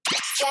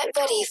Get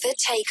ready for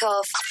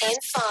takeoff in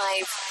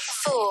 5,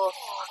 4,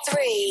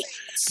 3,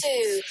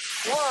 2,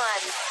 1.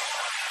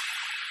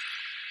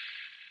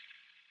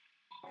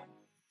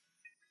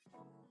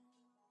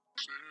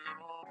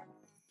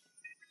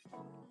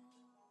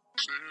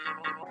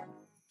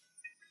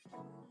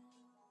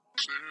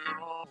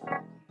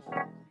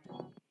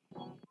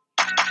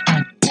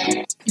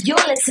 You're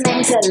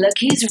listening to Look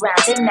Who's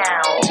Ranting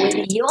Now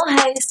with your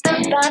host,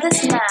 the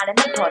baddest man in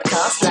the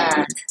podcast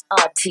land,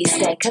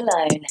 Artiste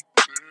Cologne.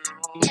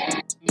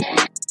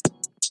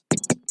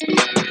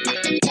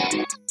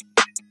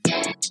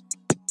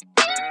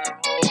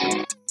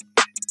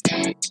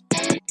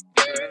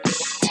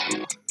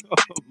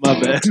 My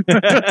bad.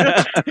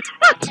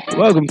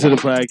 Welcome to the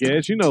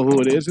podcast. You know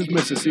who it is. It's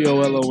Mr.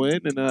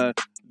 COLON. And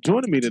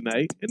joining me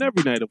tonight, and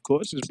every night, of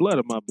course, is blood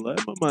of my blood.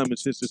 My mom and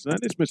sister's son.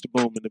 It's Mr.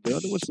 Boom in the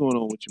building. What's going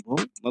on with you,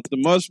 Boom?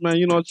 Nothing much, man.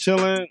 You know,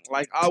 chilling.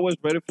 Like always,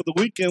 ready for the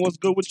weekend. What's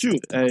good with you?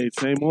 Hey,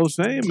 same old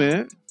same,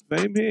 man.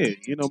 Same here.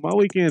 You know, my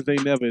weekends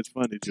ain't never as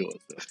fun as yours,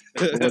 though,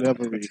 for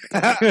whatever reason.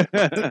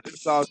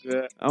 It's all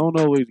good. I don't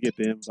always get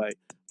the invite.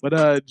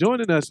 But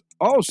joining us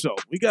also,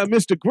 we got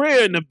Mr.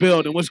 Greer in the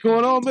building. What's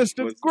going on,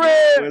 Mr.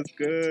 Greer? What's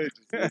good?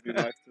 Just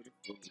living life to the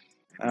fullest.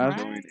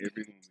 Enjoying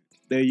every moment.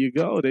 There you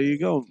go. There you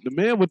go. The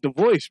man with the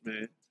voice,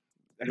 man.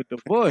 With the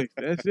voice.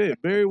 That's it.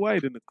 Barry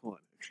White in the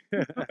corner.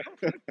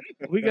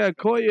 We got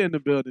Koya in the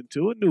building,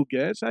 too. A new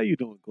guest. How you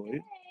doing, Koya?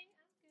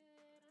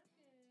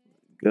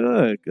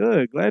 Good,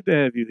 good. Glad to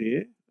have you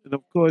here. And,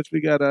 of course,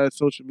 we got our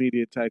social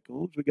media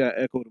tycoons. We got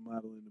Echo the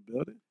model in the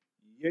building.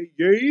 Yeah.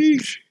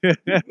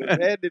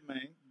 What's happening,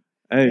 man?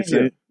 Hey,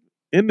 so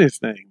in this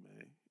thing,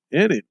 man.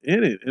 In it.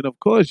 And, of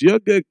course, your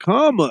good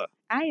karma.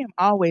 I am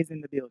always in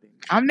the building.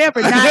 I'm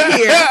never not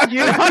here.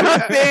 You know what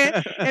I'm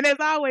saying? And as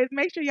always,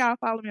 make sure y'all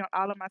follow me on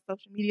all of my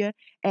social media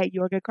at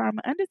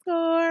YourGoodKarma_.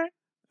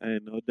 Hey,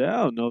 no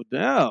doubt.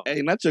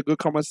 Hey, not your good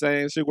karma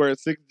saying she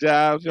works 6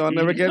 jobs. Y'all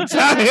never get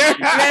tired.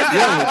 Look,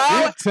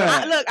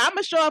 I'm going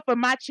to show up for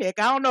my check.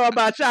 I don't know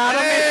about y'all. I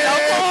don't make no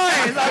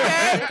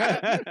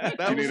coins,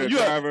 okay? You need a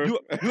driver.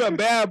 You a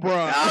bad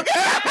bro.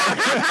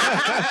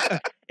 Okay.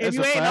 If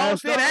you ain't, don't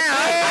sit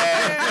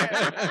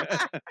down.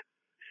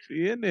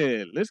 See in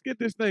there. Let's get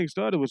this thing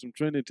started with some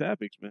trending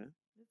topics, man.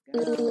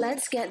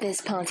 Let's get this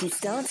party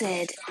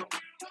started.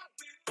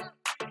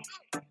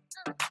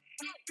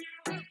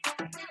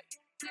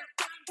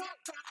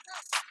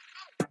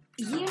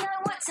 You know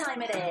what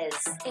time it is.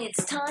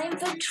 It's time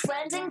for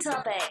trending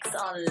topics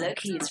on Look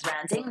Who's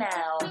Ranting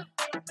Now.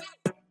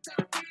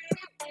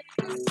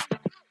 You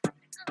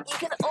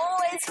can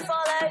always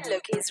follow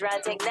Look Who's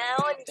Ranting Now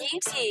on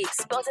YouTube,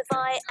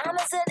 Spotify,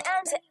 Amazon,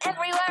 and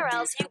everywhere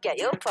else you get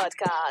your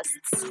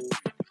podcasts.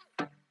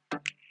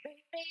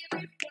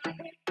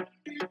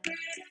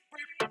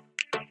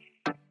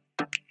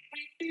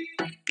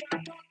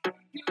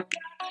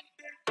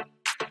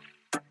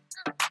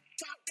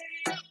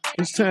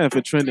 It's time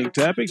for trending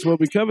topics where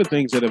we cover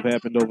things that have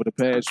happened over the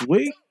past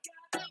week.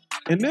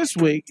 And this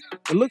week,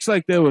 it looks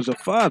like there was a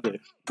father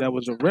that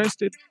was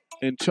arrested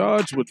and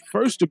charged with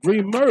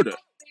first-degree murder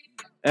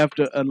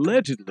after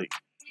allegedly,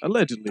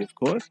 of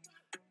course,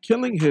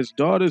 killing his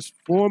daughter's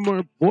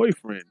former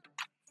boyfriend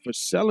for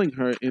selling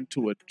her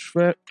into a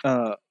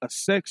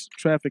sex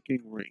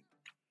trafficking ring.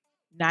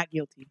 Not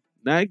guilty.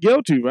 Not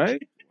guilty,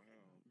 right?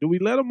 Do we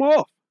let him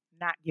off?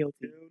 Not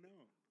guilty.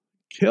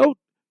 Killed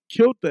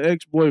the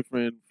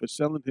ex-boyfriend for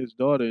selling his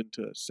daughter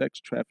into a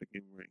sex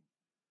trafficking ring.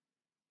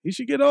 He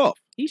should get off.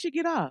 He should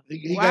get off.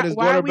 He got his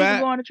daughter why are we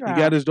back? going to trial? He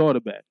got his daughter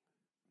back.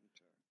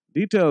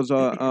 Details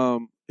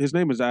are, his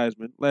name is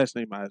Eisman, last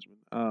name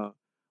Eisman,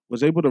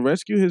 was able to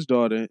rescue his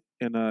daughter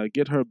and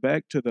get her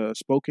back to the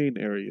Spokane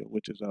area,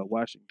 which is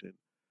Washington.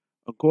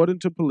 According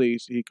to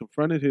police, he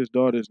confronted his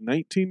daughter's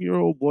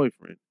 19-year-old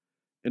boyfriend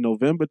in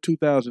November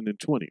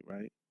 2020,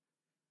 right?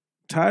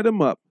 Tied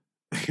him up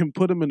and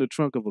put him in the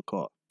trunk of a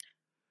car.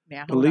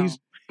 Now, Police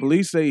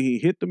say he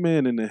hit the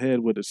man in the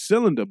head with a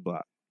cinder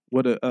block,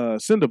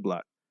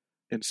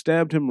 and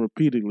stabbed him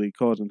repeatedly,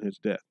 causing his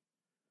death.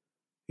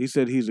 He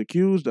said he's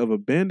accused of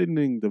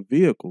abandoning the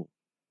vehicle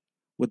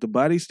with the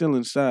body still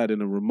inside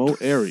in a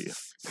remote area.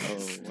 Oh,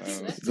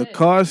 wow. The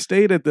car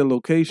stayed at the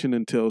location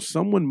until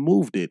someone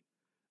moved it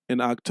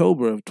in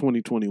October of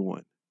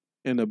 2021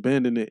 and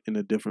abandoned it in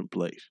a different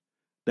place.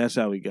 That's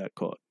how he got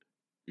caught.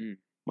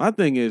 My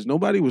thing is,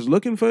 nobody was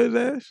looking for his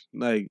ass?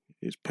 Like,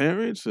 his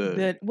parents?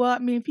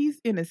 if he's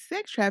in a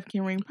sex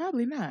trafficking ring,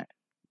 probably not.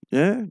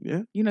 Yeah.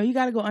 You know, you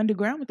got to go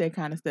underground with that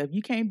kind of stuff.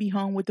 You can't be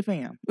home with the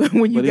fam. But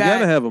he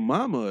got to have a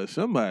mama or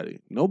somebody.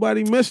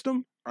 Nobody missed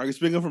him? Are you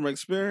speaking from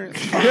experience?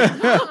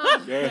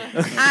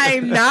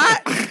 I'm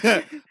not.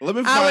 Let me find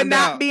out. I would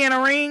not be in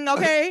a ring,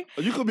 okay?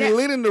 You could be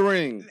leading the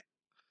ring.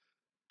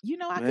 You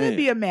know, I could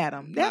be a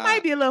madam. That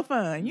might be a little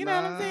fun. You know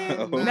what I'm saying?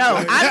 Okay.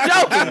 No, I'm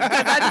joking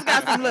because I just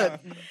got some looks.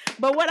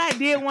 But what I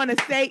did want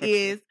to say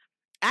is,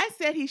 I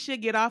said he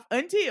should get off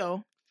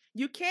until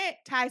you can't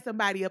tie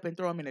somebody up and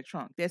throw them in the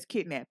trunk. That's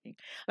kidnapping.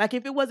 Like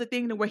if it was a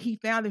thing where he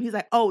found him, he's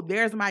like, oh,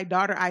 there's my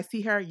daughter. I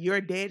see her. You're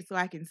dead, so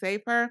I can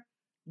save her.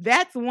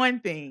 That's one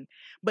thing.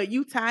 But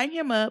you tying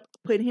him up,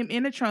 putting him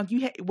in the trunk,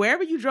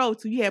 wherever you drove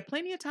to, you had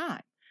plenty of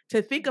time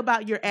to think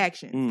about your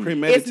actions. Mm.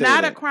 Premeditated. It's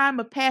not a crime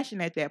of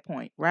passion at that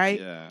point, right?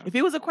 Yeah. If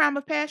it was a crime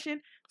of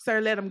passion, sir,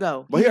 let him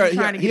go. But was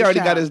trying to he get a already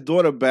got child. his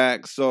daughter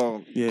back.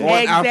 So Yeah.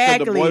 going after the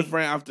Exactly.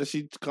 boyfriend after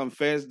she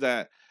confessed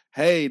that,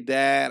 hey,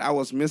 Dad, I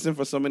was missing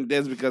for so many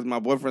days because my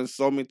boyfriend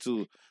sold me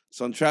to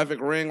some traffic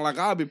ring. Like,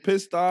 I'll be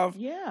pissed off.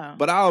 Yeah.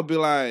 But I'll be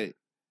like,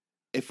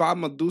 if I'm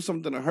going to do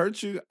something to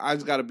hurt you, I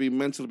just got to be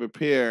mentally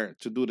prepared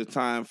to do the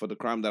time for the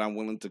crime that I'm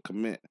willing to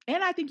commit.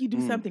 And I think you do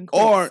Mm. something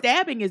quick. Or-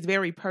 Stabbing is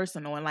very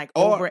personal and like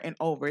or- over and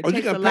over. It or you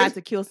takes a can lot pay-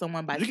 to kill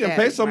someone by You stabbing.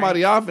 can pay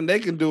somebody right? off and they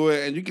can do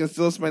it, and you can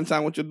still spend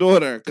time with your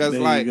daughter. Because, There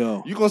you like,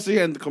 go. you're going to sit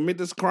here and commit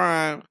this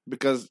crime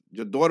because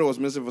your daughter was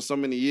missing for so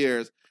many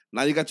years.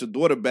 Now you got your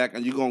daughter back,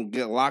 and you're going to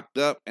get locked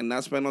up and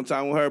not spend no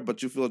time with her,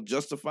 but you feel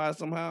justified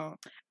somehow?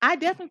 I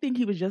definitely think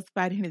he was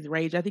justified in his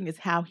rage. I think it's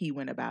how he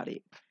went about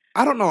it.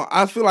 I don't know.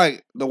 I feel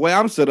like the way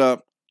I'm set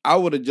up, I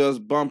would have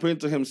just bumped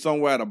into him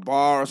somewhere at a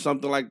bar or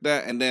something like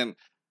that, and then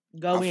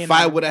Go a in.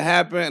 fight on would have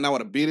happened, and I would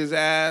have beat his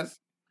ass.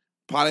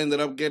 Probably ended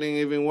up getting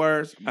even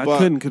worse. I But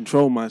couldn't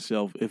control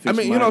myself if it's I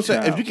mean, you my know what I'm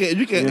saying? child. If you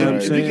can You know what I'm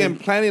if you saying? can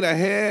plan it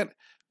ahead,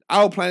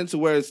 I would plan it to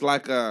where it's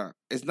like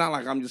it's not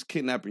like I'm just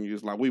kidnapping you.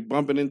 It's like we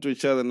bumping into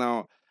each other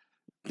now.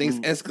 Things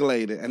Mm.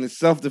 escalated and it's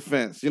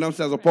self-defense. You know what I'm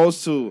saying? As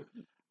opposed to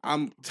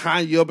I'm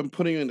tying you up and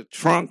putting you in the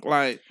trunk.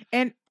 Like,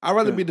 And I'd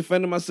rather Yeah. be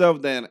defending myself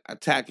than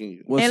attacking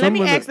you. Well, and let me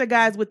some of ask the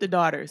guys with the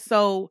daughters.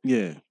 So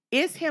Yeah.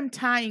 is him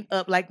tying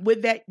up like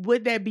would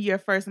that be your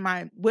first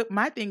mind? What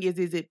my thing is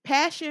it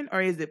passion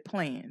or is it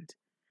planned?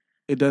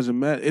 It doesn't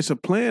matter. It's a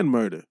planned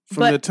murder.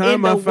 From But the time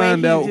in the I way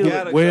find he out do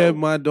it. where Gotta go.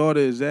 my daughter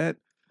is at,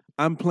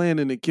 I'm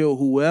planning to kill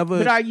whoever.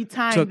 But are you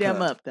tying took them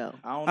her. up though?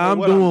 I don't know I'm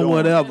what doing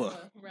whatever.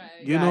 Right.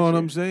 You know what Gotcha.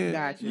 I'm saying?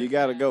 Gotcha. You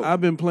gotta go.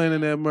 I've been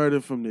planning that murder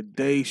from the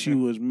day she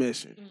was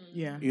missing.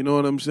 Yeah. You know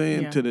what I'm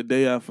saying? Yeah. To the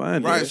day I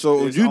find Right. her.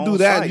 So if it's you on do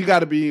that, site. you got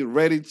to be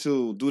ready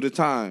to do the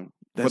time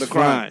That's for the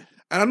crime. fine.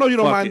 And I know you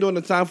don't Fuck mind it. doing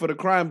the time for the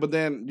crime, but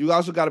then you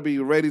also got to be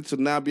ready to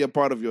now be a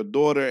part of your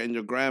daughter and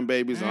your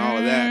grandbabies and all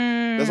of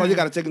that. That's all you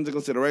got to take into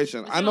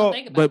consideration. I know.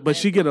 But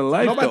she get a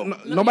life Nobody- though.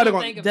 no- nobody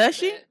gonna- Does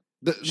she?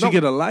 She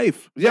get a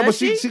life. Yeah, but Does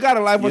she she? got a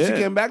life when she Yeah.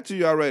 came back to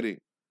you already.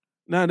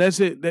 No, that's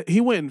it. He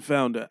went and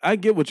found her. I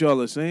get what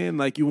y'all are saying.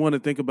 Like you want to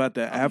think about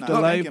the I'm not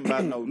afterlife. thinking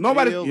about no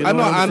Nobody. jail. You I know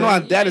know. what I'm I know. Our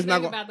saying? dad is not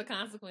going. about the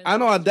consequences. I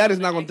know our dad is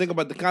not going to think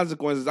about the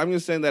consequences. I'm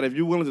just saying that if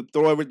you're willing to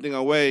throw everything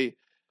away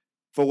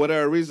for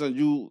whatever reason,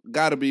 you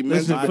got to be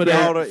Listen, mentally for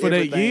daughter, that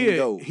everything year,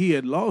 go. he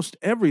had lost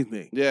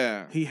everything.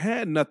 Yeah. He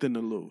had nothing to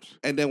lose.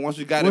 And then once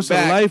you got What's it a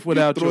back, life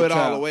without you threw your it all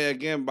child? away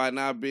again by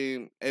not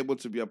being able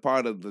to be a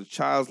part of the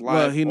child's life.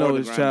 Well, he or know the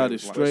his child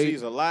is grandbaby's life. But straight.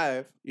 she's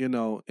alive. You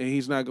know, and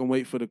he's not gonna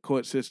wait for the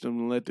court system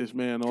to let this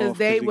man off. Because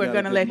they he were got a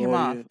going to good let him lawyer.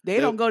 off. They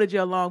don't go to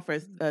jail long for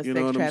sex You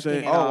know what I'm trafficking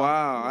saying? at Oh all.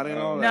 wow, I didn't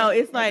know that. No,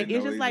 it's I like didn't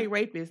it's know just like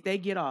either. rapists. They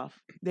get off.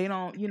 They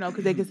don't,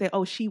 because they can say,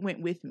 "Oh, she went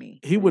with me."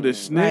 He would have Mm.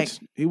 snitched.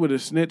 He would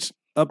have snitched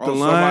up the On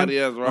line somebody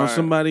else, on right.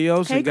 somebody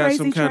else Hey, and got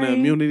some Crazy kind of Train.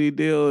 immunity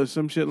deal or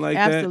some shit like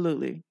that.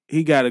 Absolutely.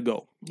 He got to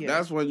go. Yeah.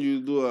 That's when you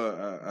do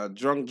a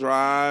drunk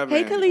drive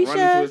Hey, and run Kalisha.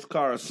 into his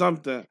car or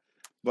something.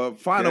 But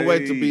find a way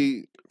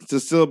to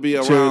still be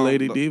around. Cherry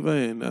Lady the- Diva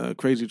and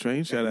Crazy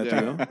Train. Shout out to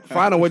Yeah. them.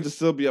 Find a way to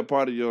still be a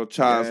part of your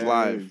child's Yes.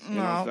 life. You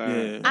know what I'm No.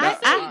 saying? Yeah.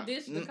 I he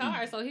ditched the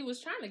car, so he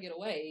was trying to get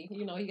away.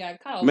 You know, he got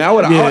caught. Man, I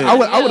would Yeah.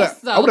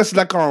 I would have set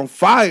that car on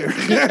fire.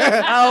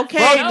 Okay,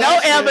 Bro, no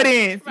shit.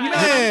 evidence. You know Right. what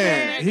I'm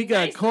Man. saying? He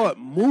got caught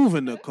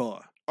moving the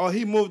car. Oh,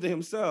 he moved it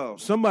himself.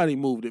 Somebody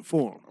moved it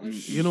for him.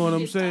 You know what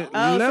I'm saying?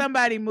 Oh, Left-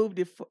 somebody moved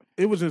it.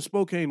 it was in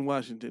Spokane,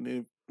 Washington.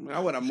 And I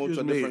would have moved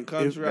to a Excuse me, different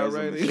country if-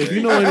 already.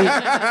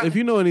 if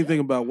you know anything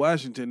about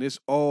Washington, it's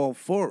all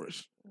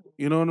forest.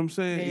 You know what I'm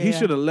saying? He Yeah.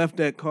 should have left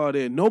that car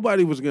there.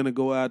 Nobody was gonna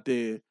go out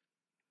there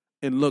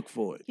and look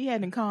for it. He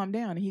hadn't calmed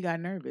down and he got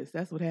nervous.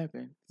 That's what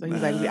happened. So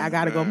he's like, Nah, I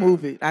gotta go man.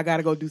 move it. I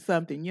gotta go do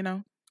something,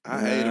 I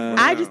hate it. Nah.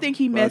 For I him. just think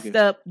he Fuck messed it.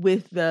 up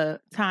with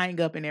the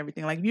tying up and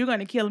everything. Like, if you're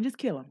gonna kill him, just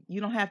kill him.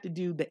 You don't have to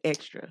do the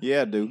extra.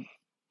 Yeah, dude.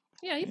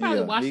 Yeah, he probably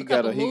Yeah, watched he a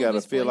couple gotta- he gotta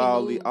movies fill before he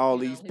all moved, all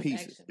you know, these his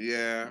pieces. actions.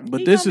 Yeah. But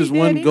He this gonna is be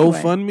one dead anyway.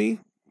 GoFundMe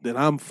that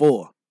I'm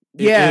for.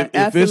 Yeah, if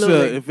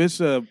absolutely. if it's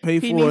a pay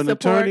He for needs an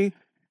support. attorney,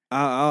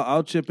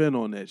 I'll chip in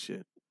on that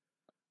shit.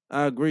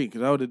 I agree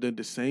because I would have done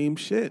the same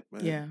shit,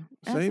 man. Yeah,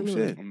 Same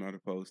absolutely. shit. I'm not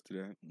opposed to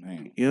that.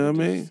 Man, You know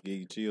what I it mean? just Give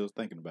you chills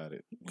thinking about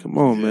it. Come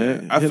on, Yeah.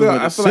 man. I Hit feel- him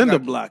with I a feel like cinder I-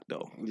 block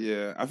though.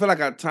 Yeah. I feel like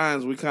at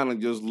times we kind of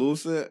just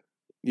lose it.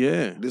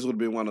 Yeah. This would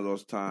be one of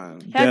those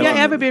times. Have y'all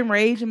Definitely. ever been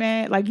rage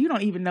mad? Like, you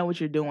don't even know what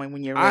you're doing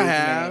when you're rage I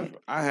mad. have.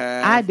 I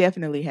have. I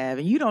definitely have,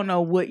 and you don't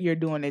know what you're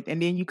doing, and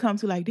then you come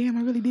to like, damn,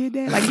 I really did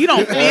that. Like, you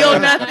don't feel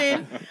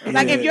nothing.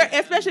 Like, if you're,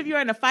 especially if you're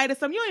in a fight or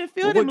something, you don't even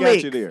feel Well, them what got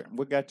licks. you there?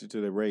 What got you to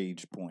the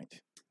rage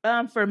point?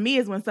 For me,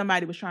 is when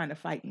somebody was trying to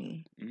fight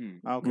me.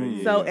 Okay, Mm.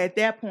 yeah. So at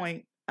that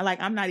point,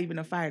 like, I'm not even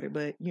a fighter,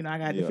 but I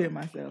got to Yeah. defend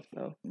myself.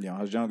 So Yeah,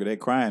 I was younger. That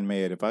crying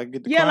mad. If I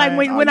get the yeah, crying, like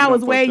when you I done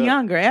was way fucked up.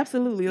 younger,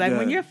 absolutely. Like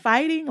when Yeah. you're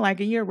fighting,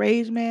 like and you're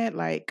rage mad,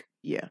 like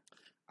yeah.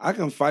 I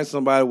can fight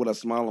somebody with a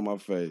smile on my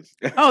face.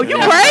 Oh, you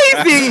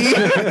crazy? He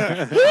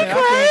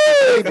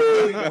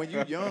crazy. When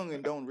you're young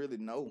and don't really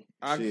know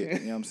I shit,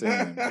 can't. you know what I'm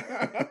saying?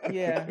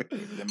 Yeah,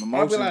 The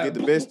emotions like, get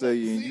the best of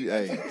you, and you,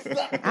 hey,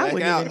 I back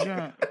wouldn't out. even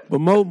drunk. But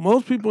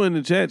most people in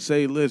the chat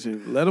say,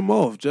 listen, let them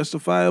off.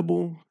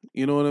 Justifiable.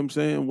 You know what I'm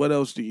saying? What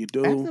else do you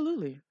do?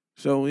 Absolutely.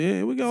 So,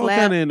 yeah, we got all Slap.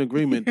 kind of in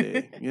agreement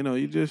there.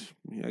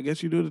 I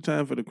guess you do the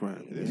time for the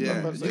crime. Yeah,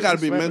 about to say, you got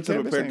to be slap a mentally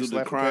cat, this prepared ain't to do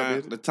the slap a cat, crime,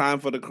 is it? the time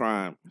for the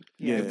crime.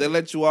 Yeah. If they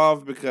let you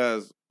off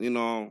because,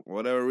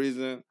 whatever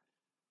reason,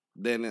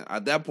 then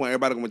at that point,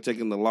 everybody going to be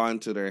taking the law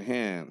into their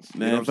hands.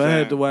 You know Now, what if I'm I had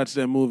saying? to watch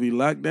that movie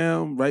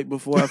Lockdown right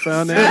before I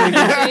found that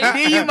nigga,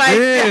 Then you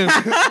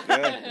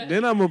might.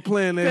 then I'm going to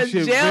plan that Because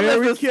shit jail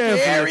very is a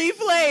carefully. scary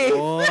place.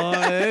 Boy,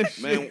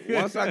 that Man, shit.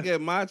 once I get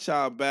my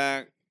child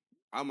back,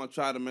 I'm going to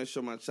try to make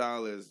sure my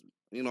child is,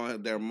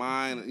 their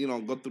mind,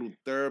 go through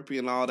therapy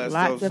and all that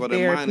Lots stuff of so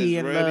their mind therapy is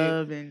and ready.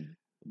 love and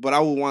But I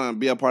would want to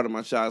be a part of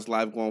my child's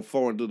life going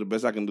forward and do the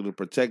best I can do to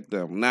protect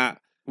them, not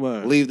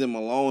Word. leave them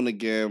alone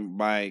again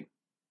by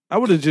I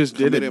would have just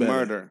did it committing better.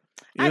 murder.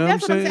 You know what I'm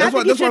that's what I'm saying? saying. I That's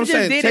what think you I'm should've just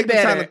saying. did Take it the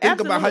time to better. think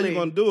about how you're Absolutely.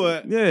 going to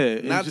do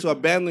it, Yeah. not and to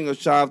abandon your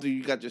child till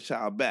you got your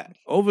child back.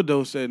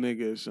 overdose that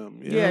nigga or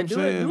something. You know Yeah, what I'm do it-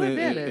 saying? do it And-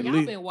 better. and Y'all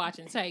leave- been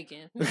watching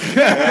Taken.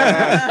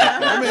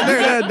 I mean,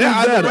 You gotta do there are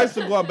other better. ways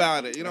to go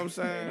about it. You know what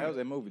I'm That saying? was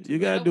that movie. You too.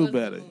 gotta That do was a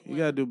better. good You one.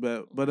 gotta do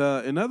better.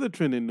 But in other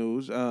trending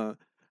news,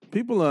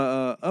 people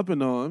are up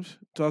in arms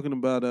talking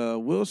about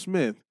Will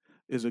Smith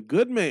is a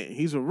good man.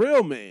 He's a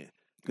real man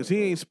because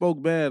he ain't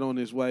spoke bad on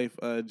his wife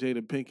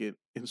Jada Pinkett,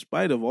 in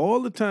spite of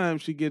all the time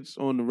she gets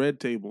on the red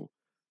table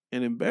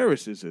and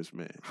embarrasses this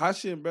man. How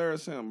she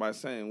embarrass him by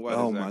saying what?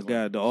 Oh my exactly?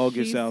 God, the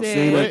August she Alsina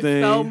said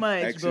thing. so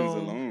much. Actions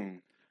Boom.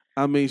 alone.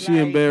 I mean, she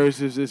Like-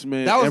 embarrasses this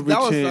man That was every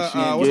chance she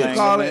what you gets.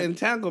 call it?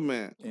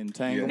 Entanglement.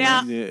 Entanglement.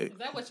 Now- Yeah. Is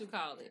that what you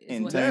call it?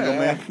 Is what-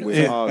 Entanglement with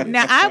Yeah. August.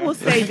 Now I will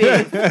say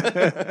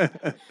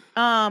this: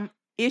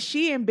 is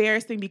she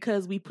embarrassing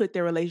because we put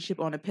their relationship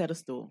on a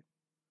pedestal?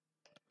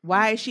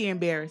 Why is she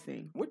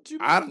embarrassing? What you?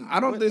 I mean?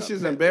 don't What think the-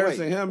 she's wait.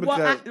 embarrassing him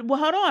because Well,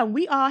 hold on.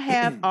 We all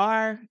have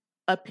our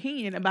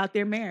opinion about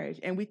their marriage,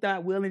 and we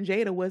thought Will and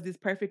Jada was this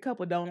perfect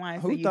couple. Don't lie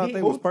and say Who you thought didn't.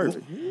 they was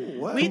perfect?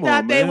 what? We Come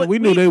thought on, they man. would- We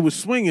knew we- they was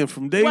swinging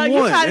from day Well, one. you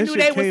probably That knew shit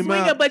they were came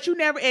swinging, out. but you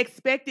never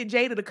expected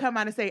Jada to come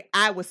out and say,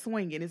 I was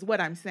swinging, is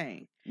what I'm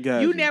saying.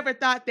 Gotcha. You never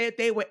thought that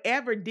they would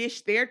ever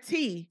dish their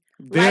tea.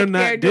 They're like not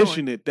they're doing.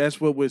 dishing it.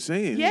 That's what we're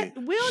saying. Yeah, here.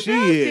 Will she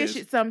does is.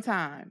 dish it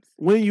sometimes.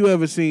 When you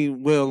ever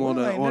seen Will on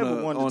Will a ain't on never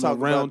a wanted to on a talk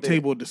about round that.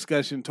 table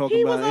discussion talking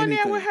He about was on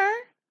anything? there with her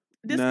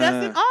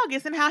discussing Nah.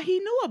 August and how he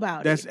knew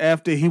about That's it.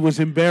 after he was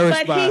embarrassed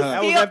But by he her.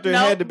 That was still, after it no,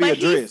 had to be but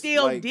he addressed,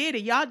 still like- did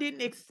it. Y'all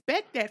didn't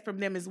expect that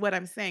from them, is what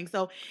I'm saying.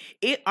 So,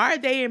 are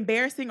they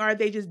embarrassing? Or are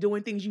they just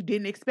doing things you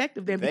didn't expect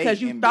of them They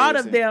because you thought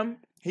of embarrassing. them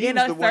He in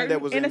was a the certain one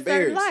that was in a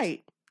certain embarrassed.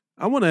 light?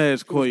 I want to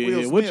ask It was Koya Will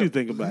here. What you Smith.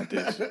 think about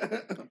this?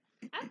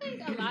 I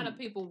think a lot of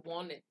people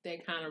wanted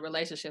that kind of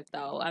relationship,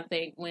 though. I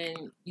think when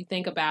you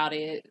think about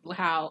it,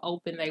 how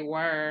open they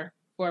were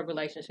for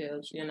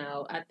relationships,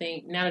 I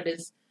think now that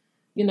it's,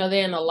 they're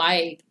in the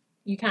light,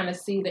 you kind of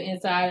see the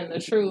inside and the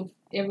truth.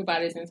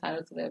 Everybody's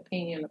entitled to their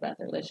opinion about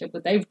their relationship,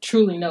 but they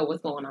truly know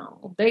what's going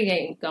on. They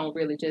ain't gonna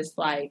really just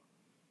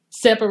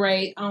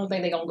separate. I don't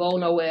think they're gonna go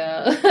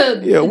nowhere. Yeah,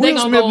 they're Will gonna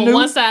Smith go on knew.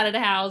 one side of the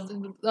house,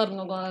 the other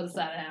gonna go on the other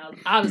side of the house.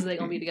 Obviously, they're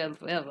gonna be together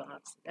forever.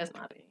 That's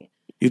my opinion.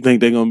 You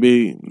think they're gonna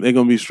be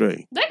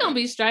straight? They're gonna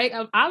be straight.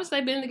 Obviously,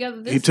 they've been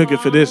together this He took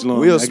it for this long.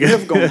 Will I guess.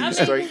 Smith gonna I be mean,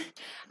 straight.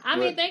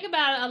 But- think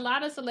about it. A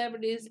lot of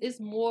celebrities, it's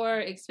more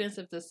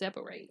expensive to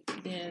separate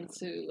than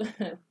to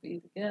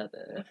be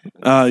together.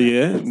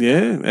 Yeah.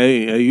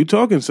 Hey, you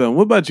talking something?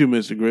 What about you,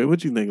 Mr. Gray?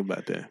 What you think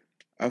about that?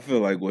 I feel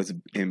like what's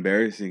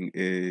embarrassing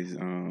is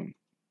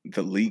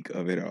the leak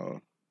of it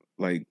all.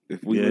 Like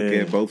if we look Yeah.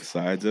 at both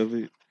sides of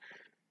it,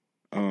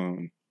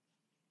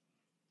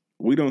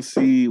 we don't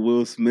see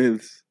Will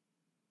Smith's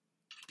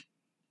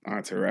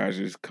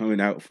entourages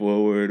coming out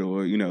forward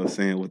or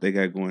saying what they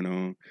got going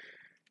on.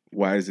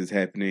 Why is this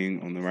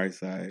happening on the right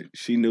side?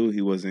 She knew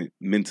he wasn't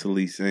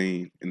mentally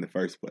sane in the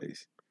first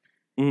place.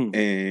 Mm.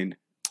 And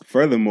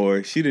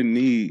furthermore, she didn't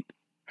need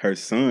her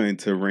son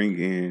to ring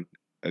in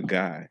a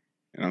guy.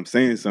 And I'm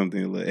saying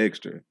something a little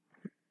extra.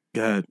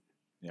 God.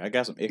 Yeah, I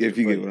got some extra. If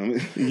you for get what I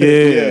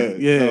mean.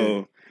 Yeah.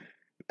 So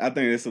I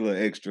think it's a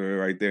little extra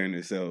right there in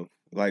itself.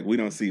 Like we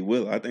don't see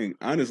Willow. I think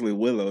honestly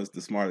Willow is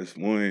the smartest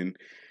one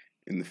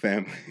in the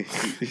family.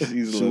 She's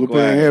a So little we're putting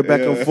quiet. her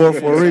back and forth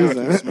for a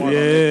reason. Smart on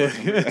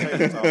that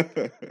Yeah.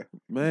 person.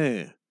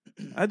 Man,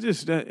 I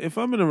just if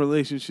I'm in a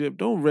relationship,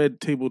 don't red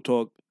table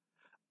talk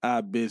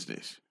our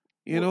business.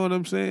 You know what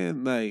I'm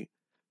saying? Like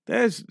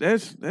that's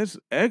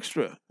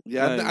extra.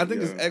 Yeah, I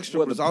think it's Yeah. extra,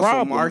 Well, but it's the also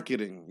problem-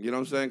 marketing. You know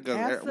what I'm saying?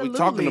 Because we're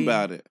talking Absolutely.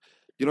 about it.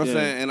 You know what I'm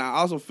Yeah. saying? And I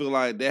also feel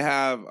like they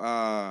have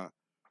a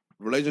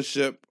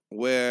relationship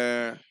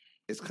where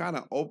it's kind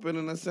of open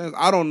in a sense.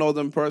 I don't know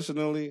them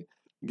personally,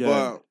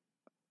 God.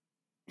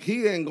 but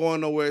he ain't going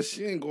nowhere.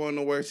 She ain't going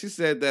nowhere. She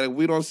said that if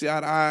we don't see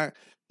eye to eye,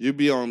 you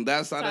be on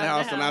that side of the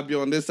house and I be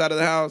on this side of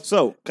the house.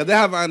 So Because they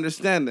have an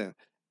understanding.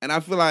 And I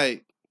feel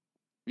like,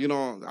 You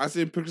know, I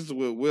seen pictures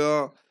with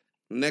Will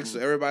next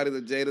to everybody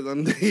that Jada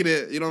done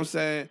dated. You know what I'm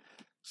saying?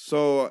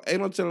 So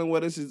ain't no telling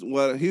what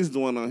he's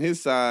doing on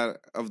his side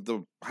of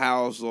the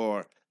house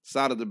or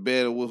side of the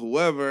bed with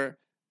whoever.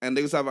 And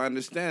they just have an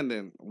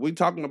understanding. We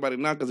talking about it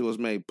now because it was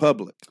made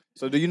public.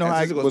 So do you know And how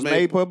since it was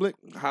made public?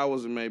 How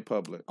was it made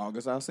public?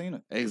 August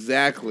Alsina.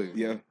 Exactly.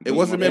 Yeah. It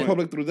wasn't made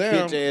public through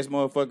them. Bitch ass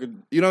motherfucker.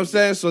 You know what I'm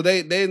saying? So they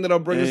ended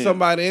up bringing Damn.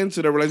 somebody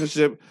into the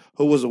relationship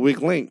who was a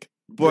weak link.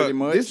 But Pretty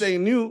much. this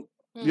ain't new.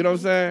 You know what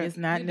I'm saying? It's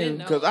not You new. didn't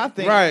know. Because I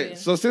think Right.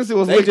 So since it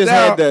was they leaked just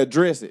out, had to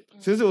address it.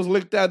 since it was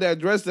leaked out, they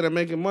addressed it and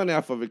making money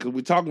off of it because we're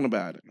talking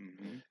about it.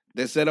 Mm-hmm.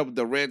 They set up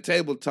the red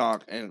table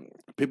talk and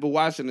people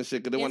watching this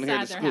shit because they want to hear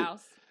the Inside their scoop.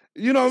 house.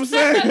 You know what I'm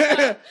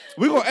saying?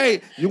 We go, hey,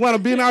 you want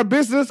to be in our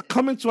business?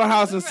 Come into our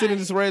house and sit in Right.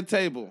 this red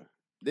table.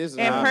 This is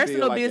And how I feel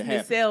personal like it business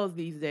happened. sells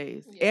these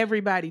days. Yeah.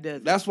 Everybody does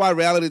it. That's why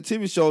reality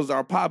TV shows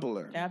are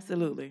popular.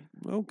 Absolutely.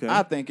 Okay.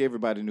 I think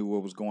everybody knew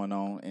what was going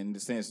on, and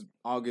since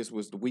August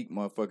was the weak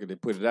motherfucker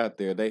that put it out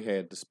there, they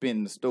had to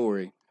spin the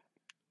story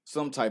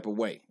some type of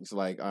way. It's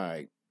like, all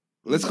right,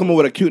 Let's come up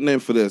with a cute name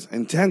for this.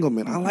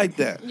 Entanglement. I like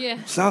that.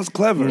 Yeah. Sounds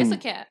clever. It's a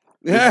cat.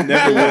 Yeah.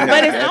 never would have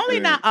But it's happened. only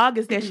not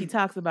August that she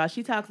talks about.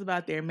 She talks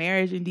about their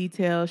marriage in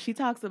detail. She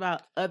talks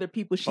about other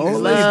people she Only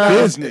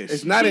loves. business.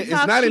 It's not. She It's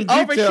talks- not in she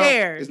detail.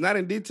 overshares. It's not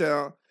in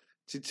detail.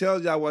 She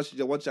tells y'all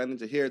what y'all need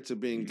to hear to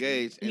be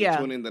engaged and Yeah.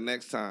 tune in the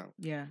next time.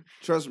 Yeah,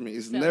 Trust me,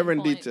 it's Selling never in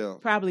point. detail.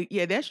 probably.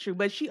 Yeah, that's true.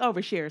 But she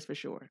overshares for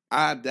sure.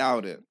 I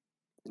doubt it.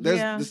 There's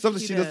Yeah, the stuff that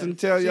she she does. doesn't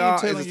tell she y'all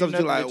ain't telling is the you stuff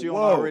nothing you're like, that you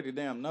whoa. don't already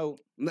damn know.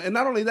 And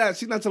not only that,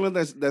 she's not telling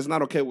that's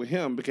not okay with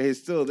him because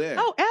he's still there.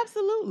 Oh,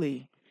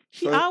 absolutely.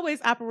 She So- always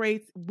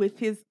operates with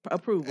his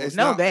approval. It's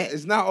Know not, that.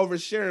 It's not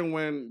oversharing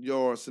when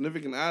your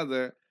significant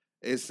other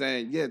is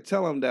saying, yeah,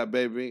 tell him that,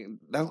 baby.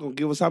 That's going to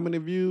give us how many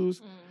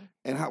views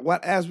and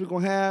what ads we're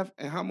going to have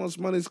and how much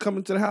money is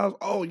coming to the house.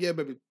 Oh, yeah,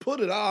 baby. Put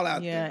it all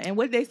out Yeah, there. and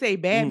what they say,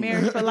 bad Mm.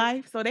 marriage for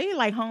life. So they ain't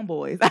like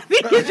homeboys. I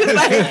think it's just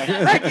like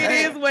it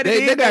is what it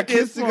is. They got at this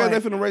kids together.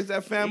 They're point. finna raise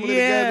that family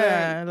Yeah,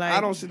 together. like-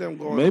 I don't see them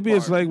going Maybe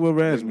it's apart. like what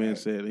Razman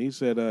said. He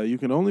said, you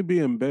can only be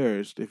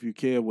embarrassed if you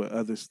care what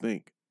others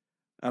think.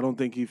 I don't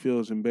think he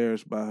feels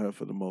embarrassed by her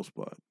for the most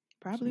part.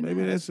 Probably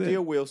Maybe not. that's it.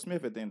 Still Will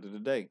Smith at the end of the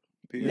day.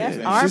 That's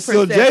Yeah. our She's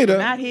still perception, Jada.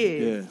 not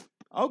his.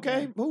 Yeah.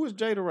 Okay, who is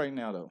Jada right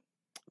now though?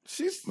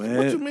 She's, Man,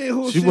 what you mean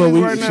who she she what is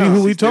we- right she now?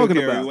 who we Still talking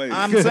carry about? weight.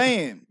 I'm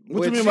saying.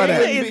 What you but mean by she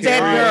that? Jada is be-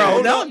 that All right, girl.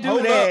 hold Don't up, do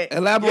hold that. up.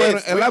 Elaborate, Yes, we're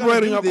gonna elaborate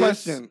on do your this.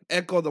 question.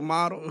 Echo the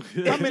model.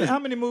 How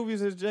many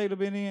movies has Jada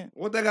been in?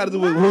 What that got to do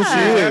with who she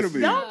Why? Gotta is? be.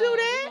 Don't do Oh,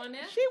 that. on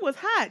that? She was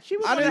hot. She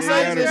was I one didn't of the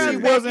say hottest that girls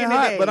she back wasn't in the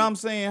hot, day. but I'm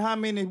saying how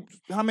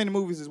many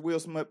movies has Will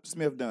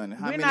Smith done?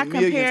 How We're many not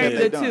millions comparing have the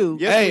they done? two.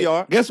 Yes, Hey, we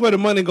are. guess where the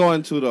money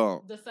going to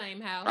though? The same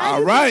house. How All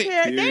you right.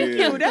 compare- Thank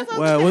Yeah. you. That's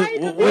Well, okay. what, How you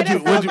what, compare what, you,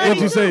 that what, you, what you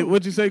somebody say? too?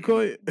 What you say,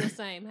 Coy? The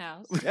same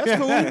house. That's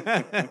cool.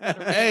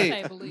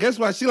 Hey, guess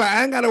what? She like,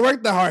 I ain't got to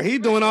work that hard. He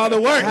doing all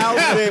the work. House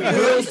that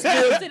Will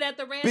Smith Sit at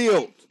the red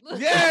built.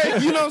 Yeah,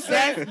 you know what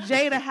I'm saying? That's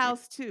Jada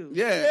House too.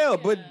 Yeah. Yeah,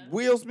 but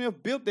Will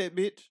Smith built that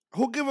bitch.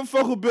 Who give a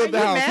fuck who Are built you the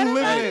house? mad Who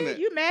about living in it? it?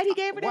 You mad he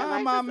gave her that Why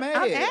am I life? mad?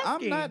 I'm I'm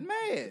asking. not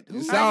mad. You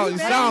Are sound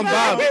mad?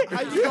 bothered.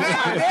 How you You gonna-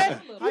 sound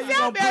bad. How You you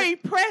sound gonna very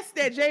pressed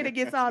that Jada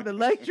gets all the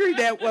luxury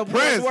that will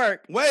Prince,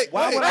 work. wait,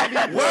 Why wait. would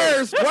I be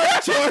Where's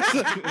choice?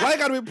 Why you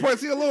gotta be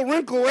Prince? He a little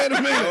wrinkle. Wait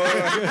a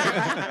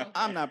minute.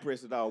 I'm not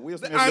pressed at all. Will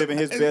Smith I- living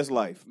his best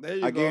life. There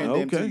you I go.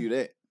 guarantee Okay. you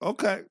that.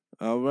 Okay,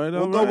 All right,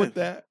 we'll all go right. with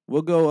that.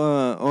 We'll go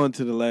on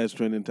to the last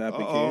trending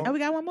topic Uh-oh. Oh, here. we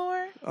got one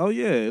more? Oh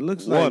yeah, it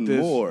looks like One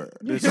this, more.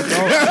 this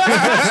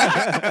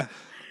salt,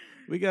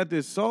 we got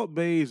this Salt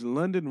Bay's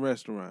London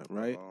restaurant,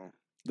 right?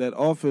 That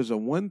offers a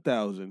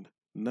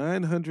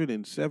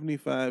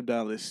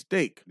 $1,975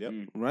 steak, Yep.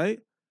 right?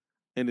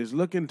 And is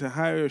looking to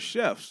hire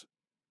chefs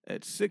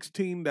at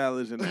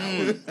 $16 an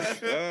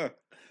hour.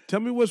 Tell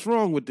me what's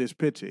wrong with this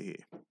picture here.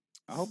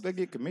 I hope they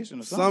get commission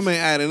or Some something.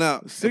 ain't adding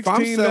up.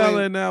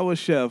 $16 an hour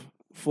chef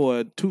for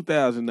a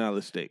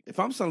 $2,000 steak. If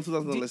I'm selling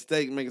 $2,000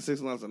 steak making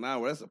 $6 an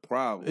hour, that's a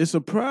problem. It's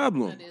a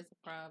problem. That is a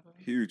problem.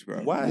 Huge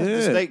problem. Why is the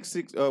Yeah. steak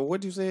six?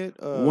 What'd you say?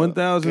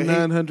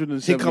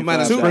 $1,975. he come out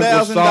of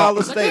 $2,000 But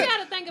you steak.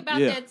 got to think about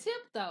Yeah. that tip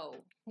though.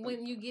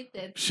 When you get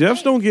that, Chefs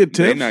steak. don't get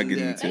They tips. not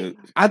getting Yeah.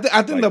 tips. I think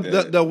Like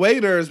the that.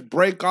 waiters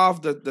break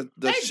off the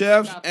They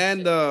chefs break off the and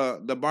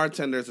tip. the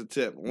bartenders a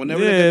tip.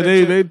 Whenever Yeah, they, get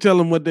their they tip, tell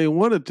them what they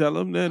want to tell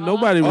them. Then Oh.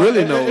 nobody or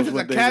really if knows it's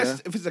what a they cash.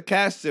 got. If it's a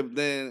cash tip,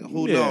 then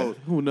who Yeah, knows?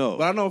 Who knows?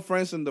 But I know, for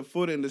instance, the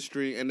food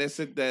industry, and they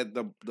said that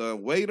the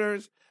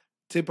waiters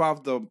tip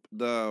off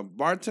the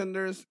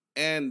bartenders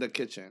and the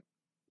kitchen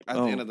at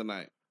Oh. the end of the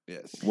night.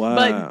 Yes. Wow.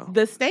 But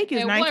the steak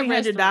is At what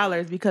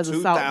 $1,900 because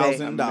of Salt Bay.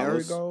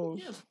 $2,000.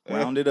 Yeah.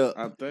 Round it up.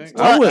 I think.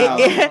 I would- all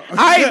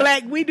right,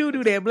 black, we do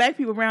that. Black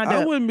people round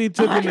I up. wouldn't be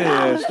tipping their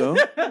ass though.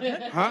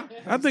 Huh?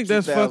 I think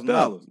that's fucked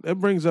up. $2,000. That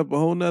brings up a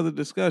whole nother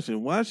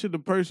discussion. Why should the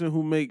person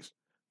who makes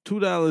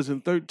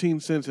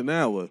 $2.13 an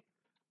hour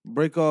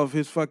break off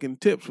his fucking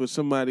tips with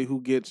somebody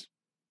who gets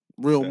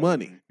real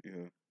money?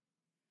 Yeah.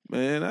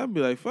 Man, I'd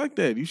be like, fuck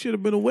that. You should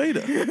have been a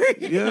waiter.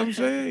 You know what I'm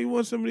saying? You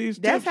want some of these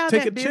That's tips? how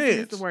Take that a business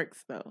chance.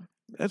 works, though.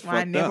 That's Why I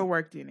fucked never up.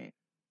 worked in it.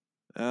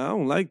 I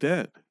don't like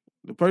that.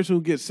 The person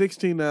who gets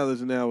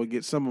 $16 an hour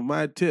gets some of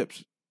my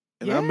tips,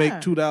 and I make Yeah.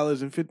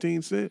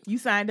 $2.15. You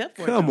signed up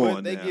for Come it. though. on.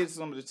 But they now. get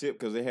some of the tip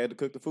because they had to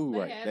cook the food They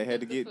right. had They to had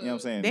to cook the get, you know what I'm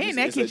food. saying? They in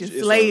that It's a- kitchen it's a-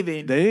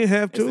 slaving. They ain't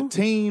have It's a to.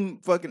 team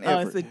fucking Oh,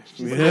 effort. it's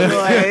a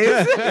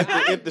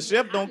Yeah. If the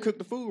chef don't cook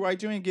the food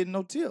right, you ain't getting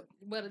no tip.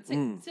 But a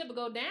tip will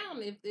go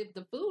down if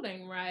the food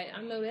ain't right.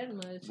 I know that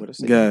much. What I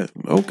said. God,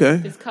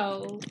 okay. It's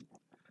cold.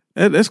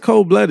 That's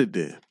cold blooded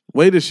then.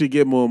 Waiters should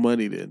get more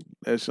money then.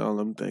 That's all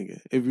I'm thinking.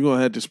 If you're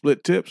gonna have to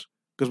split tips,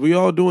 because we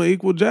all doing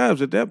equal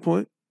jobs at that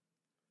point.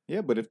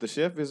 Yeah, but if the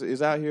chef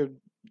is out here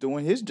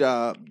doing his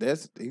job,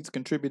 he's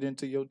contributing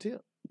to your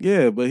tip.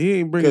 Yeah, but he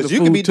ain't bringing the Because you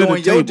food could be to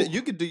doing the your table.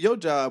 you could do your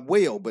job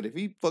well, but if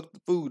he fucked the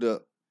food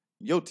up,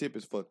 your tip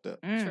is fucked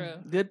up. True.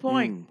 Good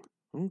point.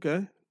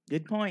 Okay.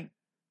 Good point.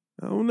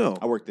 I don't know.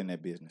 I worked in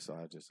that business, so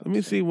I just Let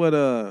me see what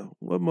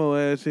Mo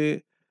asked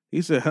here.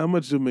 He said, "How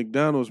much do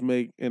McDonald's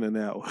make in an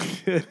hour?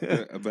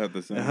 About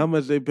the same. And how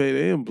much they pay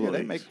their employees?" Yeah,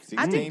 they make 16,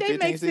 I think they 15,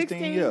 make 16,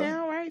 16 yeah.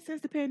 now, right?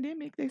 Since the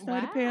pandemic, they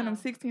started paying them Wow.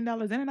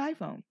 $16 and an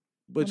iPhone.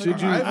 But On should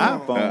the you?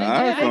 iPhone. iPhone.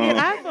 Yeah, they get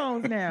iPhone.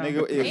 iPhones now. Nigga,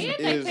 And they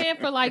is paying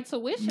for like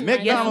tuition.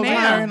 McDonald's Yes,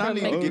 ma'am. hiring? I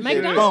need to get that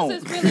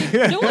McDonald's phone. is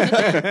really doing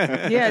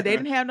it. Yeah, they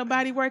didn't have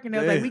nobody working. They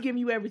was like, Yeah. we giving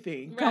you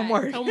everything. Come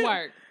Right, work. Come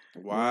work.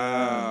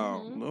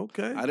 Wow.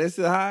 Okay. Are they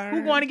still hiring?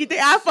 Who going to get the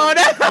iPhone?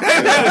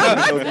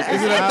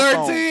 Is it a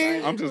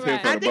 13? I'm just here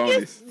for I the think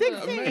bonus. it's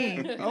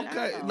 16.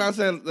 Okay. Not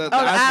saying the Oh, the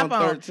iPhone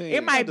iPhone. 13.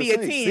 It might be a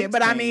 10,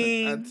 but I 16.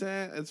 mean, A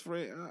 10, it's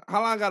free.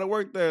 How long I got to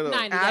work there, though?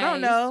 90 I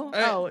don't days. know.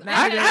 Hey, Oh, Ain't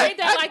 90 that- days. ain't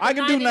that like I the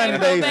can do 90 days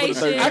for the probation?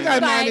 30. I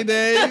got 90 Like-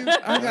 days.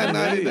 I got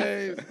 90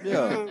 days.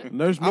 Yeah.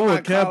 Nurse I Mo a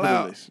might call out.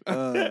 capitalist.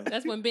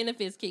 That's when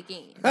benefits kick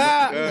in.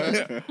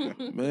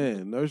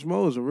 Man, Nurse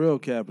Mo is a real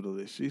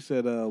capitalist. She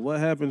said, "What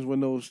happens when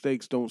those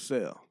steaks don't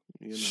sell?"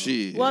 You know?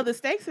 Shit. Well, the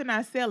steaks are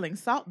not selling.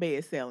 Salt Bay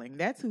is selling.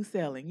 That's who's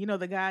selling. You know,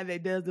 the guy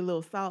that does the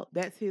little salt,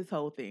 that's his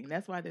whole thing.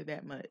 That's why they're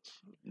that much.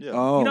 Yeah.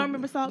 Oh, You don't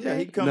remember Salt Yeah,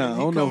 Bay? he come. Nah, I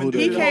don't know come who and that do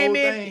He is. the came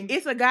whole in. thing.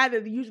 It's a guy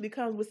that usually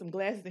comes with some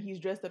glasses and he's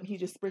dressed up and he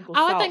just sprinkles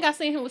Oh, salt. I think I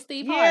seen him with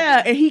Steve Harvey.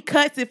 Yeah, and he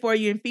cuts it for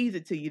you and feeds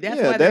it to you. That's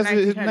Yeah, why they're that's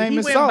his 1900. name He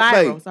is went Salt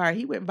viral. Bae. Sorry,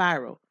 he went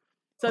viral.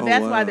 So Oh,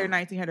 that's why wow. they're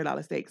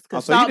 $1,900 steaks. Oh,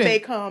 Because so you Salt Bay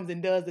didn't- comes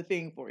and does the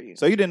thing for you.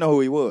 So you didn't know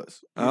who he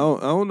was. I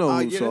don't know Oh,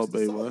 who yeah, Salt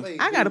that's the Bay was. Bay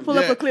I got to dude. pull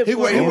up a clip He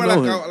for wear, you. he wear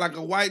don't like know a, like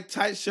a white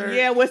tight shirt.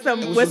 Yeah, with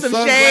some sunglasses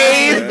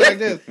shades. like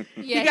this.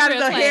 Yeah, He got his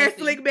real little hair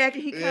classy. slicked back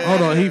and he cuts Yeah.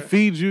 Hold on, it. he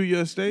feeds you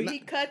your steak? He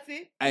cuts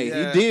it. Hey,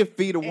 Yeah. he did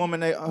feed a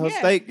woman her Yeah,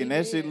 steak, he and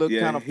that did. shit looked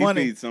Yeah, kind of he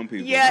funny. feeds some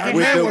people. Yeah, and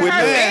With her, the- with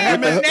her the- man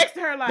with was the- next to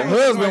her like The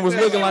husband was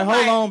like looking like, "Hold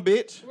like- on,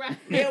 bitch." Right.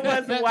 It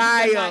was I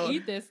wild.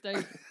 eat that steak.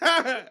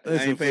 I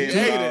Listen, ain't for paying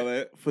two- for all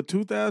that. for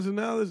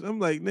 $2,000, I'm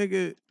like,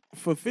 nigga,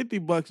 for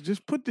 $50,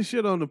 just put the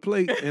shit on the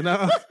plate and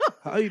I'll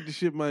eat the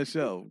shit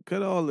myself.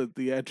 Cut all the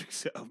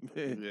theatrics out,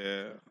 man.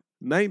 Yeah.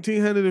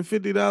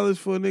 $1,950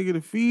 for a nigga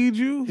to feed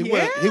you? He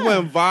Yeah.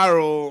 went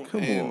viral.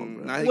 Come and on,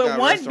 bro. now he With got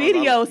one restaurants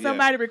video, all- yeah.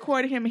 somebody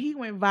recorded him and he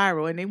went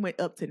viral and they went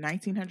up to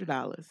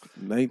 $1,900.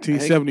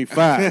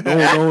 1975.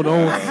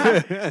 No.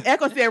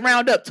 Echo said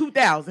round up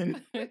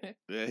 2,000.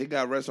 Yeah, he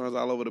got restaurants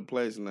all over the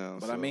place now.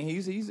 But so. I mean,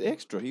 he's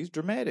extra. He's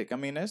dramatic. I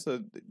mean,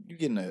 you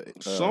getting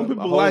Some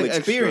people a whole like extra.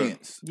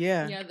 experience.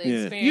 Yeah. Yeah, the Yeah.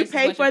 experience. You is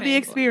pay what for you're the paying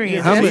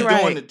experience. How He many- be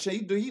That's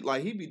doing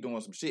right. he be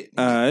doing some shit.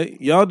 All right.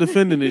 Y'all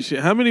defending this shit.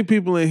 How many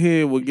people in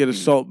here would get a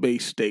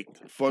salt-based steak?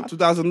 For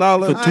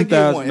 $2,000, For I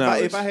get one.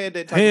 $2,000. If I had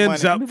that type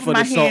Hands of up money, Let me for put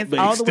my the hands salt-based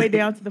all the way steak.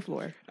 down to the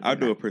floor. I'll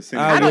do a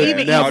percentage. I don't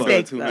even eat I'll do a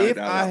steaks, though. $200 if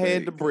I had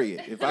steak. the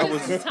bread, if I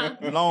was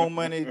long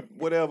money,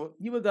 whatever,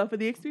 You would go for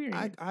the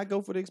experience. I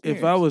go for the experience.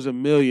 If I was a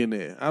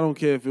millionaire, I don't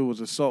care if it was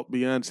a salt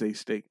Beyonce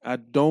steak. I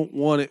don't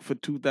want it for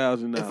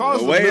 $2,000. If I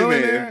was But wait a minute,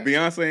 millionaire- if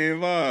Beyonce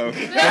involved,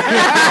 you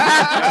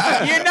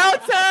know,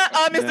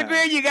 Mr. Nah.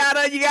 Greer, you got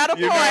a You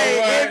point. know what?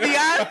 If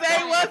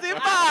Beyonce was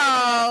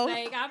involved.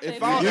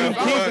 If I was- you if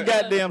I keep was- the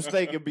goddamn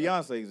steak if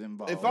Beyonce's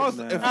involved. If I was,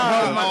 Nah. if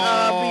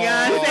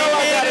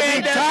Beyonce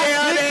in the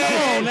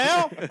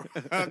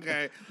building.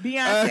 okay.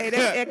 Beyonce,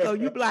 that's Echo.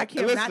 You block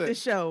him, not Listen. the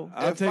show.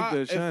 I'll take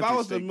the If Ashanti I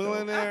was a steak, though.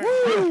 millionaire,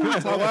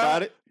 Talk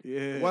about it.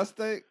 Yeah. what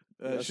steak?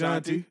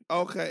 Ashanti?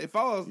 Okay, if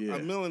I was Yeah. a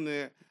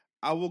millionaire,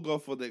 I will go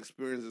for the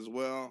experience as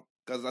well.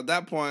 Because at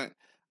that point,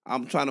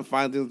 I'm trying to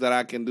find things that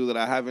I can do that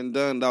I haven't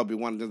done. That'll be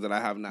one of the things that I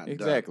have not done.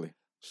 Exactly.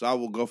 So I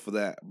will go for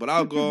that. But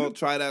I'll go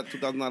try that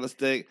 $2,000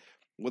 steak,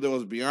 whether it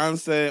was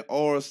Beyonce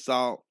or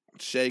Salt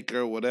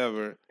Shaker,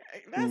 whatever.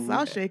 That's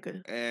Salt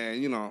Shaker.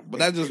 And, but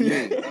that's just me.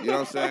 You know what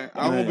I'm saying?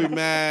 I won't be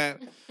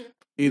mad.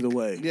 Either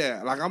way.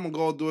 Yeah, like I'm going to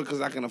go do it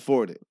because I can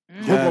afford it.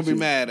 Who's Got going to you. be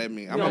mad at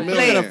me? I'm You a don't You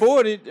play can millionaire.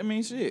 afford it. I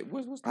mean, shit.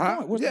 What's the Huh?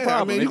 point? What's Yeah, the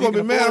problem? I mean, If you're going to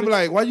can be mad. afford I'm it-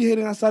 like, why you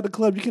hitting outside the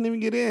club? You can't even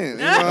get in. You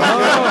know?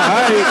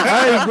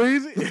 I ain't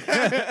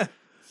breezy.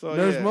 So,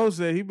 Nurse yeah. Mo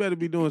said he better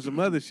be doing some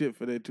other shit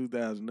for that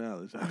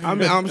 $2,000. I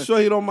mean, I'm sure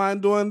he don't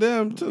mind doing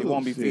them too. He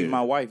won't be feeding Shit.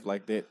 my wife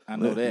like that. I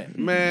know that.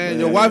 Man,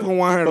 your wife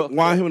gonna Fuck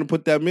want him to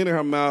put that meat in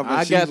her mouth, and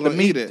I she's got the gonna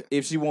meat eat it.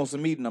 if she wants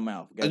some meat in her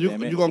mouth. And you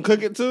Goddamn it. gonna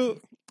cook it too?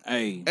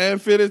 Hey.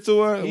 and feed it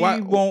to her? He Why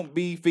won't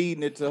be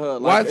feeding it to her.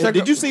 Why Like, check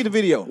did her- you see the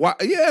video? Why?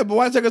 Yeah, but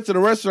why take her to the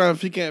restaurant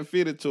if she can't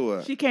feed it to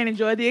her? She can't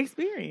enjoy the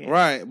experience.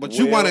 Right, but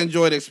you Well- want to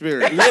enjoy the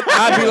experience.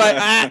 I'd be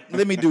like,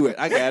 let me do it.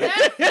 I got it.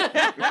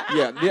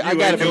 Yeah, I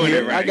got it from doing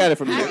here. it right. I got it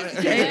from here.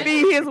 Can't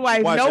feed his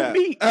wife Watch no out.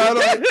 meat.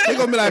 They're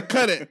gonna be like,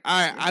 cut it. All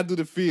right, I do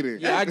the feeding.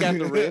 Yeah, I got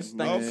the rest.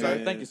 Thank you, Okay.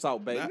 sir. Thank you,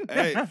 Salt Baby.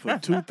 Hey, For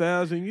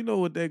 2,000, you know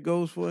what that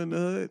goes for in the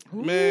hood?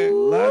 man, A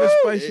lot of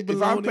spicy if I'm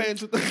bologna. paying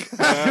See, if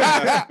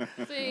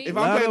A I'm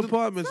lot paying of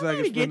apartments I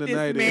can Somebody spend get the this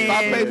night man. if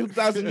I pay in.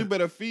 2,000, you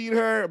better feed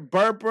her,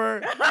 burp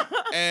her,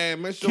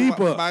 and make sure Keep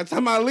her. by the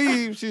time I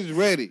leave, she's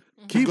ready.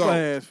 Keep Go.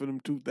 her ass for them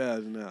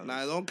 $2,000.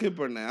 Nah, don't keep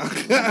her now.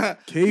 Keep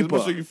Just make her.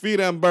 sure you feed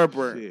her and burp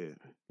her. Shit.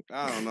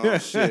 I don't know.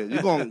 Shit,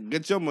 you gonna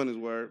get your money's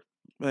worth.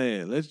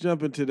 Man, let's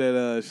jump into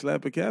that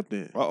slap a cap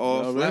then.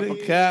 Uh-oh, Y'all slap ready?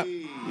 a cap.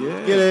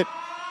 Yeah. Get it?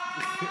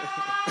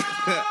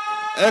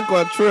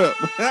 Echo trip.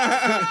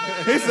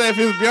 He said if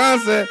it's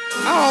Beyonce, I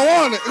don't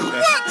want it. What?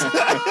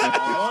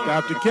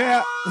 Stop the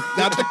cap.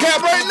 Stop the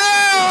cap right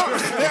now.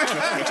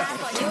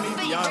 Tap on your favorite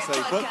Beyonce,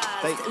 fuck,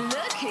 podcast.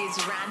 Look who's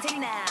ranting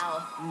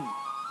now.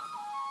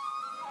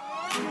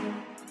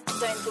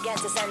 Don't forget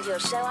to send your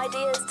show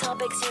ideas,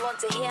 topics you want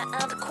to hear,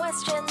 and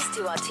questions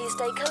to our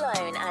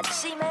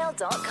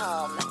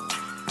tuesdaycologne@gmail.com.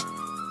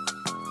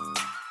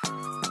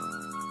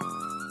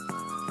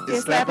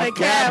 It's slap a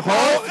cap, ho.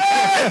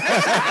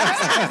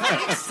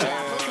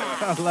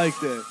 I like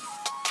that.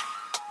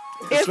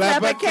 It's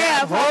slap a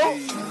cap, ho.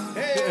 Man,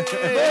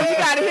 you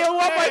gotta hear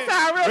one more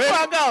time real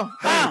quick. Go.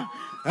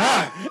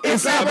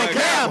 It's slap a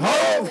cap,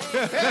 ho.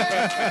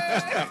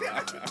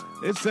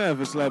 It's time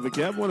for Slap a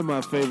Cap, one of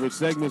my favorite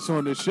segments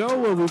on the show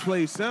where we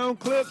play sound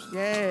clips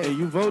Yeah. and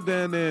you vote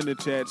down there in the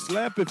chat.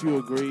 Slap if you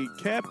agree,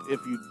 cap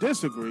if you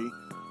disagree.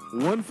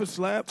 1 for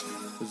slap,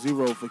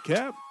 0 for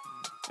cap.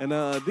 And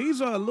these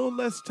are a little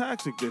less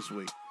toxic this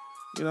week.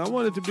 You know, I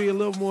want it to be a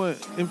little more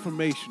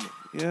informational.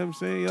 You know what I'm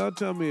saying? Y'all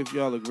tell me if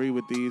y'all agree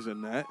with these or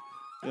not.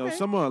 You know, Okay.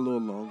 some are a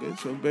little longer,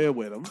 so bear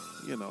with them.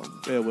 You know,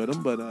 bear with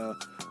them. But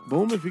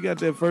boom, if you got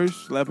that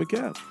first, slap a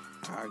cap.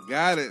 I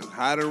got it.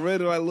 Hot and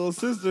ready like little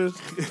sisters.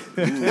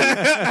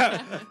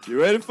 You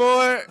ready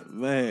for it?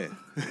 Man.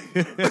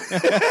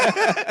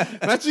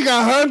 Now she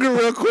got hungry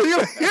real quick.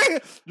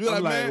 You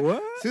I'm like, man,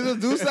 what? Sisters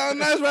do sound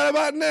nice right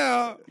about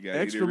now. You gotta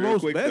eat Extra it real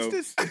most quick, though.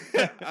 bestest?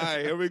 All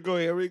right, here we go.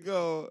 Here we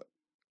go.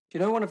 Do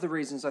you know one of the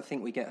reasons I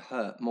think we get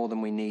hurt more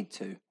than we need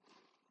to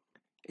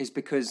is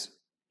because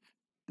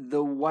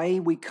the way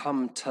we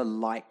come to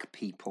like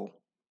people,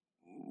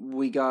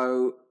 we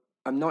go,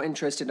 I'm not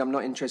interested, I'm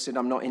not interested,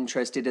 I'm not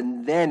interested.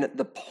 And then at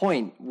the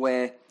point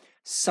where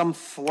some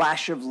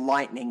flash of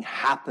lightning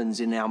happens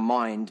in our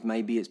mind,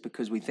 maybe it's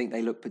because we think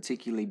they look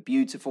particularly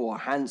beautiful or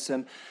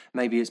handsome,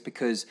 maybe it's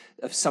because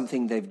of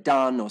something they've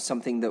done or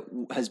something that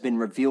has been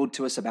revealed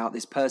to us about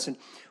this person,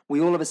 we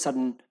all of a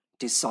sudden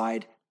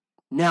decide,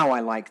 now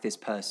I like this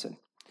person.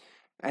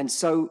 And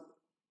so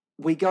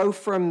we go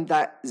from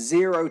that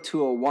 0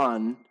 to a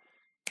 1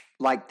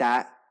 like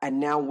that, and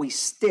now we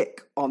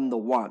stick on the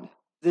 1.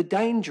 The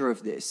danger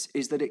of this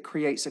is that it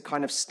creates a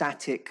kind of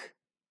static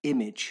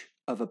image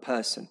of a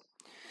person.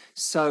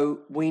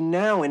 So we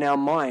now in our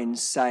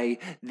minds say,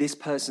 this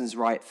person's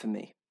right for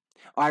me.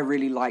 I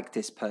really like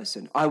this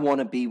person. I want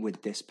to be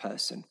with this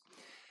person.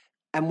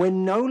 And we're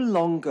no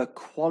longer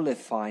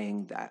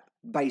qualifying that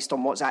based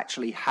on what's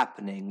actually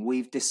happening.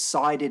 We've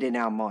decided in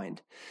our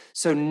mind.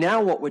 So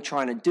now what we're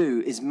trying to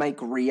do is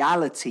make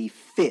reality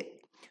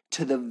fit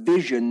to the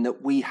vision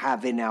that we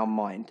have in our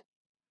mind.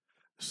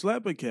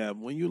 Slap a cap.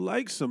 When you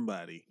like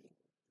somebody,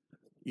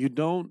 you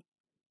ignore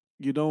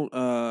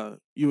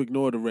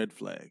the red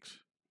flags.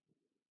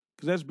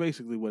 Because that's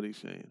basically what he's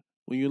saying.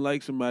 When you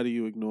like somebody,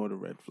 you ignore the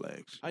red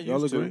flags. I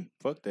Y'all used agree? to.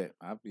 Fuck that.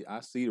 I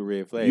see the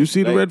red flags. You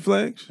see the today. red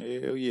flags?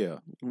 Hell yeah.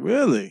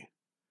 Really?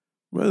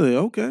 Really?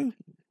 Okay.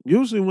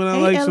 Usually when I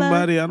Hey, like Ella.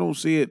 somebody, I don't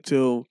see it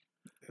till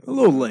a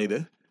little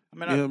later. I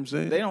mean, You know what I'm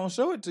saying? they don't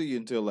show it to you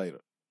until later.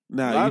 A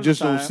lot Nah, you of just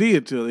the don't time- see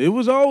it till it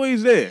was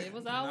always there. It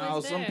was always No,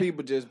 there. some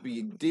people just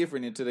be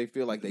different until they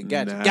feel like they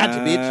got you. Got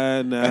you,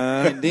 bitch.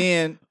 Nah. And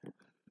then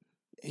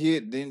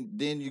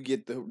then you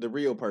get the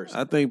real person.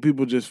 I think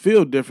people just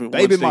feel different.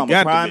 Baby once they mama, got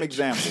the prime bitch.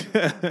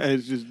 example.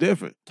 It's just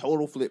different.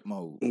 Total flip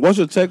mode. What's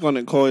your take on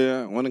it,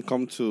 Koya, when it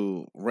comes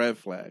to red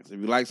flags? If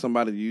you like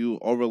somebody, you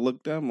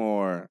overlook them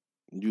or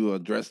you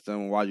address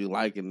them while you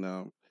liking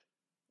them.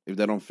 If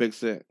they don't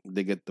fix it,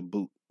 they get the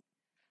boot.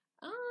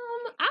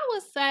 I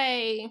would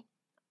say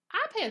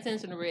I pay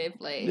attention to red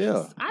flags.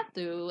 Yeah. I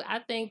do. I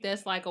think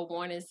that's like a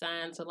warning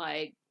sign to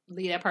like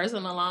leave that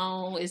person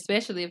alone,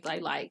 especially if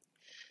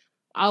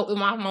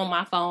I'm on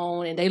my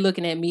phone and they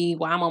looking at me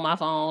while I'm on my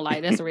phone.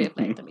 Like that's a red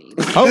flag to me.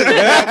 Oh,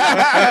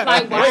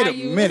 Like, why Wait are a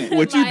you, minute.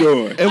 What you like-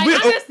 doing? If Like, we-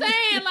 I'm just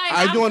saying, like,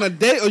 Are you I'm- on a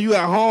date or you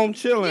at home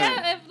chilling?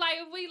 yeah, if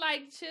we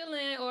like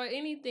chilling or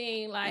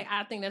anything, like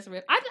I think that's a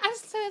red. I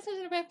just pay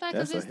attention to red flags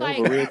because That's it's a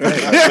hell like of a red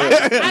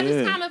flag. I just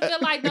Yeah. kind of feel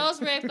like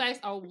those red flags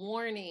are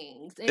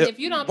warnings, and if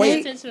you don't pay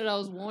attention to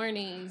those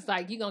warnings,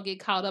 like you're gonna get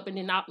caught up. And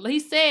then he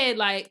said,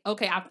 like,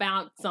 okay, I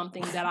found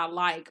something that I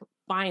like.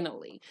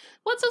 Finally,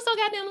 what took so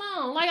goddamn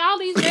long? Like all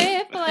these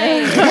red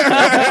flags,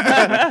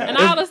 and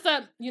all of a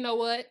sudden, you know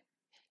what?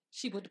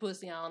 She put the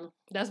pussy on him.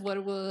 That's what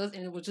it was,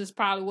 and it was just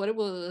probably what it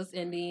was.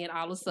 And then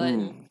all of a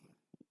sudden,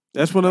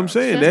 That's what I'm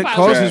saying. That's That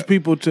probably- causes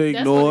people to that's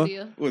ignore what it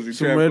is. Was he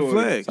some trap red going?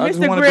 flags. I just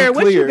Mr. wanna be Greer,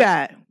 what you clear.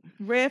 got?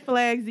 Red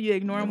flags? Do you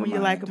ignore them Never when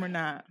you like mind. them or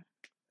not?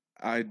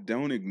 I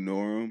don't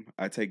ignore them.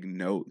 I take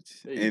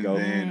notes, There you and go.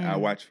 then I Mm.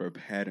 watch for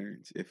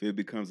patterns. If it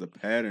becomes a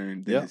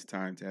pattern, then Yep. it's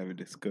time to have a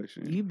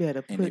discussion. You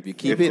better And put. if you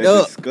keep If it the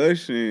up,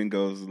 discussion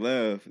goes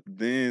left,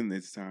 then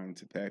it's time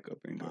to pack up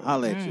and go.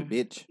 holla at you, Mm.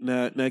 bitch.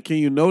 Now, can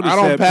you notice I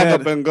don't that pack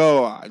pattern? up and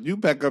go. You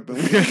pack up and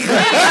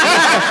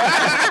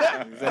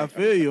I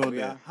feel you on Yeah,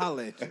 that.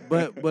 holla at you.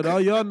 But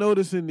are y'all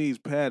noticing these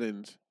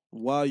patterns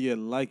while you're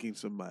liking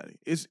somebody?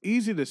 It's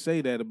easy to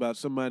say that about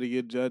somebody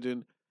you're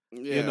judging,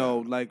 you know,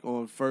 like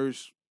on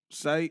first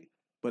sight.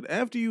 But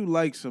after you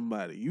like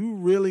somebody, you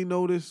really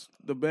notice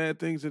the bad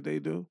things that they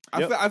do.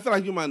 I feel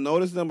like you might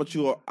notice them, but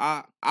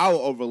I'll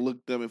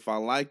overlook them if I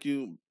like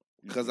you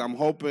because I'm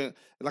hoping,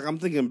 like I'm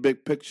thinking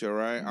big picture,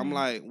 right? I'm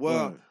like,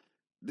 well, Right.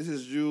 this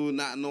is you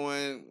not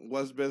knowing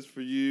what's best for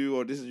you,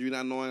 or this is you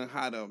not knowing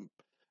how to,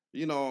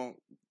 you know,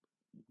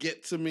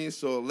 get to me.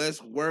 So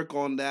let's work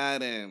on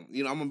that, and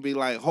you know, I'm gonna be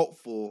like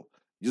hopeful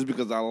just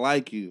because I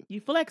like you.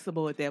 You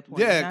flexible at that point.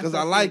 Yeah, not because so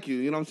I like fixed. you.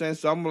 You know what I'm saying?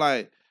 So I'm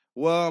like,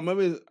 well,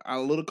 maybe a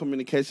little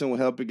communication will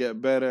help you get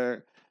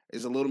better.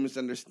 It's a little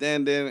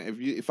misunderstanding.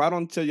 If I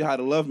don't tell you how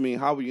to love me,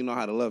 how will you know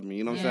how to love me?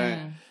 You know what I'm saying?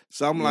 Mm.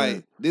 So I'm Yeah.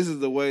 like, this is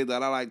the way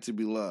that I like to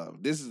be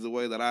loved. This is the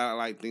way that I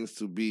like things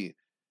to be.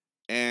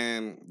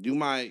 And you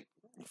might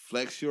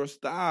flex your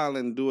style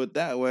and do it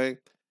that way.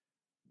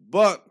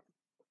 But,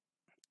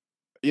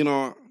 you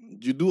know,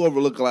 you do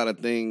overlook a lot of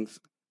things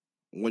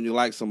when you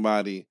like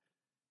somebody.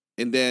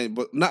 And then,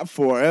 but not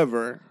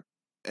forever.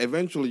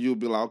 Eventually you'll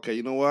be like, okay,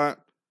 you know what?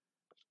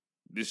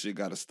 This shit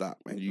got to stop.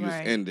 And you just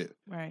Right. end it.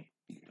 Right.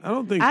 I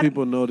don't think I-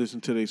 people notice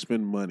until they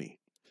spend money.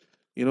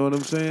 You know what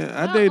I'm saying?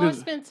 I Or dated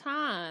spend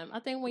time. I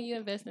think when you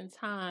invest in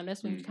time,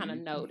 that's when you kind of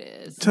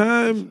notice.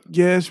 time,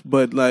 yes,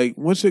 but like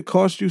once it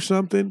costs you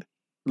something,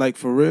 like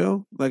for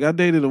real, like I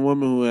dated a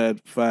woman who had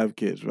 5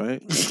 kids,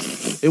 right?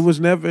 It was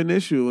never an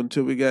issue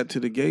until we got to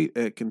the gate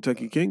at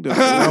Kentucky Kingdom.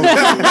 And I was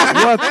like,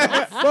 what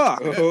the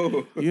fuck?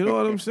 Oh. You know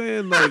what I'm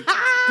saying? Like,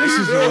 this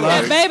is a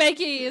lot. That baby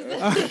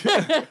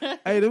kids.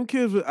 Hey, them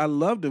kids, I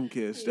love them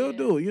kids. Still Yeah.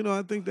 do. You know,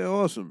 I think they're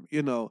awesome.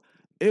 You know,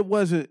 it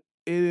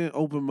didn't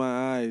open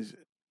my eyes.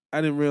 I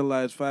didn't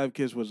realize 5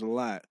 kids was a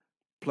lot,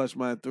 plus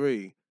my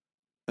 3,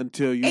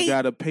 until you 8.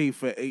 got to pay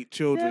for 8 The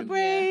children.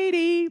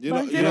 Brady. You know-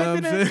 Bunch you know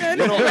of- what I'm saying?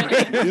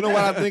 You know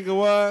what I think it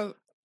was?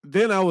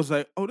 Then I was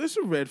like, oh, this is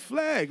a red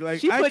flag.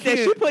 Like, She I put that. can't.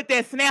 She put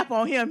that snap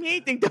on him. He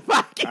ain't think the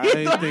fucking. I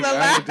didn't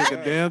think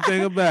a damn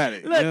thing about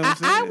it. Look, You know what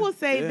I'm I saying? will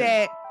say Yeah.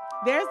 that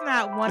there's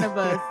not one of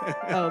us.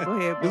 Oh, go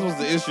ahead. This bro. was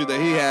the issue that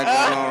he had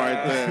going on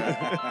right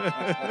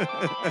there.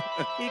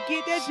 You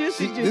get that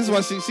juicy, juicy. This is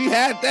what she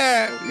had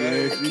that.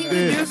 Yeah, she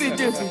did. Juicy,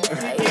 juicy.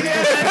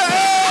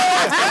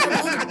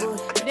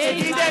 Then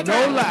you like,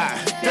 No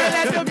lie.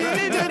 Yeah, that's what you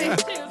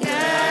do.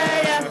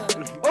 Yeah,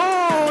 yeah.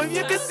 Oh,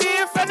 you can see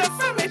it from the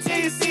front until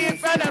you see it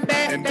from the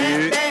back,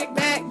 Indeed. back,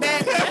 back,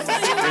 back,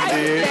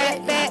 Indeed.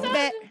 back, back,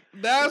 back.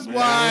 That's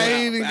why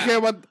he didn't care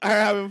about her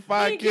having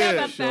 5 You care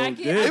about kids. Sure 5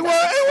 did. kids. It was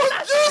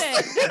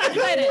I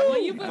said it.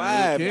 When you put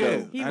 5 Kid.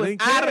 though. He I was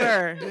didn't out of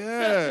care. her.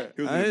 Yeah.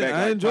 He was in the back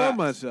I like enjoyed Pops.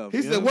 myself. He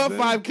you said, know what I'm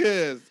 5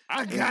 kids?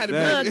 I got Exactly.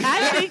 it. Look,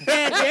 I think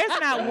that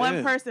there's not one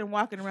Yeah. person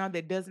walking around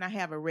that does not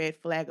have a red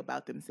flag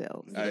about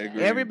themselves. I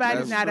agree.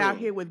 Everybody's That's not out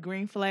true. here with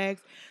green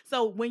flags.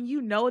 So when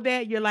you know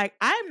that, you're like,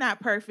 I'm not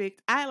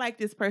perfect. I like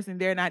this person.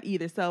 They're not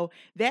either. So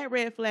that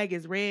red flag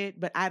is red,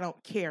 but I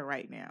don't care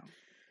right now.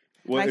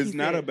 Well, Like it's you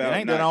not said. about It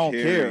ain't not that I don't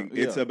caring.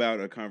 care. It's Yeah. about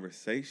a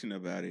conversation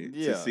about it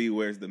Yeah. to see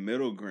where's the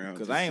middle ground.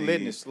 Because to I ain't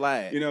letting see- it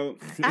slide. You know,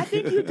 I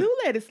think you do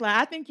let it slide.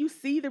 I think you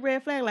see the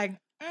red flag like,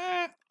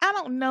 I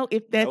don't know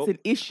if that's Nope. an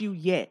issue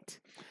yet.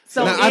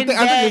 So Now, I in think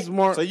that- it's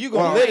more. So you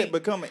gonna well, let it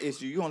become an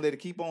issue. You gonna let it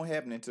keep on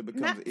happening until it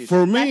becomes Not- an issue. For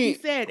like me, you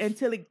said,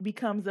 until it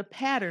becomes a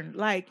pattern.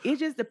 Like it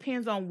just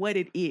depends on what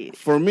it is.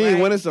 For me,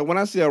 right? when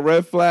I see a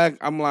red flag,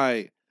 I'm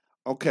like,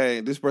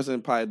 okay, this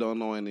person probably don't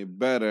know any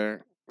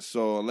better.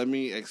 So let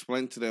me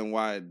explain to them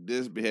why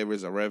this behavior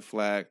is a red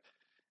flag,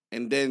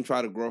 and then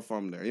try to grow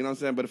from there. You know what I'm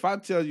saying? But if I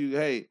tell you,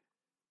 hey,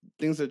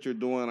 things that you're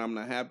doing, I'm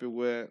not happy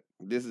with.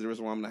 This is the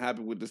reason why I'm not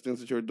happy with these things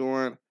that you're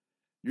doing.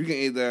 You can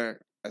either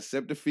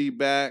accept the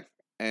feedback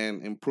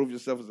and improve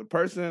yourself as a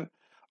person,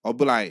 or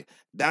be like,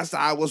 that's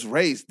how I was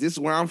raised. This is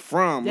where I'm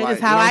from. That like,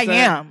 is how you know I what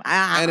I'm saying?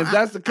 am. And if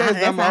that's the case,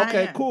 then I'm that's like, how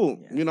I okay, am. cool.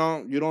 Yeah. You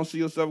know, you don't see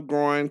yourself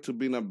growing to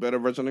being a better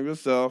version of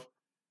yourself.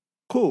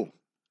 Cool.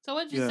 So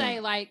what'd you Yeah. say?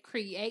 Like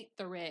create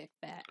the red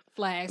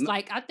flags.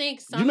 Like I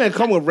think some You may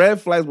come with red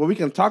flags, but we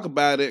can talk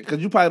about it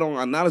because you probably don't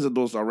acknowledge that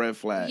those are red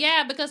flags.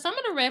 Yeah, because some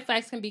of the red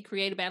flags can be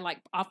created by like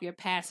off your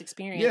past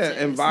experiences.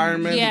 Yeah,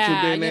 environment that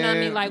you've been you know what I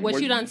in, mean? Like what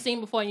where you done you- seen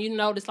before, and you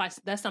notice like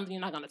that's something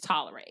you're not gonna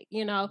tolerate.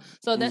 You know,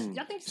 so that's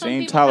I think She some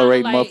ain't people kinda,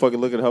 tolerating like, motherfucker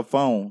look at her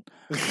phone.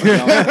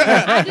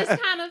 I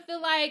just kind of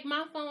feel like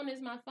my phone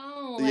is my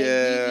phone. Like,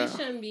 Yeah. you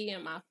shouldn't be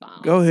in my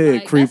phone. Go ahead,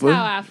 like, creeper. That's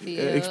how I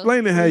feel.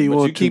 Explain it how you But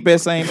want you keep to. that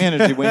same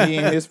energy when he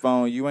in his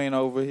phone. You ain't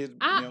over his. You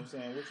know what I'm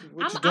saying?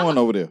 What you doing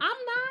over there? I'm not.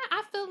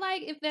 I feel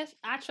like if that's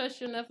I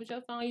trust you enough with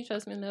your phone, you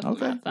trust me enough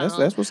with Okay, my phone.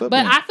 that's what's up.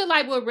 But then. I feel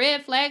like with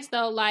red flags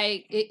though,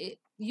 like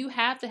you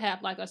have to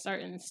have like a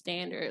certain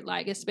standard,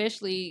 like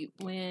especially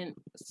when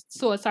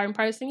to a certain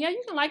person. Yeah,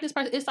 you can like this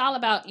person. It's all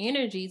about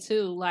energy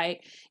too.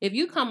 Like if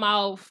you come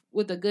off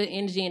with a good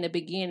energy in the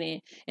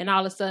beginning, and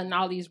all of a sudden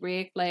all these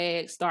red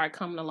flags start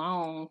coming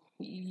along,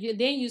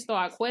 then you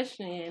start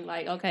questioning,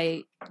 like,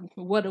 okay,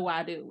 what do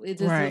I do? Is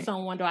this Right.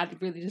 someone do I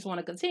really just want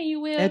to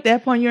continue with? At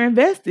that point, you're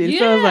invested. Yeah.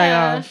 So it's like,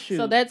 oh shoot.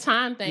 So that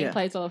time thing Yeah.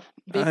 plays a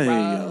big I hear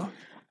role. y'all.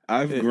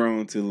 I've Yeah.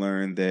 grown to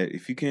learn that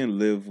if you can't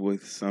live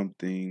with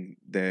something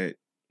that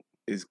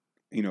is,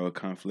 a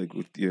conflict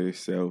with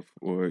yourself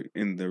or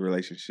in the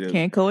relationship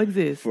Can't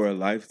coexist. for a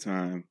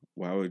lifetime,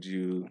 why would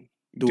you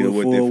Do deal it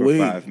with for it a for week.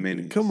 5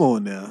 minutes? Come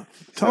on now.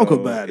 Talk So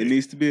about it. It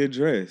needs to be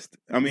addressed.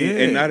 I mean,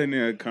 Yeah. and not in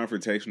a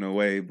confrontational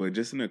way, but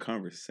just in a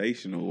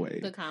conversational way.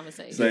 The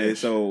conversation.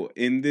 So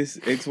in this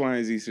X, Y,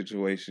 and Z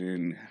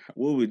situation,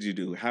 what would you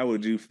do? How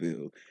would you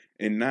feel?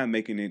 And not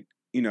making it,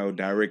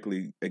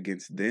 directly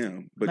against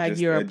them, but Like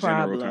just you're a a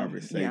general problem.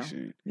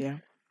 conversation. Yeah.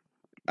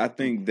 I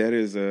think that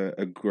is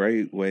a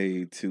great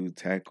way to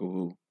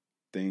tackle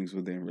things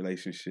within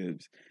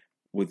relationships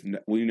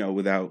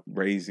without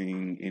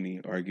raising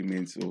any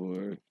arguments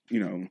or,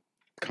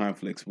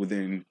 conflicts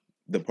within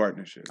the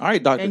partnership. All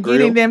right, Dr. And Grill.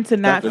 getting them to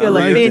not Dr. feel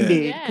Grill.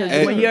 offended. Yeah. Because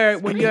Hey.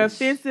 when you're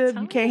offensive,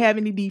 you can't have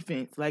any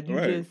defense. Like you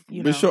Right. just,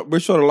 you Be know.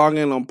 sure to log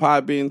in on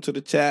Podbean to the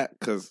chat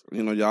because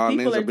y'all People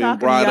names are are being talking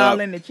to brought y'all up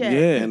in the chat.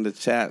 Yeah. in the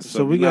chat.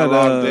 So if we you're got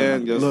not logged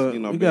in, just look,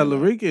 we got be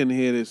Larika in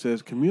here that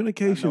says I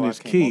communication know I is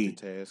can't key,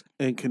 multitask.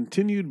 and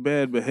continued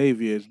bad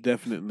behavior is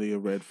definitely a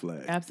red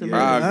flag. Absolutely.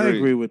 I I agree.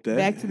 agree with that.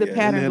 Back to the Yeah.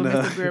 patterns And what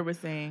then, Mr. Greer was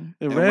saying.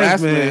 And And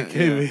Razman Razman,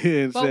 came yeah.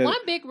 here and But said, one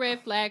big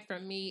red flag for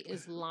me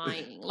is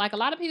lying. Like a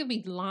lot of people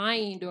be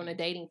lying during the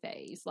dating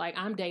phase. Like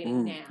I'm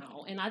dating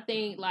now, and I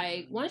think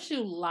like once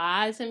you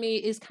lie to me,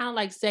 it's kind of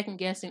like second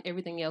guessing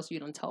everything else you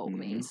done told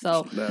me.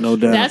 So no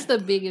doubt. that's the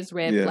biggest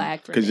red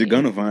flag for me. Because you're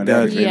going to find out.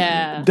 That's- eventually.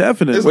 Yeah.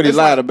 Definitely. What he It's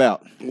lied like-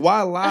 about.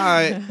 Why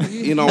lie?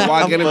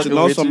 Why I'm getting to fucking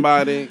know with you.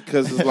 somebody?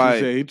 Because it's She like,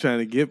 said he trying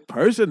to get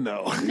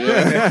personal.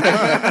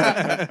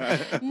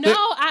 No,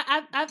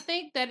 I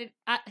think that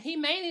he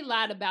mainly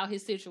lied about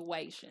his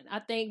situation. I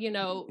think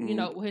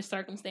his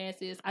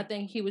circumstances. I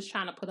think he was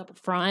trying to put up a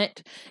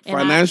front. And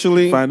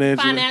financially.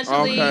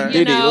 financially, Okay.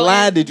 Did he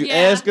lie? and- Did you yeah.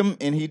 ask him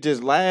and he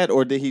just lied,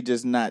 or did he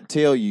just not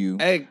tell you?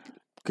 Hey,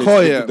 'Cause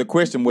Koya, the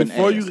question wasn't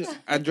before asked. you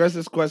address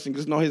this question,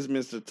 just know he's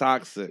Mr.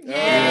 Toxic.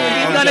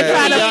 Yeah. He's gonna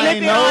try to Yeah, flip I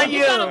it know. on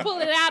You're gonna you. pull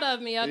it out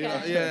of me,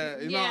 okay?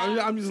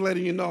 Yeah. I'm just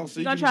letting you know. So He's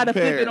you gonna can try to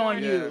flip prepare. it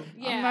on Yeah. you.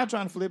 Yeah. I'm not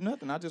trying to flip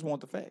nothing. I just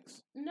want the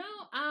facts. No,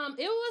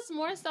 it was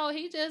more so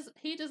he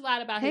just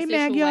lied about his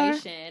Hey, Magyar.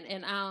 situation,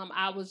 and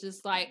I was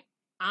just like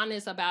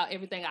honest about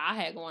everything I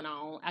had going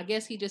on. I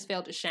guess he just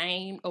felt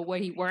ashamed of where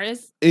he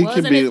was It in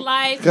could be- his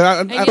life. 'cause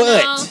I- And,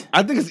 I-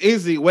 I think it's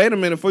easy. Wait a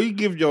minute before you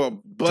give your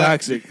butt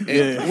Toxic. and-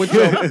 Yeah.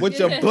 with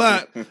your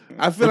butt.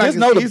 I feel But like just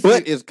know the it's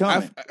butt easy. is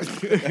coming.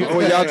 I-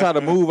 Or y'all try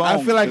to move on.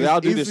 I feel like 'cause y'all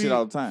it's do this easy shit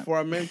all the time. for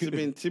a man to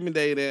be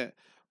intimidated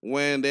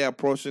when they're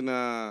approaching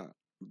a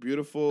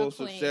beautiful, A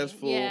queen.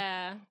 successful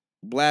Yeah.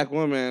 black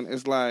woman.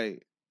 It's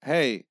like,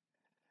 hey,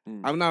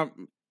 Mm.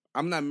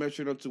 I'm not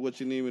measuring up to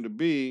what you need me to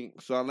be.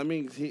 So let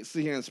me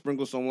sit here and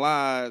sprinkle some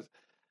lies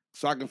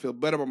so I can feel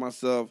better about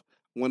myself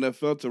when they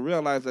fail to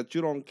realize that you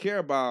don't care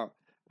about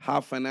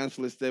how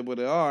financially stable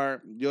they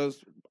are. You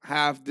just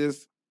have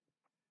this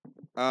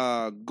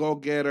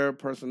go-getter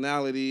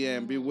personality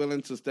and be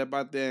willing to step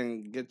out there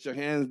and get your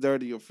hands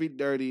dirty, your feet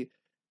dirty,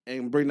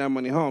 and bring that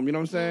money home. You know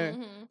what I'm saying?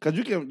 Mhm. Because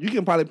you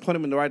can probably put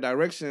him in the right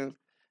direction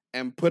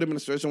and put him in a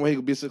situation where he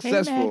could be Hey,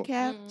 successful.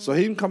 Madcap. Mhm. So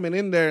him coming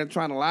in there and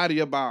trying to lie to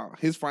you about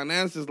his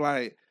finances,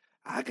 like,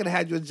 I could have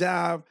had your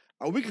job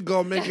a week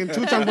ago making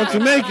 2 times what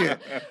you're making.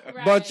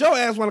 Right. But your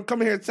ass want to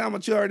come here and tell me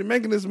that you're already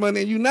making this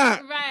money and you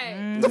not.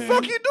 Right. The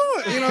fuck you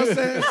doing? You know what I'm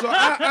saying? So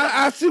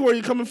I see where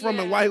you're coming from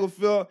and why he would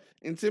feel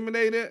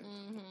intimidated.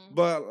 Mhm.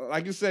 But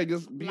like you said,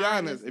 just be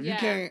Lying honest. is- If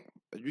yeah.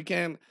 you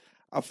can't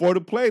afford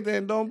to play,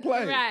 then don't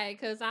play. Right,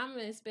 because I'm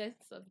an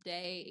expensive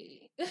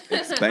date. I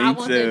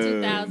want the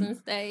Expensive. 2000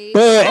 stage.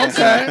 But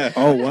Okay.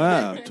 Oh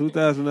wow,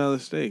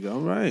 $2,000 steak. All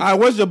right. All right,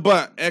 where's your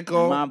butt,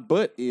 Echo? my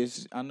butt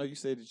is. I know you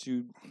said that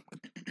you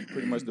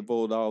pretty much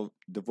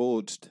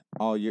divulged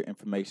all your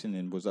information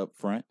and was up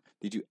front.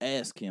 Did you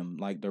ask him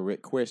like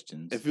direct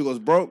questions? If he was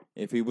broke,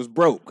 If he was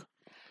broke,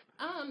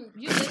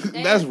 You just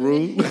that's asked me-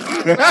 rude.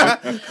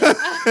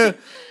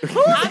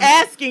 Who's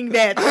asking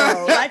that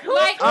though? Like, who's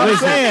Like, I'm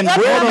saying, What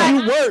where am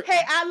do you work? Hey,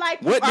 I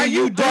like. What are do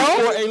you do broke?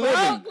 for a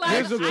living? Like,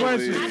 Here's a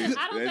question.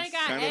 I don't think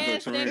I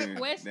asked that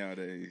question.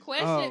 nowadays.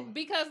 Oh.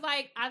 Because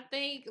like I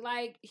think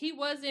like he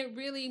wasn't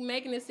really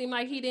making it seem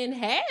like he didn't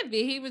have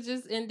it. He was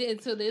just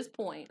until this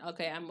point.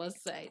 Okay, I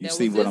must say. You There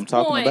see was what this I'm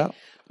talking point about?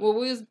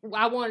 where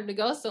I wanted to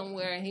go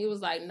somewhere and he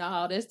was like,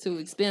 "No, that's too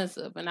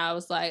expensive." And I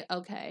was like,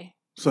 "Okay."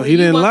 So Where he you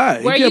didn't want-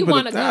 lie. Where He you kept it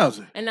want to go?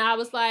 1,000. And I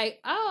was like,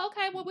 "Oh,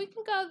 okay. Well, we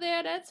can go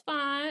there. That's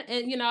fine."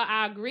 And you know,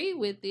 I agree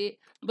with it.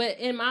 But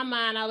in my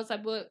mind, I was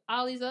like, "But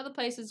all these other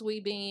places we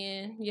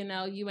been, you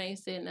know, you ain't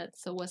said nothing.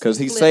 So what's Because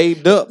the he flip?"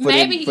 saved up for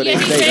Maybe that he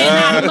date.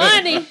 ran out of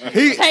money.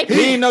 He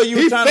didn't know you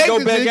was trying to go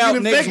faked it, back he out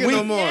couldn't next fake it week.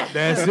 No more. Yeah.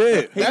 That's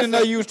it. He didn't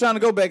know you was trying to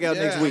go back out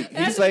next Yeah. week. He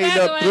That's saved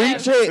exactly up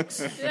what 3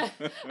 checks,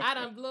 I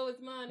done blew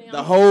his money. the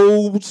on-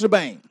 whole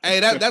shebang. Hey,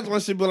 that's when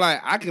she be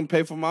like, I can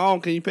pay for my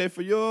own. Can you pay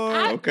for yours?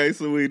 I- Okay,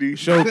 sweetie.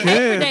 Sure I pay for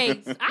can.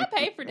 dates. I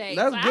pay for dates.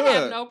 That's I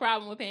have good. no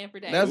problem with paying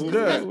for dates. That's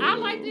Because good. I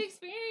like the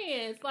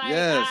experience. Like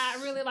Yes.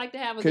 I really like to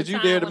have a Could good you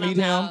time dare to when meet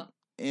I'm him out.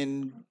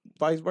 and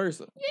vice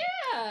versa?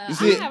 Yeah, You I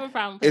see, don't have a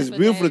problem. Paying It's for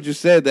beautiful that dates. you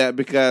said that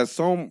because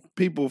some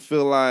people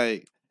feel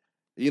like,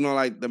 you know,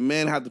 like the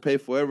men have to pay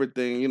for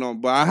everything, you know.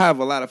 But I have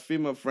a lot of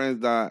female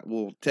friends that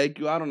will take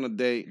you out on a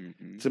date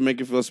to make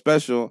you feel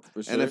special. For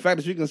And the sure. fact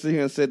that you can sit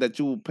here and say that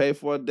you will pay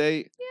for a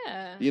date,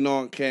 Yeah. you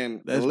know,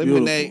 can That's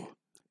eliminate beautiful.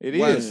 It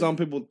what is. some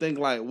people think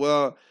like,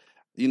 well,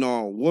 you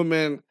know,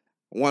 women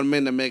want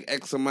men to make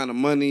X amount of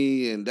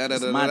money and da da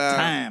It's da my da.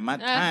 time. My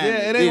time. Yeah,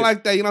 is it ain't this.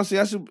 like that. You know what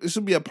I'm saying? It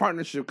should be a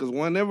partnership because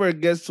whenever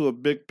it gets to a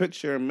big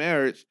picture in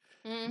marriage,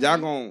 y'all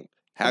gonna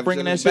have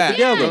bringing each that other's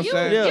shit back. together. You know what I'm you,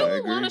 saying? Yeah, you I would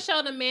agree. want to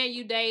show the man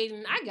you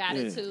dating. I got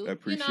it Yeah. too. You know what I'm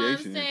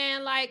Appreciation.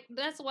 saying? Like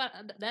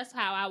that's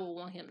how I would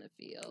want him to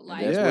feel.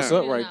 Like That's Yeah. what's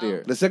up you right know.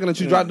 there. The second that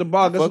you Yeah. drop the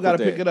ball, guess who Fuck got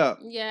to with pick that. it up?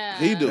 Yeah.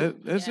 He do.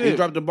 That's Yeah. He it.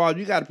 dropped the ball,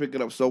 you got to pick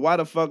it up. So why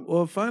the fuck?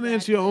 Well,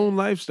 finance your own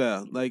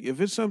lifestyle. Like if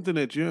it's something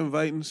that you're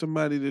inviting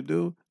somebody to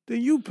do,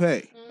 then you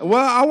pay.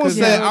 Well, I won't 'Cause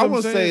you say know I what I'm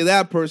won't say saying?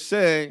 that per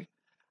se.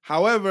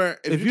 However,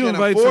 if If you you can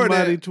invite afford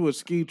somebody it, to a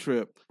ski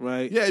trip,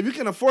 right? yeah, if you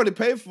can afford it,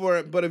 pay for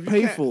it. But if you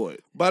Pay can't, for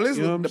it. but at least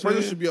You know what the I'm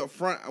person saying? should be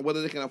upfront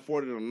whether they can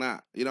afford it or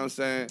not. You know what I'm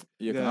saying?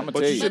 Yeah, 'cause Yeah. I'm gonna But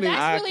tell you you, shouldn't- But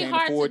I that's really can't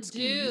hard afford to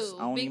skis. do.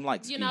 I don't even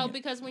like You skiing. know,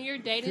 because when you're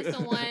dating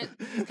someone,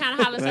 kind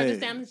of how the Man.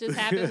 circumstances just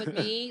happened with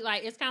me.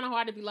 Like it's kind of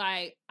hard to be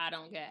like, I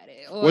don't get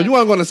it. Or, When you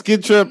want to go on a ski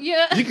trip,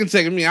 Yeah. you can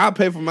take me. I'll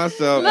pay for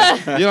myself.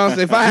 Look. You know what I'm saying?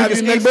 If I have you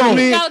can next ski to boom.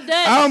 me, Go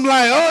Dutch. I'm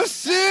like, oh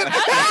shit.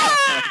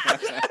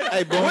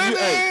 Hey, boy, Wait you, a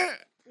hey, minute.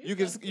 you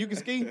can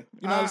ski. You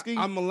know how to ski?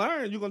 I'm gonna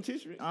learn. You gonna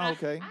teach me? Oh,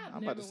 okay. I've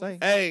I'm about to never say.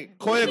 went Hey,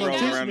 Koya We gonna can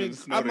teach go. Around me. in the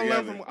snow I'm gonna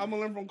learn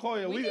together. from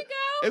Koya. We can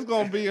It's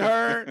gonna be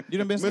her, You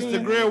done been Mr.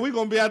 skiing? Grill. We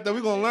gonna be out there.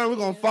 We gonna learn. We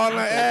gonna fall in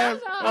our ass.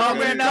 Oh, We Over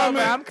gonna and be over.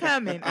 coming. I'm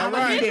coming. All I'm right.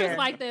 gonna be It's there.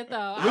 like that though.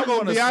 We I gonna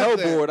wanna be out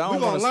there. snowboard. I We don't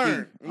gonna wanna ski. learn. I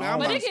Man, don't I'm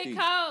But wanna it ski. get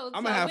cold.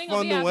 I'm so gonna have we gonna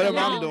fun be doing out whatever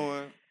there I'm long.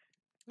 doing.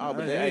 Oh,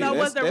 but So hey, So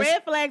was the that's-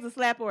 red flags a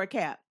slap or a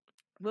cap?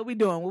 What we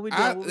doing? What we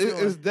doing? What we doing?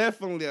 It's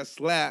definitely a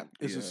slap.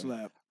 It's a Yeah.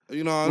 slap.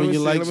 You know, let When me you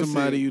see, like let me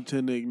somebody, see. you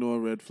tend to ignore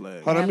red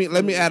flags. Hold on, let me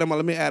Absolutely. add them up.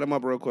 Let me add them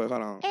up real quick.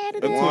 Hold on. Add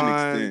it To an up.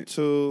 1, extent.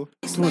 2.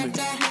 20.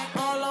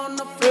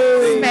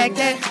 Smack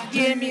that.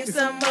 Give me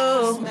some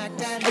more.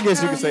 I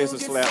guess you could say it's a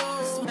slap.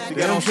 She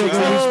got Damn on sure six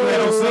gonna be inch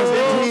spent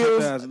on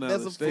heels. $6,000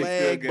 That's a steak.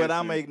 flag, Still but I'm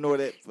gonna guessing. ignore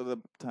that for the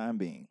time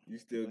being. You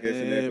still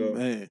guessing that go?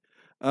 Man.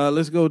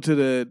 Let's go to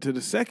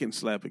the second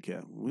slap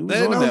account. We was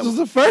That on that was one.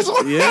 the first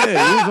one? Yeah, we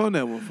was on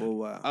that one for a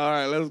while. All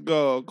right, let's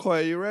go.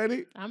 Koya, you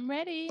ready? I'm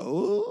ready.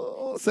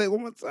 Oh, say it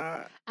one more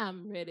time.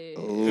 I'm ready.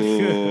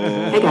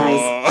 Hey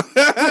guys.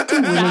 What do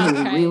women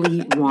Sounds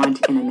really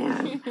want in a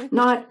man?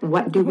 Not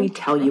what do we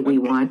tell you we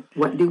want,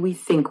 what do we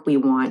think we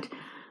want,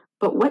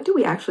 but what do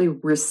we actually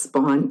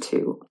respond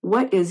to?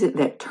 What is it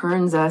that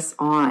turns us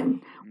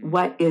on?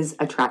 What is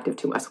attractive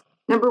to us?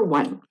 Number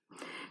one,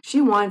 she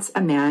wants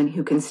a man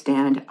who can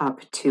stand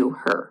up to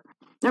her.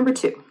 Number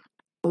two,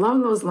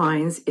 along those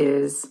lines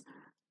is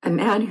a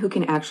man who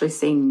can actually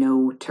say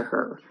no to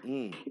her.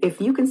 Mm. If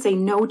you can say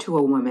no to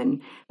a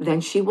woman,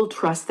 then she will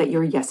trust that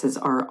your yeses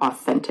are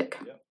authentic.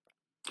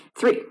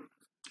 3,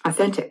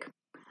 authentic.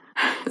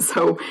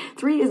 So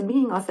 3 is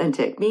being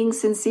authentic, being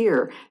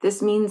sincere.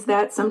 This means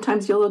that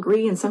sometimes you'll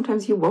agree and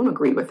sometimes you won't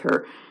agree with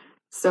her.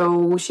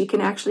 So she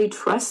can actually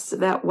trust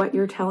that what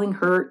you're telling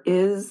her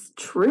is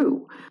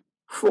true.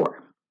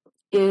 4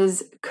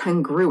 is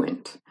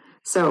congruent.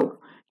 So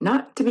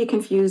not to be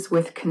confused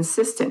with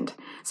consistent.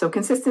 So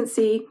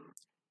consistency,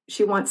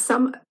 she wants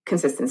some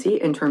consistency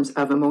in terms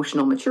of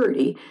emotional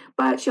maturity,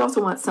 but she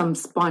also wants some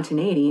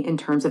spontaneity in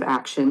terms of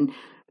action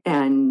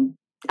and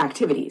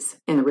activities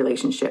in the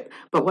relationship.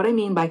 But what I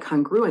mean by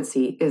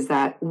congruency is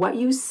that what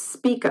you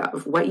speak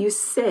of, what you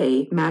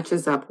say,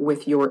 matches up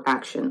with your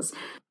actions.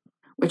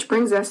 Which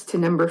brings us to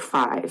number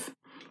 5.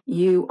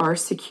 You are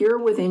secure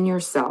within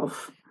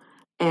yourself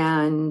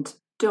and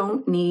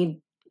don't need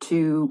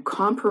to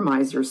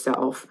compromise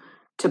yourself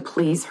to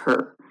please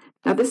her.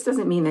 Now, this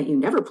doesn't mean that you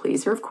never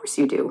please her. Of course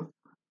you do,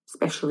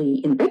 especially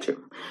in the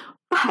bedroom.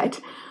 But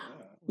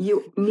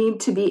you need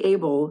to be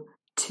able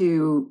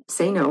to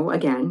say no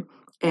again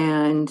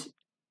and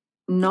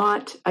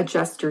not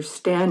adjust your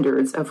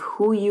standards of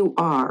who you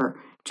are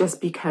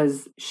just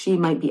because she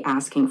might be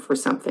asking for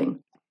something.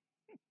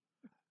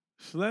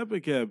 Slap a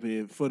cap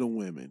in for the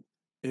women.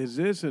 Is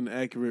this an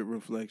accurate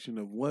reflection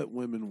of what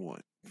women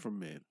want from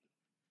men?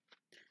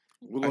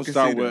 We're I gonna can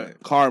start see with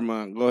that.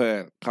 Karma. Go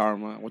ahead,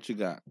 Karma. What you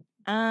got?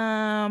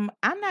 I'm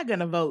not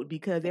gonna vote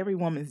because every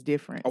woman's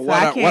different. So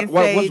What- I can't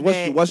what-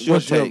 say what's your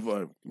take?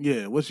 vote?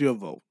 Yeah, what's your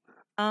vote?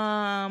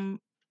 I'm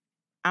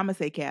gonna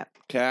say cap.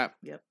 Cap.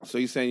 Yep. So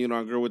you saying you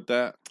don't agree with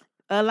that?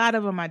 A lot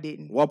of them I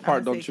didn't. What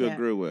part I'ma don't say you cap.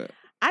 agree with?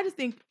 I just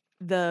think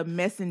the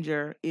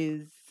messenger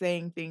is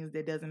saying things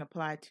that doesn't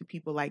apply to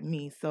people like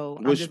me. So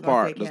I'm Which just gonna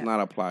say part does cap. not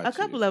apply? A to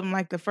couple you? of them,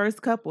 like the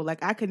first couple,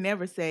 like I could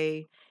never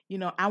say,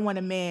 I want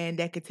a man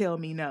that could tell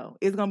me no.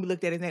 It's gonna be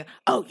looked at as,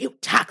 oh, you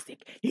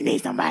toxic. You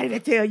need somebody to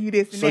tell you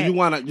this and So that. you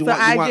want to? So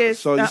I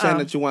just- So you saying uh-uh.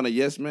 that you want a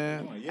yes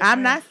man?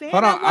 I'm not saying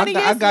Hold on, I want a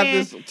yes I got man.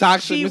 this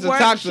toxic, She Mr.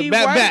 worked- Toxic. she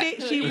Back, worked back.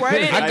 it. She worked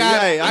it.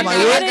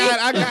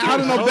 I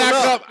don't know back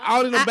up.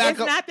 I don't know back It's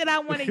up. not that I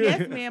want a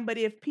yes man, but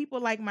if people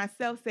like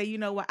myself say, you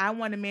know what, I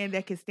want a man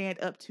that can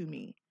stand up to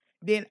me,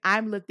 then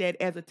I'm looked at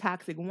as a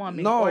toxic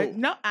woman. No.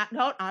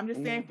 I'm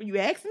just saying for you.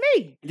 Ask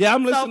me. Yeah,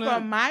 I'm So listening.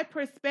 from my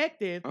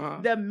perspective,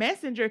 Uh-huh. the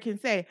messenger can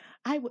say,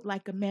 I would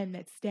like a man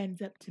that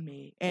stands up to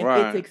me and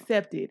Right. it's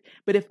accepted.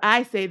 But if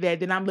I say that,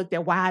 then I'm looked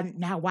at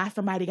why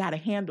somebody got to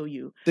handle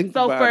you. Think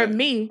So about for it.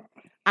 me,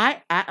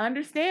 I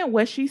understand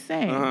what she's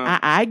saying. Uh-huh.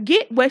 I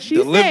get what she's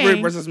Delivery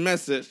saying. versus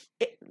message.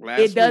 Last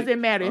It doesn't week.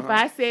 matter. If Uh-huh.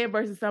 I say it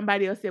versus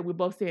somebody else said, we're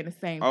both saying the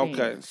same thing.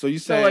 Okay, so you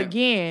So saying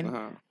again,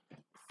 Uh-huh.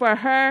 for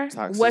her, what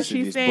Toxicity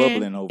she's is saying,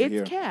 bubbling over it's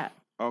here. cap.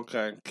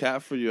 Okay,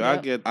 cap for you. I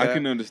Yep. get that. I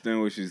can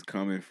understand where she's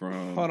coming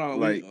from. Hold on,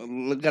 like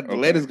look at the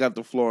okay. ladies got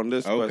the floor on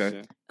this Okay.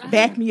 question.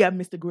 Back me up,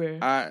 Mr. Greer.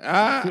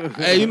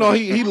 Hey,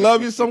 he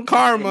love you some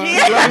karma. He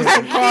love you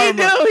some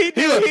karma. He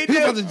do. He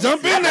about to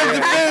jump in there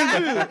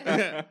and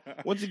defend you.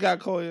 What you got,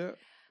 Koya?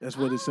 That's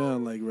what it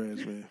sounds like,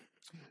 Raspberry.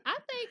 I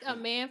think a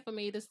man for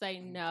me to say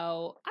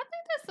no, I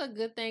think that's a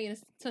good thing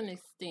to an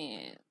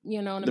extent.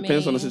 You know what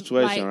Depends I on mean? the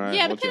situation, right?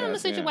 Yeah, What depending you're on the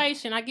asking, yeah.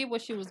 situation. I get where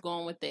she was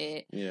going with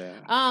that.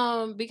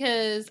 Yeah.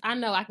 Because I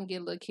know I can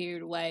get a little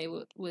carried away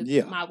with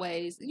Yeah. my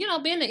ways.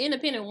 Being an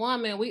independent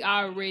woman, we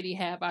already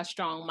have our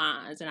strong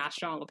minds and our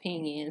strong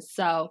opinions.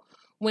 So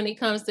when it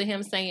comes to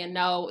him saying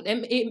no,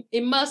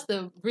 it must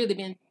have really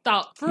been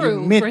thought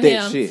through meant for that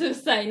him shit. to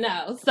say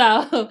no.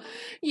 So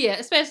yeah,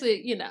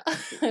 especially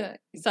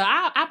so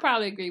I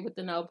probably agree with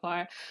the no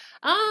part.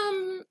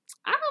 I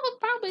would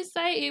probably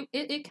say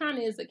it kind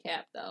of is a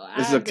cap though.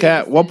 It's I a agree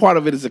cap. with What you. part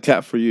of it is a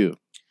cap for you?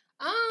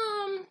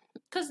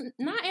 Because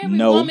not every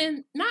No.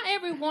 woman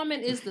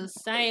is the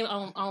same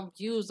on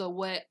views of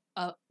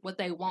what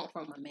they want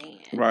from a man.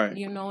 Right.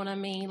 You know what I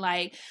mean?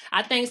 Like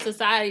I think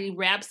society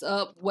wraps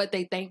up what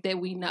they think that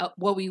we know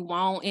what we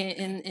want,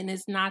 and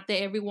it's not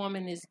that every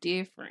woman is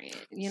different.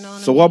 You know what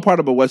I So mean? what part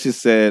of what she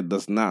said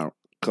does not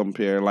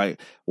compare?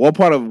 Like what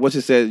part of what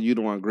she said you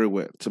don't agree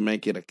with to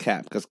make it a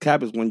cap? Because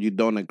cap is when you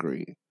don't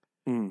agree.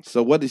 Mm.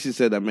 So what did she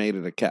say that made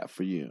it a cap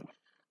for you?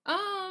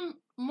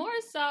 More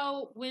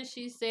so when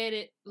she said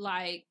it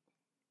like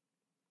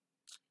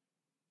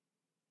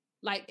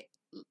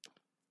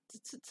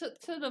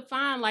to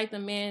define like the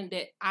man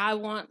that I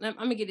want. I'm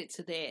gonna get it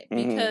to that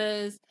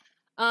because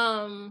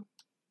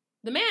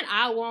the man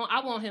I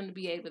want him to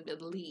be able to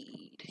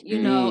lead,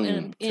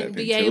 and tap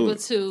be into able it.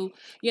 to,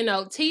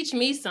 teach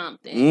me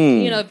something.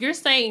 Mm. If you're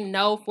saying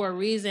no for a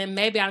reason,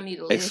 maybe I need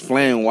to listen.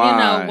 Explain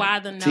why. Why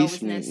the no Teach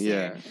is me,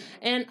 necessary. yeah.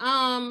 And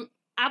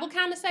I would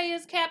kind of say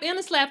it's cap and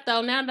a slap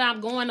though. Now that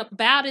I'm going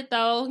about it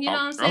though, you know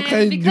what I'm saying?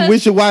 Okay, Because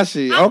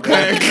wishy-washy.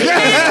 Okay. she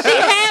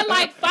had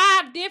like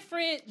 5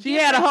 different. She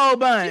had a whole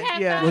bunch.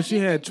 Yeah. Well, she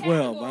had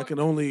 12. I can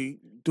only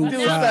do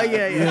Do 5. so,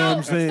 yeah. You know what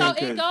I'm saying? So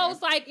 'Cause- it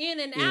goes like in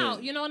and Yeah.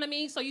 out, you know what I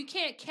mean? So you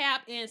can't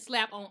cap and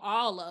slap on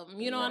all of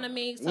them, you know what I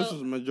mean? So Which was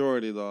the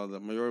majority though?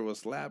 The majority was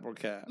slap or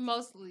cap?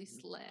 mostly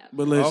slap.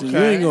 But listen, you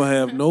Okay. ain't gonna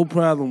have no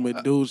problem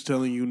with dudes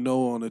telling you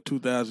no on a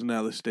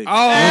 $2,000 steak.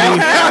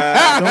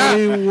 Oh, Don't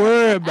even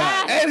worry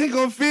about it. and he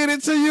gonna feed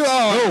it to you?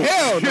 Oh,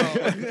 hell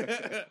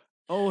no.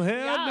 Oh hell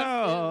Y'all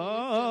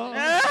no!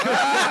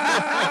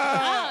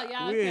 Oh,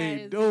 y'all We ain't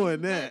crazy.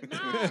 doing that.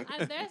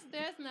 But no,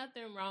 there's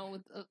nothing wrong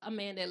with a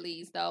man that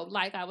leads though.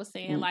 Like I was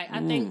saying, like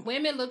I think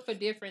women look for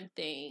different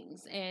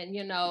things, and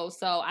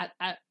so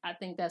I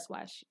think that's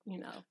why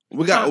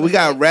we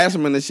got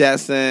Rasmus in the chat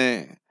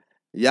saying,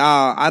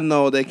 "Y'all, I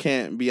know they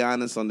can't be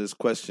honest on this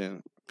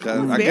question because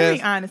I'm I very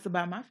guess. honest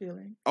about my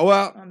feelings Oh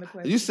well, on the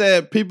question. you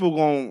said people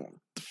gonna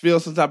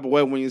feel some type of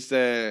way when you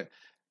said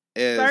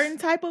certain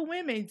type of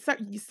women,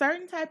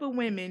 certain type of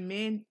women,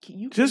 men.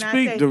 You Just cannot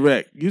speak say,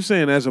 direct. You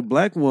saying as a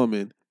black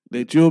woman,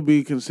 that you'll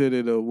be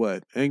considered a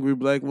what? Angry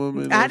black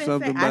woman I or didn't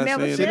something say. I by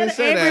never saying said that?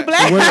 She an didn't say angry that.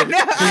 black. So what,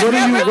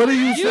 No. so what are you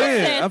You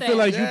saying? said I feel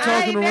like you that.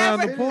 talking I around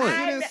the never- point.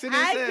 She didn't say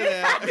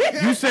that.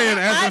 You saying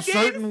as I a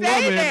certain didn't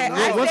say woman, that.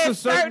 I what's said a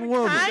certain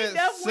woman? Kind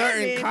of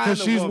Certain women kind Because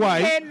of she's woman.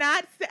 white.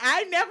 cannot.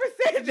 I never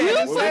said that. You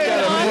Well, we said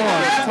gotta that. move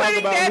on. You're Talk putting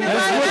about that in who-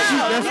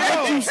 my That's mouth.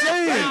 what you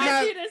saying.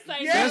 No, she didn't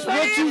say You're That's that. what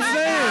putting it you in my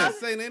saying. I'm mouth. not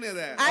saying any of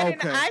that. I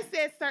didn't. Okay. I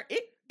said, sir,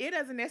 it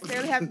doesn't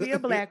necessarily have to be a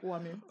black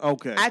woman.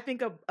 Okay. I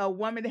think a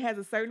woman that has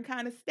a certain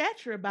kind of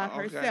stature about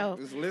Okay, herself.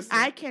 just listen.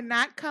 I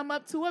cannot come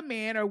up to a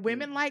man or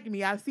women like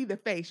me. I see the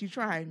face. You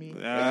trying me.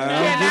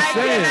 I'm just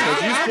saying.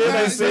 I- You I- still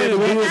I- ain't saying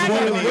do it more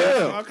than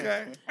well.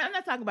 Okay. I'm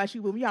not talking about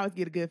you, but we always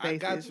get a good I face.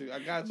 got you. I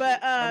got you. But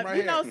I'm right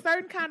you know, here.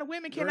 certain kind of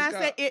women Drink cannot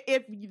say up.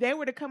 if they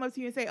were to come up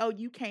to you and say, "Oh,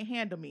 you can't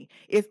handle me,"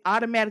 it's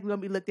automatically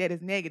gonna be looked at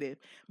as negative.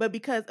 But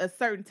because a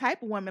certain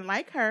type of woman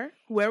like her,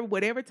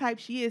 whatever type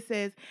she is,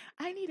 says,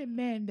 "I need a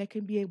man that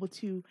can be able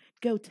to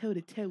go toe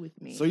to toe with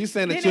me." So you're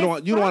saying that then you don't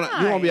want it's you want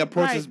to be fine,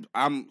 approached right. as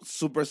I'm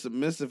super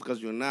submissive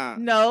because you're not.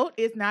 No,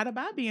 it's not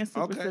about being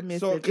super Okay, so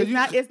submissive. could It's you-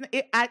 not. It's.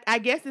 I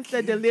guess it's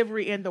the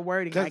delivery and the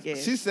wording. I 'Cause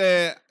guess. she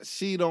said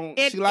she don't.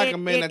 And- she like a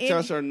and- man and- that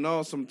tells her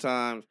no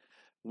sometimes.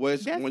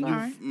 Which That's when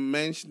fine. you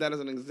mentioned that as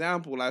an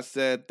example, I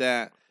said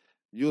that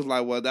you was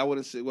like, well, that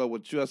wouldn't say well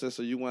with you. I said,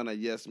 so you want a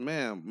yes,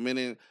 ma'am,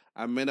 meaning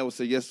a man that would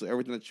say yes to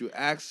everything that you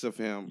ask of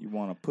him. You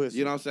want a pussy?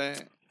 You know what I'm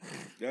saying?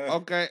 Yeah.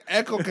 Okay,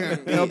 Echo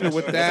can help you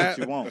with That's that.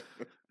 what you want.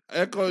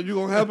 Echo, you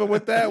gonna help him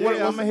with that? Yeah, What-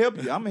 I'm what's- gonna help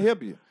you. I'm gonna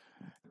help you.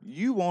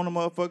 You want a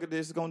motherfucker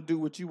that's gonna do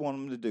what you want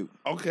him to do.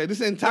 Okay,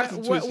 this ain't toxic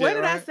Where twist where yet,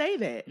 did I right? say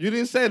that? You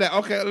didn't say that.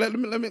 Okay, let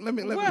me. Well,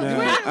 Nah,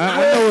 Where-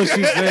 I know what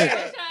she's saying.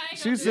 I ain't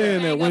She's gonna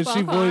saying that hang when up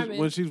on Carmen.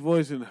 when she's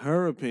voicing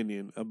her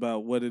opinion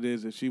about what it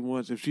is that she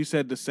wants, if she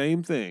said the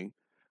same thing,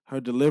 her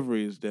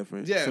delivery is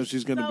different. So Yes.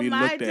 she's going to So be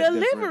my looked at different.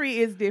 delivery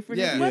is different.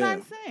 Yeah. Is what Yeah.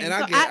 I'm saying. And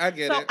I so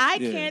get so it. I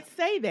Yeah. can't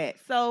say that.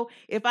 So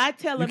if I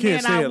tell You a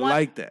can't man say I it want,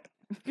 like that.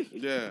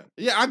 Yeah,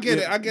 I get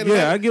it. I get it.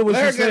 Yeah, I get what let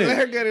you're her get, saying. Let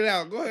her get it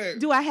out. Go ahead.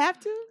 do I have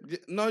to?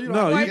 No, you don't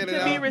No, have For to you- it get it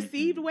to be out.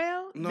 received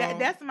well? No.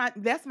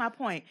 That's my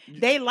point.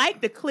 They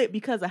like the clip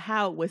because of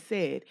how it was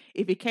said.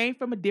 If it came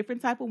from a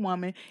different type of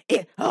woman,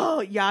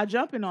 y'all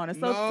jumping on it.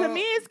 So to No.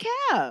 me, it's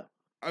cap.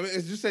 I mean,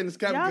 it's just saying this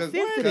cap Y'all because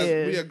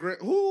sensitive. we agree.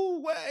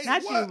 Who? Wait,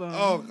 Not what? you, Boone.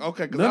 Oh,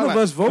 okay. 'cause None I'm of like,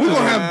 us voted. We're gonna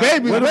on have it.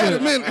 babies. Wait a Wait a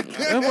minute. minute.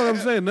 That's what I'm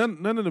saying.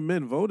 None of the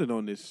men voted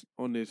on this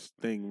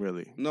thing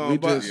really. No, we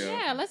but- just,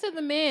 Yeah, let's have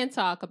the men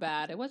talk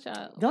about it. What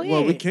y'all? Go ahead.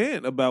 well, we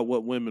can't about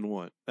what women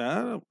want.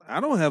 I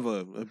don't have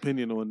an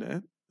opinion on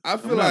that. I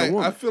feel not a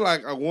like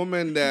woman. a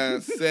woman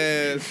that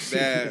says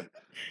that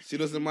she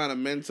doesn't mind a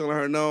man telling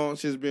her no,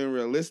 she's being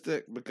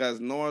realistic because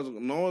no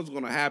one's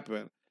gonna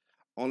happen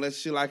unless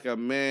she like a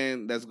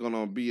man that's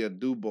gonna be a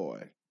do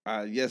boy.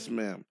 Yes,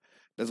 ma'am.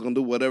 That's gonna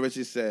do whatever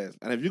she says.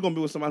 And if you're gonna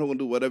be with somebody who gonna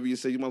do whatever you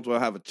say, you might as well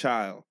have a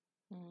child.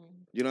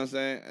 You know what I'm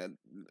saying?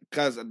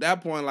 Because at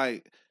that point,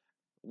 like,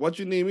 what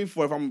you need me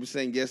for if I'm gonna be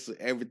saying yes to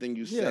everything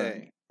you Yeah.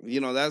 say?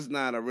 You know, that's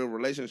not a real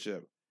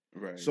relationship.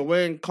 Right. So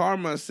when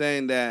Karma is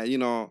saying that, you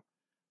know,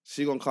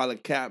 she gonna call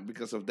it cap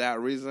because of that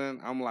reason,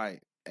 I'm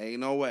like, ain't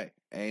no way.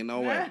 Ain't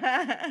no way.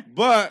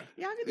 But,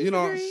 Y'all can you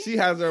know, disagree. she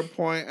has her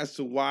point as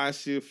to why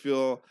she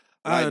feel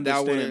I like that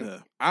understand wouldn't.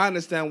 her. I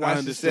understand why I she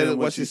understand said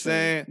what she's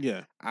saying.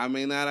 Yeah, I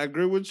may not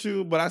agree with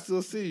you, but I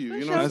still see you. For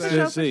You sure, know I what I'm for still saying?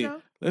 sure, for see.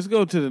 sure. Let's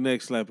go to the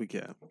next slappy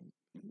cap.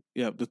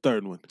 Yep, the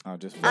third one.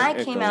 Just I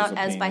for came Echo's out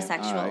as opinion.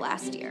 bisexual All right.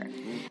 last year.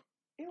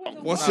 It was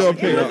a What's woman- your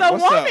opinion? It was a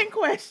What's up? woman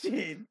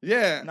question.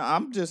 Yeah. No,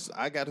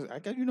 I got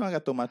to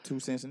throw my 2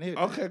 cents in there.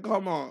 Okay,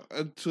 come on.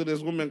 To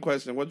this woman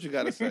question, what you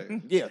got to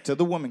say? Yeah, to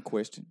the woman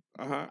question.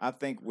 Uh-huh. I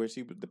think where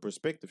the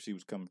perspective she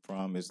was coming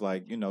from is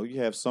like, you know, you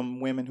have some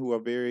women who are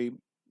very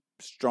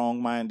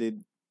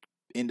strong-minded,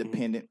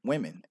 independent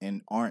women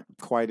and aren't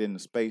quite in the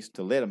space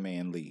to let a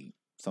man lead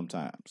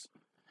sometimes.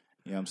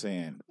 You know what I'm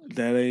saying?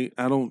 That ain't.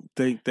 I don't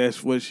think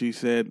that's what she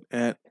said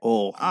at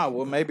all.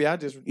 Well, maybe I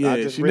just Yeah,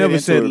 she read never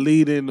into said it.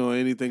 leading or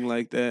anything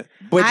like that.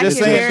 But I just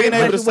can saying, very being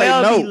able much to say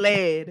well be no.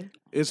 led.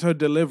 It's her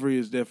delivery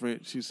is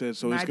different. She said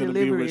so. My It's going to be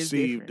delivery is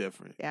received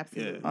different. different.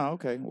 Absolutely. Oh,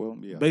 okay. Well,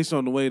 yeah. Based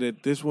on the way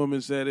that this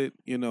woman said it,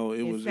 you know,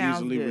 it was sounds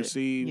easily good.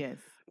 received. Yes.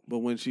 But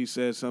when she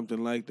said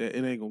something like that,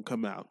 it ain't gonna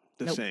come out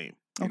the Nope. same.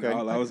 And Okay.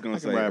 all I was gonna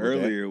can say ride with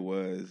that. earlier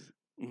was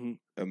Mhm.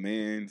 a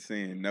man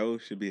saying no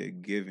should be a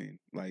given.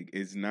 Like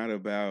it's not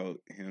about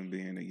him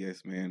being a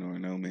yes man or a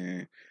no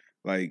man.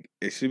 Like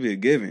it should be a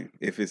given.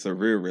 If it's a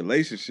real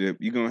relationship,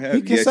 you're gonna have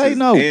He can yeses say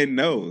no. and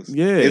nos.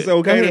 Yeah. It's Go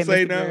okay to ahead,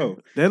 say Mr. no.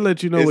 Bird. That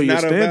let you know It's where your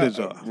not standards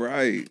about, are.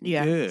 right.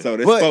 Yeah. So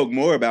this But- spoke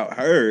more about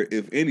her,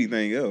 if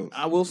anything else.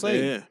 I will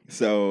say, Yeah.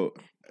 So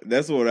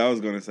that's what I was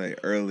gonna say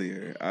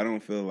earlier. I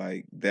don't feel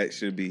like that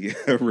should be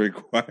a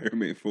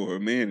requirement for a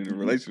man in a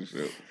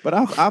relationship. but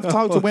I've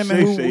talked to Oh,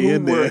 women Shay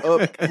in there.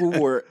 who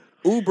were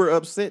uber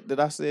upset that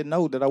I said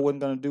no, that I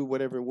wasn't going to do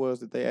whatever it was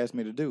that they asked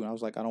me to do. And I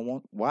was like, I don't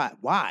want. Why?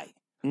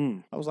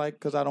 Mm. I was like,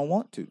 because I don't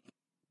want to.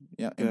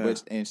 Yeah. Yeah.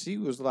 And she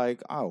was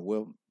like, oh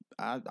well,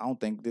 I don't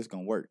think this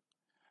gonna work.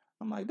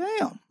 I'm like,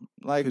 damn.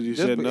 Like Because you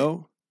just said be-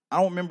 no. I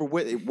don't remember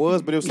what it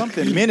was, but it was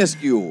something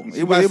minuscule.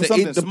 He It was eat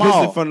something the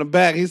small. pussy from the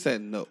back. He said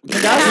no. I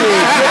said,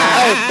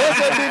 bust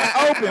that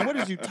bitch open. What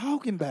is you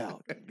talking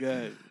about?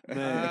 Good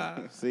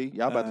man. See,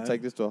 y'all about to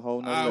take this to a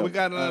whole nother level. We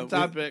got another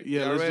topic.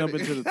 Yeah, Y'all let's ready? jump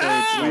into the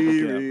third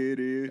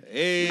topic.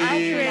 Hey. I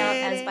came out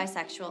as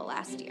bisexual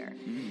last year,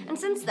 and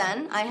since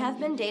then, I have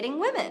been dating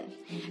women.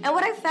 And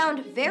what I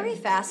found very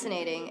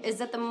fascinating is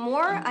that the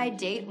more I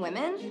date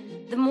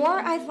women, the more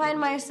I find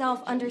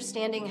myself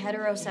understanding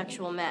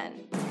heterosexual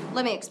men.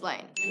 Let me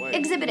explain.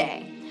 Exhibit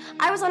A.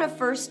 I was on a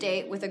first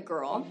date with a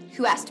girl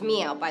who asked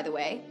me out, by the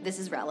way. This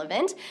is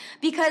relevant.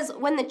 Because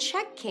when the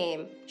check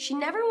came, she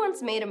never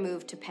once made a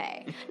move to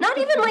pay. Not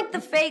even like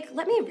the fake,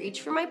 let me reach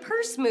for my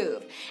purse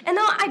move. And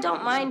though I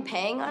don't mind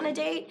paying on a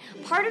date,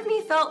 part of me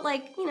felt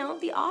like,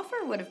 the offer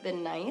would have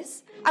been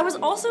nice. I was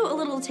also a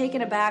little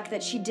taken aback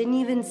that she didn't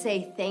even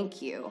say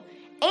thank you.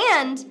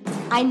 And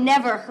I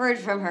never heard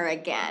from her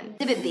again.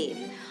 Exhibit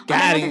B. On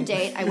another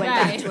date, I went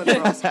back to a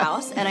girl's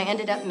house, and I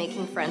ended up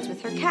making friends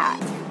with her cat.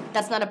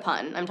 That's not a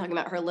pun. I'm talking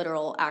about her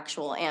literal,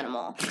 actual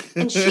animal.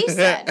 And she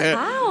said,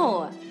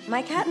 wow,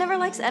 my cat never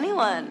likes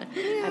anyone.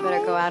 I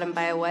better go out and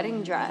buy a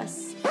wedding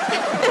dress.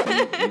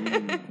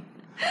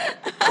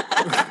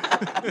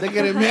 They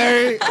getting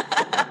married.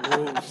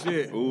 Oh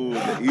shit! Ooh,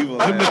 the evil.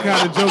 Them the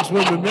kind of jokes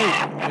women make.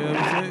 You know what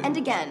I'm saying? And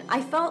again,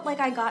 I felt like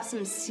I got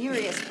some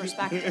serious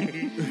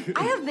perspective.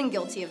 I have been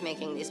guilty of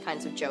making these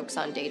kinds of jokes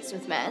on dates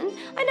with men.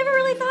 I never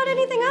really thought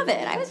anything of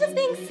it. I was just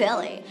being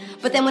silly.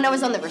 But then when I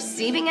was on the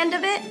receiving end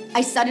of it,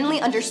 I suddenly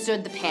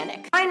understood the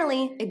panic.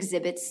 Finally,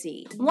 Exhibit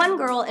C. One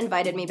girl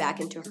invited me back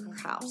into her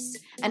house,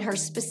 and her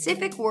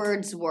specific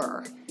words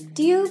were,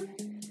 "Do you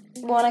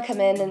want to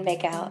come in and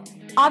make out?"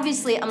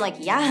 Obviously, I'm like,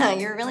 yeah,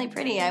 you're really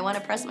pretty. I want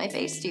to press my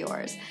face to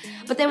yours.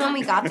 But then when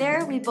we got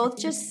there, we both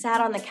just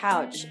sat on the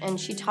couch, and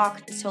she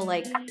talked till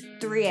like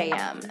 3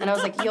 a.m. And I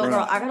was like, yo,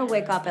 girl, I gotta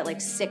wake up at like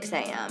 6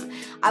 a.m.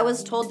 I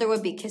was told there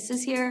would be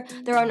kisses here.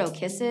 There are no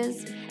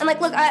kisses. And like,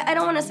 look, I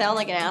don't want to sound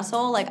like an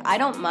asshole. Like, I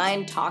don't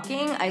mind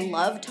talking. I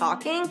love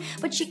talking.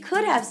 But she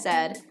could have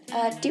said,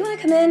 do you want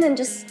to come in and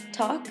just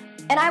talk?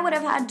 And I would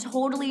have had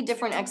totally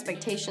different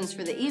expectations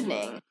for the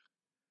evening.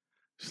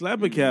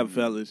 Slap a cap,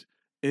 fellas.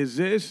 Is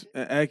this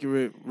an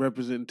accurate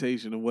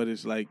representation of what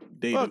it's like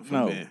dating Fuck for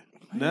no. men?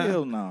 Nah?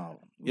 Hell no.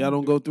 Y'all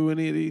don't go through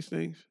any of these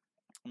things?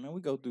 I mean,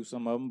 we go through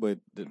some of them, but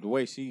the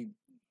way she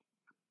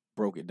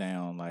broke it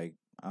down, like,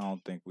 I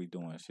don't think we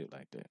doing shit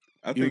like that.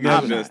 I You've think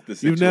never, it's just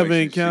the you've never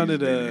situation she's encountered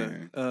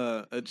been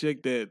in. a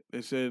chick that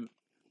said,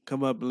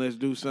 come up and let's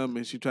do something,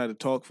 and she tried to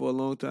talk for a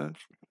long time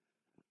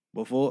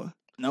before?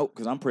 Nope,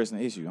 because I'm pressing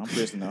the issue. I'm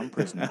pressing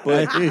the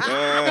But button.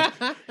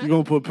 you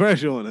going to put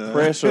pressure on her.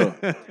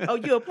 Pressure. Oh,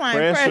 you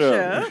applying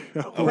pressure.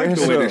 I like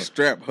the way the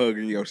strap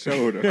hugging your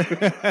shoulder.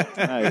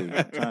 Hey,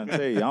 I'm trying to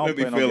tell you, I don't Let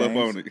me play no feel up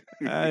games. on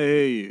it. I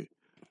hear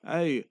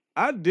you.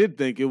 I did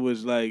think it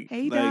was like,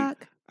 Hey, like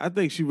Doc. I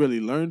think she really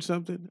learned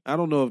something. I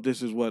don't know if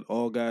this is what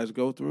all guys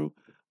go through,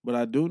 but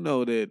I do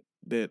know that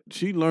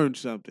she learned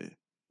something,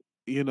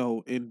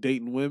 in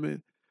dating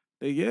women.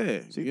 Yeah,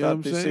 She you know what thought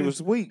I'm this saying? shit was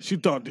sweet. She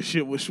thought this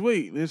shit was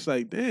sweet. And it's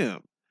like,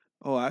 damn,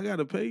 I got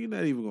to pay? You're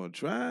not even going to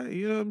try?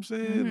 You know what I'm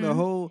saying? The Mhm.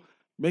 whole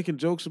making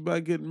jokes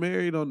about getting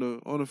married on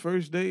the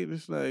first date.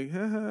 It's like,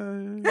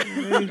 ain't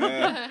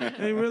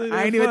really that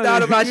I ain't even funny.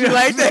 thought about you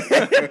like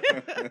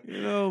that.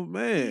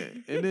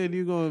 Man. And then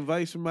you're going to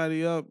invite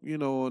somebody up,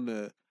 on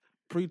the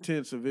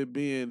pretense of it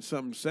being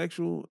something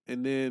sexual.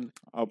 And then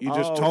you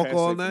just talk okay,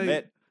 all so night.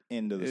 That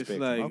end of the It's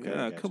spectrum. like, Okay,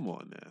 I got come you.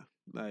 on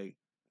now. Like,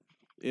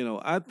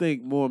 I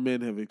think more men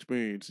have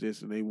experienced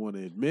this than they want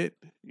to admit.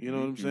 You know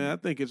what I'm saying? I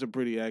think it's a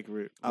pretty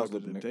accurate I was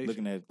looking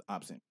representation. at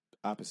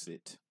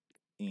opposite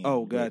end.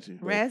 Oh, but- gotcha.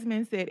 but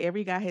Rasmus said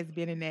every guy has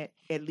been in that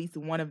at least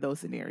one of those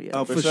scenarios.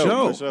 Oh, For for sure.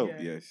 sure. For sure.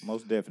 Yeah. Yes.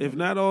 Most definitely. If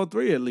not all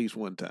three, at least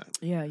one time.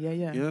 Yeah. You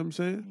know what I'm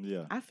saying?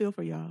 Yeah. I feel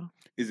for y'all.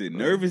 Is it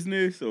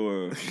nervousness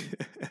or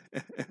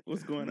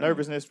what's going on?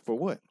 Nervousness for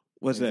what?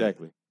 What's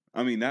exactly?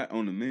 I mean, not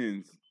on the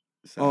men's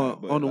side.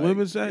 that? but On the like,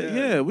 women's side?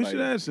 Yeah, we like, should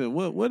ask them.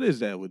 What is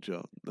that with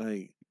y'all?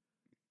 Like,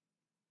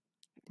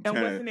 And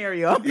what tryna-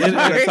 scenario? You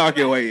trying to talk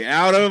your way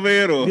out of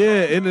it, or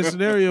yeah, in the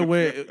scenario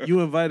where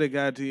you invite a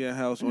guy to your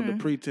house on the Mhm.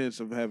 pretense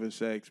of having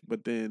sex,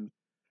 but then,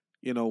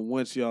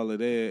 once y'all are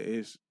there,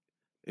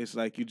 it's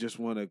like you just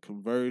want to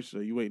converse,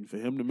 or you waiting for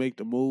him to make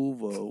the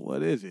move, or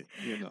what is it?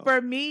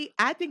 For me,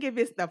 I think if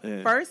it's the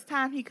Yeah. first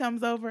time he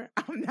comes over,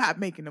 I'm not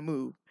making a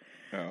move.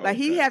 Oh, Like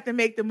he okay. have to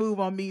make the move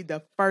on me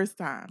the first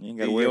time. You ain't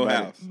got to in worry your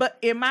about house. But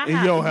in my In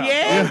house, your house.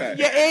 yeah,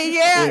 Okay.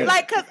 yeah,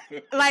 Yeah.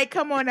 like,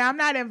 come on now, I'm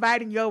not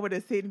inviting you over to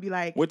sit and be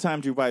like, it. What time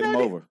did you invite him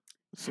Sonny. over?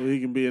 So he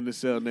can be in the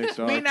cell next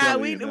to R. we not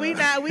Kelly going, and, we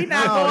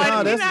not No, going,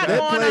 we that's- not that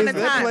going on the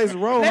plays- that time. plays a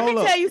role. Let me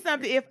Hold tell up. you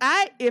something.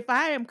 If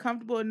I am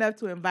comfortable enough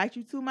to invite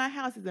you to my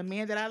house as a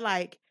man that I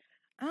like,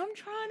 I'm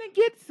trying to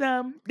get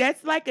some.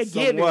 That's like a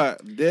Some given.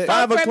 what? Dick? So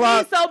 5 for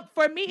o'clock. Me, so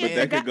for me, But it's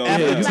that a could go guy- up.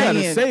 Yeah, you like- gotta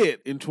Man. say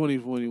it in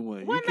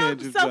 2021. Well, You can't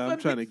no, just so go, I'm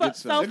for trying me- to get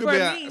so some. It could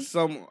for be me-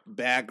 some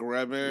back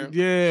rubbing.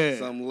 Yeah.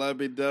 Some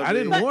lovey dovey. I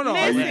didn't But want all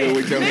listen, that. Are you good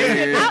with your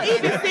listen, man? I'll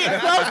even sit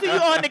close to you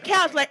on the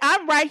couch, like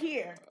I'm right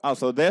here. Oh,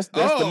 so that's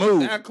the move.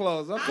 That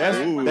close.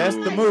 Okay. That's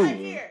the I'm move. Right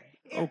here.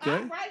 If Okay.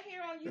 I'm right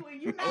here on you,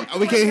 and you not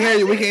We can't hear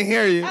you. We can't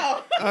hear you.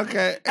 Oh.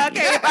 Okay.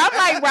 Okay, if I'm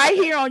like right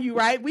here on you,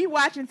 right? We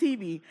watching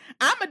TV.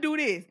 I'ma do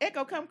this.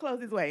 Echo, come close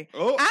this way.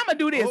 Oh. I'ma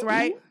do this, Oh.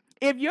 right?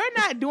 If you're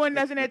not doing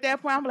nothing at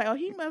that point, I'm like, oh,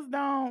 he must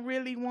don't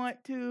really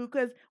want to.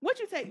 Cause what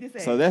you take this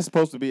as? So that's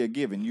supposed to be a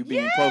given. You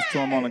being close to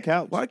him on the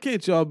couch. Why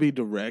can't y'all be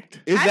direct?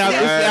 It's I after,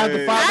 said- it's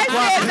after 5 I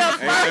o'clock. said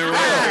the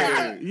first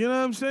time. You know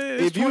what I'm saying?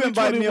 It's If you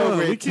invite me 2021.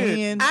 over We at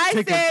can't 10, I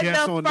take a said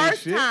guess the on this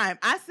first shit. time.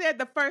 I said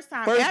the first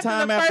time. First after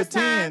time the after first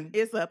time, 10.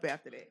 it's up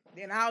after that.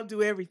 Then I'll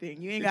do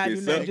everything. You ain't If gotta do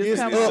it's nothing. up, Just it's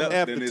come up over.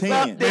 after then it's 10.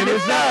 up. Then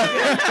it's up.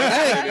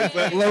 Hey,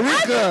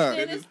 Larika,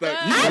 Then it's stuck.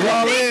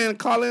 done.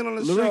 call in on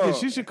the Larika, show.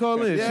 she should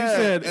call in. Yeah, She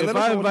said, and if let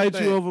us I know what you invite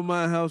you think. over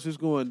my house, it's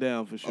going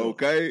down for sure.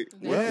 Okay.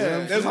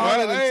 Yeah, That's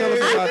hard to tell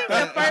us I about think the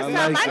that. first I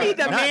time like I need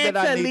the Not man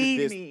that I to needed lead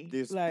this, me.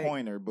 this Like,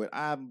 pointer, but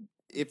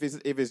if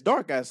it's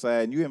dark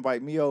outside and you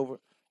invite me over,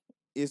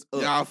 it's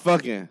up. Y'all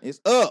fucking. It's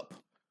up.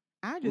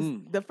 I just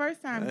the first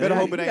time. Better you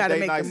hope it ain't gotta date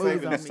make night the moves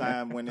saving on this me.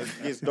 time when it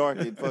gets dark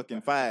at fucking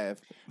 5.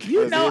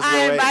 You know Because I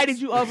it's your invited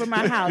ass. you over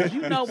my house.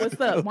 You know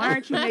what's up. Why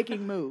aren't you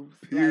making moves?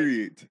 Like,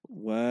 Period.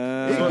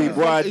 Wow. It could be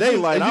broad If you-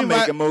 daylight. if you I'm invite-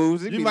 making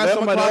moves. It You be invite 11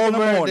 somebody o'clock in the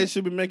over, they morning.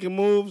 should be making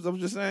moves. I'm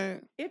just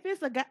saying. if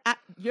it's a guy,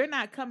 you're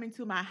not coming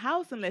to my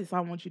house unless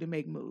I want you to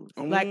make moves.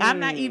 Like I'm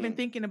not even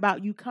thinking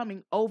about you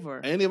coming over.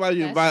 Anybody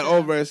you That's invite true.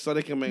 over so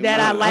they can make That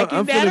I moves. like I'm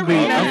in that finna be,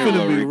 arena. I'm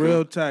finna be Larika.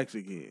 real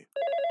toxic here.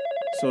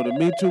 So the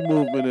Me Too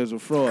movement is a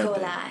fraud.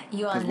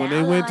 Because when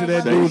they went to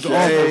that Say dude's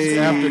Shay.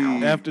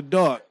 office after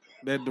dark,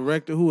 that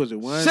director, who was it?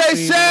 Shay Weinstein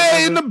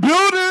Shay or in the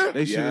whatever, building.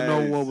 they should have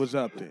known Yes. what was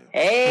up there.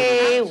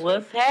 Hey,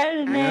 what's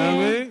happening? You know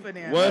what I mean? For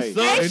them. What's Hey. up?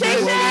 Hey, They Shay knew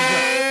what was up.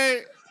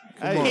 Shay?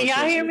 Come Hey. on, Can y'all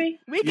Shay hear Shay. me?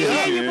 We can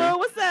Yeah. hear you, Yeah. boo.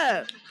 What's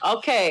up?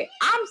 Okay,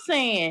 I'm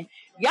saying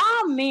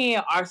y'all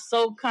men are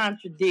so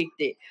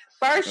contradicted.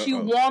 First, you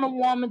Uh-oh. want a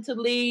woman to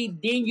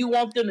lead, then you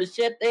want them to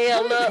shut the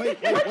hell up. Wait.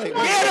 Which one Get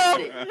is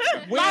 'em. it?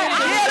 When Like, did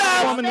I you don't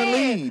want a woman to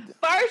understand. lead?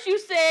 First, you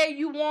said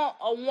you want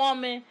a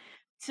woman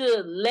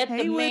to let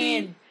Hey, the Woody.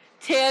 man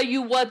tell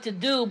you what to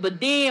do,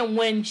 but then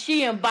when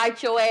she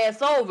invites your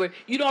ass over,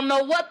 you don't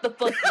know what the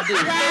fuck to do.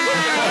 Look,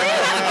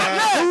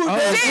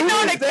 sitting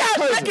on the couch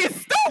looking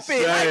stupid.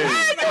 Shay. Like, why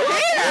are you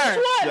here?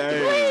 Which one?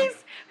 Shay.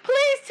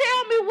 Please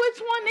tell me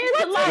which one is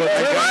it. Like, Well,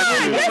 which tell one?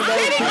 me You're which one.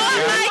 sitting on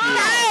my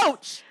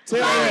couch. Tell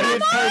me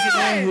which person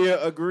in here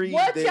agreed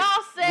What that y'all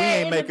we said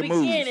ain't in the making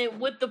moves. beginning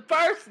with the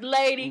first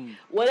lady,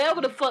 whatever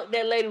the fuck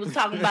that lady was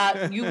talking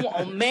about, you want,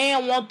 a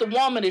man want the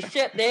woman to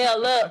shut the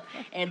hell up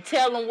and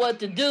tell him what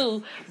to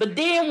do. But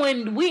then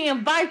when we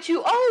invite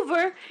you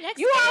over,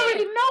 you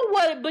already know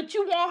what, but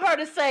you want her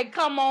to say,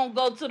 "Come on,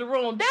 go to the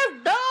room." That's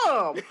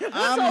dumb.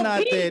 I'm So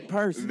not be- that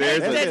person. There's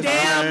That's a The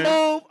just- damn time.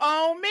 move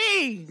on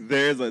me.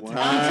 There's a time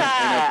I'm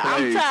tired.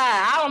 I'm and a tired. place.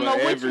 I don't know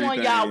for which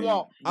one y'all everything.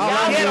 want. All Y'all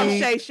I Get him, need-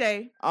 Shay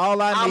Shay.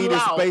 All I I'm need is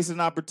lost. space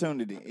and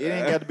opportunity. It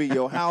ain't got to be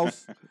your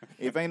house.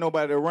 If ain't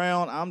nobody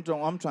around, I'm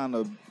trying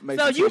to make.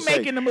 So some you shit shake.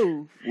 making the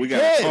move. We got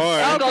Yes. a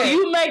card. Echo, Okay.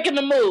 you making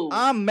the move.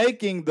 I'm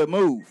making the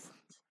move.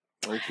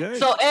 Okay.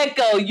 So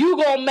Echo, you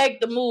gonna make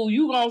the move.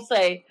 You gonna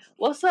say,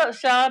 "What's up,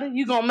 Shawty?"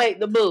 You gonna make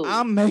the move.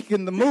 I'm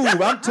making the move.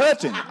 I'm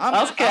touching.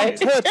 I'm Okay.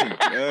 touching.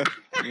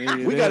 Yeah,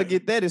 We got to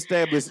get that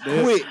established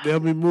quick. They'll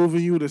be moving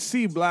you to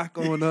C block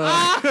on.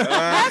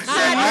 I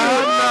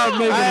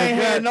ain't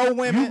had no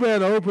women. You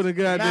better open the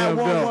goddamn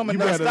Not one door. woman You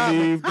done better stopped me.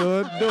 leave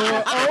the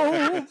door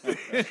open.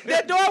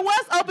 The door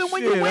was open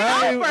when you Shit, went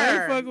I ain't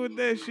over. fucking with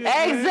that shit.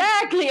 man.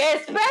 Exactly,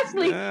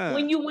 especially Yeah.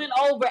 when you went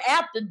over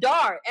after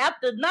dark,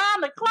 after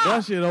 9 o'clock.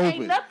 That shit open.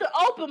 Ain't nothing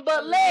open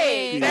but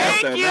legs. Yeah.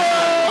 Thank After you.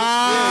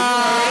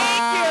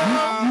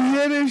 You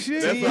hear this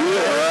shit? That's You a-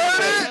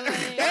 heard it?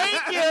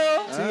 Thank you.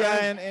 T.I.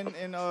 and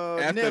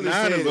After Nelly 9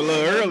 said is a it.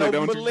 little early, Nothing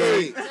don't but you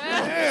legs.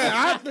 Yeah,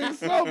 I think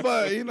so,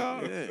 but you know.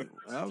 Yeah.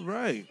 All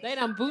right. They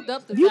done boot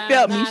up the You time,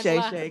 felt me, 9 Shay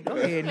o'clock. Shay. Go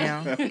ahead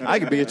now. I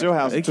could be at your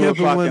house They at 2 kept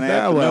it o'clock one in the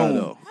thou wow,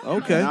 afternoon. though.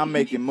 Okay. And I'm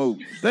making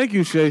moves. Thank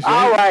you, Shay Shay.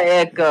 All right,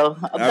 Echo.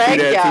 Thank there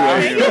too, y'all.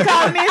 Echo. Thank you,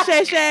 calling in,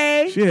 Shay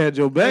Shay. She had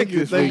your back Thank you,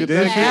 this thank week, you,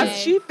 didn't thank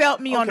she? you. She felt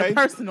me on a Okay.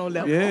 personal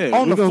level. Yeah.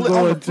 On We're the going to flip- go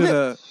on the into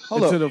flip.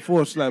 Hold into up. the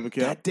fourth slapper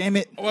cap. God damn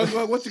it.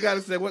 What you got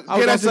to say? What, I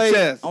was get gonna out your say,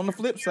 chest. on the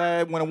flip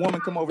side, when a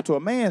woman come over to a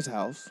man's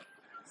house,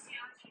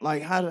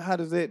 like how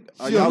does it?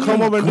 Are She'll y'all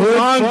come over and do Good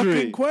laundry.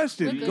 fucking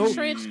question. With the Go,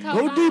 trench coat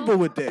go on. deeper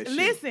with that shit.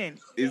 Listen,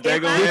 Is that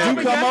If gonna I Did happen?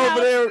 you Over come your over house?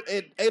 there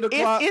at 8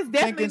 o'clock? it's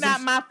definitely thinking not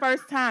some- my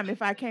first time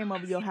if I came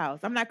over your house.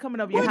 I'm not coming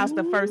over your house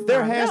the first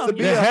There time. has No, to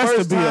be There a has to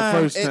first be a time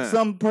first at time.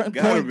 some point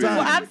Gotta in be. time.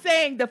 Well, I'm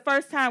saying the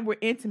first time we're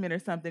intimate or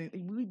something,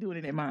 we doing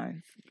it at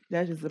mine.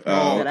 That's just the Oh,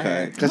 problem that I okay.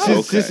 have. Cause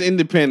Okay. she's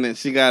independent.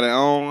 She got her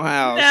own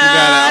house. Nah, she got her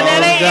that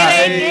own ain't- job.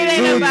 it ain't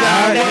Two about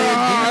jobs.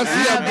 that. Oh,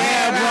 she a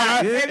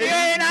bad If you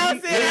ain't out,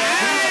 sit down.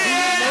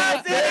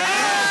 Sit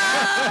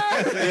down.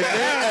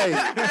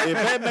 If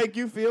that make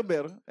you feel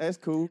better, that's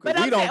cool. But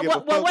we I'm don't saying, give a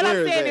fuck what I'm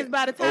where saying it's is,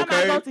 by the time I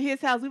Okay. go to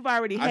his house, we've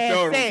already I had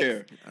sure don't sex.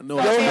 care. I know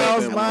So it's Your your house,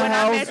 family. my when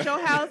house, I'm at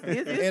your house,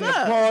 it's in the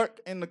up. park,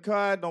 in the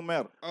car, it don't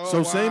matter. Oh,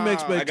 So same wow.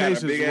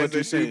 expectations big is what ass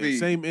you're saying. SUV.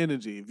 Same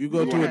energy. If you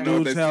go You to wanna a know what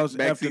dude's that house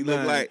backseat after look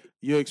 9, like?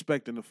 you're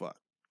expecting to fuck.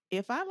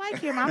 If I like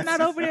him, I'm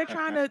not over there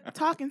trying to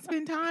talk and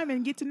spend time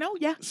and get to know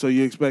ya. So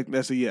you expect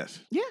that's a yes?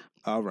 Yeah.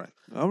 All right.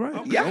 All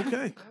right. Yeah.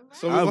 Okay.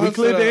 So All right, we going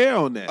cleared to the air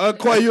on that.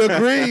 Quay, you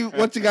agree?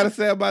 What you got to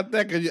say about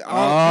that? Cause you,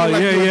 Oh, you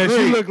like yeah, you yeah. She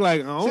agree. looked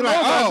like, I don't She know like,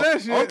 about oh,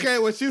 that shit. okay.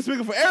 Well, she's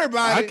speaking for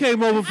everybody. I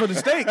came over for the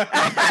steak.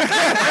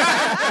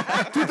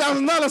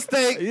 $2,000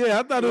 steak. Yeah,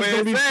 I thought it was Where going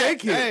to be it's at.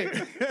 steak here.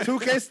 Hey,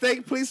 2K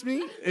steak, please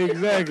me.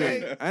 Exactly.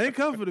 Okay. I ain't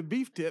come for the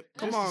beef tip.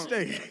 Come just on.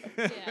 the steak.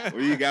 Yeah.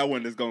 Well, you got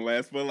one that's gonna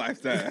last for a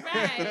lifetime.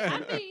 Right. I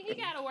think he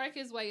got to work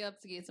his way up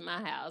to get to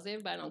my house.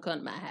 Everybody don't come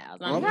to my house.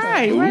 I'm Okay. just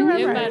Right, saying. right,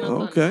 right, Everybody right.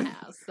 don't Okay. come to my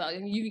house. So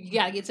you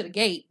got to get to the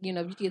gate. You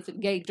know, if you get to the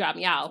gate, drop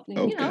me off. And,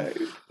 Okay.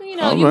 You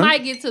know, All you right.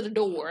 might get to the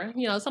door.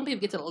 You know, some people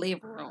get to the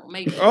living room.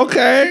 Maybe.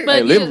 Okay. But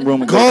Hey, living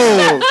room is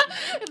Gold.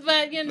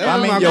 But you know, I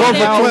mean, my your goal for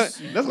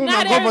house- that's what my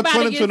Not goal for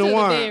everybody get to the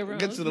 2021. bedroom.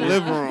 Get to the No.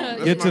 living room.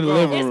 That's Get my to the goal.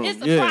 living room.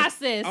 it's a Yeah.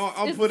 process.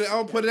 I'll It's-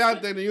 put it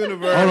out there in the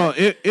universe. Hold on.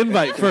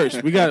 Invite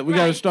first. We got to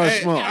Right. start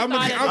Hey, small. I'm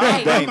Start gonna at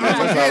the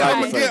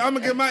gate. I'm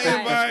gonna get my Right.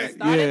 invite.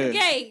 Start at Yeah. the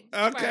gate.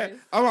 Okay, first.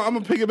 I'm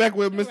gonna piggyback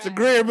with Mr. Right.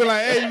 Greer and be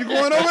like, "Hey, you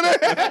going over there?"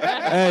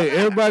 Hey,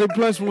 everybody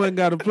plus one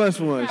got a plus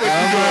one. So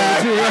I'm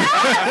on too.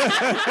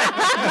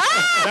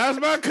 That's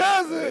my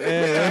cousin.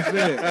 Yeah, that's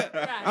it.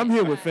 Right, I'm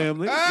here with right.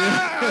 family. I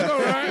know,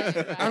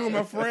 right? I'm with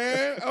my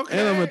friend. Okay.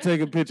 And I'm going to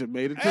take a picture.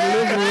 Made it to the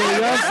living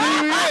room. Y'all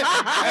see me?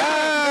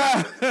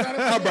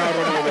 I brought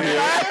one over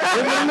here.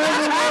 In the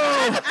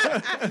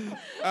living room.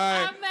 All right. I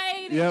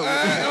made it. Yep.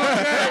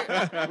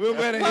 Okay. We're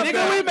better hit Nigga,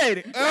 that. we made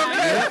it.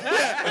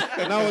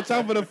 Okay. Now it's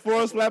time for the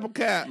four slap a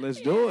cat.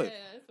 Let's do it.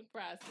 Yeah, it's a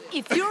process.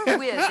 If you're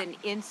with an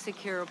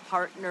insecure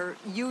partner,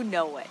 you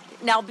know it.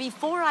 Now,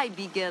 before I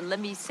begin, let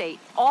me say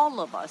all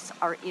of us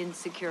are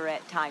insecure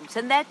at times,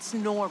 and that's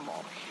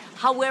normal.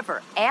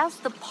 However, as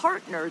the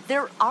partner,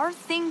 there are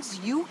things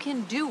you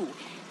can do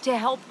to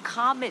help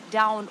calm it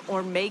down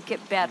or make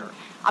it better.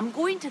 I'm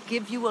going to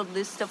give you a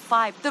list of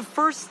 5. The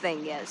first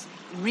thing is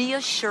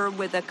reassure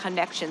with a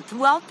connection.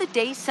 Throughout the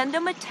day, send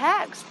them a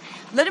text.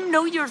 Let them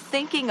know you're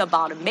thinking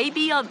about them.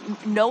 Maybe a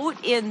note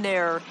in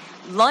their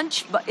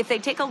lunch, if they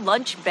take a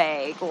lunch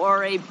bag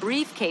or a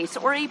briefcase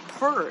or a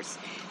purse.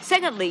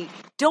 Secondly,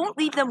 don't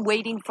leave them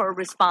waiting for a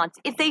response.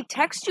 If they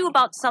text you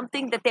about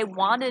something that they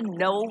want to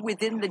know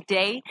within the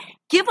day,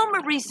 give them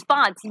a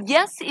response.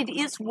 Yes, it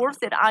is worth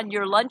it on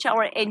your lunch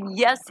hour, and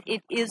yes,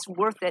 it is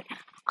worth it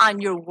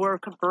on your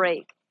work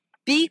break.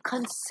 Be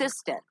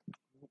consistent.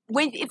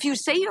 If you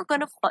say you're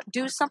going to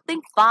do something,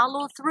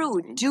 follow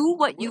through. Do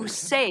what you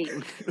say.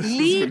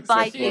 Lead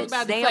by She's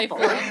about to say example.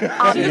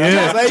 fuck.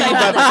 Yeah. Say you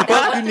about to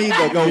fuck, you need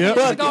to go Yep.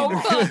 fuck Go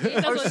it. fuck.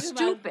 That's Or what she's about to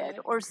stupid say.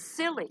 or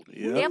silly.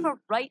 Yep. They have a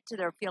right to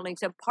their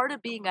feelings, and part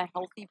of being a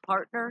healthy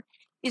partner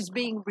is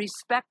being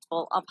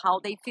respectful of how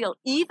they feel,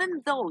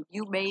 even though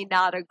you may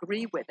not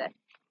agree with it.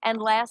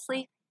 And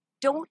lastly,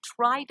 don't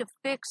try to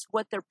fix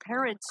what their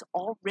parents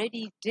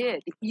already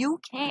did. You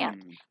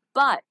can't,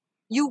 but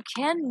you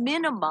can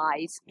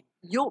minimize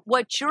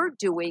what you're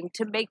doing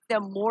to make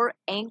them more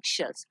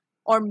anxious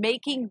or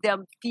making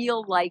them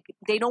feel like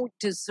they don't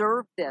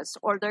deserve this,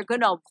 or they're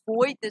going to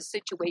avoid this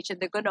situation.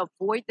 They're going to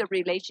avoid the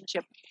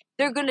relationship.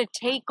 They're going to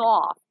take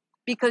off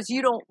because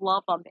you don't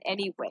love them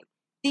anyway.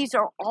 These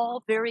are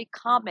all very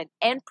common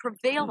and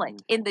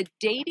prevalent in the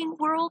dating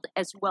world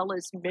as well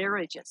as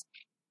marriages.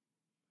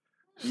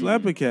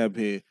 Slap a cap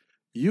here.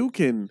 You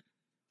can,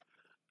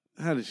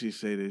 how did she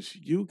say this?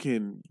 You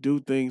can do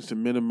things to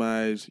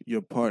minimize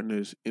your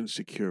partner's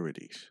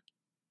insecurities.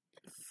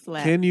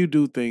 Slap. Can you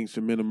do things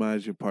to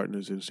minimize your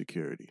partner's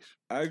insecurities?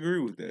 I agree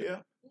with that. Yeah.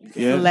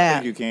 Yeah. I Slap.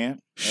 think you can.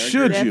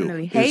 Should you?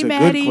 Definitely. It's Hey, a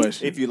Maddie. good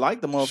question. If you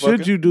like the motherfucker,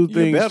 Should you do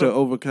things to better.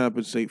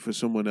 overcompensate for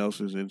someone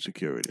else's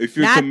insecurity? If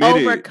you're Not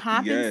committed,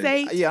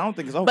 overcompensate, Yeah, I don't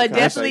think it's over. but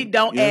definitely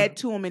don't Yeah. add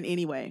to them in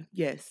any way.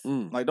 Yes.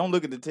 Mm. Like, don't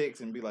look at the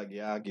text and be like,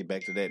 "Yeah, I'll get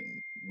back to that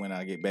when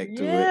I get back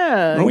to it."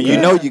 Yeah. When Okay.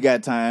 you know you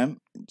got time,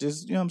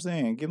 just you know what I'm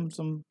saying. Give them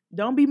some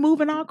Don't be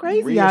moving all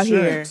crazy out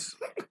here. reassurance.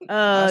 I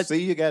Uh,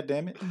 see you,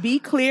 goddamn be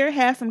clear,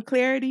 have some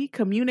clarity,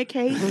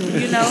 communicate.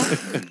 You know,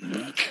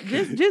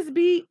 just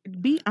be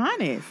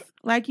honest.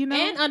 Like, you know,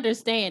 And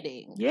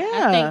understanding. Yeah.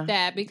 I think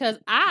that because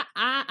I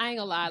ain't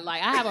gonna lie,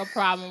 like I have a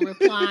problem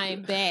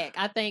replying back.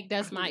 I think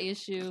that's my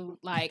issue.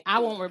 Like I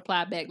won't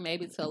reply back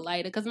maybe till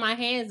later because I'm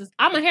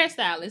a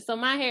hairstylist, so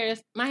my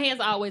hands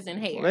are always in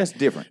hair. Well, that's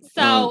different.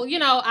 So, you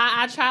know,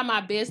 I try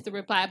my best to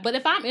reply. But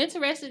if I'm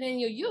interested in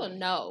you, you'll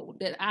know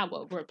that I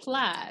will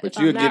reply. But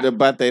If you'll I'm not- get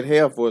about that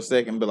hair for a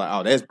second and be like,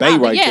 "Oh, that's Bay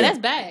right yeah, there." that's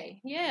Bay.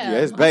 Yeah. Yeah,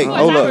 that's Of Bay. course,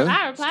 Hold I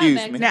up. reply Excuse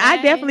back me. to now I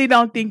Bay. definitely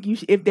don't think you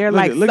if they're Look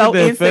like at so that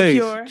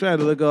insecure. face. Trying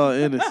to look all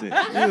all innocent.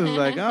 He was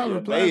like, I'll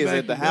reply May is back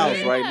at the to house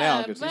that. right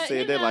now because she but,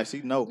 said you that know, like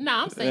she know. No,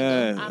 I'm single.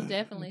 Yeah. I'm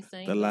definitely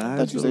single. The lies, I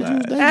thought you the said you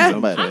was lies. dating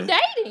somebody. I'm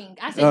dating.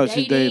 I said Oh, dating.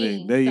 she's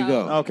dating. There you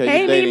go. Okay,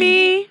 Hey, you dating.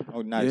 Mimi.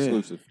 Oh, not Yeah.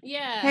 exclusive.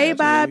 Yeah. Hey, There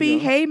Bobby. you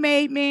go. Hey,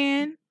 Maid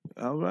Man.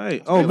 All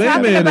right. Oh, We're man,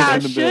 Talking man about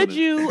is in the should building.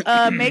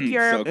 you make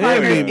your So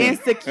partner's clear.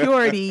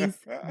 insecurities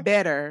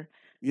better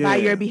by Yeah.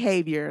 your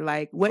behavior?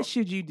 Like, what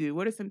should you do?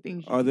 What are some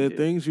things you Are can there do?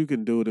 things you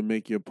can do to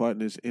make your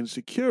partner's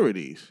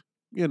insecurities,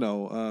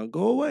 go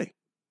away?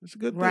 It's a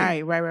good thing.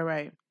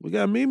 Right. We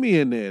got Mimi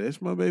in there.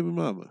 That's my baby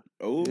mama.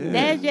 Oh, Yeah.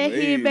 That's your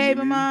kid,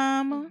 baby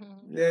mama.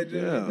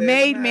 Yeah.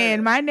 Maid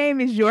Man, my name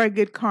is Your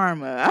Good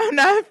Karma. I'm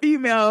not a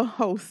female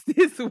host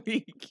this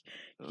week.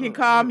 You can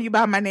call me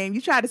by my name. You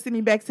tried to send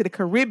me back to the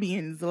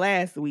Caribbeans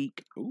last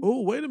week.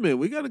 Oh, wait a minute.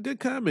 We got a good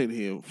comment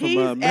here from He's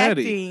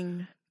Maddie.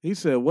 acting. He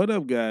said, "What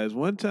up, guys?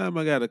 One time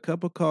I got a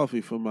cup of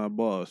coffee from my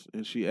boss,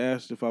 and she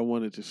asked if I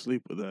wanted to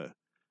sleep with her.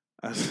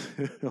 I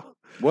said,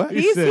 What?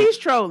 He's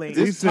trolling. He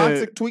This said-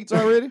 toxic tweets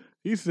already?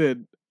 He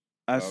said,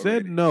 I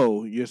said Already.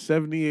 no. You're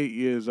 78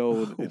 years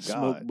old Oh, and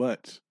smoke God.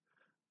 butts.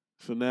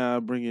 So now I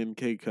bring in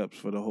K-cups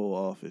for the whole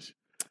office.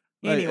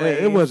 Like, Anyways,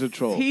 it was a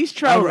troll. he's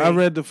trolling. I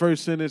read the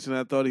first sentence and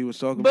I thought he was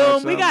talking about Boom,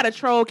 something. we got a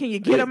troll. Can you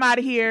get him out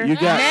of here? You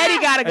got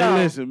Maddie gotta go.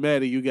 Hey, listen,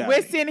 Maddie, you got We're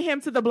me. sending him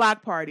to the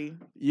block party.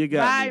 You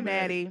got Bye, me,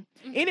 Maddie.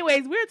 Maddie.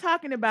 Anyways, we're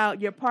talking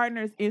about your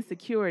partner's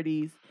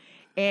insecurities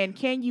and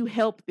can you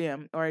help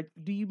them or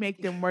do you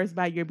make them worse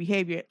by your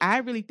behavior? I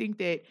really think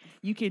that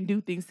you can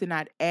do things to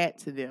not add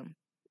to them.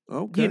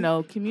 Okay.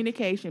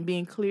 Communication,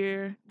 being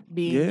clear,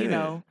 being,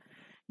 Yeah.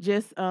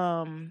 just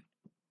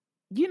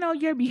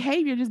your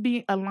behavior just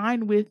being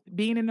aligned with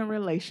being in a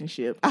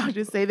relationship. I'll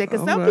just say that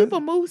because All some right. people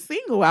move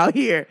single out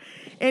here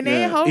and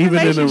they in whole even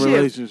relationships. in a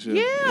relationship.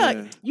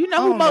 Yeah. You I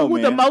know don't know,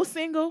 who the man. most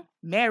single?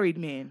 Married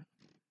men.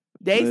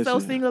 They so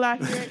Listen. single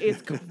out here.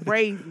 It's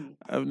crazy.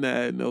 I've not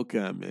had no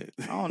comment.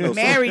 I don't know.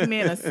 Married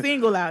men are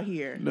single out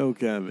here. No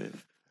comment.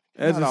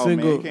 As Not a all men.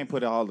 single You can't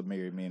put all the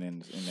married men in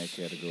that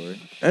category.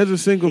 As a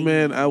single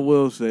man, I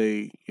will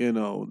say,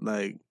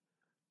 like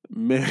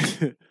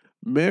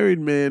married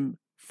men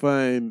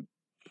find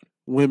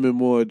women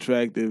more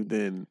attractive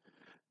than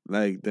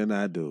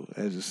I do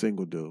as a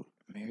single dude.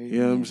 Married You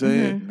know what I'm men.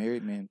 saying?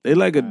 Married men. They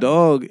like a Fine.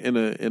 dog in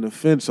a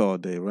fence all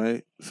day,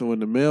 right? So when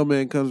the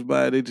mailman comes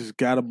by, they just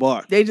gotta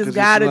bark. They just 'Cause it's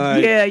gotta,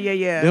 like,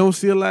 yeah. They don't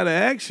see a lot of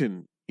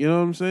action. You know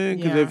what I'm saying?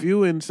 Because Yeah. if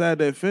you inside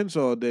that fence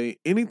all day,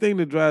 anything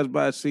that drives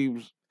by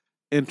seems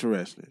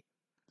interesting.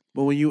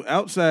 But when you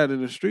outside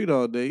in the street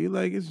all day, you're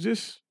like, it's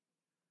just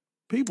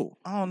people.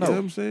 I don't You know know. what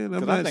I'm saying? I'm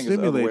 'Cause I not think it's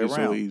the other way stimulated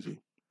so around. easy.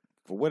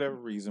 For whatever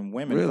reason,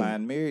 women Really?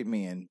 find married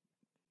men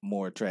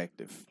more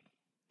attractive.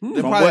 They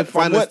From probably what-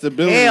 from find the what-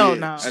 stability. Hell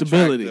no.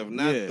 Stability, attractive,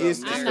 not yeah. the It's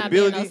I'm marriage. not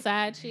being no Stability.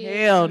 side chick.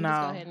 Hell I'm just no.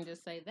 go ahead and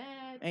just say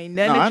that. Ain't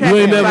No, nothing I attractive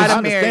You ain't never- about I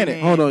a married understand it.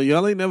 man. Hold on,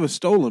 y'all ain't never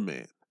stole a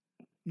man.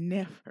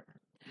 Never.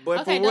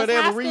 But Okay, for does high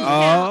whatever school reason,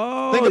 count?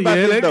 Oh, Think about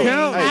yeah, this, that though.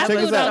 counts. Hey, High check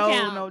school this out. don't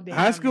No, count. no damn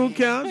High school man.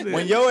 counts.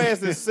 when your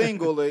ass is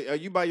single, are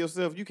you by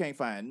yourself, you can't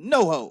find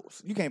no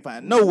hoes. You can't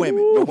find no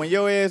women. But when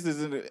your ass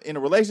is in a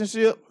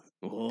relationship,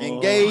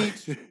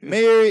 engaged,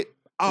 married,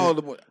 all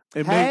the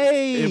and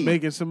hey, and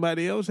making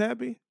somebody else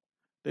happy,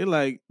 they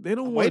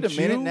don't wait want a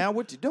minute you. now,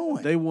 what you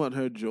doing? They want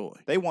her joy.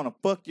 They want to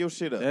fuck your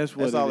shit up. That's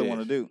what all it they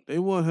want to is. do. They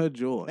want her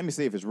joy. Let me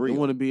see if it's They real.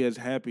 want to be as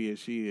happy as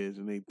she is,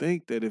 and they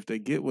think that if they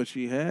get what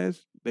she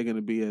has, they're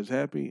gonna be as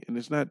happy, and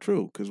it's not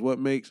true. Because what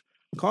makes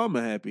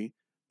Karma happy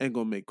ain't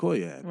gonna make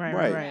Koya happy.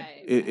 Right.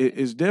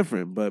 It's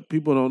different, but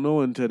people don't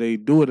know until they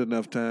do it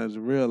enough times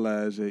and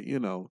realize that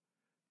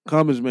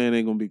Karma's man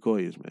ain't gonna be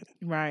Koya's man.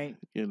 Right.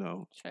 And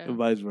True.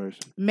 vice versa.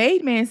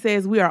 Maid Man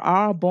says we are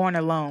all born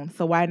alone,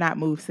 so why not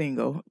move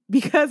single?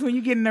 Because when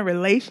you get in a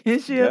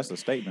relationship, That's a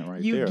statement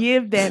right you there.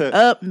 give that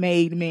up,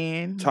 Maid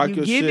Man. Talk you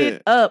your give shit.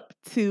 it up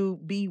to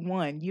be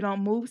one. You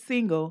don't move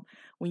single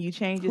when you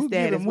change your Who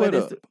status. giving what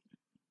whether up? it's-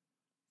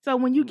 So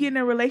when you get in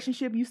a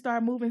relationship, you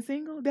start moving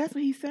single. That's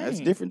what he's saying. That's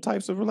different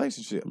types of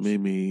relationships.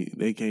 Mimi,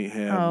 they can't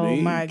have Oh,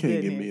 me. my You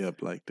can't get me goodness.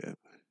 up like that.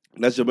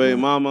 That's your baby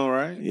mama,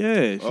 right?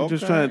 Yeah, she's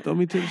just Okay. trying to throw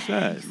me to the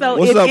side. So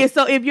What's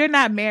up? if you're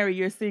not married,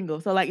 you're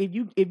single. So like if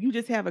you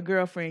just have a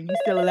girlfriend, you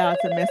still allowed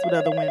to mess with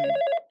other women.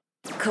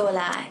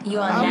 Cola, you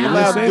are I'm now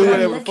allowed to do on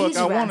whatever the Lucky's fuck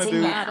I wanna Ranting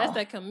do. Wow, that's Now.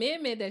 the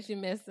commitment that you're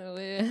messing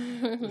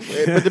with.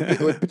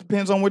 It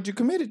depends on what you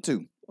committed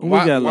to. Who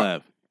Why- we got why-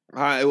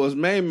 live? It was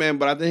Main Man,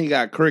 but I think he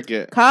got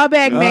cricket. Call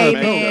back, All Maid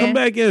right, Man. Come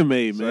back in,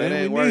 Maid, So man. it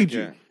ain't We need you.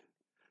 working.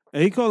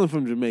 Hey, he calling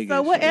from Jamaica.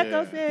 So what shit.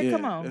 Echo said? Yeah,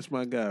 Come on. that's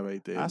my guy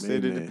right there. I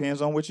said Maid it Man.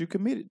 depends on what you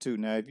committed to.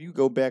 Now, if you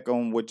go back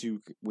on what you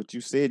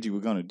said you were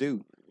gonna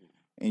do,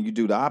 and you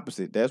do the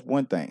opposite, that's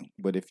one thing.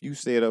 But if you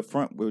said up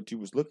front what you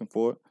was looking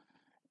for,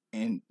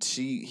 and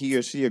he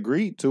or she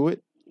agreed to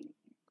it,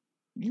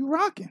 you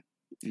rocking.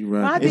 You I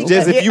right. think It's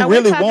just that- if you are we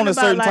really talking want a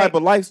about, certain like- type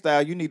of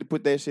lifestyle, you need to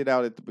put that shit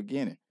out at the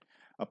beginning,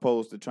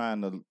 opposed to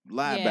trying to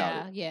lie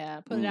about it. Yeah,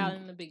 put it out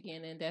in the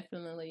beginning,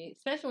 definitely.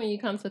 Especially when you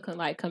come to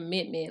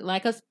commitment.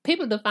 Like, 'cause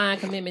people define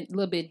commitment a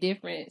little bit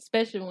different,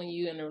 especially when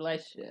you're in a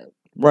relationship.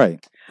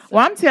 Right.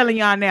 Well, I'm telling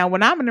y'all now,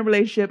 when I'm in a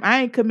relationship,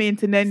 I ain't committing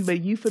to nothing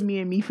but you for me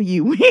and me for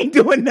you. We ain't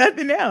doing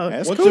nothing else.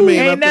 That's What cool. you mean?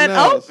 Ain't nothing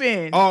else?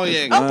 open. Oh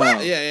yeah, Oh,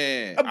 what?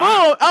 yeah. Boom.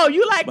 Oh,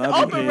 you like the Bobby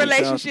open can't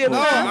relationship? child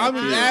No, support. huh? I'm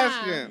just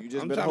asking. You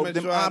just I'm better trying to hope make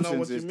them sure I know options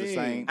what you is the mean.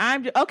 same.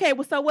 I'm just, okay.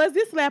 Well, so was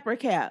this slap or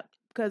cap?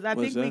 Because I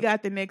What's think we that?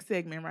 got the next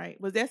segment right.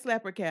 Was that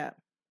slap or cap?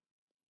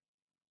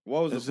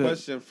 What was That's the it.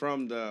 question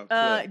from the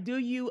clip? Do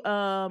you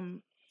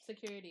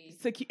Securities.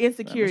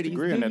 insecurities?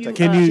 Greer in Do there you,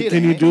 taking Can you shit,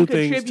 can you ain't do you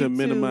things to contribute to-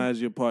 minimize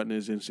your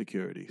partner's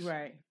insecurities?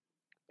 right?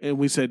 And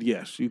we said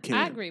yes, you can.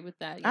 I agree with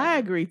that. I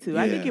agree too.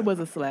 I think Yeah. it was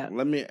a slap.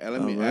 Let me All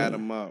add right.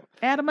 them up.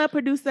 Add them up,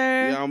 producer.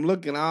 Yeah, I'm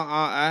looking.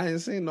 I ain't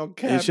seen no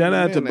cap. And shout in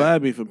a out to minute.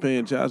 Bobby for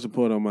paying child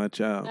support on my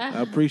child.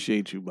 I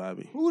appreciate you,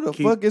 Bobby. Who the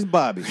Keep- fuck is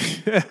Bobby?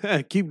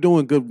 Keep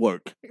doing good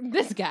work.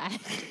 This guy.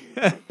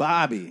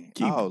 Bobby.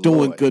 Keep Oh, doing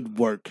Lord. good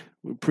work.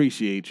 We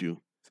appreciate you.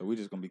 So we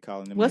just gonna be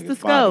calling them. What's the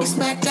niggas Bobby.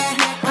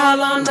 scope?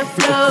 All on the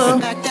floor.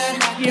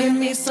 Give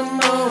me some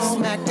more.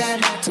 Smack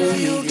that till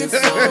you get so.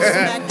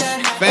 Smack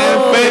that.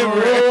 Fan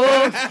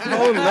favorite.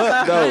 Hold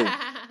up, though.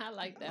 I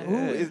like that. Who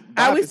is Are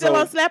Bobby? we still So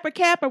on slap or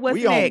cap or what's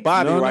we on next?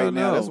 Bobby No, no, right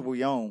now. no. That's what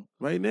we on.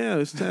 Right now,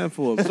 it's time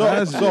for a So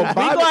positive. We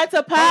Bobby, going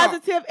to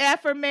positive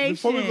affirmation.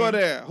 before we go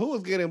there, who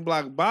was getting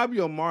blocked, Bobby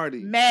or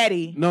Marty?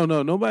 Maddie. No,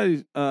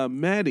 nobody's.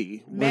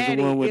 Maddie was Maddie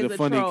the one with is the a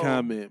funny troll.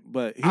 comment,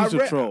 but he's I a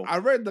read, troll. I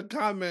read the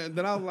comment,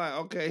 then I was like,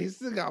 okay, he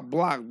still got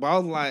blocked. But I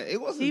was like,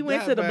 it wasn't. He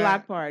went that to the bad.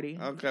 block party.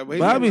 Okay, but he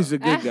Bobby's a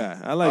good guy.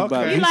 I like Okay.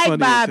 Bobby. You He's You like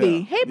funny as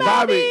Bobby? hell. Hey,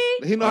 Bobby.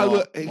 He know how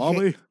to do.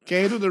 Bobby.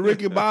 Can you do the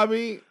Ricky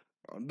Bobby?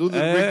 Do the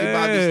Ricky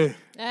Bobby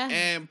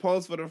Hey, and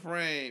pose for the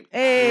frame.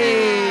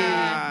 Hey.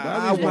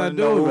 Bobby's my wanna dude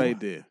know right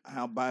there.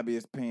 How Bobby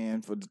is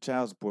paying for the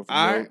child support for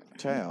All your right.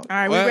 child. All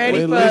right, we Well, ready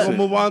wait, for We're listen. gonna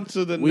move on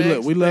to the We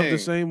next. we love thing. the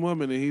same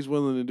woman, and he's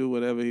willing to do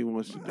whatever he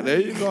wants to do. There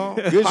you go.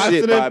 Good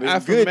Positive shit, Bobby. Good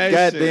affirmation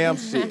goddamn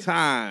shit.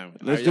 Time.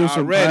 Let's Are do y'all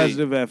some ready?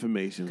 positive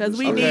affirmations. Because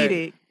we Let's do need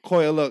it. it.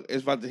 Koya, look,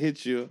 it's about to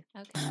hit you.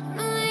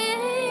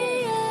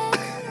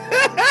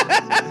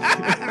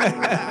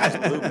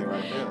 Absolutely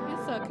right there.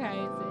 It's so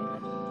crazy.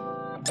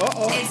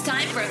 Uh-oh. It's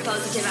time for a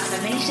positive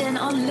affirmation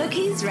on Look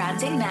Who's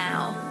Ranting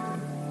Now.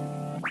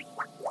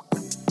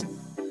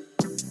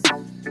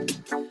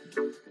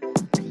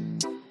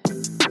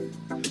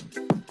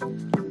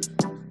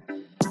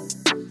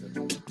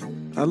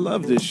 I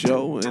love this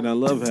show, and I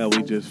love how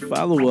we just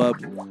follow up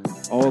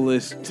all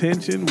this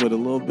tension with a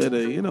little bit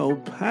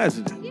of,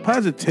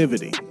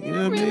 positivity. You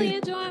know I'm what I really mean?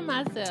 enjoying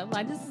myself.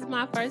 Like, this is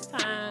my first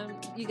time,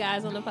 you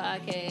guys, on the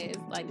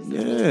podcast. Like, this is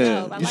Yeah. really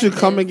dope. I You like should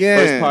come this.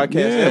 again. First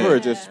podcast Yeah. ever, or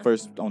just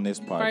first on this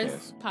podcast?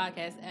 First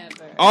podcast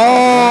ever.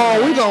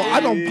 Oh, I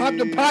don't pop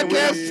the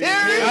podcast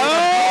cherry.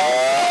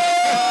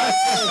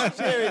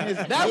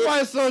 That's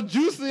why it's so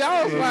juicy.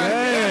 I was like,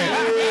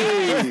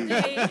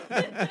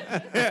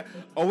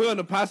 oh, we're on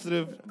the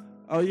positive.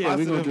 Oh yeah,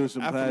 we're gonna Positive do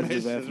some positive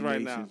affirmations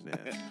right affirmations now.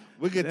 now.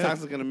 We get Yeah.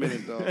 toxic in a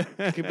minute though.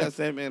 Keep that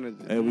same energy.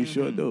 Hey, we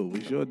sure do.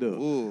 We sure do.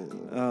 Ooh.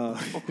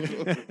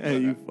 Hey,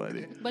 you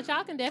funny. But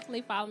y'all can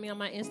definitely follow me on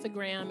my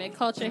Instagram at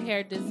Culture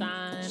Hair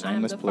Design. I'm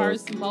Shameless the plug.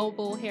 first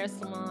mobile hair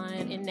salon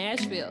in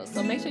Nashville.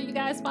 So make sure you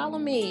guys follow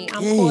me.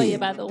 I'm Koya,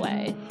 by the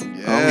way.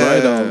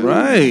 All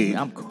right.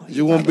 I'm cool.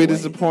 You won't be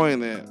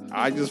disappointed.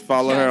 I just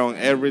follow her on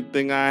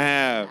everything I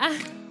have,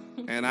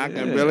 and I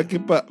can Yeah. barely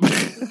keep up.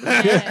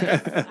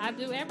 Yes, I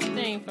do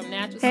everything from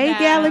natural Hey, style.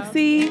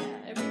 Galaxy. Yeah,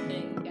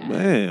 everything. guys.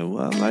 Man,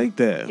 well, I like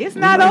that. It's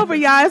We not like over, that.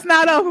 y'all. It's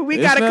not over. We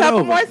It's got a not couple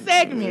over. more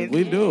segments.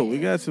 We do. We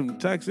got some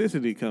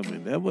toxicity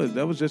coming. That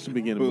was just the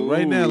beginning. But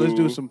right now, let's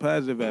do some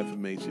positive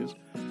affirmations.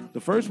 The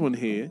first one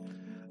here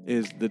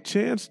is the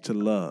chance to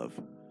love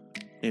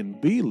and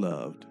be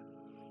loved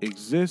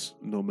exists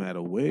no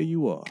matter where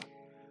you are.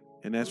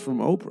 And that's from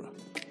Oprah.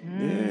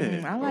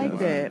 Yeah. I like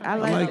that. I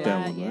like that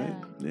that. one, right?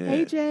 Yeah.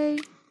 Hey, Jay.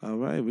 All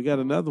right. We got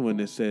another one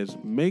that says,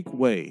 make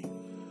way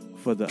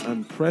for the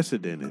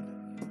unprecedented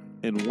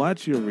and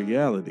watch your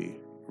reality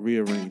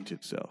rearrange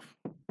itself.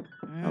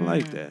 I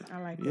like that.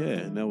 I like Yeah,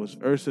 and that was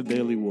Ursa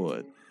Daly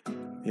Ward.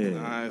 Yeah.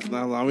 Nah, it's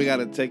not long. We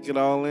gotta take it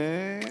all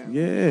in.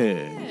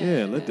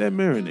 Yeah. Let that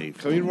marinate.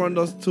 Can we run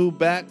those two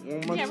back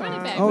one more Yeah, time?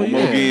 run it back. Oh, One yeah.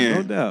 more again.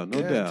 No doubt.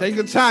 No doubt. Take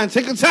your time.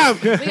 Take your time.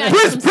 We gotta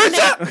Push, get some push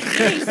snap- up. we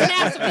need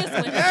snaps of this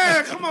one.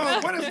 Yeah, come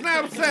on. What is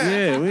snaps at?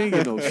 Yeah, we ain't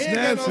get no We ain't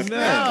snaps got no in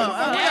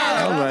that.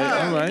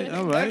 snaps.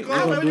 All right.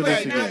 We're going to do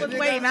this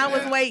again. I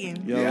was waiting.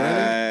 Y'all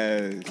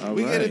ready? Yes. All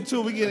We right. getting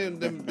two. We getting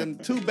them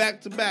two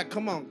back to back.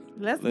 Come on.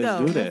 Let's Let's go.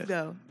 do Let's that.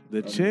 go.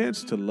 The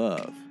chance to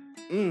love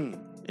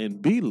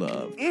and be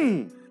loved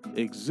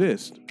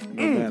exists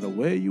no matter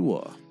where you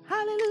are.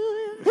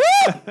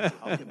 Hallelujah.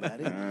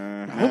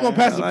 We're gonna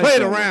pass I the like plate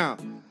that one.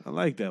 around. I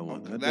like that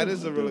one. That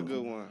is a really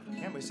good one.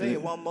 Can we say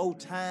it one more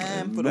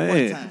time for the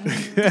Man. one time?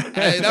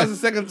 Hey, that was the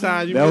second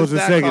time you That was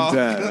missed the second call.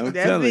 time. I'm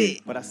That's telling you.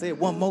 it. But I said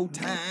one more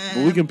time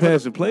But we can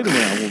pass the plate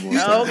around one more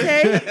time.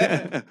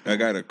 Okay. I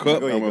got a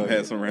cup. I'm gonna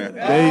pass around.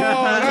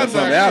 That's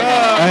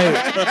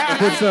Hey,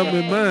 put something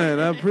in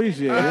mind. I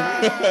appreciate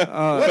it.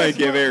 Thank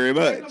you very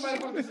much.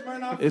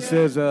 It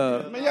says,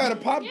 Man, you gotta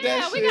pop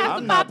that we shit. got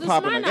I'm to not pop the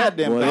popping a Smirnoff.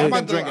 goddamn Well, thing. I'm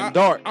I'm drinking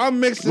dark. I'm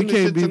mixing we this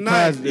can't shit be tonight.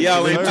 positive.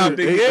 Y'all ain't popped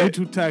it They yet?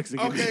 too toxic.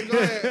 Okay, go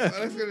ahead.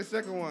 Let's get the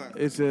second one.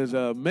 It says,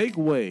 make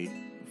way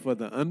for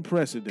the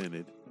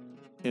unprecedented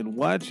and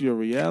watch your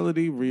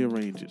reality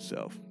rearrange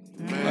itself.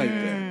 I like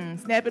that.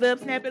 Snap it up,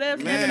 snap it up,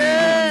 snap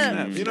Man, it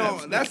up. you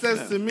know, that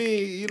says to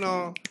me, you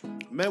know,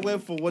 man,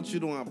 wait for what you're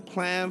doing,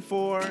 plan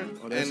for, and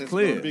That's it's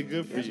clear. gonna be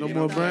good for There's you. no you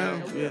more know what I'm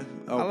brown. saying?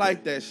 Yeah. I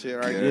like that shit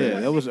right Yeah,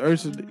 there. that was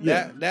Ursa.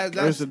 Yeah, That's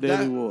Ursa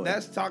Daily Ward.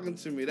 That's talking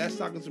to me. That's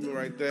talking to me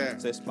right there.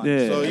 Yeah.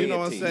 So you know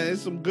what I'm saying?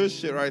 It's some good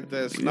shit right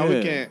there. So now we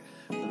Yeah. can't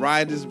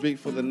ride this beat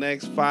for the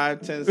next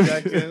 5-10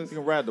 seconds. You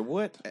can ride the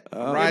what?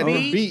 Ride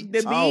the beat. The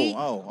beat.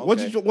 Oh, okay. What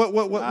you what I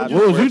what just you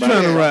What was you worried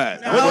trying to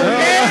about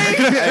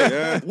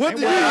ride? What Ain't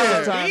did you what I'm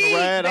hear? trying to Beat,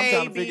 ride. I'm trying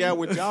to baby. figure out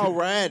what y'all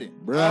riding.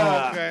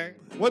 Oh, okay.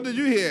 What did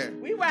you hear?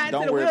 We ride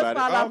Don't to the worry wheels about it.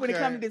 fall off when it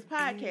Okay. comes to this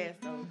podcast,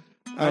 though.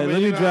 All right, mean, let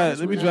me you know, drop.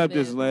 Let me love drop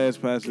this it.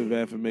 last positive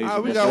affirmation. Ah,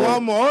 we got before-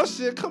 one more. Oh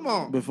shit, come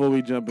on. before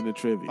we jump into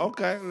trivia.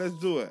 Okay, let's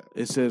do it.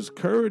 It says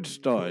courage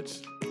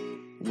starts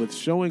with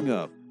showing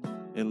up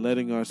and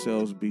letting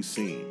ourselves be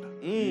seen.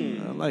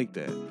 I like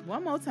that.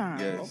 One more time.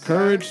 Yes.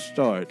 Courage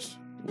starts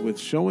with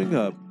showing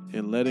up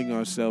and letting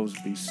ourselves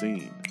be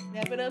seen.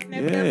 Snap it up,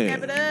 snap it Yeah. up,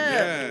 snap it up.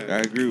 Yeah. I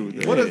agree with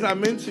that. What does that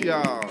mean to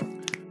y'all?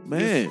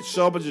 Man, Just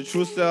show up as your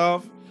true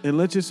self. and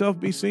let yourself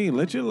be seen.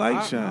 Let your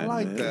light shine. I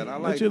like man. that. I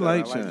like Let your that.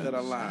 light I like shine. that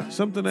a lot.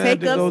 Something I Take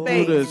had to up go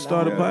through to space.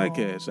 start a Yeah.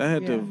 podcast. I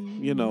had to,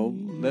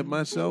 let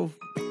myself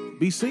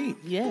be seen.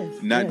 Yes.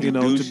 Not yes. You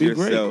know, reduce to be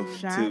great. yourself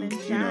Shining, to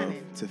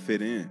shining. to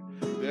fit in.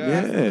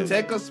 Yeah.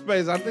 Take up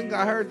space. I think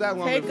I heard that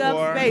one Take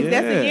before. up space.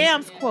 That's a Yeah.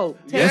 Yams quote.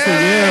 That's Yeah.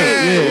 a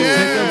yeah. Yeah.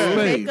 Take up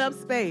space. Take up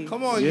space.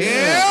 Come on, Yeah.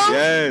 yeah.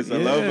 Yes, I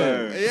love Yeah.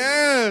 her.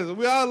 Yes,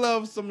 we all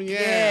love some yams.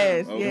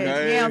 Yes, Okay.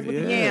 yes. Yams with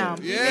the Yeah. yams.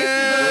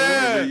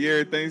 Yeah. The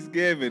year of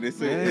Thanksgiving.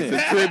 It's a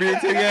Yeah.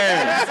 tribute to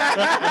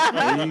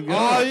yams. There you go.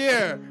 All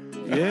year.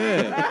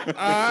 Yeah.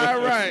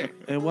 All right.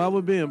 And while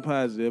we're being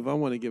positive, I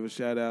want to give a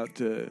shout out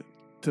to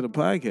the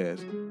podcast.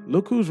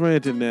 Look Who's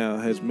Ranting Now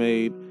has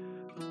made,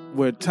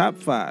 we're top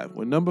 5.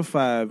 We're number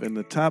 5 in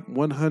the top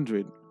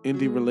 100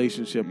 indie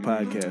relationship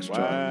podcast chart.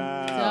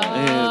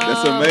 Wow.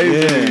 That's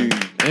amazing.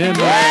 And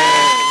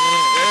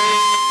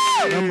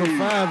number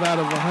 5 out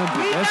of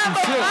 100. That's some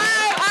shit.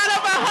 5 out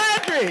of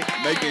 100.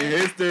 Making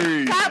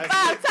history. Top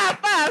 5,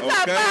 top 5,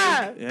 top Okay.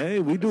 5. Hey,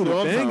 we do That's the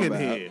what I'm thing talking in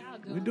about. here.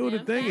 We do the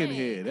thing in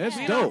here. That's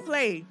We don't dope.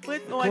 play.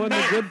 Put on According to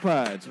that. Good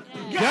Pods.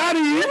 Got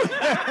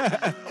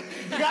him.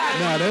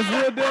 Nah, that's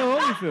real Dale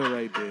Holyfield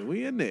right there.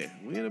 We in there.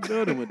 We in the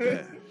building with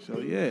that. So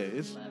yeah,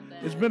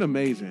 it's been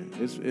amazing.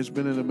 It's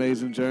been an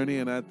amazing journey,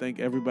 and I thank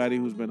everybody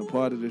who's been a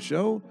part of the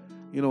show,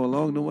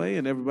 along the way,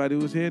 and everybody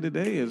who's here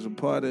today is a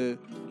part of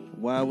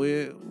why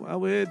we're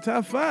at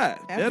top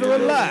 5. Dead or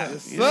Absolutely. alive.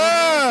 Yes, You know?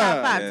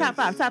 sir. Top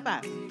 5, top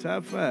 5.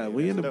 Top 5.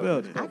 We in the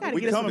building. I gotta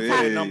We get us some coming for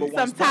top, the number one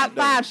some spot, top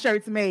though. 5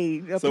 shirts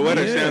made. So where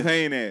the Yeah.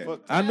 champagne at?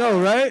 I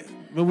know, right?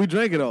 But we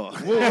drank it all.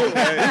 We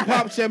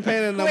pop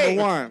champagne at number Wait.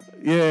 1.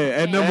 Yeah,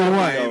 at number There we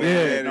 1. go.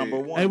 Yeah. Number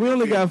 1. Hey, we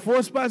only got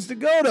 4 spots to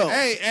go though.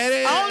 Hey,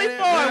 Eddie. Only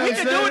 4. We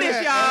can do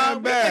this, y'all.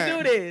 We can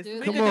do this. We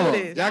Come can on. do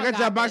this. Y'all got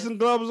your boxing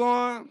gloves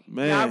on?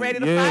 Man, Y'all ready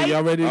to yeah, fight?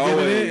 y'all ready to get it in?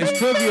 Always. It's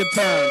trivia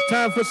time.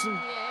 Time for some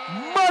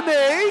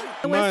money.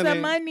 With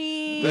some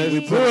money. Let's We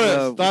do put it.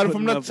 enough- Started we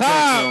from put the enough pressure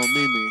top. on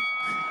Mimi.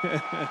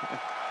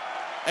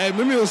 Hey,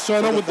 Mimi was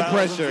showing up with the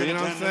pressure, you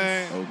know what I'm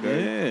saying?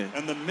 Yeah,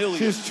 And the millions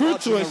She's true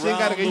to it. She ain't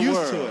got to get around the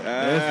used to world. it.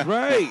 that's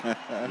right.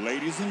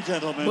 Ladies and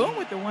gentlemen, Boom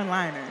with the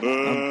one-liner.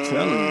 I'm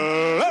telling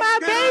you. My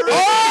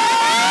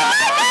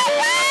baby.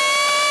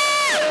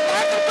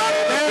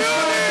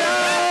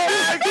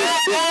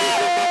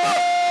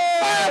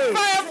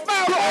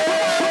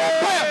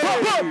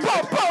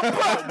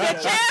 The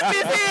champ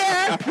is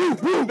here.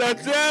 The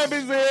champ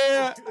is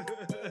here.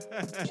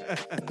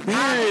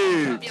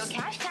 Drop your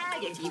cash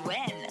tag if you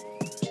win.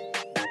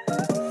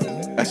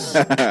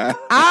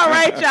 All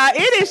right, y'all.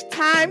 It is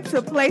time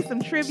to play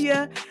some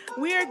trivia.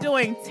 We are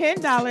doing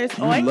 $10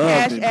 You on love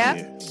Cash it App.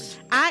 here.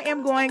 I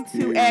am going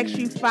to ask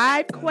you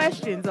 5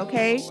 questions,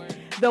 okay?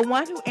 The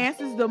one who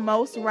answers the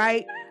most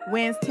right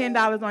wins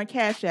 $10 on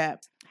Cash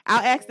App.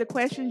 I'll ask the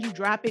questions, you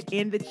drop it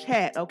in the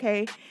chat,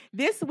 okay?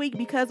 This week,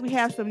 because we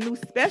have some new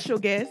special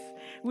guests,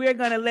 we're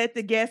going to let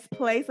the guests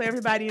play so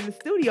everybody in the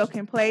studio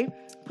can play.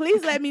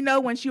 Please let me know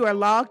once you are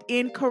logged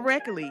in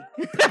correctly.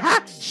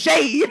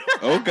 Shade.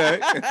 Okay.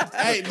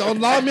 Hey, don't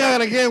log me out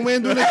again. We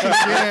ain't doing this shit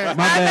again.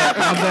 My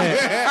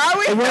bad. Are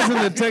we? It wasn't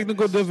a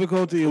technical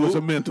difficulty. It was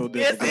a mental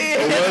Yes, difficulty. it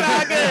is. It's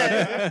all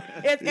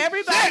good. It's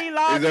everybody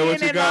logged that what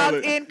in you and call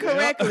logged it? in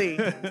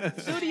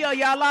correctly. Studio,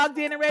 y'all logged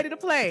in and ready to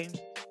play.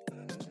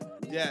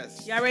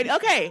 Yes. Y'all ready?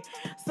 Okay.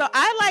 So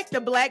I like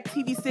the black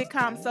TV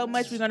sitcom so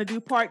much, we're going to do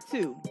part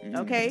 2.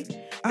 Okay?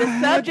 I The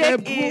had that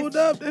subject pulled is...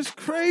 up. That's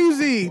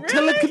crazy. Really?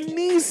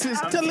 Telekinesis.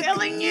 I'm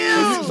telling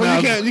you. So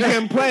you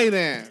can't play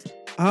then.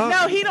 Huh?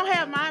 No, he don't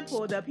have mine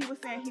pulled up. He was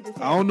saying he just.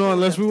 I don't know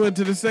unless we went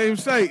to the same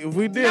site. If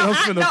we did, I'm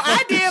finna I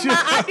fuck this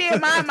shit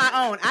did mine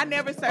my own. I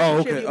never searched Oh,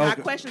 for okay, trivia. My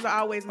okay. questions are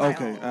always my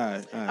Okay, own.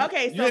 all right.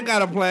 Okay, You so ain't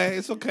gotta play.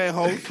 It's okay,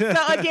 host. so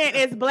again,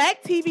 it's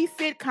Black TV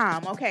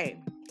sitcom. Okay,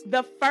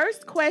 the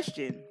first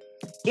question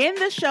in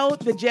the show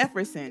The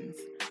Jeffersons.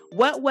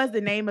 What was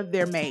the name of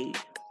their maid?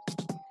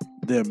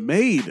 They're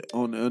made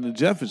on the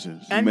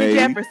Jeffersons. On the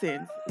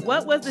Jeffersons.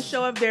 What was the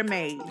show of their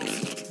maid?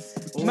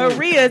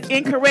 Maria's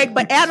incorrect,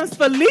 but Adams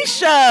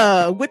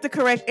Felicia with the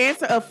correct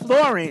answer of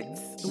Florence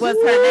was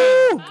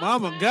her name.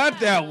 Mama got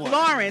that one.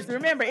 Florence.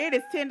 Remember, it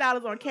is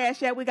 $10 on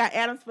Cash App. We got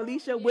Adams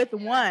Felicia with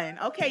 1.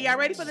 Okay, y'all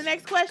ready for the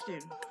next question?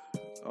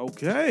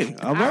 Okay,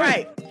 all All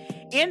right.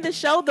 right. In the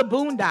show The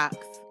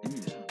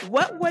Boondocks,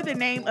 what were the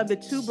name of the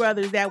two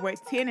brothers that were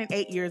 10 and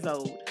 8 years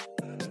old?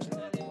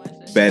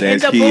 Badass In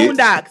the Kids.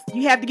 Boondocks,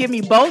 you have to give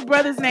me both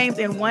brothers' names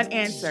in one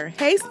answer.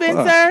 Hey,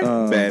 Spencer.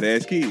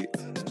 Badass Kids.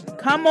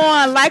 Come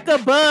on, Like a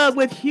Bug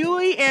with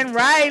Huey and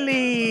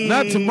Riley.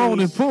 Not Timon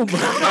and Pumbaa.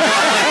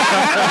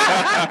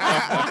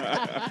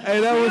 Hey,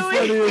 that was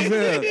funny as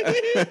hell.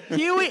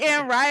 Huey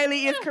and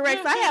Riley is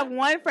correct. So I have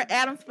 1 for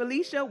Adams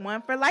Felicia,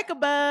 1 for Like a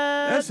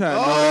Bug. That's how I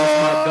know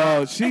that's my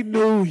dog. She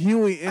knew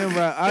Huey and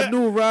Riley. I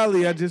knew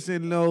Riley. I just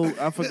didn't know.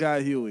 I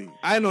forgot Huey.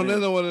 I know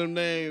neither one of them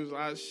names.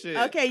 Shit.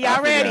 Okay,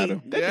 y'all ready?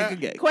 Yeah.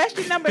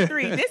 Question number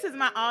 3. This is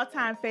my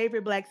all-time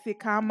favorite Black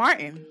sitcom,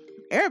 Martin.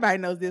 Everybody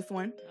knows this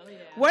one.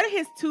 What are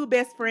his 2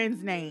 best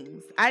friends'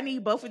 names? I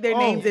need both of their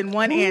names in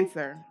one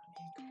answer.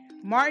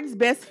 Martin's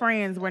best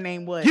friends were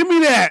named what? Give me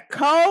that.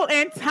 Cole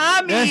and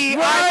Tommy. That's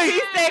right.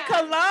 Artiste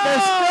Cologne.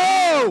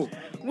 Let's go.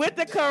 With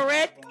the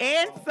correct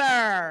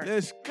answer.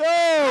 Let's go.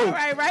 All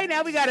right, right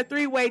now we got a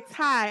 3-way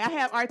tie. I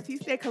have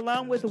Artiste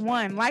Cologne with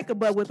 1, Like a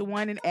Bug with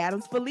 1, and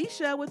Adams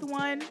Felicia with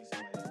 1.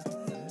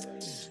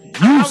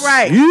 All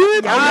right.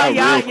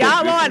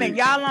 Y'all on it.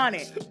 Y'all on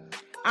it.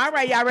 All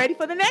right, y'all ready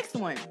for the next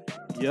one?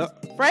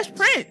 Yep. Fresh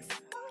Prince.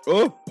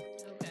 Oh.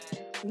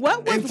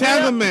 What was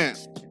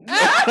Entanglement. Okay.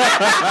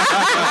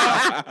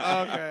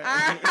 All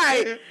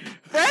right.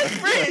 Fresh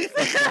Prince.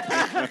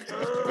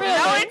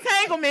 No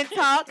entanglement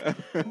talk.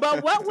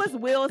 But what was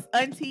Will's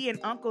auntie and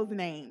uncle's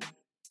name?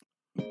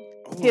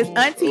 His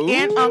auntie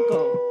and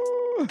uncle.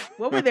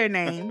 What were their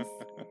names?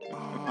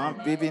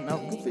 Aunt Vivian,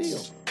 Uncle Phil.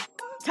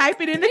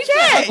 Type it in the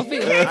chat. You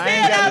can't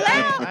say it out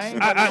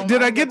loud.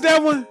 Did I get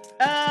that one?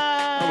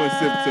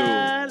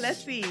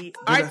 Let's see.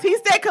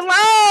 Artiste Cologne.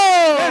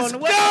 Let's What's go.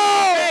 the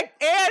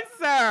correct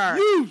answer?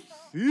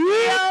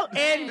 Will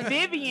and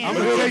Vivian. I'm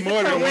gonna take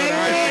more than one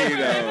auntie,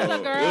 It was a though.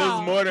 It girl.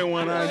 was more than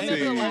one auntie.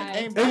 It was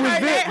Her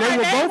Vic. They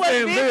were name both was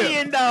in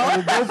Vivian, there. though. They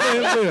were both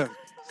in there.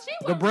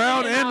 The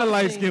brown and the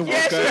light skin one.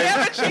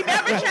 Yeah, she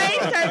never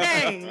changed her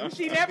name.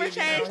 She never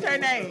changed her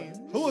name.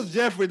 Who was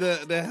Jeffrey,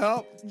 the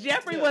help?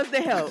 Jeffrey was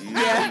the help.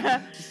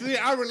 Yeah. See,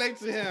 I relate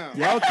to him.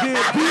 Y'all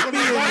can't beat me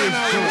in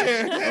this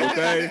show.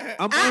 Okay.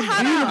 I'm I ain't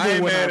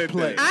unbeatable when mad I at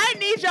play. that. I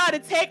need y'all to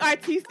take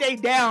Artiste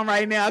down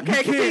right now, okay?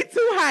 Because can't- he's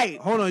too hype.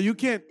 Hold on, you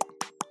can't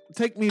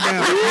take me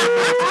down.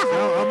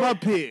 I'm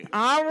up here.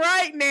 All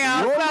right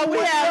now. Roll So we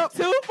it have up.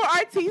 2 for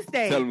Artiste.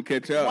 Tell them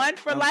catch up. 1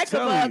 for I'm Like a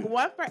telling Bug, you.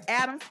 1 for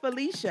Adams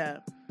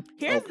Felicia.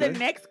 Here's the Okay.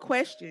 next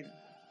question.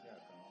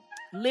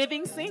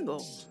 Living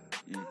single.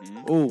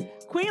 Oh,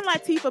 Queen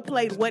Latifah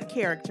played what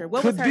character?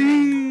 What was her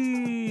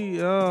name?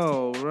 Khadijah.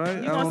 Oh, right.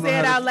 You I gonna don't say know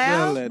it how out to spell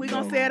loud? that, We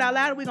gonna though. say it out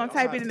loud or we gonna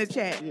type it in the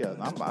chat? Yeah,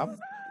 I'm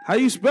How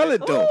you spell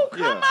it though? Ooh,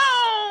 come on.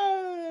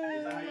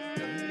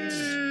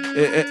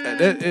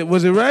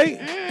 Was it right?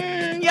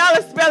 Y'all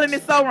are spelling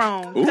it so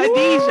wrong. Ooh.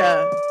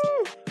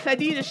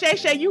 Khadijah.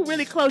 Shay, you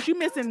really close. You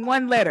missing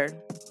 1 letter.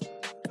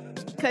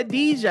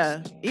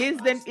 Khadijah is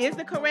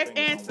the correct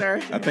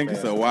answer. I think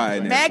it's a Y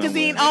in there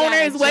Magazine somewhere. owner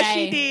is what J.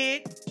 she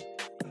did.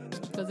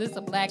 Because it's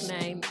a black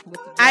name. With the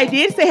I J.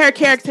 did say her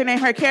character name.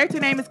 Her character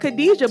name is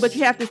Khadijah, but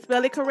you have to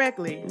spell it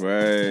correctly.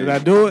 Right. Did I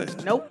do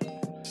it? Nope.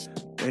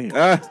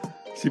 Damn.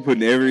 She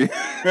putting every.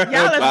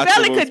 Y'all are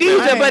spelling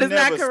Khadijah, but it's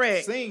not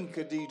correct. Seen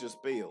Khadijah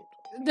spelled.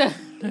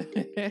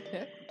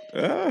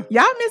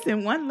 Y'all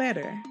missing 1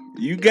 letter.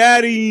 You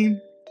got him.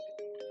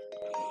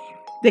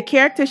 The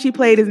character she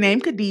played is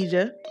named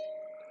Khadijah.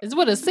 It's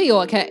with a C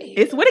or a K.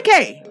 It's with a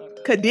K.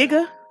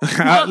 Khadijah. Listen.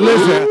 So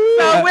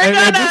we're at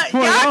gonna. this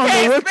point, Y'all I don't know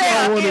can't what y'all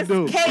spell. wanna It's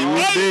do. She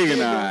was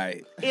digging, all K-H.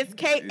 right. It's She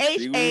K-H-A.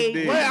 was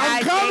digging. Wait,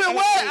 I'm coming.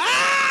 Wait.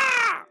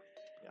 Ah!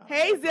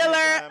 Hey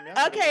Ziller.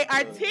 Okay,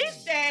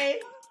 Artiste.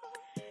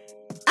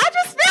 I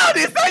just spelled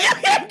it, so you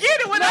can't get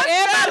it when I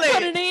Everybody spell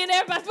put it. it in.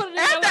 Everybody put it in.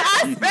 After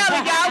I spell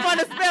it, y'all want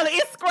to spell it.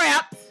 It's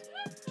scrapped.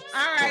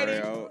 All righty.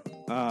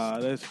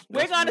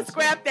 We're going to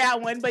scrap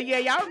that one. But yeah,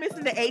 y'all are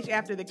missing the H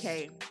after the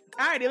K.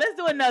 All righty, let's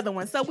do another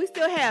one. So we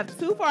still have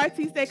 2 for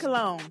Artiste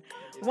Cologne,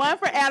 1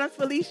 for Adams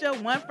Felicia,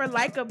 1 for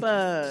Like a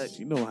Bug.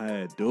 You know how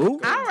to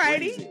do. All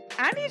righty.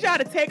 I need y'all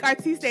to take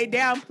Artiste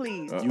down,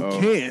 please. You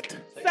can't.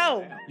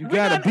 So You we're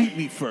gotta gonna- beat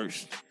me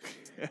first.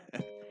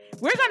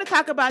 We're going to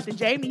talk about the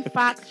Jamie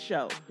Foxx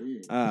show.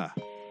 Ah.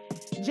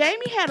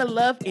 Jamie had a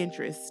love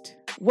interest.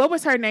 What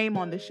was her name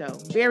on the show?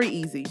 Very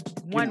easy.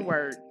 1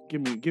 word.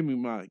 Give me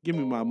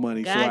my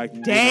money so God I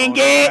can dang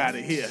get it. out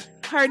of here.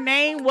 Her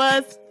name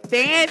was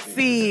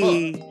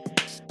Fancy.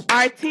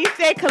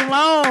 Artiste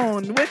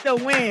Cologne with the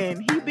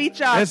win. He beat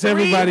y'all. That's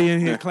everybody in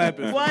here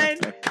clapping.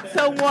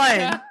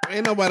 1-1.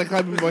 Ain't nobody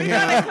clapping for We're him.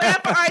 gonna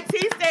clap for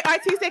Artiste.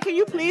 Artiste, can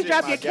you please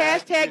drop your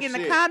cash tag in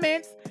the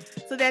comments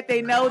so that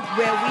they know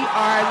where we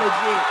are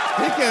legit?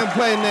 He can't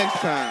play next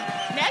time.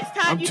 Next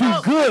time, I'm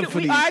too good for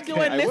we these are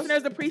doing cats.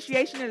 listeners'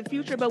 appreciation in the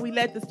future, but we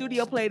let the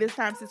studio play this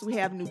time since we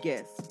have new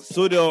guests.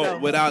 Studio So-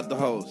 without the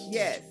host.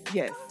 Yes.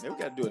 Yeah, we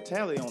got to do a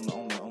tally on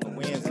the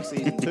wins in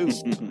season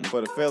 2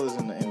 for the fellas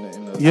in the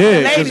Yeah,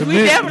 Ladies, because the we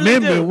men definitely do.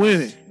 been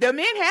winning. The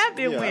men have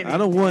been Yeah. winning. I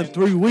done won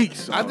 3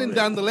 weeks. I think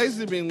Don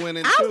DeLacy been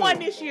winning I too. won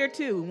this year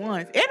too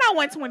once, and I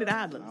won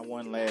 $20. I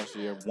won last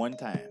year one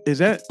time. Is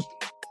that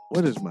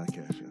what is my cash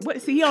app?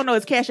 What? See, he don't know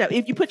his cash app.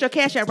 If you put your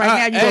cash app right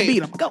now, you hey, gonna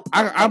beat him. Go.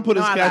 I put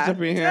his No, I cash lied.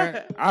 up in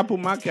here. I put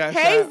my cash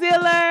Hey, up.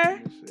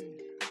 Ziller.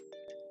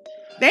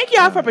 Thank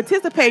y'all for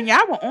participating.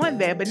 Y'all were on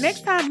there, but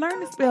next time, learn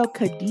to spell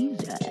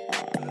Khadijah.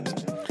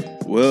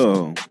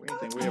 Well,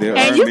 there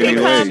And are you many can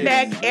come ways.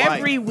 back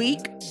every week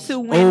to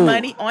win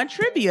money on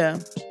trivia.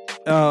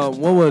 What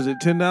was it?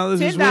 $10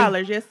 this week?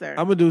 $10, yes, sir.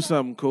 I'm gonna do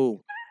something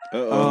cool.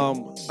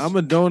 Uh-oh. I'm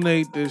gonna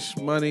donate this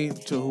money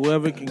to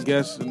whoever can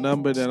guess the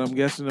number that I'm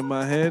guessing in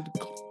my head.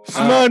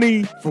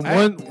 Money from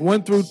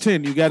one through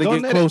 10. You got to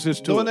get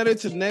closest to it. Donate it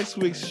to next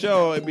week's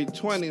show. It'd be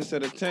 20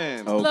 instead of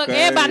 10. Look,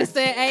 everybody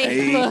said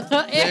 8. Look,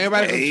 Yeah,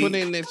 everybody can tune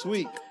in next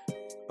week.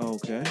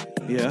 Okay.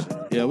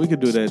 Yeah, we could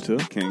do that too.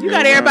 You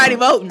got everybody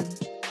voting.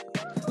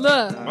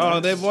 Look. Oh,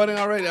 they're voting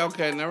already?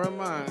 Okay, never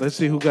mind. Let's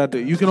see who got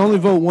the. You can only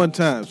vote one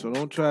time, so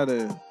don't try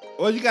to.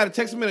 Well, you got to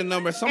text me the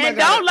number. Somebody And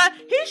don't lie.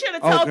 He should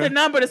have told Okay. the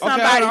number to Okay,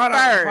 somebody hold on,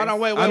 first. Hold on,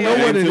 wait. I know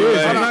what it is. Hold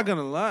I'm on. not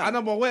gonna lie. I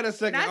know, but wait a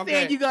second. Not okay.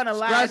 saying you're gonna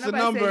lie. Scratch the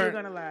Nobody said number. you're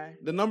gonna lie.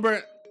 The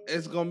number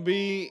is gonna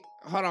be.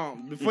 Hold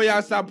on. Before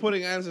y'all start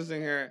putting answers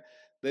in here,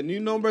 the new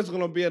number is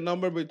gonna be a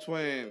number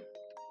between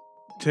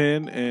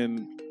 10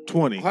 and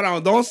 20. Hold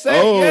on, don't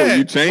say Oh, it yet.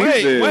 you changed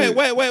wait, it.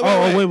 Wait.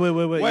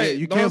 Wait. Yeah,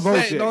 you don't can't vote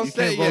say, yet. Don't You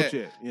say can't vote yet.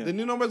 yet. Yeah. The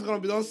new number is gonna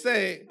be. Don't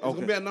say it. It's Okay.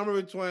 gonna be a number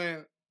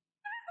between.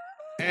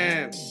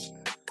 And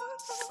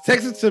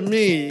text it to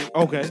me.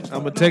 Okay,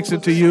 I'm gonna text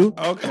it to you.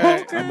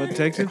 Okay. I'm gonna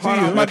text it to Hold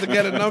you. on, I'm about to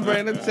get a number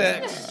in the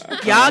text.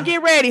 Y'all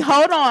get ready.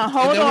 Hold on.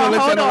 And then we'll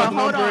let y'all know what the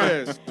number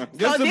is.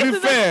 Just to be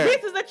fair.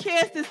 This is a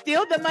chance to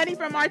steal the money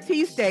from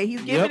Artiste.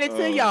 He's giving it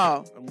to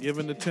y'all. I'm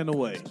giving the 10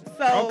 away.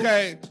 So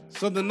Okay,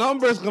 so the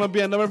number is gonna be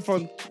a number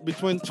from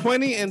between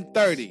 20 and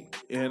 30.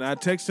 And I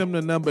text him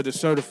the number to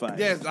certify.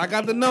 Yes, I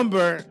got the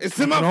number. It's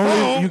in You my can only-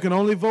 phone. You can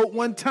only vote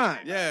one time.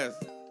 Yes.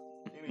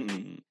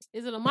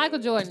 Is it a Michael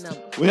Jordan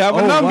number? We have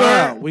a number.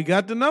 Wow. We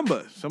got the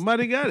number.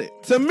 Somebody got it.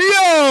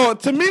 Tamino.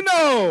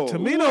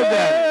 Tamino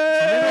got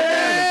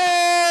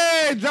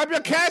it. Hey, drop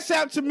your cash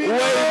out to me. Wait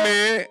a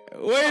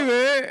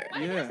minute.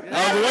 Yeah.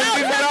 I was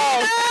working it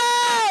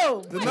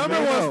off. The number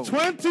was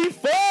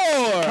 24.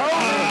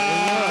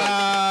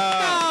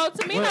 No,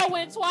 Tamino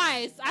went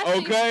twice. I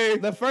think Okay.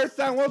 The first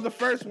time, what was the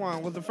first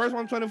one? Was the first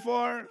one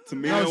 24?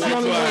 Tamino she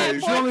only went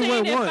went She only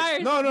went 14 at once.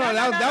 first. No,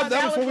 that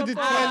was before we did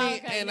 20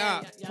 okay, and yeah,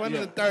 up. yeah, 20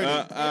 yeah. to 30.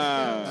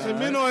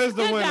 Tamino is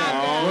the Good winner.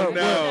 job, Oh,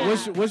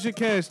 no. What's your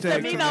cash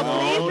tag? Tamino, Tamino?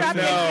 please drop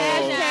your no.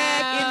 cash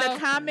tag in the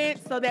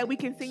comments so that we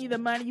can send you the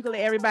money. You can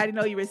let everybody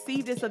know you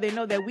received it so they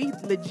know that we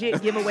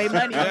legit give away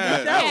money on the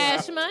show.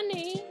 Cash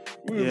money.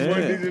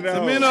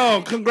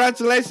 Tamino,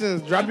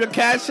 congratulations. Drop your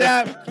cash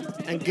app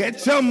and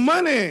get your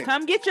money.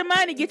 Come get your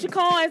money, get your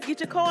coins.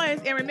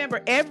 And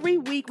remember, every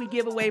week we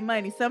give away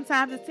money.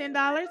 Sometimes it's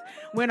 $10.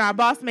 When our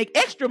boss make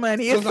extra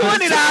money, it's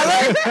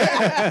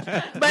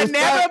 $20. But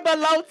never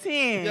below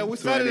 10. Yeah, we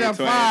started at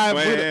 20, 5.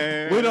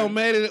 20. We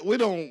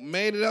don't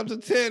made it up to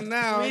 10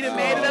 now. We done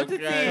made it up to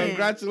 10.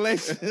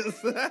 Congratulations.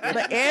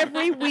 But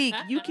every week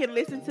you can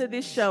listen to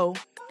this show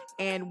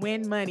and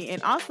win money.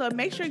 And also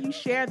make sure you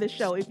share the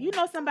show. If you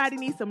know somebody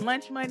needs some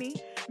lunch money,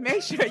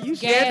 make sure you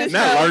share the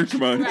Not show. lunch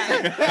money.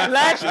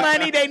 Lunch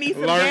money, they need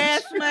some Lunch.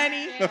 gas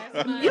money.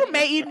 You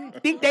may even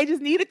think they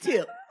just need a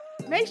tip.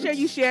 Make sure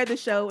you share the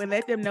show and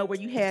let them know where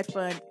you had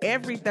fun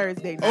every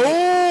Thursday night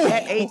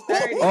at 8:30.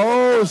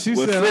 Oh, she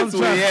Well, said I'm since we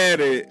trying. had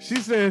it, She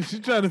said she's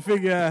trying to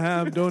figure out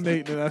how I'm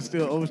donating and I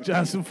still owe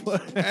Johnson for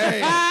it.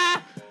 Hey,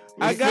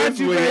 I got since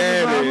you, we baby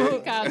had mama. He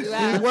it, called you he's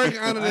out. working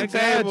under I the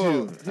got table.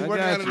 you. He's I working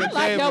got under you. the I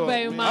like your table.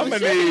 baby mama. I'm She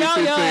gonna be need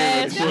on your 15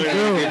 ass. when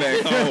you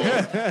get back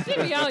home.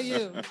 She be on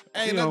you.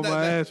 Hey, She on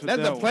my ass with that's that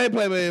the one. play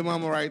baby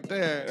mama right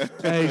there.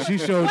 Hey, she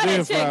showed Where did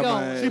that chick fry my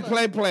going? ass. She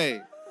play.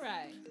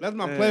 Right. That's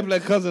my Yeah. play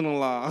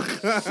cousin-in-law.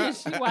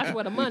 She watch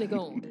where the money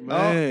going.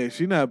 Man,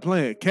 she not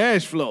playing.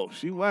 Cash flow.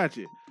 She watch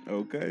it.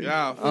 Okay.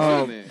 Y'all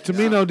feeling it.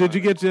 Tamino, did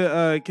you get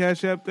your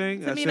Cash App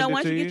thing? I sent Tamino, it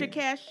once to you get your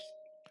cash,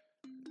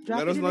 drop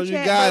Let it us in know the you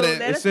chat. got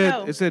Let it. us It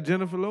know. said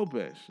Jennifer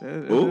Lopez.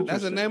 Ooh.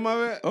 That's the name of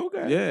it?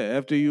 Okay. Yeah,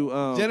 after you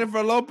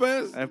Jennifer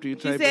Lopez? after you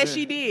She type said it in.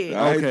 she did.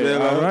 All right, Okay,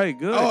 Jello. all right,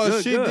 good. Oh,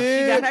 good, she good.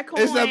 did? She got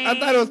her It's I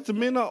thought it was coin.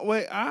 Tamino.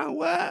 Wait,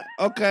 what?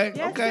 Okay,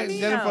 Yes, okay. Tamino.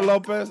 Jennifer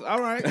Lopez.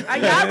 All right. Are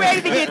y'all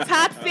ready to get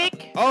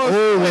toxic?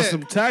 Oh, with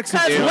some toxic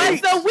Cause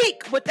tweets. what's a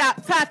week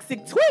without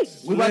toxic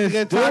tweets? We about to Let's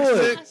get do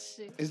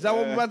toxic. Is that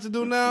what we're about to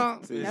do now?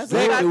 That's Exactly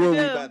what what we we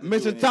about about to to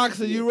Mr. do.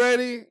 Toxic, you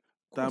ready?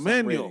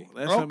 Damenio.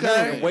 That's Okay.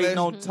 amazing. Been waiting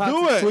on Let's toxic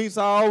do it. tweets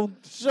all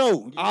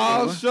show.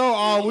 All show,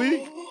 all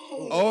week.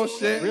 Oh,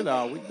 shit. Really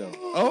all week though.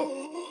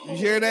 Oh, you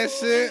hear that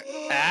shit?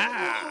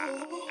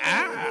 Ah.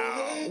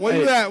 Ah. Where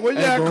you Hey, at? Where you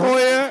hey, at, bro.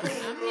 Koya?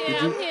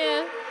 I'm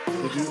here.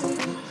 Did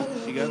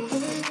you got it?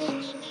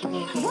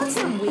 What's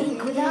a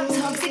week without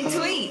toxic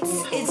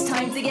tweets? It's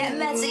time to get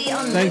messy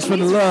on Thanks for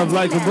the Ladies love,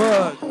 like a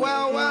Ranting bug.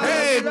 Well.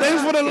 Hey,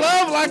 thanks for the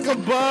love like a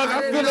bug.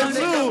 I feel it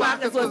too.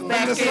 Pockets was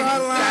back In the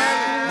sunlight.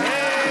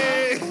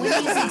 Hey. Now. When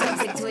you see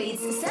toxic tweets,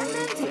 send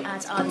them to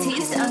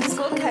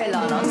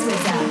 @artiste_colon on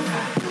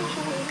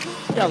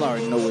Twitter. Y'all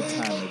already know what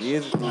time it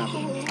is. It's time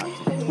for the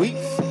toxic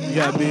tweets. You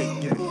gotta be.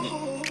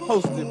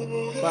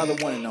 Hosted by the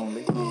one and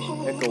only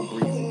Echo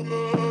Breezy,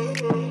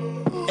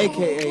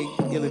 aka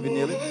Illy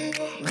Vanilli.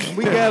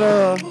 We got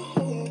a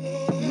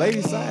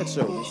lady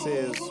sideshow. It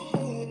says,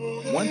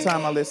 one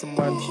time I let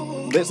someone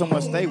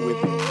stay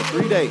with me for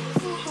 3 days.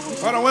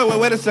 Hold on,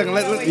 wait a second.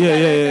 Let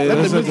Yeah. the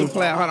That's music like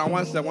play. Hold on,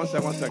 one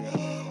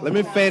second. Let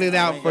me fade it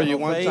out for you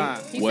one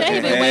time. He What said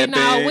he been waiting all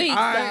happened? week. All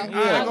right, so go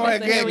ahead. I'm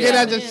supposed to Get hurry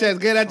out up. your chest.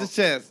 Get out your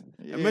chest.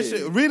 Yeah. And make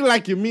sure, read it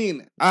like you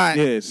mean it. All right.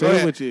 Yeah, say go it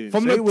ahead. with you.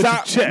 From Say the it with your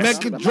top,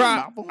 chest. make it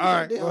drop. All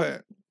right, go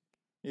ahead.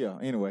 Yeah,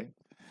 anyway.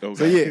 Okay.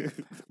 So yeah,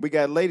 we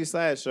got Lady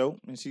Sideshow,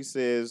 and she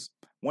says,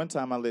 one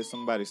time I let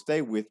somebody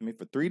stay with me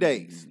for 3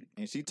 days,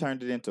 and she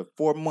turned it into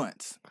 4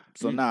 months.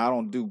 So now I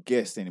don't do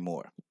guests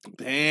anymore.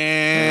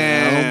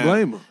 Damn. I don't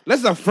blame her.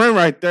 That's a friend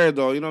right there,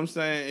 though. You know what I'm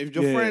saying? If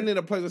your Yeah. friend need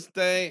a place to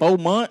stay, 4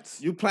 months?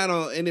 you plan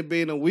on it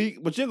being a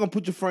week, but you're gonna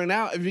put your friend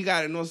out if you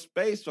got enough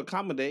space to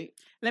accommodate.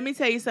 Let me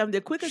tell you something.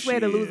 The quickest way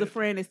to lose a Shit.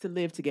 friend is to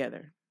live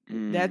together.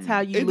 Mm. That's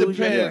how you It lose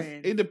your depends.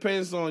 friend. It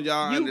depends on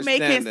y'all. You may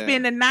can understand that.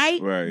 spend a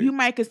night. Right. You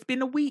might can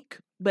spend a week,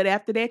 but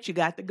after that, you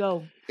got to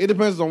go. It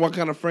depends on what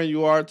kind of friend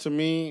you are to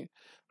me.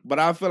 But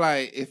I feel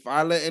like if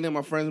I let any of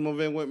my friends move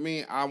in with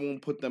me, I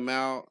won't put them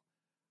out.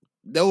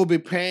 They will be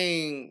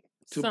paying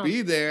to Some-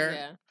 be there,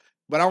 Yeah.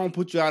 but I won't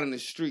put you out in the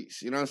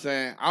streets. You know what I'm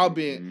saying?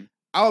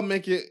 I'll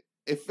make it,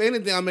 if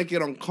anything, I'll make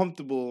it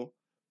uncomfortable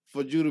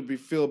for you to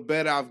feel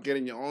better off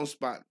getting your own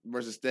spot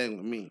versus staying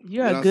with me. You're You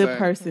know a what good I'm saying?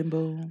 person,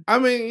 boo. I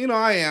mean, you know,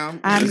 I am.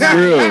 I'm It's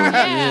real.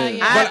 Yeah.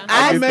 But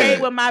I I stayed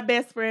made- with my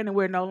best friend, and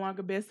we're no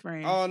longer best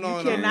friends. Oh, no,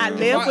 you no, cannot no.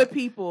 live If I- with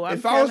people. I'm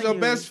If I was telling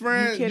your best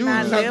friend, you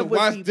cannot just have to live with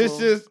wash people.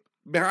 dishes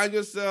behind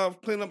yourself,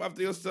 clean up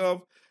after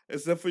yourself,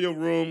 except for your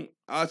room.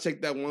 I'll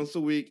check that once a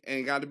week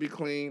and got to be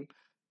clean.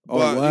 Oh,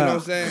 But you know wow. what I'm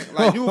saying?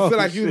 Like you would feel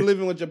like you Shit.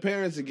 living with your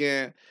parents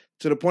again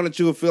to the point that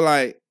you would feel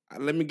like,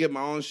 let me get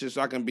my own shit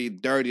so I can be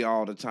dirty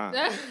all the time.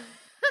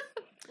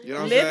 You know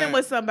what I'm Living saying?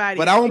 with somebody,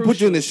 But I won't put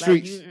you in the crucial.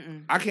 Like, streets.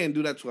 mm-mm. I can't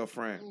do that to a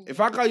friend. If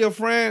I call your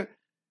friend,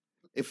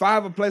 if I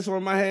have a place over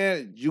my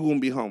head, you gonna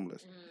be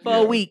homeless. For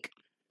a week.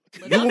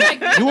 You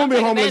won't be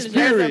homeless,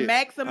 period.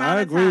 Maximum I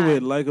of agree time.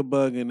 with like a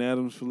bug in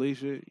Adams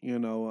Felicia. You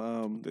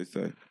know, They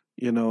say.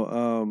 you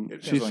know,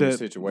 It she depends on your said,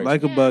 situation.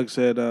 like a bug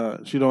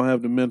said, she don't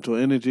have the mental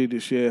energy to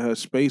share her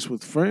space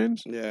with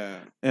friends. Yeah.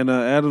 And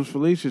Adams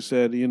Felicia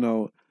said, you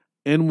know,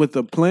 in with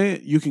a plan.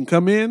 You can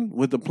come in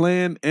with a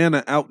plan and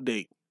an out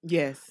date,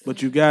 Yes.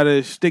 but you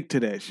gotta stick to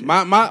that shit. My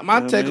You know what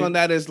I take mean? on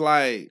that is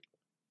like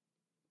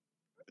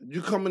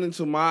you coming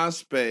into my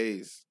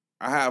space,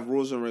 I have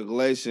rules and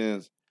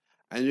regulations,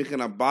 and you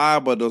can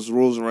abide by those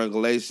rules and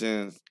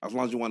regulations as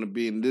long as you want to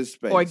be in this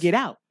space. Or get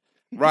out.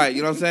 Right,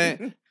 you know what I'm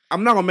saying?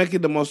 I'm not gonna make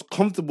it the most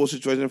comfortable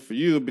situation for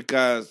you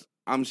because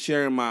I'm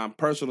sharing my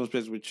personal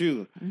space with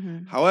you.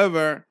 Mhm.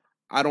 However,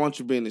 I don't want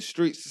you to be in the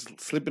streets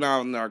sleeping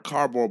out in our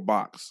cardboard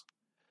box.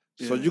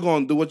 So Yeah. you're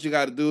gonna do what you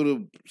gotta do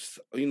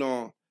to, you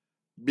know,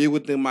 be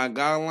within my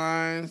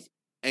guidelines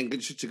and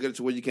get you together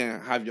to where you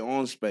can have your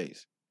own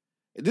space.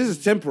 This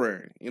is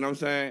temporary, you know what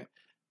I'm saying?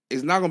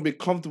 It's not gonna be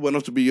comfortable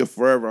enough to be your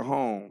forever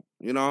home,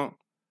 you know?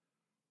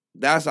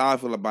 That's how I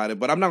feel about it.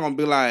 But I'm not gonna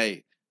be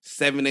like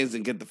 7 days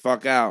and get the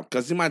fuck out.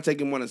 Cause it might take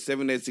you more than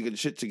 7 days to get your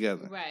shit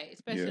together. Right,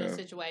 especially in a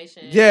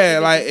situation. Yeah,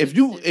 If like it's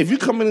if you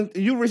coming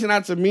in, you reaching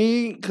out to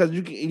me because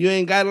you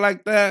ain't got it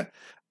like that,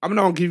 I'm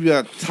not gonna give you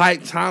a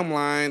tight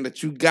timeline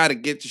that you gotta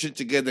get your shit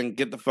together and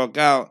get the fuck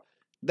out.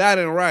 That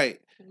ain't right.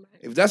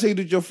 If that's how you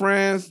do with your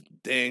friends,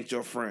 they ain't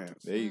your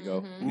friends. There you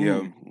go.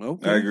 Yeah,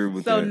 okay. I agree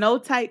with So that. no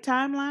tight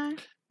timeline?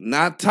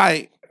 Not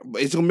tight,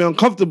 but it's gonna be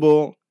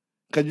uncomfortable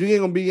because you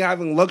ain't gonna be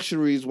having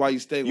luxuries while you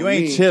stay with You me.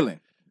 ain't chilling.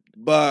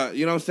 But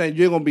you know what I'm saying?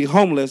 You're gonna be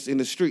homeless in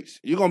the streets.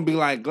 You're gonna be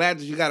like glad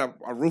that you got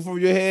a roof over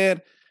your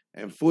head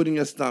and food in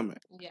your stomach.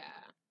 Yeah.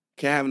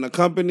 Can't have no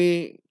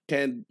company.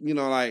 Can't, you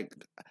know, like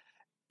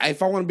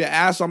if I want to be an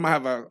asshole, I'm gonna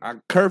have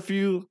a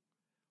curfew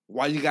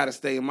while you gotta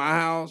stay in my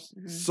house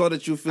so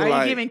that you feel Are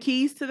like you giving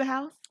keys to the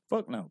house?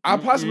 Fuck no. I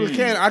possibly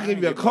can. I'll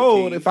give you a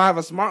code if I have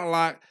a smart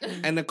lock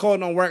and the code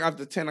don't work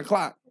after 10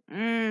 o'clock.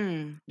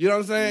 You know what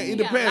I'm saying? It You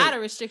got a depends. lot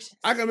of restrictions.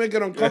 I can make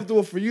it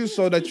uncomfortable for you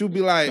so that you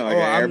be like, No, oh, like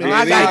I'm Airbnb.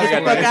 I gotta get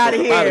the fuck out of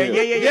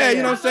here. Yeah. you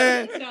know what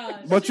I'm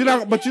saying? But you're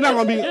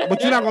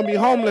not gonna be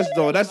homeless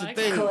though. That's the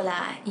thing.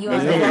 Cola, you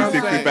It's are gonna be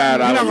the $65 You're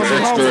not gonna be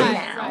extra. homeless.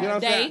 now. You know what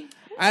I'm saying? Day.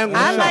 I ain't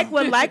gonna I like shop.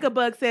 what Like a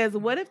Bug says.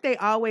 What if they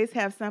always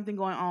have something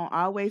going on,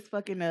 always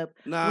fucking up?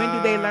 When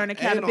do they Nah, learn ain't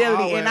no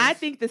accountability? And I always.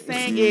 think the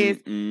saying is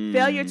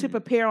failure to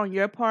prepare on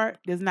your part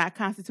does not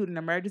constitute an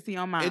emergency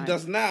on mine. It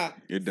does not.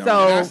 It don't.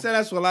 So- And I said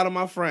that to a lot of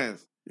my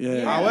friends.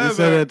 Yeah, However- you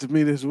said that to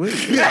me this week.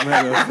 As a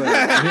matter of fact.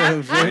 You know what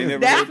I'm saying? They never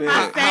That's did my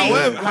that.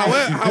 saying.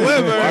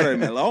 However,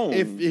 Water alone.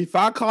 if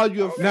I call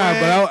you a friend,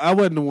 Nah, but I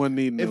wasn't the one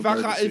needing if no I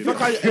call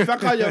emergency. if I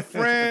call you a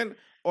friend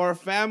or a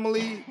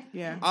family,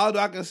 Yeah. although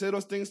I can say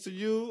those things to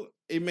you,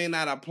 it may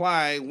not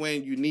apply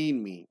when you need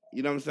me.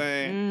 You know what I'm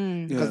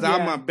saying? Because Yeah.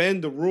 I'm gonna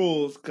bend the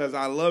rules because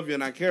I love you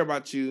and I care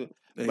about you.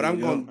 There But you I'm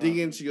go. gonna dig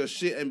into your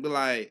shit and be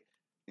like,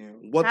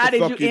 what How the did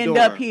fuck you you end doing?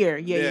 up here?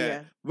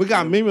 Yeah. We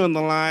got Mimi on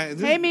the line.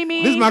 Hey,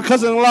 Mimi. This is my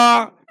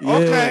cousin-in-law. Yeah,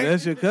 Okay.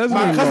 that's your cousin.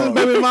 My cousin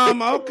baby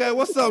mama. Okay,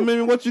 what's up,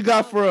 Mimi? What you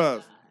got for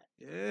us?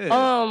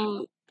 Yeah.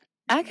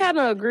 I kind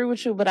of agree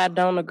with you, but I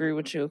don't agree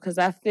with you because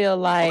I feel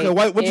like Okay,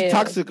 what you if-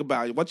 toxic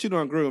about? What you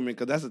don't agree with me?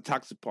 Because that's the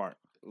toxic part.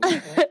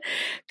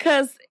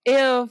 Because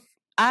if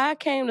I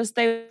came to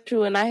stay with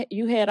you and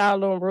you had all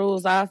them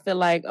rules, I feel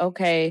like,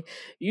 okay,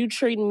 you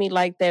treating me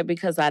like that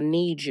because I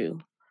need you.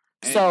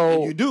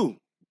 And you do.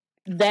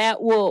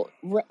 That will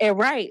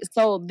right.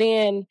 So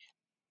then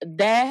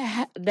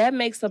that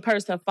makes a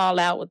person fall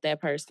out with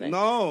that person.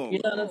 No. You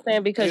know what I'm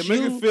saying? Because It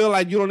make you feel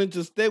like you don't need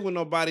to stay with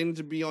nobody. You need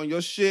to be on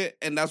your shit,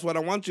 and that's what I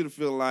want you to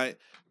feel like.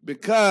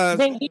 Because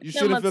Then give you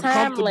them shouldn't a feel time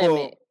comfortable.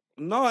 limit.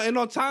 No, ain't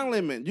no time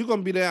limit. You're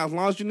gonna be there as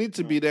long as you need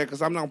to be there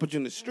because I'm not gonna put you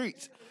in the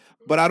streets.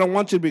 But I don't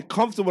want you to be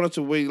comfortable enough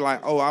to where you're like,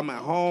 oh, I'm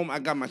at home, I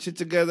got my shit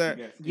together.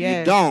 Yes.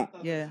 You don't.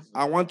 Yeah.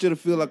 I want you to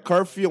feel a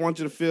curfew. I want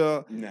you to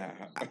feel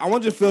I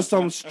want you to feel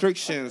some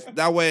restrictions.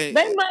 That way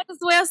They might as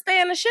well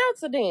stay in the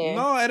shelter then.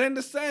 no, it ain't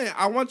the same.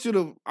 I want you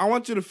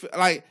to feel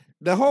like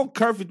the whole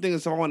curfew thing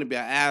is I want to be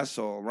an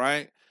asshole,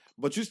 right?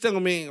 But you still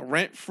gonna be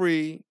rent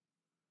free,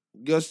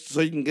 just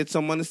so you can get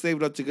some money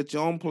saved up to get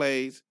your own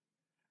place.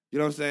 You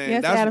know what I'm saying?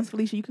 Yes, Adams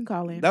Felicia, you can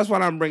call in. That's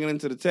what I'm bringing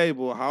into the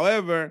table.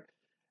 However,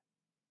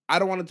 I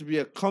don't want it to be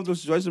a comfortable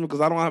situation because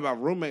I don't have a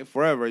roommate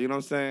forever. You know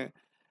what I'm saying?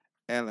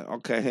 And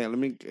okay, hey, let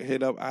me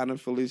hit up Adam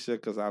Felicia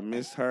because I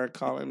missed her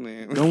calling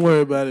in. Don't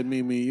worry about it,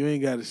 Mimi. You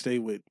ain't got to stay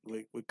with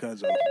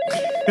cousin.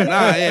 Nah,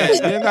 yeah,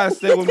 you ain't gotta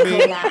stay with me.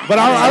 But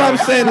all I'm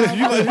saying is,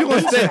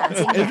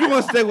 if you're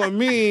gonna stay with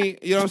me,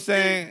 you know what I'm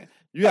saying.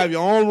 You have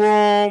your own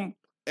room,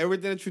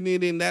 everything that you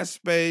need in that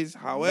space.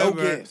 However,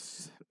 But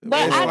it's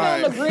I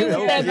like- don't agree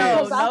with that though.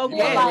 'Cause I feel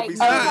like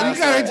Nah, you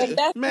gotta- if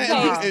that's man,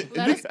 the case,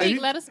 Let us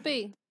speak. Let us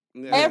speak.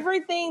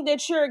 everything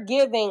that you're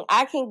giving,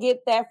 I can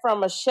get that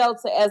from a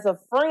shelter as a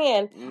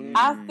friend.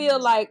 I feel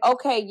like,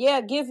 okay,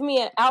 yeah, give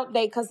me an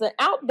outdate because an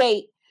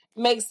outdate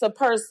makes a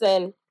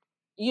person,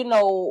 you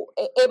know,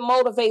 it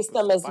motivates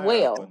them as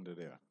well.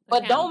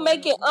 But don't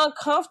make it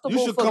uncomfortable.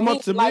 You should for come me.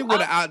 up to me Like,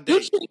 with an You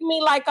outdate. treat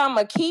me like I'm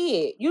a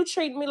kid. You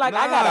treat me like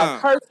I Nah. got a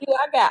curfew.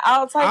 I got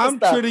all types of I'm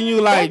stuff. treating you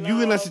like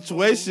you in a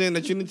situation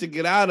that you need to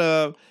get out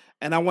of,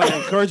 and I want to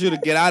encourage you to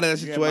get out of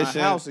that You're in my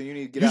situation. house and you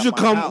need to get You out should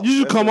my come. house. You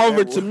should That's come what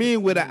over that to was. me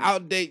with an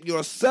outdate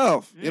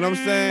yourself. You know what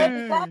I'm saying?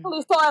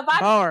 Exactly. So if I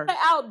Bars. get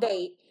an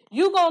outdate,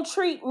 you gonna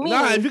treat me.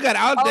 Nah, if you got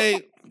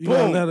outdate, You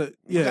gotta boom, let it-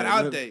 you yeah,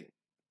 got let- outdate.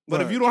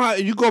 But if you don't have,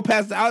 if you go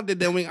past the outdate,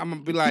 then I'm gonna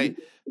be like,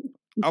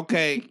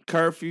 okay,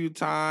 curfew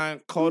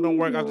time, code don't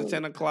work after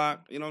 10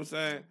 o'clock. You know what I'm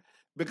saying?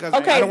 Because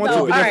Okay, I don't want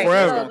so, you to be there all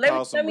right,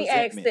 forever. so let me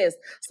ask this.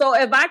 So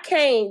if I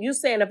came, you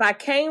saying if I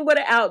came with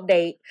an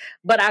outdate,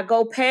 but I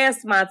go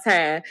past my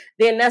time,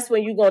 then that's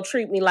when you gonna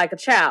treat me like a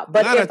child.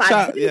 But Not a if I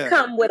child, did yeah.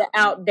 come with an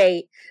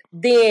outdate,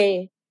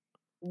 then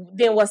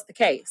what's the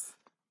case?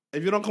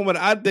 If you don't come with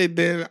an outdate,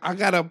 then I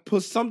gotta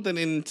put something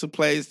into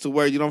place to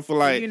where you don't feel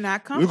like You're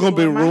not we're gonna be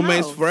comfortable in my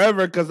roommates house.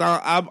 forever. Because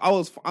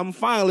I'm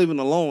fine living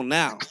alone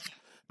now.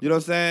 You know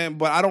what I'm saying?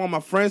 But I don't want my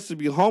friends to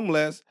be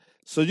homeless.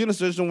 So you're in a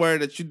situation where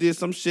that you did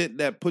some shit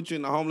that put you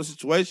in a homeless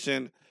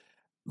situation.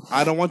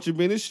 I don't want you to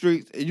be in the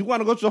streets. If you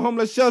want to go to a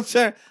homeless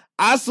shelter,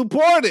 I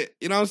support it.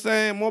 You know what I'm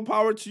saying? More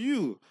power to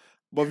you.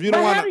 But if you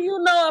don't But want how do you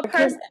know a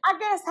person? I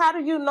guess how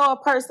do you know a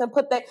person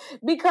put that?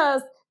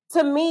 Because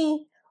to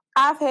me,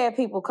 I've had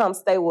people come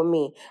stay with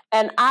me,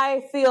 and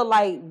I feel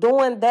like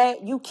doing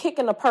that, you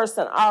kicking a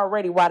person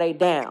already while they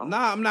down.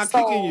 Nah, I'm not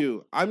So- kicking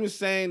you. I'm just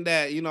saying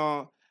that,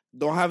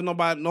 don't have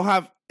nobody,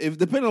 if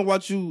depending on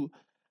what you,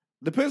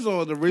 depends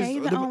on the Hey,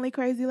 reason. the only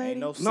crazy lady.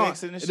 No,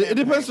 it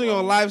depends on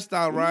your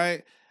lifestyle,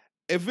 right?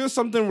 If it's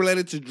something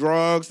related to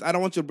drugs, I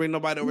don't want you to bring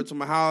nobody over to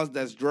my house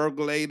that's drug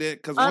related.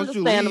 Because once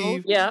you Understandable,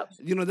 leave, yeah.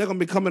 they're gonna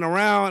be coming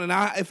around,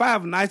 and if I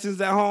have niceness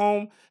at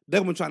home,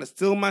 they're gonna be trying to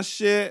steal my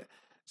shit.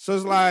 So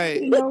it's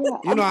like,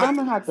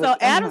 So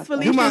Adams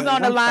Felicia's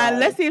on the line.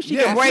 Let's see if she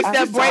can break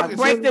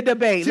the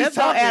debate. Let's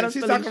go, Adams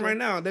She's Felicia. talking right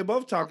now. They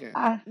both talking.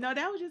 No,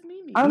 that was just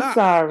Mimi. I'm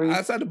sorry.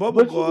 I said the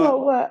bubble But you know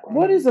what?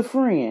 What is a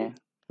friend?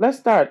 Let's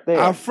start there.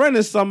 Our friend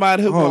is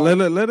somebody who. let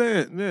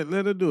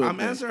her do it. I'm man.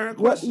 answering her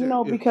Well,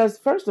 question. because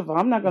first of all,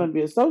 I'm not going to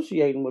be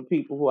associating with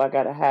people who I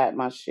got to hide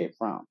my shit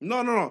from.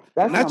 No.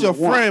 That's Not your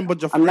number one. friend,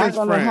 but your I'm not friend's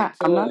gonna friend.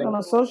 I'm not going to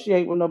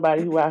associate with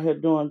nobody who out here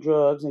doing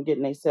drugs and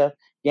getting themselves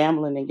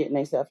gambling and getting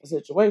themselves in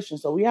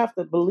situations. So we have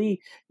to believe.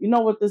 You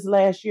know what this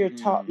last year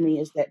taught me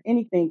is that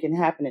anything can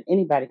happen and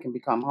anybody can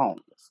become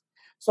homeless.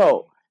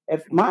 So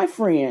if my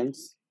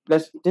friends,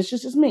 this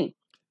is just me,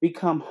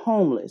 become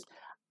homeless,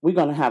 we're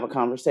going to have a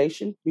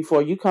conversation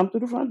before you come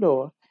through the front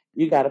door.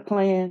 You got a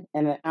plan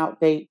and an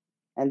out date,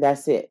 and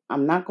that's it.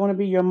 I'm not going to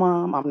be your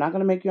mom. I'm not going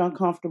to make you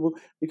uncomfortable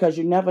because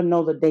you never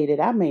know the day that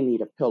I may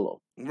need a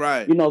pillow.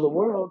 Right. You know, the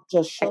world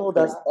just showed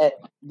us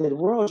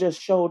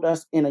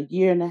in a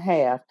year and a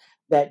half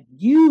that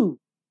you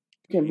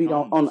can be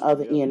on the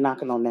other end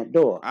knocking on that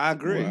door. I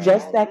agree.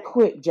 Just that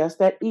quick, just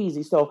that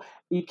easy. So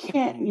you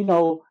can't,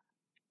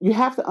 you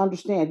have to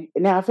understand.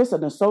 Now, if it's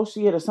an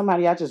associate or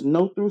somebody I just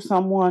know through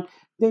someone,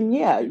 then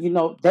yeah,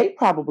 they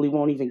probably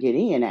won't even get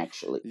in,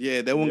 actually.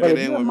 Yeah, they won't But get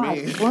if in you're with my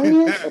me.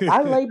 friend, if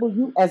I label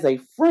you as a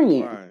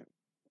friend, Right.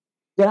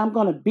 then I'm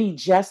going to be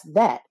just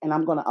that. And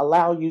I'm going to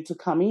allow you to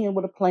come in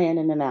with a plan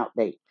and an out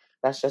date.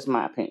 That's just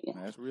my opinion.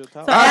 That's real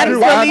talk. So, I Adam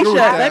agree- I agree with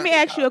Felicia, that. let me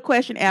ask you a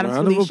question, Adam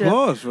Round of Felicia.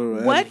 applause for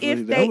Adam What Felicia.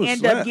 if That they was end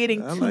slap. up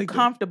getting I too like that.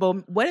 comfortable?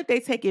 What if they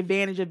take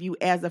advantage of you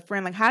as a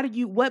friend? Like,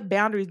 what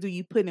boundaries do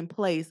you put in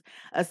place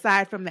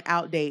aside from the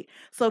out date?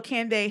 So,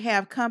 can they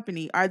have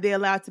company? Are they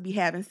allowed to be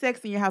having sex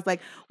in your house?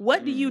 Like,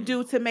 what do you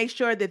do to make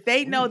sure that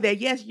they know that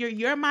yes,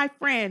 you're my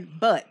friend,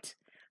 but.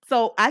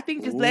 So I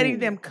think just letting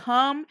them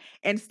come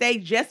and stay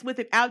just with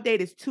an out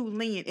date is too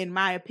lenient, in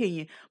my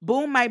opinion.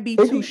 Boom might be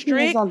It too depends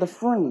strict. on the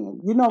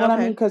friend. You know what I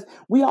Okay. mean? Because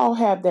we all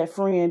have that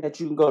friend that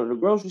you can go to the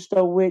grocery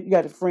store with. You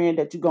got a friend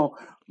that you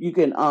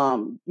can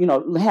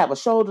have a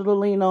shoulder to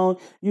lean on.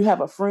 You have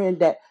a friend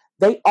that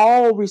they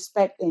all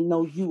respect and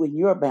know you and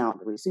your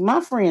boundaries. See, my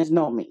friends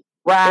know me.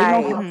 They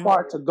know Right. how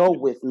far to go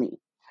with me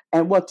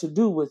and what to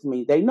do with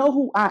me. They know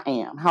who I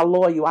am, how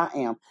loyal I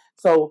am.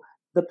 So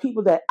the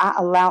people that I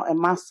allow in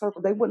my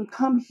circle, they wouldn't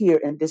come here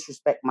and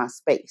disrespect my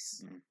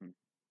space.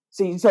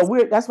 See, so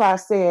that's why I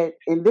said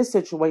in this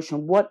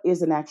situation, what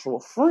is an actual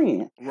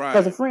friend?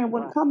 Because a Right. friend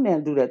wouldn't come there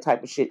and do that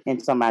type of shit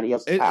in somebody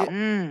else's It house.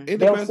 it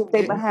They'll depends. sit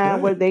there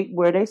behind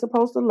where they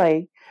supposed to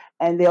lay,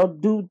 and they'll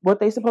do what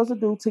they supposed to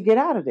do to get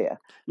out of there.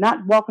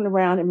 Not walking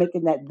around and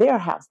making that their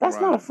house. That's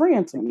not a Right.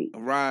 friend to me.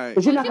 Right.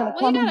 Because you're not gonna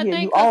Well, you come in gotta here.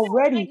 think, You 'cause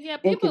already yeah,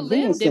 people live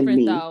inconveniencing different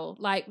me. though.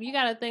 Like you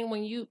gotta think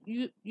when you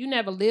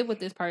never live with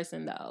this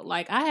person though.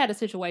 Like I had a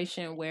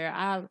situation where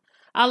I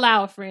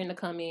allowed a friend to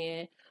come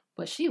in,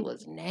 but she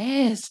was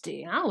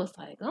nasty. I was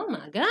like, oh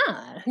my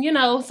god,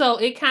 so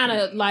it kind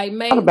of like What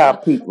made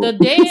about people? the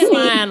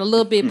deadline a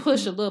little bit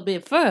push a little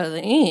bit further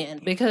in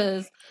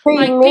because See,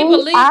 like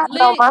people me, I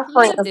know my live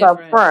friends up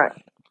different. front.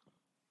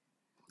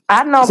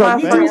 I know So my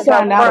you do friends up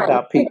find out front.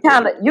 about people.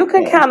 You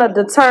can Yeah. kind of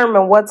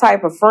determine what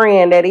type of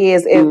friend that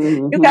is. If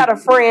you hmm got a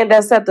friend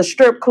that's at the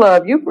strip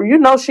club, you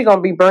know she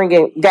gonna be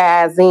bringing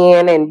guys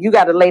in, and you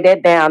got to lay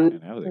that down. Man,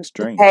 that was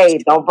extreme. Hey,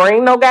 don't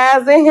bring no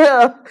guys in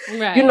here.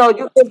 Right.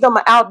 You give them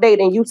an out date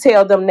and you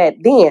tell them that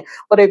then.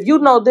 But if you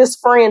know this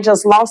friend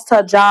just lost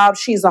her job,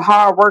 she's a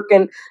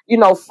hardworking,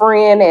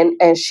 friend,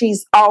 and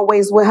she's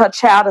always with her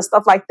child and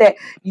stuff like that.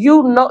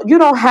 You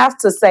don't have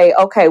to say,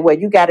 okay, well,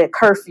 you got a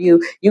curfew,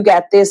 you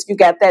got this, you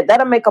got that.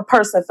 That'll make a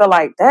person feel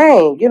like,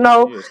 dang, Yeah,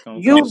 it's gonna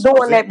you cause doing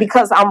that resentment.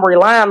 because I'm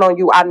relying on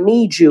you. I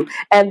need you.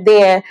 And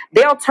then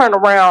they'll turn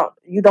around.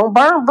 You don't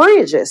burn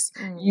bridges.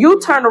 You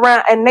turn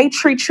around and they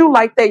treat you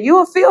like that.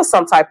 You'll feel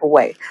some type of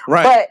way.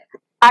 Right. But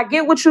I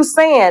get what you're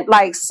saying.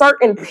 Like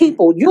certain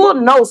people, you'll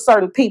know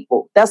certain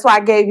people. That's why I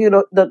gave you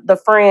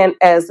the friend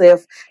as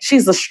if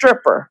she's a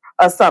stripper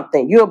or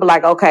something. You'll be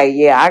like, okay,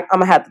 yeah, I'm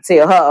gonna have to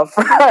tell her up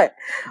front.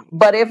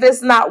 But if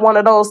it's not one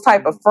of those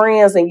type of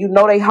friends and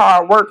they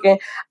hard working,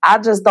 I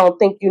just don't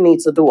think you need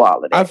to do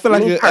all of that. I feel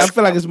like Me I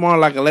feel like it's more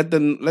like let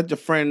your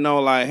friend know,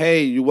 like,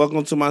 hey, you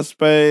welcome to my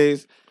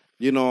space.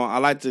 I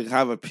like to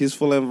have a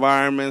peaceful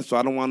environment, so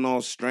I don't want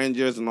no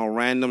strangers, no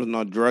randoms,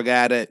 no drug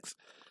addicts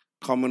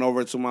coming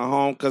over to my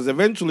home. Because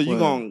eventually you're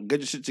Well, gonna get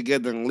your shit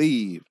together and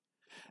leave.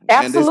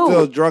 And there's Absolutely.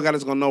 still drug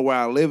addicts gonna know where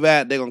I live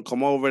at. They're gonna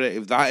come over there.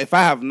 If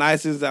I have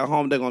nices at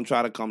home, they're gonna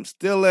try to come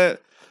steal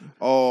it,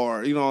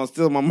 or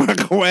steal my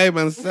microwave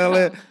and sell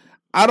it.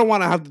 I don't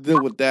want to have to deal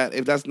with that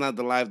if that's not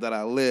the life that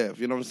I live.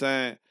 You know what I'm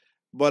saying?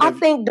 But I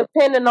think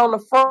depending on the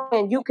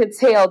friend, you could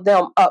tell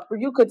them up.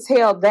 You could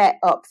tell that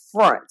up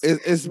front.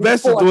 it's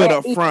best to before do it that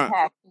up even front.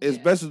 happens. It's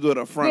best to do it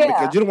up front Yeah.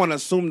 because you don't want to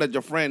assume that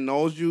your friend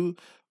knows you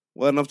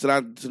well enough to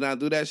not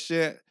do that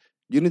shit.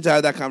 You need to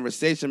have that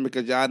conversation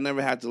because y'all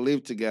never had to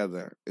live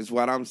together. Is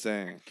what I'm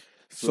saying.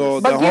 So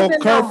But the whole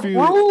giving curfew,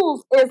 them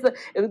rules is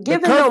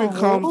giving curfew them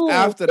comes rules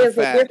after the is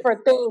a fact.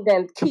 different thing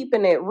than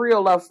keeping it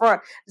real up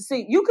front.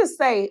 See, you could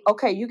say,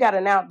 okay, you got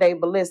an out day,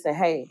 but listen,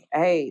 hey,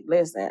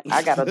 listen,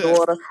 I got a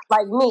daughter.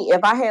 Like me,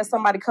 if I had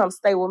somebody come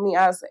stay with me,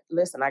 I'd say,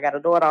 listen, I got a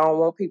daughter. I don't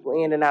want people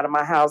in and out of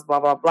my house, blah,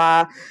 blah,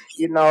 blah.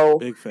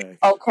 Big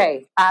fact.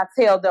 Okay, I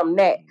tell them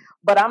that.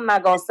 but I'm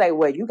not gonna say,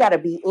 well, you gotta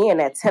be in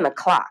at 10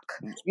 o'clock.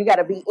 You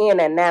gotta be in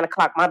at 9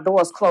 o'clock. My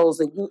door's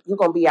closed and you're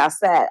gonna be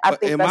outside. I But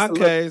think in that's my a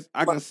little case,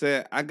 I can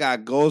say I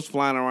got ghosts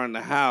flying around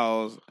the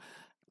house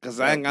because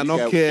I ain't got You no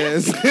got-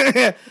 kids.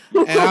 And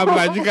I'm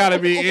like, you gotta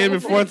be in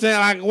before 10.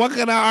 Like, what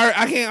can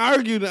I can't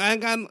argue. I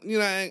ain't got,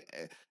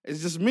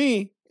 it's just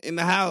me in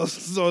the house.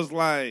 So it's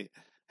like,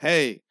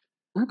 hey,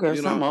 I guess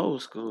you know, I'm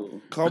old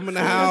school. come in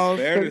the So it's house.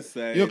 fair to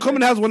say You know, come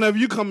in the house whenever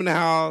you come in the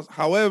house.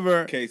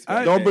 However, Case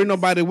by don't bring case.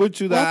 nobody with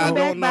you that Welcome I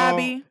don't back, know.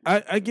 Bobby.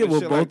 I get And what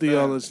shit both like of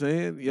y'all that. are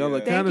saying. Y'all are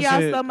Yeah. kind Thank of y'all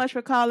saying, so much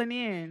for calling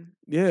in.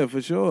 yeah,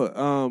 for sure.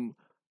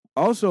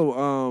 Also,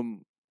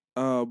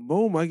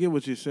 boom, I get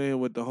what you're saying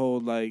with the whole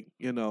like,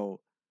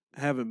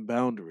 having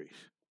boundaries.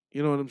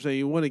 You know what I'm saying?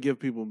 You want to give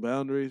people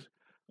boundaries,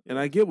 and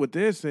I get what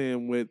they're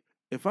saying with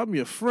if I'm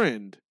your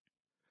friend,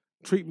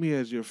 treat me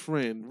as your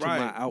friend to my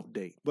Right. out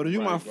date. But if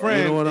you my Right.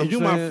 friend, You know what I'm if you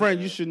my saying?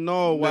 friend, you should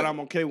know what Yeah. I'm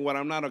okay with, what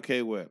I'm not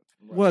okay with.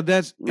 Well,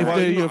 that's if Well,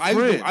 they're you know, your I used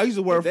to- friend. I used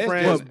to wear But that's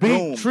friends. just- But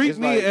boom. treat It's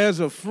me like- as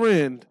a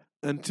friend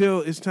until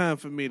it's time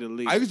for me to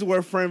leave. I used to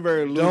wear friend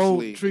very loosely.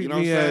 Don't treat you know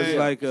me what I'm as saying?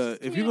 like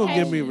if you're gonna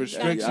give me Communication.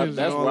 restrictions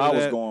That's and all where I of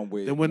was that, going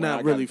with. then we're when I not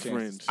got really a chance to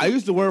friends. I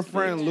used to wear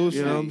friend loosely.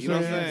 You know what I'm You know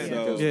what I'm saying?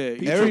 saying? So- Yeah, you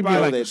treat me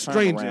Everybody like a that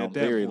stranger turnaround at that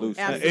very point.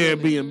 loosely. An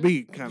Absolutely.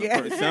 Airbnb kind Yeah.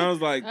 of It person.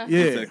 sounds like Yeah.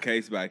 it's a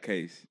case by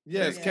case.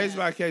 Yes, Yeah. case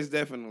by case,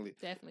 definitely.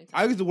 Definitely.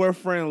 I used to wear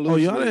friend Oh,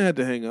 loosely. y'all didn't have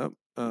to hang up.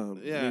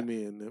 Yeah.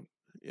 Me and them.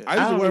 Yeah. I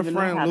used to don't wear even know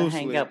friend how to loosely.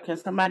 hang up. Can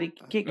somebody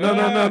kick me No,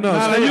 out?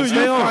 Nah, Stay you on,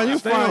 stay on, fine, you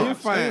stay fine, on, you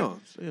stay fine.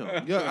 on, stay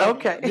on.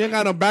 Okay. You ain't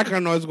got no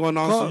background noise going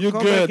on, Call- so you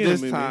call good back in,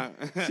 this Mimi. time.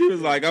 She was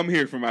like, I'm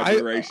here for my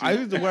duration. I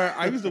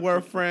used to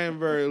wear friend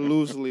very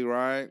loosely,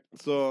 right?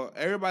 So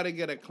everybody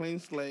get a clean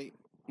slate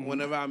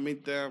whenever I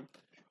meet them,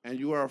 and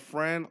you are a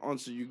friend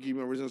until you give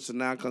me a reason to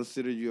now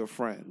consider you a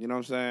friend. You know what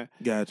I'm saying?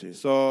 Gotcha.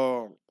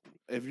 So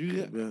if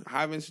you Yeah.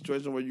 have a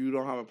situation where you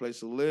don't have a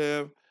place to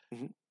live,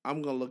 Mhm.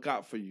 I'm gonna look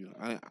out for you.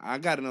 I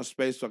got enough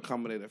space to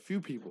accommodate a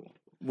few people.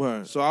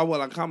 Word. So I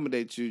will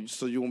accommodate you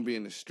so you won't be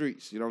in the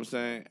streets. You know what I'm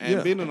saying? And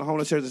Yeah. being in a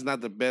homeless shelter is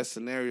not the best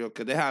scenario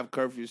because they have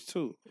curfews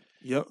too.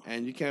 Yep.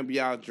 And you can't be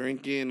out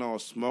drinking or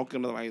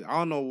smoking. Like I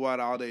don't know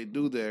what all they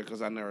do there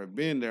because I've never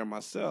been there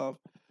myself.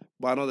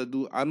 But I know they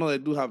do. I know they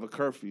do have a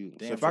curfew.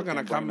 Damn, so if sure I can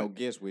can't bring no accommodate,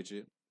 guests with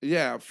you.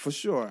 yeah, for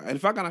sure. And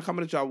if I can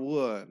accommodate you, I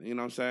would. You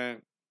know what I'm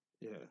saying?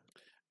 Yeah.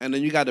 And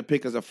then you got to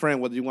pick as a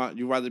friend whether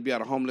you rather be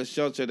at a homeless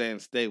shelter than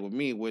stay with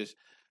me, which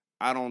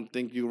I don't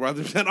think you'd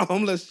rather be at a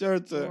homeless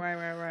shelter.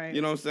 Right.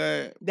 You know what I'm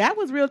saying? That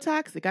was real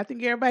toxic. I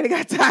think everybody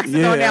got toxic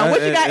Yeah. on that.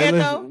 What you got, listen,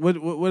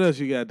 Echo? what else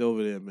you got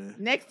over there, man?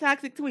 Next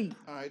toxic tweet.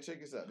 All right,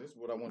 check this out. This is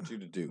what I want you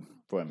to do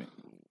for me.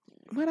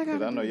 What I got?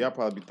 Because I know y'all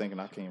probably be thinking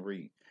I can't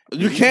read.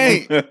 You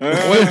can't. Well,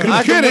 I you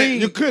can couldn't.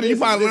 read. You couldn't. You Listen,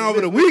 probably learned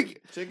over the listen.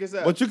 week. Check this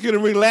out. But you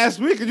couldn't read last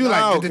week, and you No,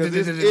 like. 'cause it be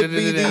these-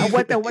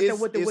 What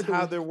the- it's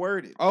how they're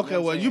worded. Okay,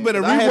 well, you saying?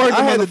 better 'Cause I reword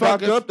had the to back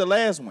motherfuckers. up the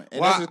last one,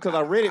 and Well, that's just because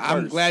I read it first.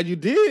 I'm glad you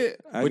did.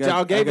 But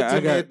y'all gave it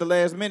to me at the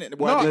last minute.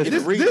 Well, I No, didn't get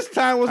to read this it.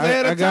 time was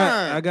ahead of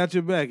time. I got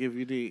your back if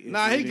you need.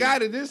 Nah, he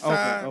got it this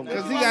time. Okay.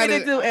 Because he What got me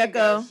to it. do,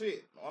 Echo?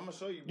 I'm gonna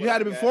show you. You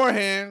had it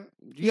beforehand.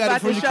 You got it about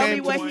before to you show came me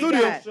to what the he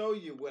studio. got. Show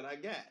you what I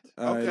got.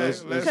 All right, Okay, let's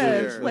do let's this. do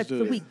Because Let's what's do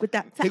the this. week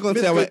without He gonna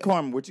Miss tell Good what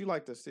Carmen, would you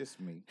like to assist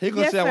me? he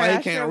gonna Yes, tell sir, why I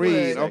he can't sure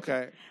read. would.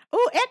 Okay.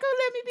 Oh, Echo,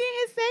 let me be in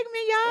his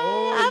segment, y'all.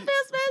 Oh, I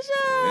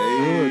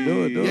feel special.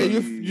 Do it. Yeah,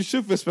 you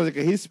should feel special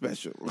because he's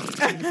special. Don't be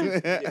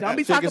Check talking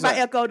this about out.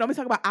 Echo. Don't be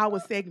talking about our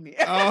segment.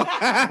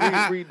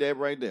 read that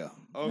right there. You know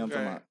what I'm talking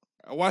Okay.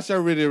 about? Watch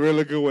her read it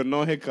really good with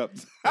no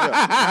hiccups.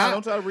 Yeah.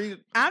 Don't try to read it.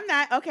 I'm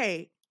not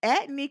okay.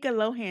 At Nika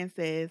Lohan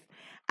says,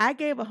 I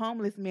gave a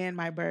homeless man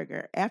my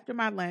burger after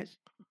my lunch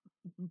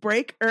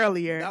break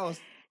earlier That was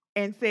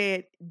and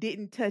said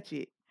didn't touch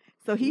it.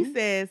 So he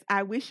says,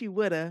 I wish you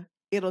woulda.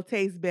 It'll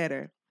taste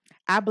better.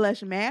 I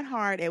blushed mad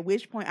hard, at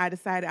which point I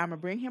decided I'm gonna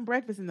bring him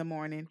breakfast in the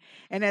morning.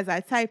 And as I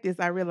typed this,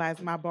 I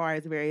realized my bar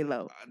is very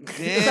low. So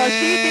she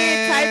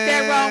did type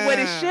that wrong. What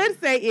it should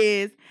say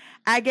is,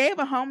 I gave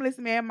a homeless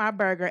man my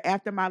burger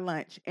after my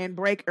lunch and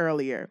break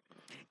earlier.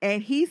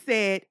 And he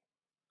said,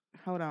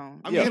 hold on.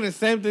 I'm getting the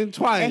same thing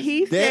twice. And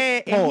he That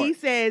said, and he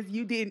part. says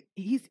you didn't.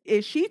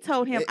 And she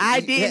told him Eh, I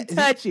he- didn't he-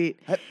 touch it,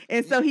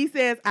 and so he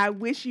says, "I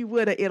wish you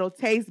woulda. It'll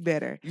taste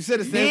better." You said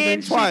the same Then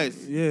thing she-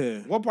 twice. Yeah.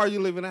 What part you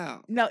leaving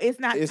out? No, it's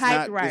not It's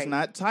typed not. right. It's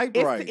not typed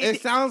It's- right.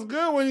 It sounds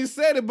good when you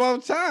said it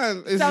both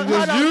times. Is So, it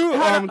just you or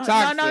I'm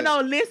toxic?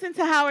 No. Listen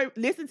to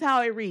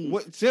how it reads.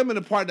 What, tell me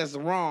the part that's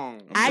wrong.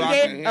 so I can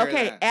gave hear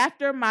okay that.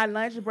 after my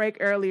lunch break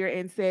earlier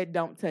and said,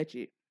 "Don't touch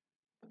it."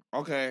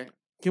 Okay.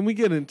 Can we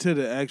get into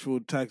the actual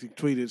toxic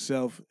tweet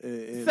itself?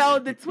 So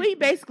the tweet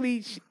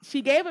basically,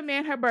 she gave a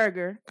man her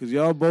burger. Because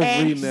y'all both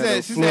And reading she at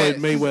a said- Floyd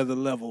Mayweather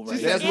level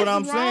right That's now. what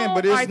I'm It's saying,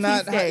 but wrong, it's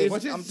not. RT said.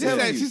 Well, I'm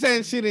telling you. she's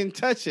saying she didn't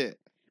touch it,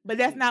 But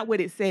that's not what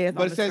it says.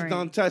 but on it the says screen.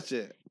 don't touch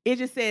it. It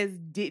just says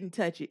didn't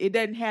touch it. It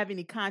doesn't have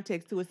any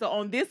context to it. So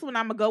on this one,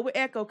 I'm gonna go with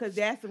Echo because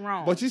that's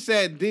wrong. But you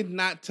said did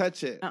not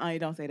touch it. It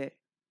don't say that.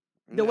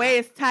 The way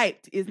it's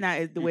typed is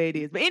not the way it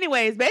is. But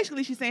anyways,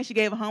 basically she's saying she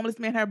gave a homeless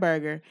man her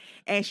burger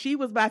and she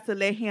was about to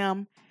let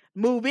him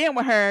move in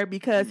with her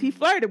because he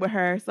flirted with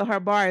her, so her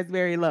bar is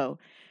very low.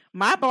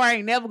 My bar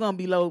ain't never gonna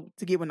be low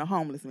to get with a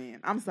homeless man.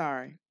 I'm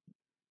sorry.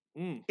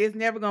 It's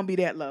never gonna be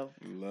that low.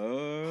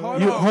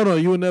 Hold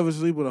on. You would never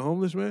sleep with a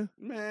homeless man?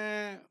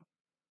 Man.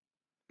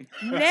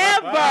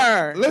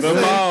 Never.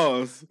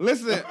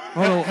 Listen.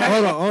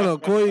 Hold on.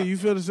 Koya, you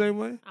feel the same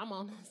way? I'm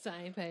on the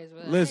same page.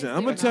 But Listen,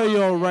 I'm gonna tell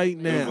y'all right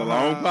now. It was a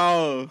long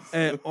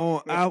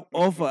pause.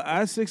 Off of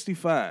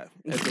I-65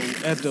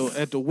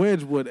 at the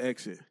Wedgwood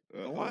exit.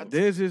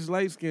 There's this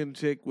light skinned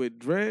chick with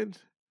dreads.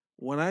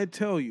 When I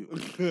tell you,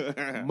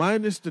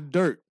 minus the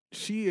dirt,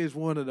 she is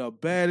one of the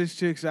baddest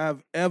chicks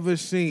I've ever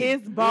seen.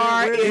 His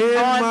bar is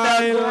on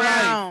the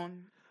ground.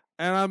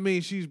 And I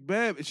mean, she's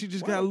bad. She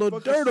just got a little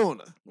dirt on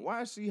her.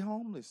 Why is she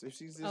homeless if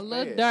she's a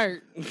little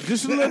dirt?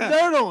 Just a little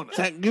dirt on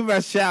her. Give her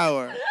a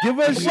shower. Give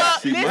her a shower.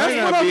 She That's might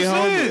what not I'm be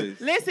saying.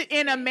 homeless. Listen,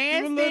 in a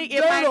man's Give a thing, little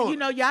it might, dirt on you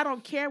know, y'all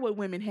don't care what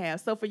women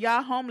have. So for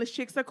y'all, homeless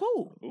chicks are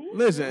cool.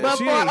 Listen, but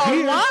she for ain't a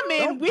here.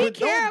 woman, we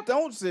care.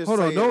 Don't say Hold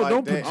on, it don't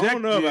like that. project I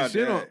don't know your about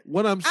shit that. on.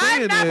 What I'm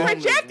saying I'm not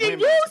is, projecting.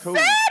 You said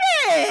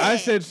it. I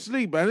said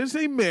sleep. I didn't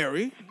say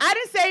marry. I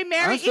didn't say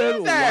marry I said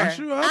either. wash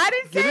her up, I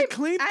didn't get say it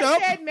cleaned I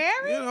up. said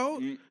marry. You know,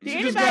 Did she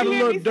anybody just got a hear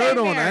little me dirt say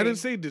on her. I marry? didn't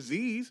say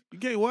disease. You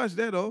can't watch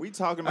that though. We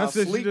talking I about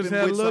said she sleeping just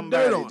had a with little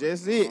somebody. dirt on her.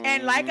 Just it.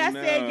 And like I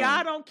said, no.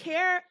 y'all don't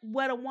care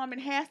what a woman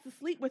has to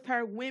sleep with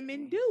her.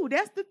 Women do.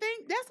 That's the thing.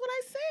 That's what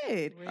I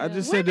said. I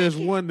just said there's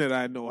one that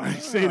I know. I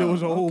didn't say there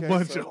was a whole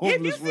bunch of If you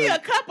homeless see women. a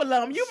couple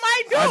of them, you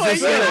might do I it.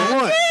 just You said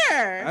don't one.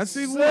 care. I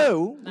see So,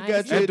 one. you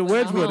got At the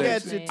Wedgwood you got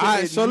exit. to All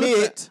right, so listen.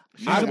 admit.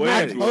 She's a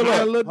bad Hold one. up,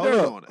 Got a little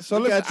dirt on her. So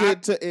you got listen,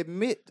 to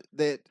admit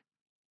that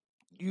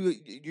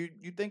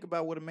you think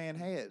about what a man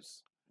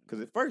has.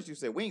 Because at first you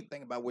said we ain't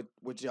thinking about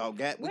what y'all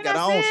got. We When got I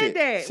our own said shit.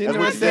 that. She That's never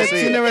what you said. just She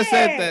said. never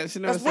said that. She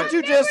never That's said. what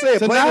you just said.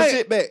 Play the Tonight-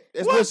 shit back.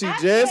 That's Well, what she I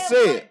just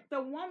said said. what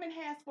the woman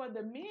has for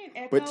the men.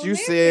 Echo, But you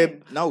listen.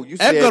 said no. You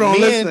Echo said don't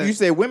men. listen. You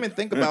said women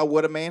think about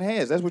what a man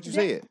has. That's what you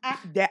said.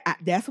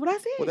 That's what I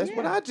said. Well, that's yeah.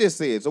 what I just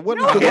said. So what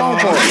No, is the wrong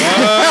part?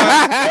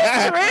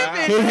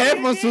 His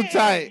headphones too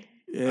tight.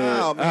 Yeah.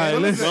 Oh, man. All right,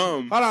 listen.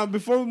 Hold on,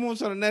 before we move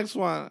to the next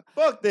one,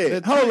 Fuck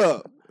that. The Hold tweet-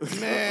 up.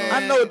 man.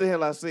 I know what the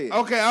hell I said.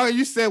 Okay,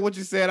 you said what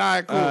you said. All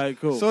right, cool. All right,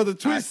 cool. So the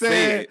tweet I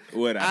said, said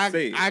what I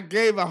said. I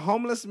gave a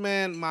homeless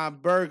man my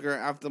burger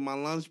after my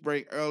lunch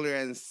break earlier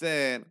and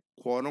said,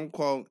 quote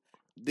unquote,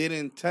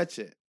 didn't touch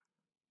it.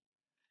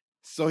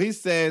 So he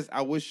says,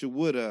 I wish you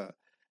woulda.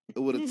 It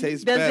would have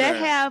tasted Does better.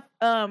 that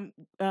have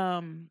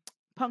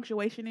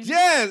punctuation in it?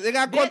 Yes, it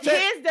got quotation.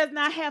 His does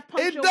not have It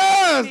punctuation.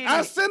 does. in I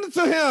it. sent it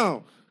to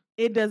him.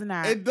 It does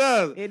not. It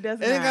does. It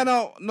does It ain't not.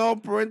 got no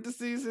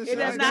parentheses and It shit.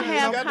 does like not that.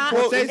 have got the comma.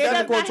 quote- It it's got does the not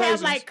have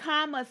quotations. like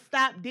comma,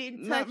 stop,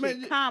 didn't Nah, touch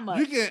man, it, comma.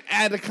 You can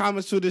add the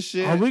comments to this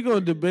shit. Are we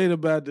gonna debate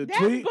about the That's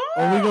tweet?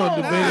 Or are we gonna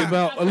bull. debate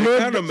about a It little,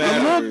 kinda a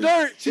matters. little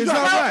dirt? She's Is all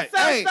all right. so-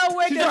 Hey, so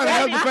we're she's trying to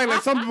help debating- the fact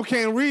like some people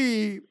can't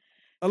read.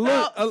 A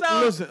little,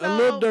 listen, a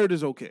little so- dirt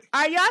is okay.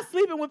 Are y'all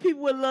sleeping with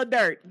people with little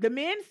dirt? The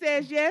men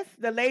says yes.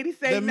 The lady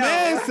say The no.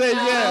 man said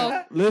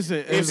yes. Listen,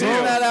 If as she's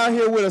long, not out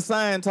here with a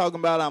sign talking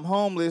about I'm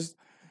homeless,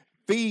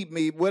 feed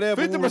me,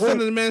 whatever. 50%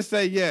 of the men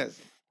say yes.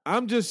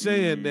 I'm just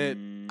saying that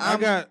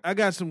I'm- I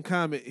got some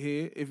comment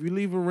here. If you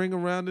leave a ring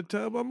around the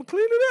tub, I'm gonna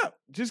clean it up.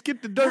 Just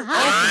get the dirt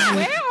off Where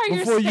me are your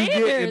before you get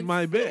in standards?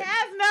 my bed.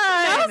 Has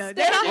none. No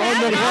They don't On have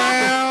the any.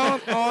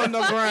 ground, on the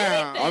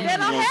ground. I'm They just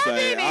don't gonna have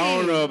say any. I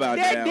don't know about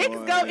Their that dicks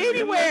one. go anywhere.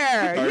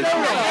 You Personally, don't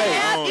I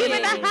have don't even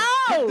a know.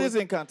 Put house. this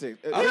in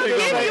context. He'll I give think you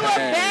a it's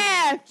okay.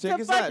 bath Check to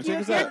this fuck out. you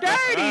Check if this you're out.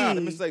 dirty.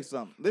 Let me say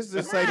something. Let's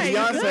just say Right.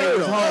 Beyonce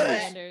was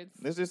homeless. Standards.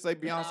 Let's just say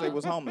Beyonce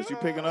was homeless. You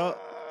picking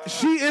up?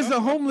 She is a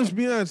homeless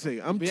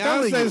Beyonce. I'm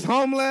telling Beyonce's you.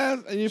 homeless,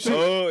 and you pick.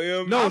 Oh,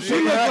 yeah, No, man. she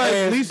look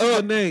like Lisa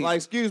Bonet. Like,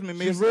 excuse me, She's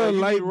miss. real you need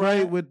light a bright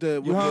ride? with the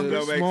hungry?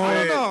 That makes small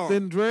sense.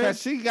 thin Cause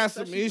dreads. she got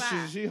some she issues.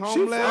 fine. She She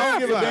homeless. fine. I don't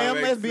give a That damn.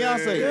 makes That's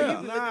Beyonce. sense.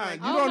 Yeah. Nah, you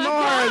Oh don't my know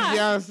her God.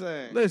 as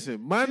Beyonce. Listen, She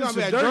minus gonna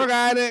be the a drug dirt.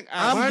 addict.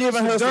 I'm Minus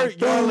giving the her some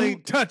dirt. Y'all food.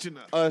 ain't touching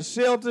her. A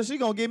shelter. She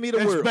gonna give me the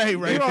That's world. Bay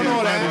right You don't there.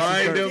 know that. Minus the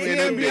Right dirt. them in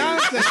Yeah, that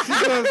bitch. Beyonce.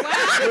 She goes,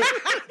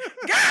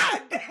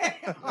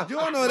 you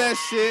don't know that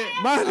shit.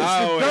 Minus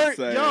I the always dirt.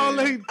 say-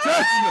 Y'all ain't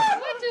touching her.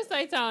 What you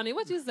say, Tony?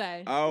 What you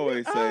say? I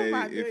always Oh, say,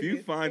 my if you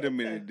goodness. find them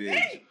in a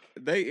ditch,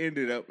 they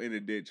ended up in a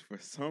ditch for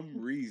some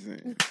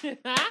reason.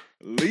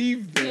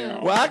 Leave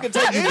them. Well, I can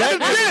take you back in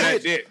to that the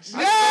ditch.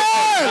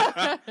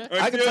 Yeah.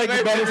 I can take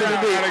you back into the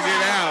How to ditch.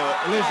 get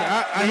out. Listen,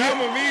 I I'm hear,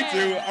 gonna meet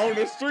you on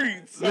the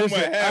streets somewhere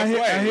listen,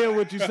 halfway. I hear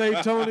what you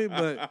say, Tony,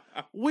 but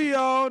we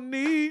all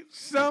need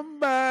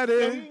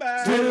somebody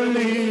to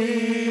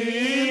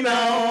lean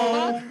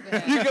on.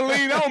 You can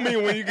lean on me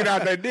when you get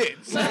out that ditch.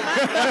 You know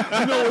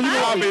what?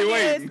 I'll be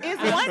waiting.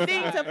 It's one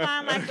thing to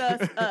find like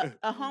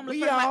a homeless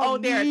person, like, oh,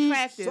 they're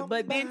attractive,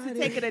 but then to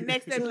take it the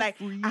next step, like,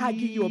 I'll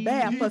give you a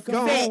bath for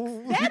some sex.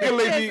 That can is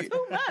leave just me-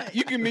 too much.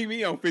 You can meet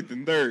me on 5th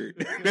and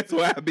 3rd. That's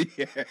where I be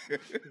at.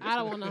 I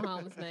don't want no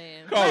homeless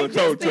man. Call a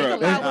tow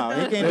truck. No,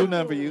 he can't do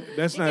nothing for you.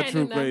 That's He not can't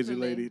true, do nothing crazy for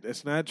me. lady.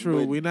 That's not true.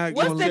 But We're not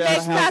What's going the to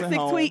next house at toxic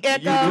home. tweet, You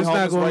Echo? be It's not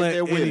homeless going right to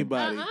there let with him.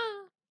 anybody.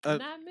 Uh-uh. Uh,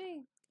 Not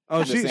me. Oh,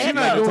 I'm just she's saying,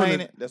 not you doing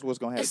entertain it. That's what's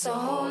gonna happen. It's a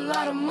whole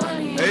lot of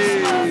money.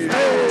 Hey.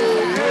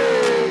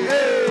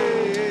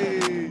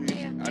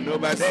 I know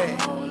about It's a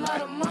that. whole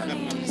lot of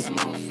money in this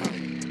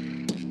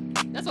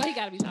motherfucker. That's what he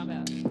got to be talking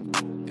about.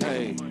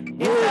 Hey.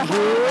 It's a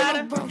whole lot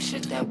of broke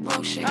shit, that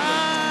broke shit.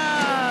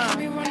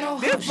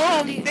 This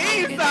boom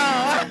theme song.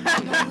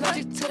 I'm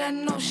allergic to that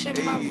no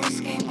shit. My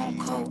wrist game on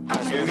cold. I'm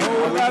Are we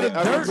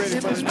allergic ready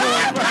for some more?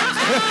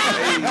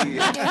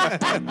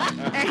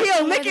 And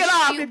he'll lick it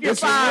off if you're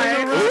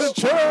fine.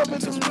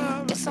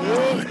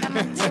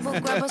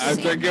 I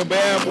drink your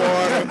bath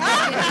water.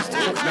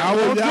 Now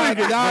we'll drink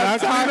it. Y'all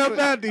clean up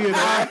after you.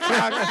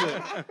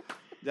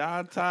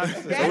 Y'all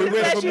toxic. That we just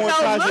ready lets for you more know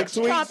toxic looks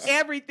trump tweets?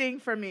 everything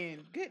for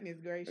men. Goodness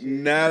gracious.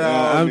 Not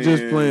all. I'm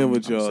just men. playing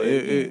with y'all.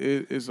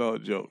 saying, It's all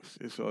jokes.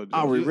 It's all jokes.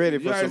 Are we ready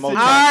for some more Are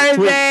toxic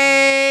tweets?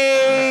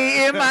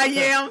 they in my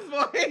yams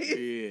voice?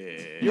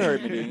 Yeah. You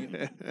heard me,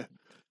 Dean.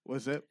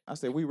 What's that? I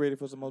said we ready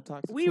for some more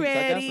toxic We tweets. I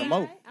got ready. some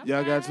more.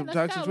 Y'all got some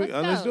toxic tweets?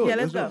 Let's do it. Yeah,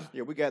 let's do go. it.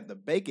 Yeah, we got the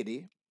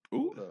bakety.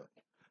 Ooh.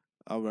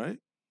 All right.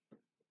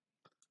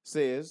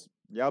 Says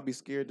y'all be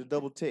scared to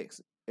double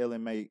text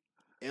LMFAO.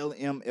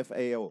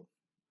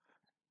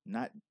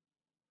 Not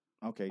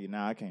okay.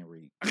 Now I can't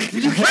read. It's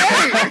all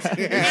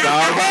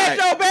right.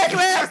 Your back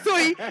last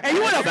tweet, and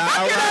you want to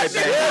fuck it up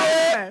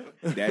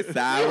shit. That's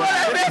all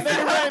right.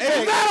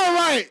 It's not all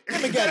right.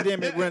 Let me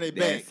goddamn it run it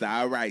back. That's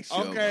all right,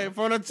 Sugar. Okay,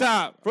 from the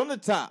top. From the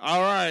top.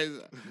 All right.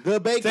 The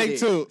bakety. Take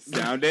two.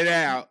 Sound it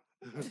out.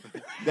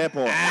 That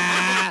part.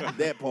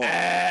 That part.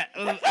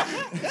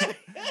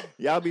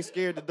 Y'all be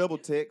scared to double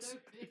text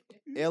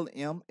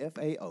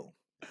LMFAO.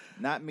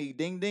 Not me.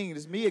 Ding ding.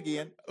 It's me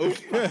again. You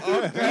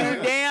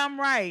damn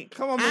right.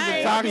 Come on, I Mr.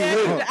 ain't Toxic.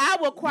 scared to- I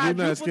will You're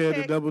quadruple not scared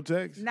to text. double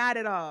text? Not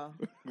at all.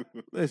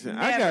 Listen,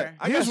 Never.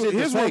 here's shit to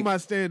where say. my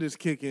standards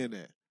kick in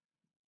at.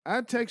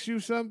 I text you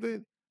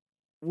something,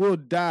 we'll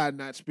die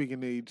not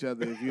speaking to each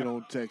other if you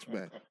don't text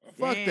back.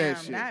 Fuck that Damn,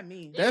 shit. not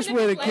me. That's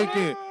where they kick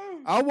in.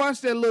 I'll watch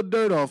that little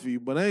dirt off of you,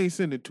 but I ain't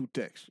sending 2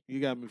 texts. You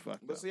got me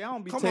fucked But up. see, I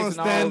don't be Come on, texting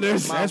all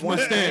standards. my That's one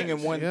my thing standards.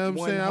 and one. You know what I'm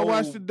one saying? I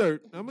watch whole the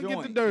dirt. I'm gonna get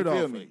joint. the dirt You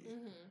feel off me? of you.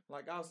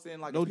 Like I'll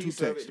send like No a 2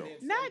 piece of texts, it. and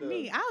then Not send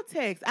me. a- I'll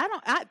text. I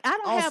don't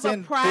I'll have a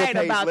send pride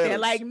full-page about letters. that.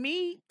 Like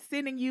me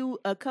sending you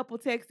a couple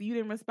texts, you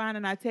didn't respond,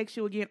 and I text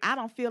you again. I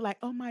don't feel like,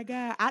 oh my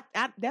God.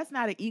 I that's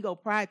not an ego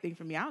pride thing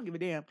for me. I don't give a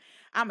damn.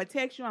 I'ma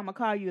text you, I'ma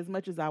call you as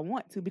much as I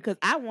want to because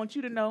I want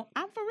you to know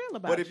I'm for real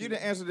about But if you. you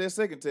didn't answer that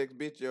second text,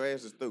 bitch, your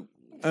ass is through.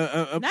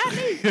 Not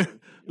me.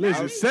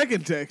 Listen, me.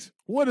 second text.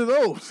 What are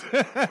those?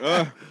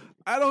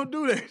 I don't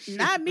do that shit.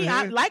 Not me.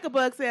 I, man. like a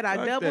bug said, I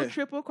Fuck double, that.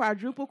 triple,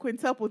 quadruple,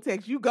 quintuple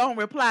text. You gon'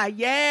 reply,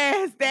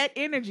 yes, that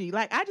energy.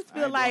 Like I just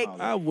feel like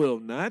I will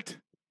not.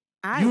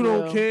 I You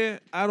will. don't care.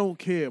 I don't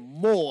care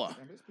more.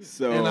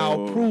 So And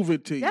I'll prove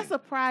it to you. That's a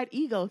pride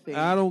ego thing.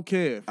 I don't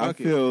care. I Fuck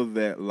it. feel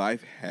that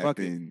life Fuck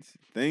it. happens.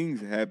 Things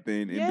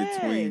happen in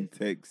between Yes.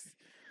 texts.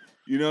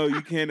 You know,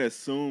 you can't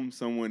assume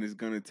someone is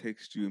gonna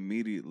text you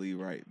immediately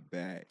right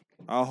back.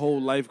 Our whole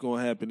life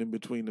gonna happen in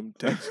between them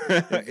texts.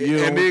 If you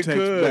And don't it text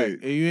could.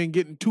 back, and you ain't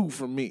getting 2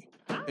 from me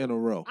in a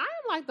row. I am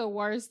like the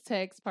worst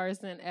text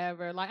person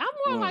ever. Like I'm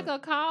more What? like a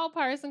call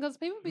person because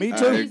people be Me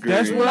sending too. these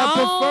That's what I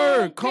long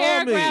prefer. Call me.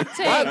 paragraph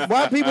Why, texts.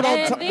 why people don't?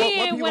 And Why then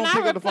people when don't I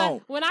pick up the reply,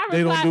 phone? when I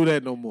They reply, don't do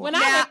that no more. when Now,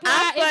 I reply,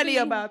 I'm it funny be-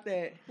 about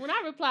that. When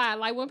I reply,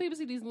 like when people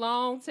see these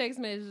long text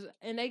messages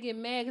and they get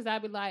mad because I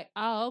be like,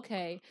 "Oh,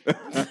 okay."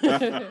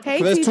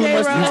 Hey, That's too TJ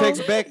much to Rose.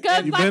 text back.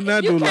 Because You like, better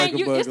not you do can't.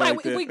 like a bug It's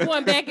like like we that.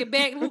 going back and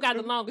back. Who got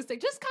the longest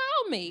text? Just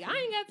call me. I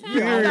ain't got time.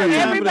 Yeah, for I got that. time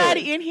for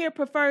Everybody in here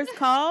prefers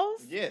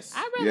calls. Yes.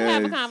 I'd rather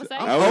have a Yes,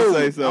 conversation I would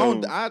say so.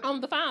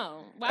 on the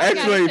phone. Why we gotta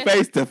Actually, text-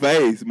 face to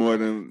face more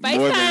than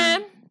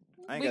FaceTime.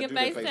 I ain't We gotta can do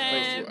that face to face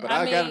FaceTime. shit, but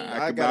I I got. mean-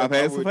 I I could got.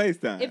 bypass the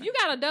FaceTime. If you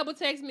gotta double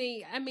text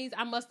me, that means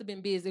I must have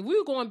been busy. If we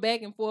were going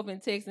back and forth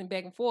and texting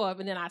back and forth,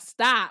 and then I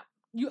stop,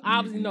 you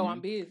obviously know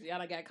I'm busy. I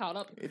done got caught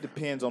up. It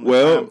depends on the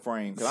Well, time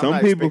frame. 'cause I'm some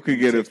not people expecting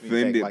could you to get text me back,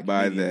 offended like,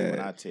 by immediately that. when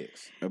I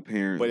text.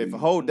 Apparently, But if a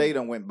whole day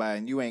done went by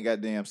and you ain't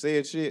goddamn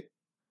said shit,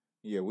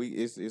 yeah,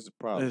 it's a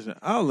problem. Listen,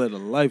 I'll let a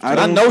life. I I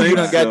don't know you think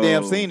done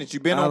goddamn so. seen it. You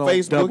been I on don't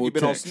Facebook, double you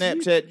been on text.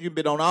 Snapchat, you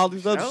been on all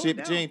these other No, shit,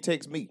 but you no. ain't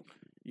text me.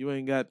 You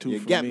ain't got 2 You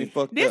from got me. me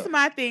fucked This up. is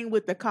my thing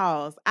with the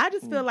calls. I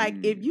just feel like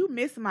if Mhm. you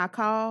miss my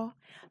call,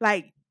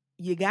 like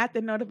you got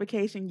the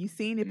notification, you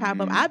seen it pop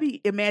up. Mhm. I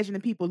be imagining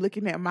people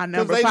looking at my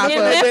number they pop look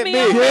up. at left me. me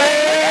on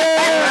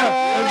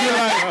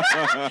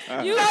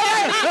You So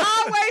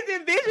I always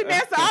envision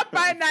that, so I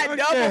might not Fuck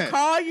double that.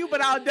 call you,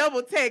 but I'll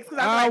double text. 'Cause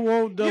I I'm like,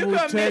 won't double could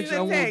miss text. a I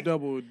won't text.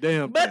 double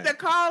damn. but the text.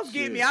 calls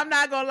get me. I'm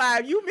not gonna lie.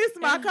 If you miss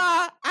my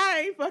call,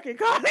 I ain't fucking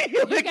calling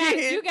you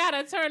again. You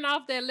gotta turn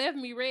off that left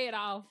me red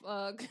off.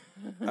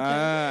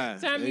 Ah,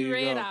 turn there me you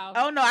red go. off.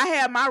 Oh no, I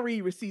have my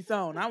read receipts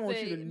on. I want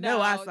you See, to know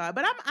I no. saw it.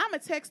 But I'm a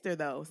texter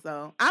though,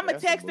 so I'm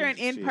That's a some texter and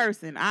in bullshit.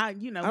 person. I I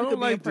we could don't be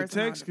like in the person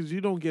all text day. because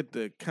you don't get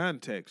the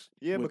context.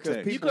 Yeah, with because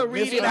text. You people could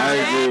read miss it out. I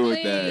agree with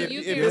Exactly. that. You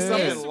If can it's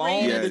something misread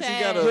long the that you text.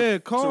 gotta Yeah,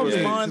 call to me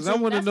respond because to, I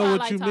want to That's know why I what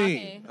like you talking.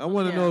 mean. I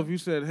want to Yeah. know if you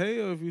said hey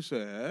or if you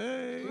said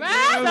hey.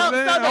 Right. You know what I'm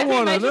saying? I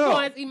want to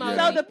know.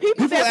 So the people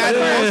People that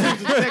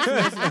ask prefer,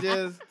 text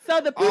messages.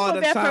 so the people all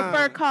the that time.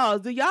 prefer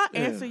calls, do y'all Yeah.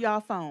 answer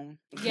y'all phone?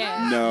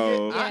 Yeah.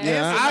 No.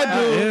 Yeah, I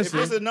do. If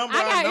it's a number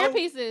I I, got know,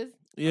 earpieces.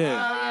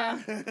 Yeah.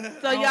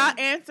 So y'all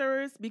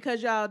answers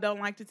because y'all don't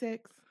like to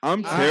text?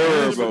 I'm I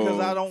answer terrible. because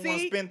I don't want to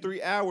See? spend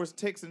 3 hours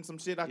texting some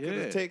shit I could Yeah.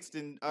 have texted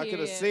and I could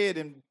have Yeah. said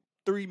in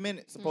 3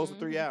 minutes, opposed to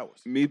 3 hours.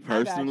 Me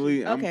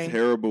personally, I'm Okay.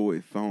 terrible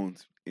with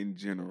phones in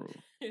general.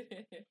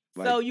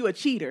 So you a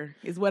cheater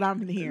is what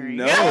I'm hearing.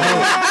 No.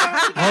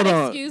 Hold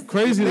on. Excuse me.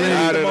 Crazy That's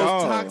Not lady. the at most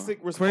all.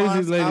 toxic Crazy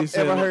response lady I've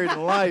said- ever heard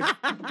in life.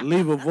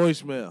 Leave a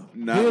voicemail.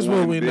 Not Here's what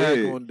one we're not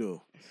bit. going to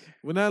do.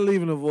 We're not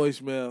leaving a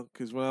voicemail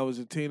because when I was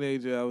a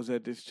teenager, I was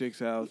at this chick's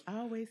house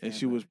Always and have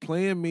she a- was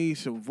playing me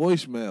some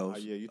voicemails. Oh,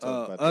 yeah, you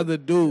talked about that. other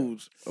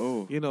dudes.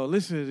 Oh. You know,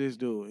 listen to this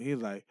dude. He's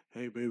like,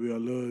 "Hey, baby, I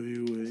love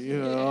you," and you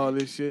know all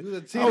this shit. You a I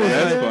was teenager?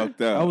 That's like-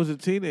 fucked up. I was a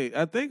teenager.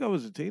 I think I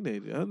was a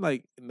teenager. I'm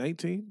like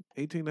 18,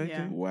 19.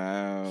 Yeah.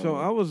 Wow. So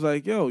I was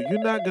like, yo,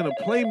 you're not going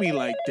to play me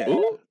like that.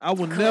 I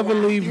will never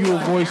leave you a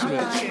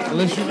voicemail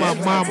unless you my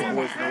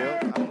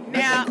mama.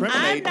 Now,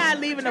 I'm not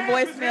leaving a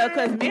voicemail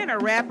because men are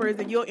rappers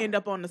and you'll end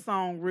up on the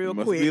song real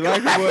Must quick. be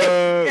like I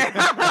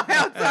what? don't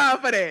have time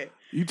for that.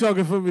 You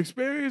talking from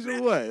experience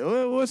or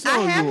what? What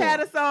song I have you had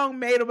on? a song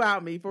made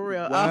about me, for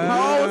real. A Wow.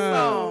 whole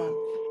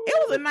song.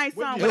 It was a nice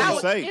song, What but did I you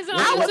was, say? Is it I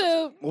on was-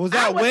 YouTube? Was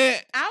that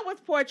wet? I was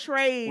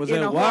portrayed Was in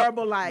that a WAP?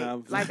 horrible light. Nah,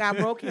 I'm Like I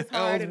broke his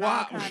heart That and was all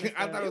WAP. kind of I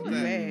stuff. thought it was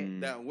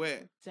bad. that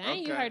wet. Dang,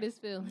 you Okay. hurt his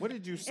feelings. What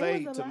did you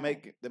say was a to lot.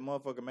 make the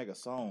motherfucker make a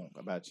song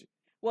about you?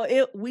 Well,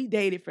 we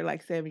dated for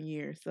like 7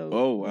 years, so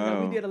Oh, you know,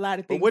 wow. we did a lot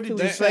of But things. what did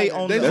to you each say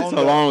other. on the That's on a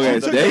the- long on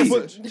ass the date.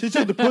 message? She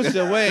took the pussy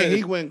away and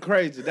he went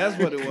crazy. That's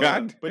what it was.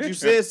 God. But you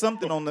said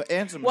something on the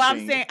answer machine. Well,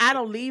 I'm saying I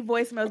don't leave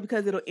voicemails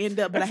because it'll end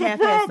up, but That's I a have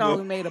had problem.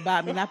 songs made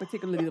about me, not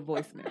particularly the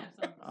voicemail.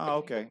 Oh,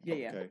 okay. Yeah,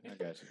 yeah. Okay, I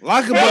got you.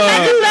 Like a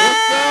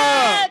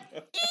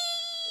bug.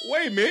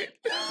 Wait a minute.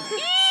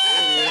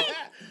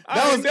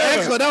 That was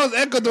Echo. That was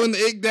Echo doing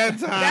the ick that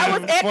time. That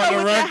was for Echo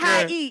the with the high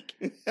record. eek.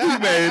 You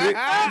made it.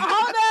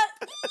 Hold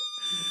up.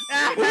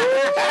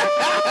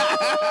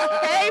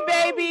 Hey,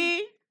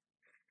 baby.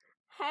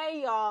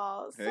 Hey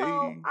y'all. So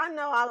Hey. I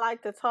know I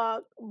like to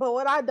talk, but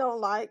what I don't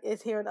like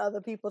is hearing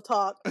other people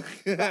talk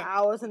for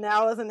hours and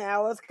hours and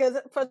hours. Because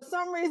for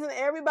some reason,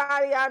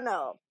 everybody I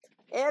know,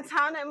 every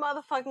time they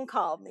motherfucking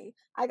call me,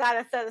 I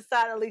gotta set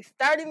aside at least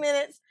 30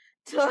 minutes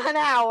to an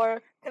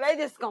hour, because they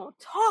just gonna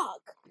talk.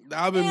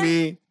 That'll be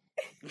me.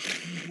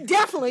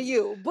 Definitely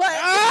you, but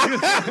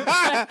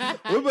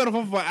We've been on the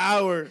phone for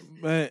hours.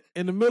 Man,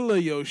 in the middle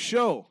of your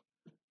show.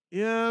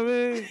 You know what I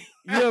mean?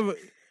 You ever,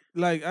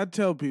 like, I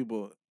tell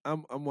people,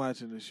 I'm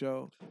watching the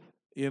show,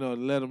 you know,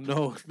 to let them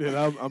know that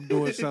I'm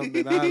doing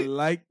something that I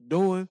like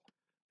doing,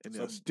 and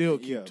they'll still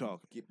keep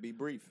talking. Be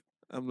brief.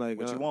 I'm like,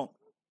 What you want?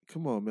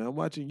 Come on, man. I'm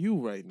watching you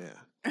right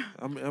now.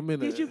 I'm in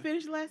Did a, you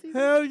finish last season?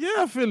 Hell yeah,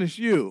 I finished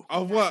you.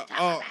 Of what?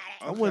 Oh,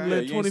 I wouldn't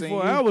okay. let you ain't seen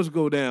 24 you? hours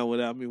go down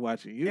without me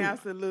watching you.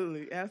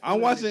 Absolutely.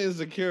 I'm watching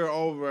Insecure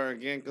over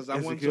again because I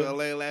went to Insecure?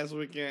 LA last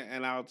weekend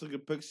and I took a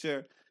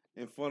picture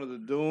in front of the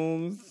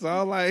Dooms. So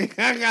I'm like,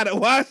 I gotta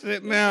watch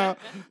it now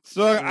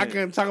so I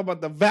can talk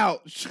about the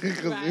vouch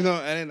because you know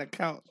it ain't a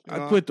couch. you I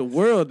know? quit the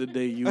world the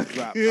day you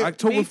dropped.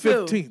 October Me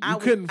too. 15th. You I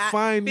couldn't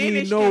find me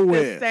finished it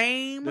nowhere.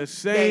 the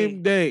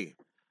same day.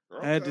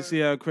 I had to see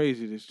how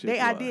crazy this chick They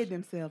was. outdid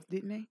themselves,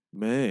 didn't they?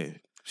 Man,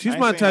 she's I ain't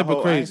my seen type the of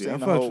whole- I ain't crazy. I seen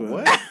the fucks whole with her.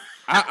 what?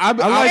 I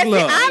like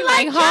love. I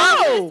like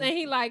Joe. homeless and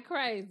he like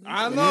crazy.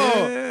 I know.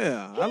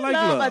 Yeah, He I like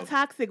love love. a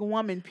toxic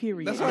woman,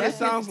 period. That's what it his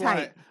sounds type.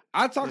 like.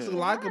 I talked to is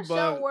like that a a show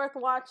bug. worth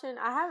watching?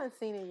 I haven't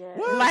seen it yet.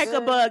 Like a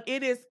Good. bug.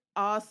 It is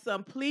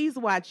awesome. Please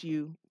watch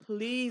you.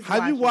 Please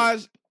Have you watch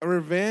watched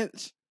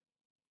Revenge?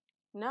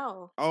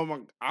 No. Oh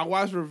my! I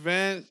watched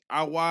Revenge.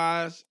 I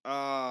watched.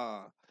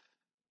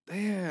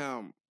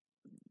 Damn.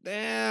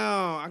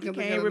 I You can't think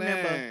can't of the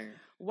remember. name.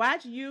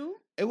 Watch you.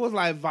 It was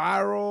like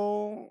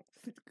viral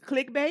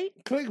Clickbait.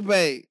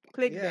 clickbait.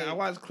 Clickbait. Yeah, I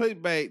watched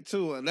clickbait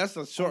too, and that's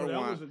a short that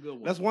one. was a good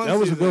one. That's one. That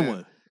was a good season.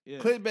 one. Yeah.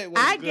 Clickbait was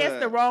I good. guessed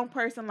the wrong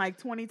person like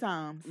 20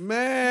 times.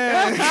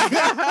 Man,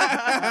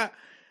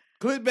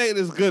 clickbait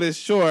is good. It's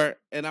short,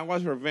 and I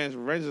watched Revenge.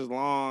 Revenge is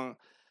long,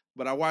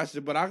 but I watched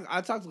it. But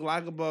I talked to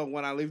Likeable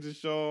when I leave the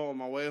show on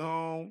my way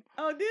home.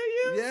 Oh, do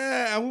you?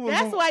 Yeah, and we was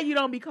That's on- why you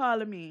don't be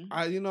calling me.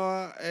 you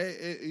know,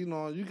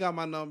 you got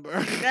my number.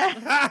 It's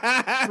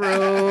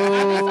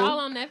True. all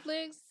on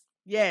Netflix.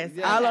 Yes,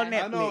 Yeah, all on I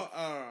Netflix.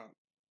 know.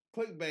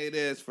 Clickbait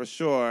is for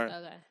sure.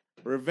 Okay.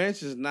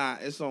 Revenge is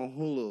not. It's on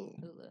Hulu.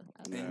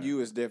 And you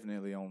is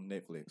definitely on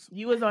Netflix.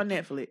 You was on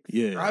Netflix.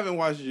 I haven't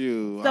watched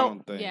you. I So-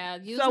 don't think. Yeah.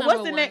 So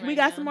what's the next? We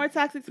got some more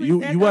toxic tweets.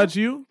 You Echo? watch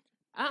you?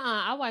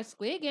 I watched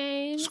Squid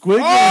Game. Squid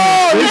Game.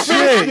 Oh, Good you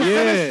shit. finished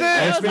Yeah. it?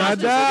 That's my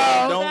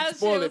dog. Don't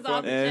spoil it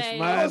for me. That's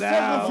my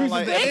dog.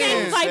 Squid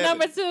Game is like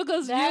number 2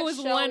 because That you was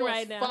show 1 was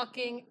right now.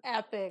 fucking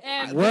epic.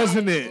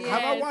 Wasn't it?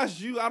 Have I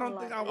watched you? I don't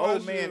think I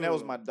watched Oh man, that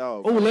was my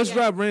dog. Oh, let's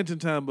drop ranting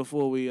time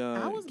before we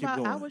I was keep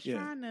going. I was Yeah.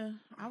 trying to.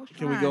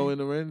 Can we go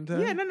into ranting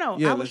time? Yeah, no.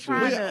 Yeah, I was let's do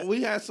trying it. to.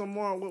 We had some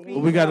more.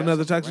 We got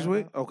another toxic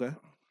week? Okay.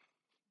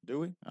 Do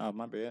we? Oh,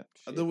 my bad.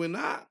 Do we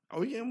not?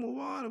 Oh, we can move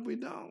on if we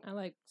don't. I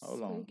like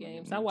Hold on. Squid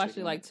Games. I watched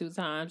it like 2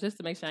 times just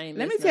to make sure I ain't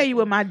Let me missed tell you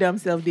what nothing. my dumb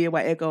self did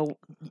while Echo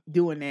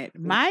doing that.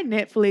 My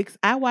Netflix,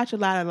 I watch a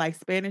lot of like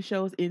Spanish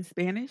shows in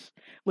Spanish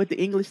with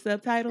the English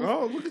subtitles.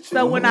 Oh, look at you.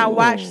 So when I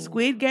watched Oh.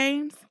 Squid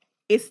Games,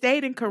 it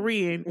stayed in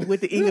Korean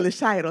with the English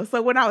title.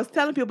 So when I was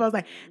telling people, I was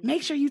like,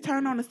 make sure you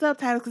turn on the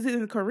subtitles because it's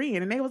in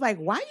Korean. And they was like,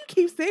 why you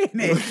keep saying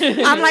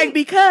that? I'm like,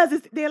 because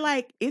they're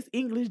like, it's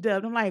English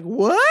dubbed. I'm like,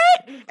 what?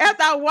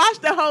 After I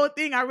watched the whole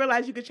thing, I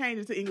realized you could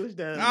change it to English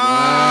dubbed. Like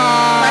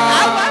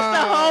I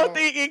watched the whole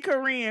thing in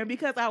Korean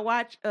because I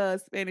watch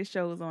Spanish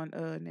shows on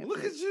Netflix.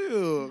 Look at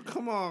you.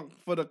 Come on,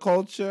 for the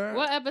culture.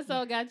 What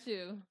episode got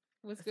you?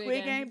 With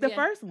Squid Game, the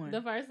first one.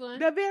 The first one?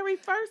 The very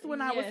first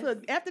one I was Yes.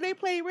 hooked. After they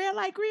played red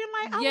light, green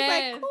light, I was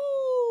Yes. like,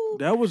 cool.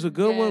 That was a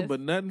good one, Yes.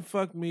 but nothing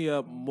fucked me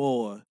up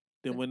more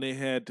than when they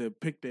had to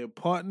pick their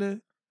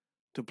partner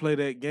to play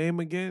that game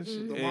against.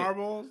 The and-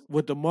 marbles?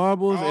 With the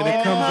marbles, and it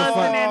Oh, comes to husband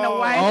fight. and the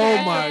wife Oh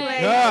had my to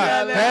play God.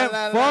 together.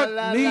 That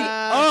fucked me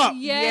up.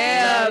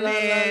 Yeah,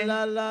 man.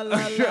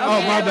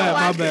 Oh,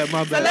 my bad.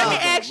 So let me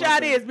ask y'all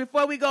this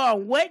before we go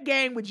on. What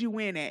game would you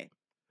win at?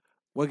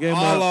 What game?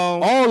 All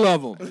All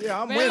of them.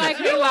 Yeah, I'm Red winning. light,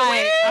 green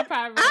light. I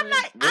probably I'm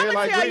not. I'm Red gonna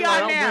light, tell green y'all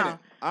light, I'm now. winning.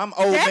 I'm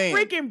old That man.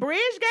 freaking bridge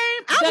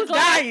game, I The was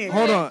glass dying.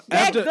 Hold on.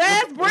 That After-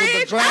 glass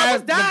bridge, I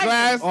was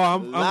dying. Oh,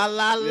 I'm La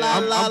la la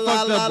I'm la fucked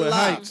la up la with la.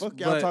 heights, Fuck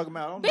y'all but- talking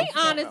about? I don't know Be what you're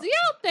talking honest, you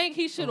don't think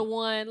he should have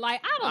won? Like,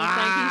 I don't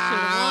think he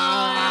should have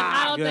won.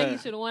 I don't think he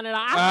Good. should have won at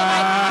all. I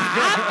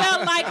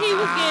felt like he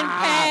was getting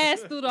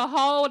passed through the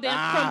whole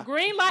from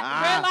green light,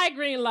 red light,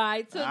 green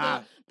light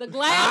to the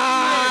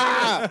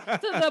glass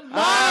to the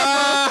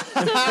marble to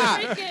the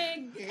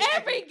freaking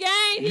every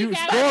game he You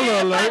got.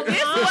 spoiler alert.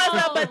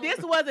 But this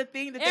was a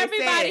thing that they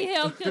Everybody said.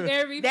 helped him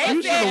every. They You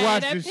fucking should have game.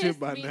 watched That this shit pissed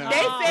by me now.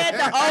 They off. said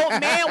the old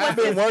man was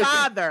been his working.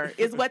 father,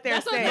 is what they're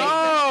That's what saying. they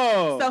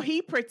No. So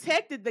he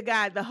protected the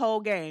guy the whole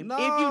game. No.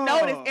 If you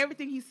notice,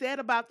 everything he said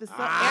about the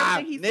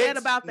everything he said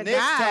about the next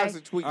guy.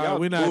 toxic tweet, All right, y'all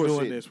we're not doing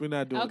bullshit. this. We're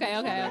not doing Okay,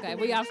 this. okay.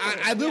 We got.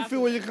 I do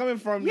feel where you're coming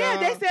from. Yeah,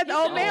 now. they said the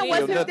old man He was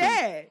should've his nothing.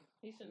 dad.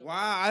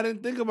 Wow, I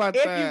didn't think about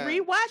If that.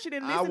 you rewatch it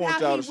and I listen want how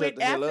y'all he to shut went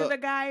the hell after up. the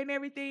guy and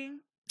everything,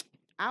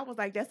 I was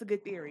like, that's a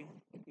good theory.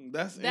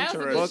 That's That was a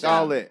good interesting. Fuck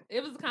all show. that.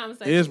 It was a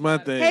conversation. Here's my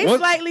about it. thing. Hey, What-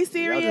 slightly Y'all just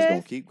gonna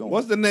serious. keep going.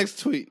 What's the next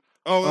tweet?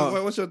 Oh,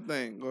 Uh, what's your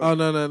thing? Go Oh ahead.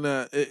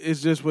 no!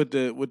 It's just with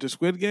the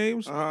Squid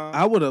Games. Uh-huh.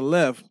 I would have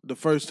left the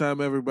first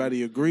time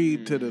everybody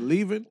agreed to the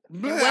leaving.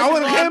 Man, I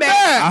would have came back.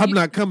 back. I'm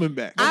not coming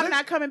back. I'm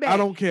not coming back. I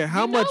don't care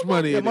how You know much what?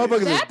 money The it is.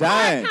 motherfuckers is That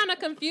dying. part kind of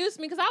confused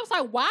me because I was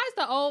like, why is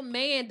the old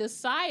man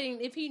deciding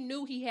if he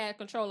knew he had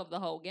control of the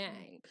whole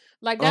game?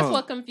 Like, that's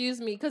what confused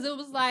me because it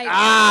was like, he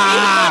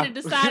wanted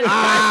to decide the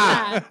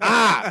first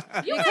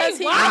time. You Because ain't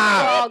he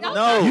watched it. was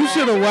No. You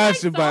should have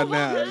watched it by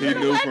now. He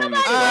knew from the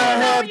I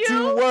start. have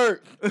to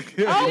work.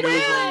 Oh,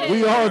 really?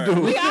 We all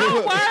do. We all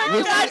work.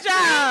 Good job.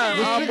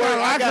 I'm working.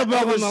 I got Likeable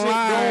other on the shit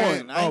line.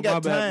 going. I Oh, ain't my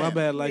got bad. time. My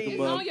bad. Like It's a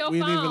on bug. your We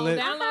didn't even phone. let.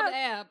 Download the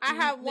app. I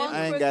have one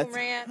I ain't quick got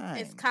rant. time.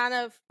 It's kind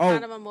of Oh.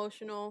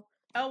 emotional.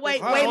 Oh,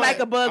 wait, Hold wait, on, like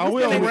a bug. Are We're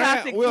we still on in rant?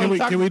 toxic. We on Can we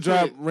toxic drop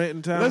tweet.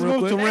 ranting time Let's real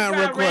move quick? to rant Let's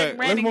real drop quick. Let's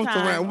ranting move to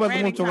time. rant. We're about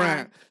to move to Ranting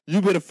rant.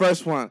 You be the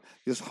first one.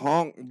 Just buckle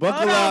Hold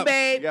on, up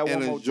babe. You got one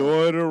and more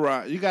enjoy the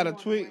ride. You got a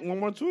tweet? One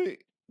more tweet?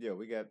 Yeah,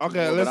 we got.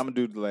 Okay, but let's- I'm gonna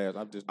do the last.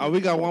 I'm just. Oh, we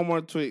got one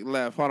more tweet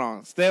left. Hold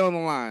on. Stay on the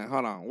line.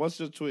 Hold on. What's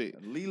your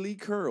tweet? Lily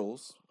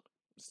Curls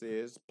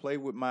says, "Play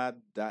with my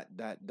dot."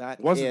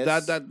 What's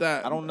S." dot?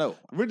 I don't know.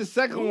 Read the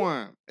second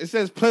one. It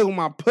says play with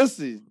my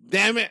pussy.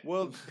 Damn it.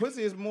 Well,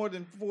 pussy is more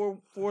than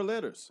four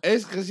letters.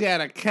 It's because she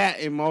had a cat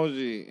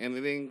emoji and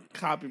it didn't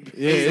copy paste.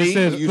 Yeah, it See?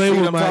 says You play see with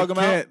what I'm my talking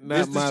about? cat, This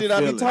not the my shit I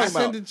be feelings. I talking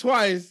sent about. it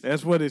twice.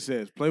 That's what it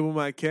says. Play with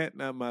my cat,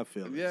 not my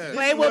feelings. Yeah.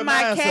 Play with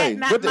my Mine cat, say?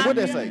 not What my that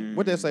feelings. say?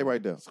 What that say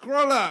right there?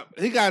 Scroll up.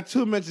 He got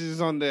 2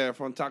 messages on there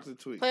from Toxic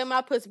Tweet. Play with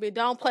my pussy, but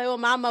don't play with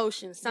my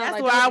emotions. Sound That's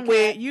like what Doja I'm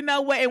with. Cat. You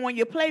know what? And when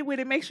you play with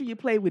it, make sure you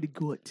play with it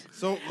good.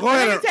 So go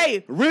Let ahead. me tell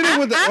you, Read it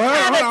with the. I'm hold on,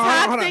 kinda hold on, hold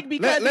on. toxic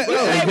because Let- if you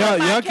let- play Hey, with y'all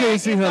my can't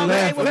cat, see it's her gonna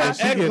laughing. play with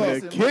She my- getting a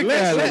kick out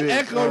Let of this.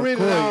 Echo read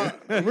it out.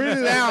 Read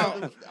it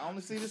out. I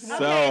only see this So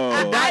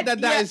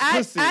That is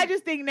pussy. I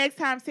just think next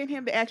time send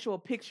him the actual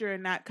picture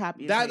and not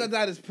copy. and paste.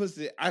 That is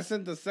pussy. I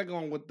sent the second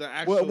one with the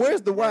actual. Well,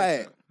 where's the Y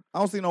at? I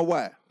don't see no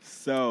Y.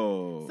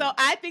 So So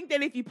I think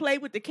that if you play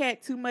with the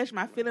cat too much,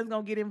 my feelings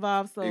gonna get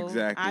involved. So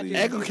Exactly. I just,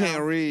 Echo you can't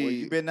know. read. Well,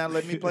 you better not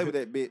let me play with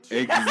that bitch.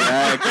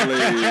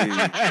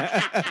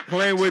 exactly.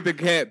 Playing with the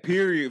cat,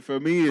 period, for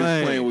me is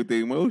Man. playing with the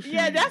emotions.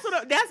 Yeah,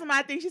 that's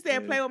my thing. She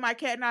said, "Play with my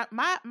cat." Not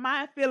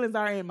my feelings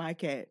are in my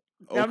cat.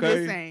 I'm just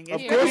Okay. saying.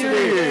 Of Especially course if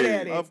it you're good is.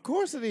 at it. Of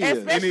course it is.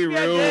 Especially Any if you're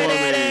real good at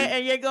woman. it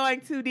and you're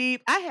going too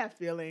deep. I have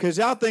feelings. Cause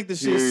y'all think the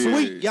shit's Yeah.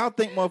 sweet. Y'all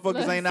think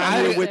motherfuckers ain't out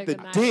Let's here say with the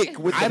goodnight. dick,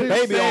 with I the didn't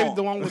baby say on.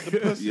 the one with the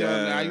pussy on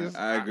there. Yeah,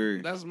 I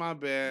agree. That's my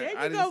bad. There you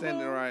I go, didn't say it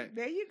boo. right.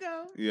 There you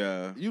go.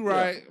 Yeah. You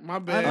right. My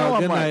bad. know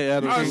I'm Good right. night,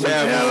 Adam. Oh, King. shut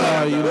I'm up.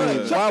 sorry you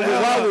Shut leaving.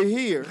 up. While we're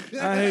here,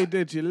 I hate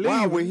that you leave.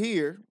 while we're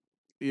here,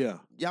 Yeah.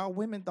 y'all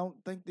women don't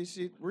think this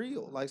shit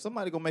real. Like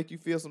somebody gonna make you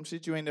feel some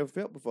shit you ain't never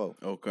felt before.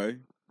 Okay.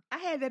 I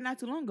had that not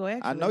too long ago,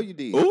 actually. I know you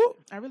did. Ooh.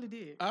 I really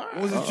did.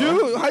 Was it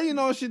you? How you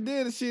know she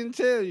did and she didn't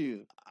tell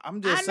you?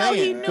 I'm just I know he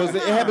saying knew because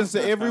it her. happens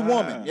to every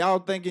woman. Y'all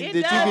thinking It that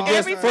you does. can just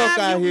Every fuck time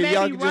out you here.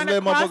 Y'all maybe can just run let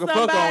across motherfucker fuck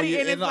on somebody you.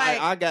 and And it's like,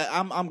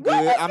 I'm what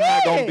good. was I'm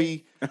not gonna it?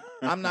 be.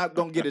 I'm not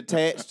gonna get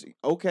attached.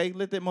 Okay,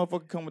 let that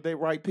motherfucker come with that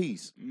right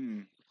piece.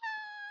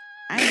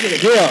 I ain't get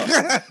it.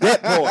 Yeah,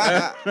 that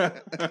part.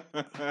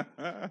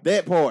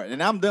 That part,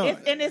 and I'm done.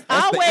 It's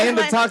That's always the end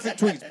like, of toxic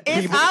tweets.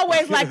 It's people.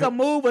 always like a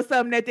move or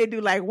something that they do.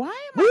 Like, why am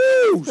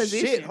I in Woo, this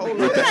position? shit, hold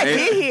How on. did I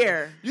get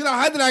here? You know,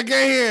 how did I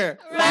get here?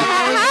 How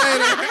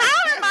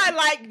am I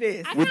like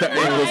this? With the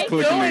angles What am I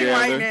clicking doing together.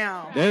 right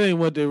now? That ain't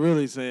what they're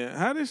really saying.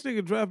 How this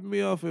nigga dropping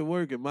me off at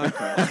work in my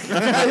car?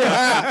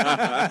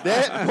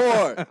 That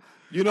part.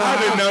 You know, I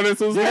didn't know this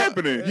was Yeah.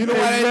 happening. You know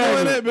why they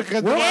doing it?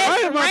 Because they Why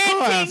want is my car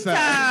Renting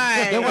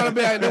outside? they time. want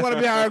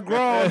to be out here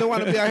grown. They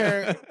want to be out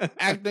here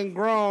acting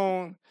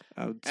grown.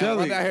 I'm And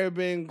telling out you. here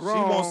being She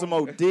grown. wants some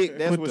more dick.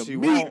 That's Put what the she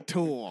meat wants.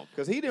 to him.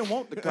 Cause he didn't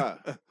want the car.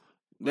 They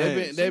Man,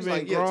 been, they She's been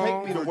like, yeah,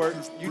 grown. take me to work.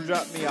 You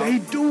drop me off. They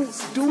do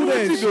that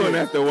What you doing shit.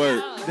 after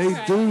work? They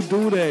do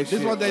that This shit.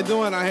 is what they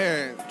doing out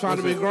here. Trying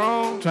to be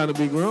grown. Trying to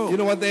be grown. You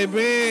know what they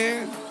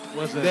been?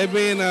 What's that? They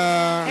been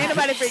Ain't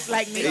nobody freak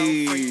like me.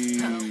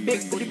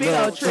 Big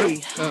old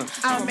tree.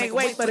 I'ma make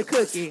way for the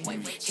cookie.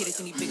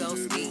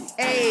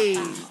 Hey,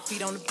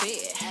 Feet on the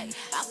bed.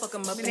 I fuck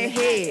him up in their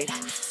head.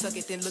 Suck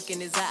it, then look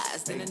in his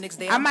eyes. Then the next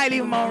day I might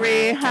leave them on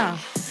red, huh?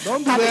 Don't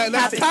do that.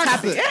 That's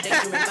toxic.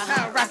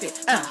 Rock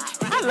it.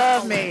 I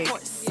love Meg.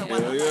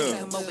 Hell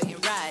yeah.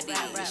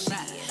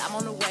 I'm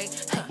on the way.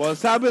 But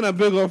stop being a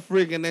big old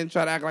freak and then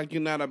try to act like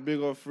you're not a big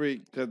old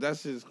freak, because that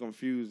shit is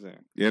confusing.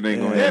 Yeah, it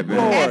ain't gonna That happen.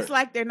 part. Acts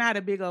like they're not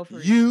a big old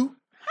freak. You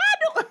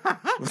You a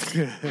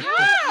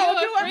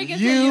freak until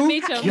You you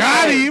meet your got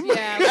match. him.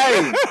 Yeah.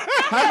 Hey,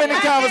 how many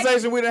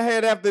conversations we done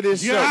had after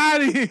this show?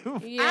 Got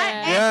him. Yeah.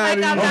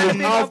 act like I'm not a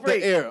big Off old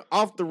freak. the air,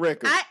 off the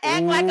record. I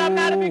act like I'm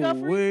not a big old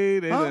freak. Wait,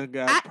 they Huh? done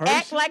got I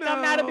act like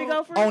I'm not a big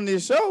old freak. On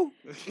this show,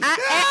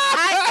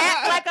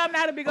 I act like I'm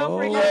not a big old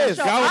freak. Oh, on the yes.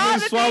 show. Y'all All been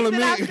the swallowing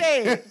things that me.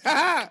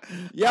 I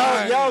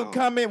said. y'all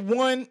comment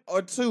 1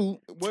 or 2,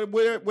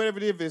 whatever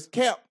it is, if it's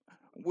cap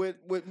with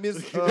Miss.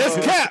 That's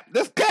cap.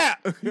 That's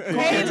cap.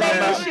 Hey,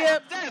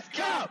 relationship.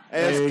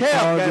 As Hey,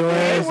 cap. called your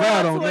goddamn. ass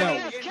out on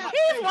that one. He's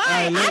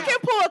lying. I can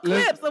pull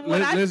clips of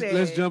what I said.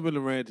 Let's jump into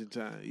ranting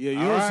time. Yeah, you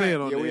All don't right. say it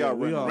on Yeah, there. we are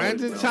running. all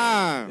Ranting right,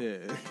 time.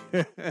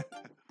 Yeah.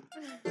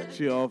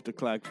 She off the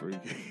clock freak.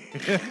 Y'all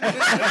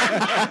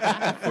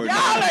are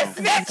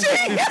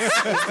snitching.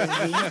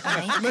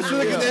 Make sure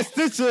look at their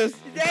stitches.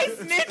 They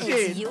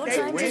snitching. Your They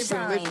time to Wendy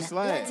shine. let you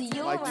slide, Let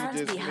your like you rants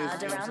just be heard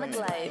missed, you know around the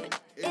what I'm globe.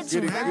 It's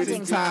Get it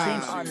ranting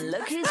time. time on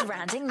Look Who's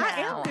Ranting I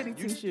am Now. goody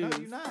two shoes. No,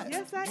 you're not.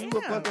 Yes, I You am.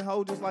 a fucking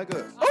hoe just like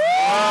us.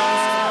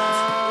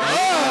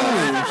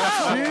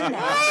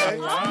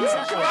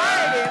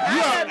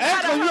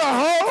 Echo, you a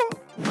hoe?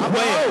 I'm a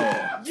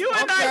hoe. You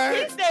and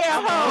Okay. I stay at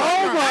home.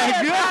 Oh my I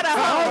am God. not a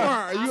hoe.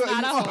 Are you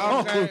I'm not a hoe.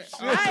 okay.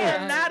 I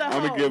am not a hoe.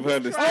 I'm gonna give her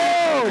the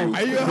Oh,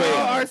 are you a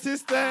hoe,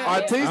 artiste?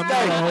 Artiste. I'm not a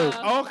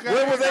hoe. Okay.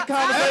 Where was that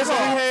conversation we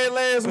had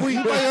last week?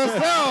 You by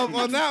yourself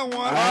on that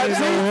one. I ain't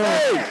no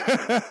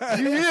Artiste.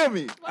 You hear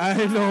me?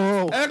 I ain't no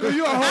hoe. Echo,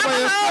 you a hoe by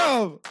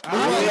yourself.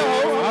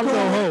 I'm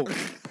no hoe.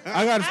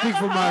 I gotta speak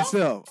for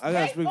myself. I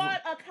gotta Wait speak for for.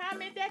 a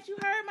comment that you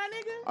heard, my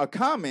nigga. A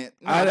comment?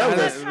 No, I that was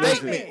a listen.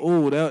 statement.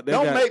 Ooh, that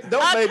Don't got, make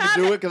me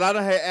do it because I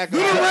done had Do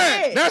the alcohol.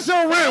 rent. That's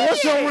your rent.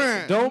 What's your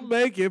rent? Don't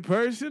make it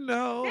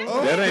personal.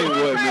 That ain't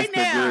what Right Mr.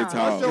 now. Grid What's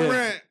taught. your Yeah.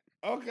 rent?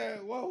 Okay,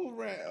 well, who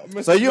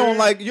rent? So you don't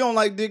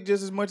like dick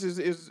just as much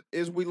as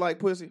we like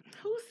pussy?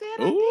 Who said I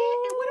did? And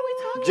what are we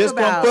talking Just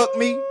about? gonna fuck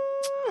me?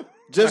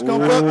 Just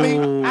gonna fuck me?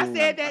 Ooh. I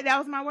said that. That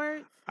was my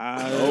word.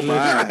 Oh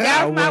my.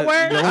 That was my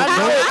word. I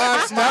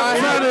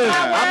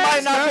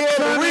might not be able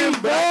to read,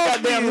 but I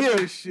goddamn hear.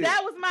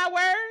 That was my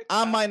word.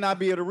 I might not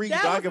be able to read,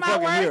 That but I was can my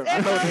fucking hear. words. I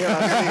know what the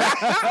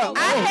hell I I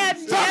have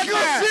Talk your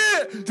never,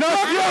 shit.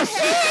 Talk your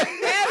shit.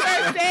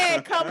 never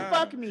said come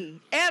fuck me.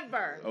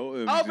 Ever.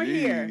 OMG. Over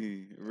here.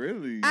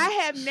 Really? I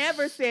have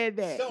never said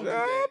that.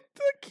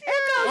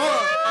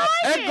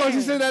 Echo,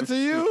 she said that to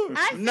you?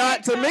 I said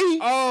Not to come- me.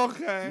 Oh,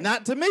 okay.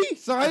 Not to me.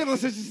 So how you gonna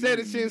say she said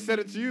it? She didn't said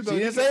it to you though. She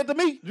didn't say it to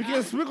me. You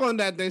can't speak on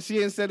that. Then she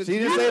didn't said it. She to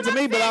didn't you. say it to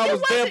me, but I You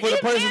was there wasn't for the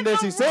even person in that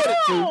the she said it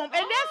to. room, and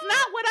that's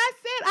not what I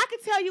said. I can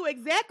tell you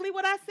exactly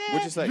what I said.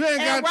 What you say? You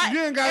ain't And got. You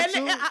ain't got and,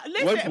 to.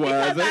 listen, What was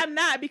because it? I'm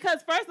not. Because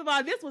first of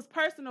all, this was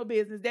personal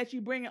business that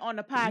you bring it on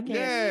the podcast.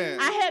 Yeah.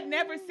 I have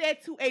never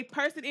said to a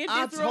person in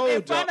I this room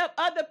in told front y'all. of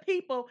other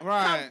people,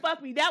 Right. "Come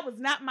fuck me." That was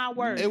not my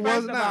word. It first was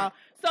of not. all.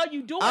 So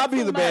you doing I'll be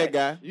too the much. bad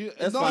guy.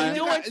 That's fine.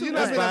 Doing too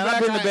That's much. fine.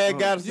 I've been the bad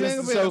guy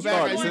since the show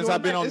started. Since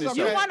I've been on this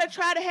You show. want to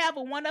try to have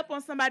a one up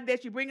on somebody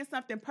that you bringing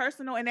something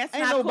personal, and that's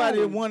Ain't not nobody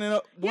cool. one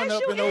up Yes, in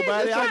you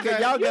nobody. is.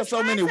 Y'all got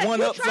so many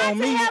one ups on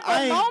me.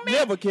 I ain't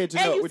never catching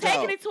and up you with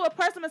taking y'all. it to a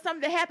person or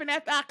something that happened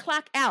after I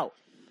clock out.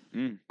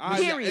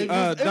 Period.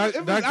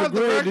 Dr.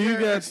 Gray, do you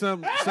got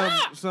some I'm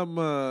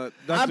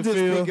Dr. just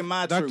Phil? speaking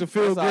my Dr. truth.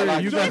 Phil That's all I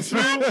Gray, you can got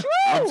say. some?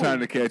 I'm trying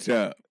to catch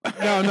up.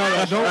 No,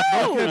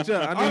 don't catch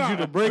up. I need you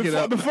to break it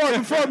up. Before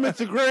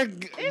Mr.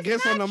 Greg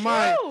gets on the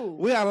mic,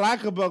 we have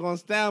Like a Bug on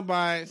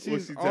standby.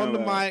 She's she on talking the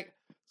about? mic.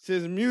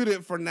 She's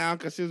muted for now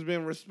because she's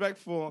being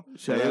respectful.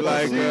 Shout She out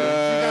got to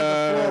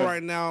the floor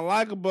right now.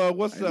 Like a Bug,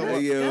 what's up?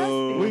 Hey,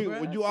 yo.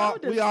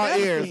 We all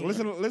ears.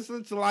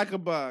 Listen to Like a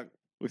Bug.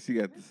 What she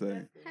got to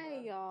say?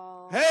 Hey,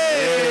 y'all.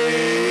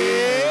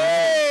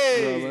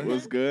 Hey!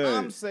 What's good?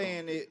 I'm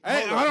saying it.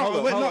 Hey, hold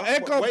on. Wait, no,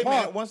 echo Wait a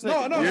minute. pause. One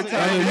second. No, Your no.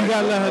 time. You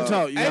gotta let her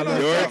talk. Your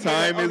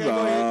time is go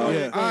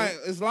ahead. on. All right,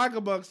 it's Like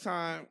a Bug's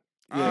time.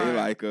 Yeah, All you right.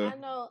 like her.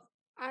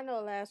 I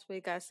know last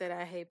week I said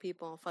I hate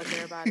people and fuck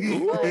everybody.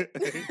 But,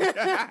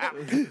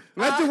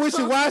 Let you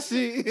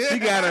wishy-washy. She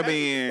got her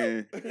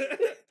in.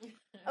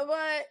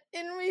 but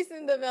in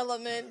recent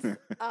developments,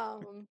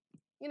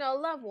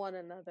 love one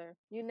another.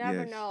 You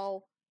never Yes.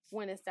 know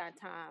when it's that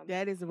time.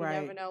 That is You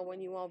right. never know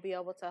when you won't be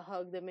able to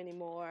hug them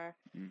anymore,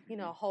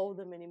 hold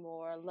them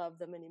anymore, love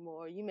them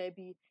anymore. You may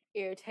be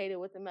irritated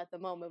with them at the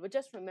moment, but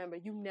just remember,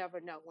 you never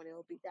know when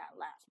it'll be that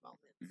last moment.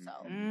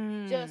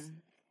 So just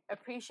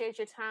appreciate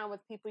your time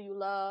with people you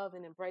love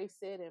and embrace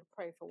it and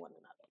pray for one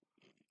another.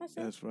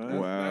 That's right.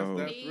 Wow.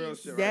 That's real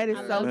shit. That is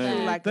so Man,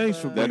 true. Like thanks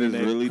for That bringing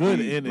is really good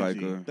deep,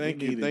 energy. like, Thank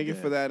We you. needed Thank you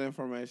that. for that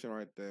information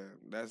right there.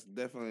 That's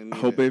definitely needed. I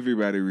hope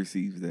everybody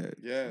receives that.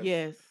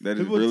 Yes. That is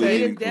People really take- It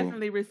is meaningful.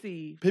 definitely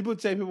received. People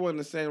take people in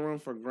the same room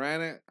for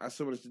granted. I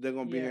assume that they're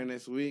gonna be Yeah. here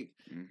next week,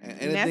 and And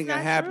anything that's can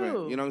not happen.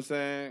 true. You know what I'm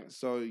saying?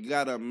 So you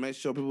gotta make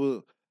sure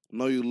people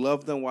know you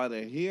love them while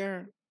they're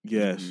here,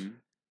 Yes.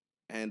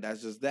 and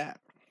that's just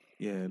that.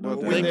 Yeah. Well,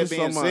 No thank doubt.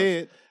 you so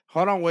much.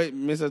 Hold on, wait,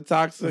 Mr.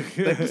 Toxic.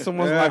 Thank you so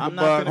much, Like a I'm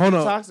Bug. not gonna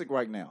be toxic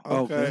right now.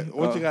 Okay,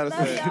 what you gotta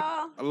Love say?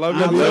 y'all. I love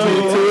I you. love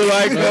you too,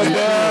 Like a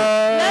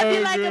Love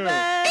you Bug. like a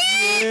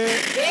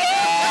bug.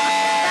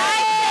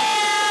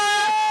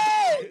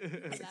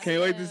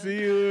 Can't wait to see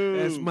you.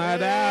 That's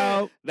my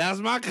out. That's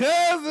my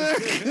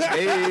cousin.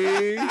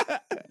 Hey.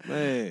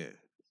 Man.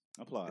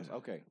 Applause.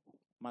 Okay,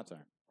 my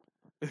turn.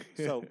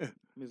 So,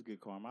 Ms. Good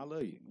Karma, I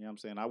love you. You know what I'm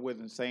saying? I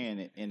wasn't saying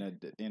it in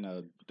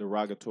a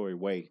derogatory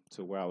way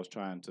to where I was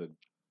trying to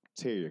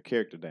tear your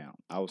character down.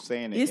 I was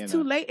saying it. It's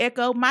too late,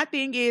 Echo. My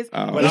thing is,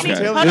 Oh, But I'm okay.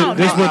 telling hold you, on.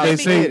 This what they let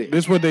me- say.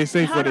 This what they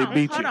say before Hold they on,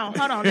 beat hold you. on,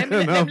 hold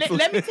on.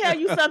 Let me tell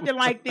you something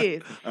like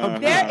this.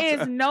 There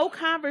is no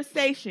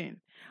conversation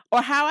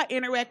or how I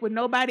interact with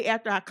nobody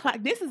after I clock.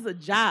 This is a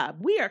job.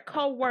 We are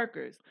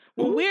co-workers.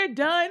 When we're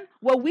done,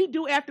 what we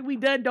do after we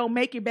done don't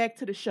make it back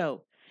to the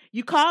show.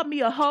 You called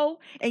me a hoe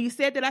and you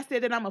said that I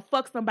said that I'm going to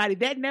fuck somebody.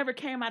 That never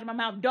came out of my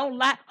mouth. Don't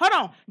lie. Hold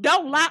on.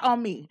 Don't lie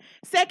on me.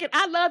 Second,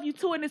 I love you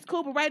too in this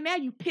cool, but right now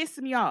you pissing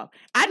me off.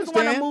 I just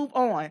want to Understand. move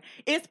on.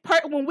 It's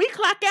when we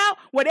clock out,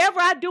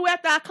 whatever I do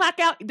after I clock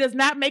out, it does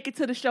not make it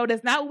to the show.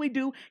 That's not what we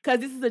do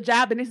because this is a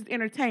job and this is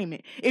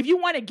entertainment. If you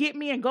want to get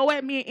me and go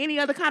at me in any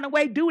other kind of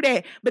way, do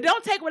that. But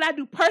don't take what I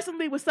do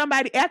personally with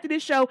somebody after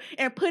this show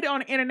and put it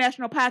on an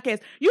international podcast.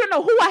 You don't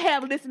know who I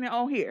have listening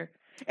on here.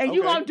 And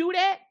you Okay. going to do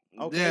that?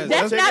 Okay, Yes,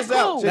 That's check not this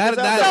out. cool. Check this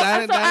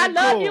out. So I ain't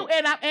love cool. you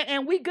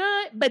and we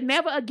good, but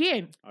never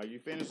again. Are you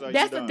finished? Or are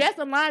That's you done? that's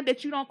a line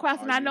that you don't cross,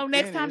 and Are I you know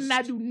next time that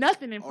I finished? do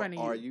nothing in front of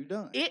you. Are you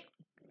done?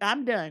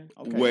 I'm done.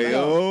 Okay.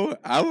 Well,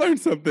 I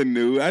learned something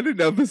new. I didn't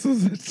know this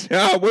was a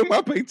job with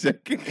my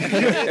paycheck.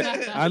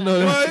 I know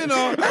that. Well, you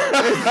know,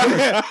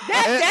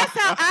 That's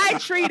how I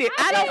treat it.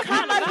 I don't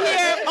come up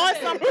here on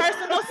some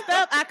personal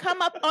stuff. I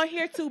come up on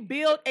here to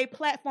build a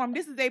platform.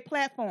 This is a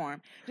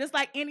platform, just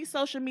like any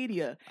social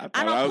media. I thought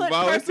I don't was put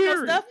personal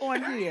volunteering. stuff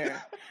on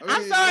here. I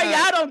I'm mean, sorry,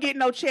 yeah. y'all don't get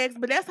no checks,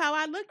 but that's how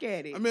I look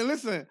at it. I mean,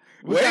 listen.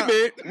 Wait a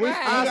minute.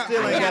 I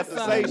still ain't got to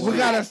say We shit.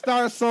 gotta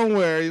start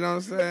somewhere. You know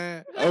what I'm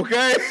saying?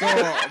 Okay. So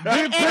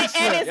big picture.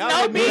 and it's Y'all no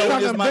let me beef. know when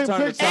it's Talking my big turn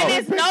to picture. talk. And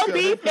it's no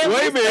beef. And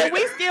Wait a minute.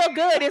 we still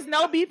good. It's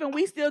no beef and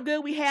we still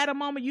good. We had a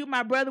moment. You,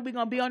 my brother, we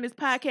gonna be on this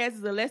podcast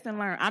as a lesson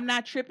learned. I'm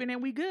not tripping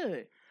and we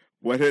good.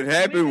 What had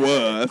happened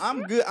was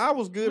I'm good. I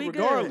was good We good.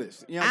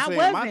 regardless. You know what I'm I saying?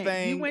 wasn't. My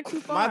thing, You went too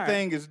My far.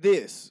 thing is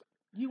this.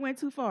 You went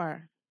too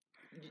far.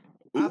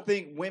 I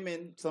think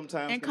women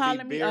sometimes And can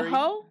calling be me very... a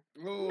hoe?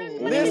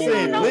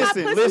 Listen, know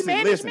listen, my pussy listen,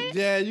 management? listen.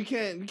 Yeah, you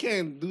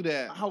can't do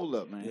that. Hold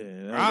up,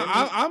 man.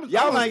 I'm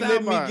Y'all ain't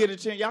letting me standby. get a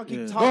chance. Y'all keep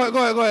Yeah. talking.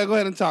 Go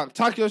ahead and talk.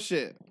 Talk your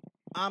shit.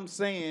 I'm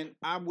saying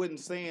I wasn't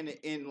saying it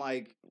in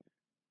like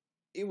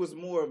it was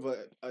more of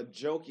a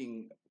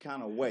joking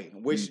kind of way,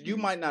 which you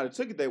might not have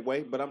took it that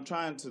way, but I'm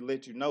trying to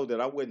let you know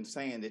that I wasn't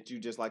saying that you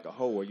just like a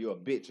hoe or you a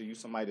bitch or you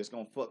somebody that's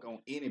gonna fuck on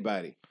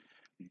anybody.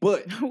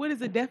 But What is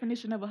the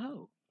definition of a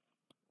hoe?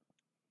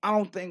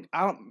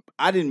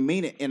 I didn't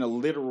mean it in a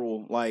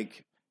literal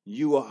like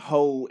you a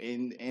hoe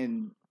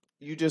and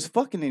you just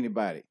fucking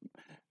anybody.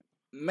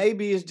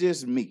 maybe it's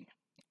just me.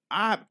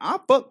 I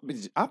fuck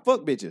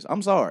bitches.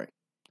 I'm sorry.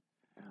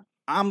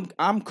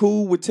 I'm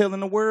cool with telling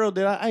the world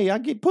that I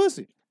get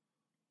pussy.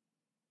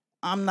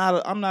 I'm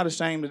not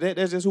ashamed of that.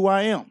 That's just who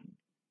I am.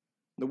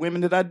 The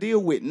women that I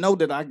deal with know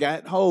that I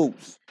got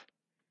hoes.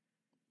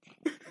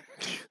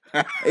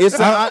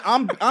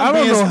 I'm I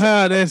don't know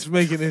how that's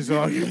making this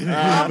argument.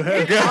 That's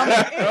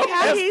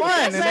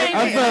fine.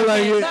 I felt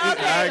like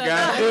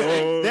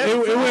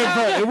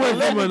it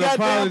went from an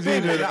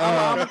apology to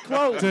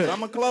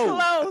I'm a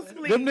close.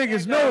 Them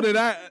niggas know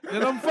that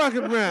I'm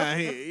fucking around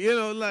here. You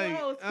know, like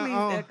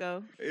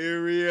Echo.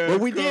 Area. But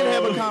we did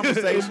have a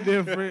conversation.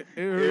 Different.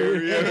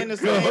 And in the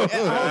same,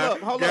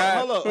 hold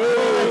up.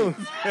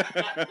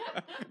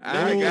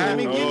 Let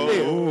me get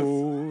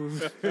there.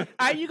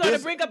 Are you going to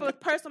bring up a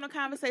personal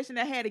conversation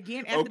that I had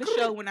again after the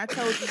show when I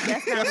told you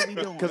that's not what we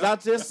doing?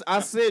 Because I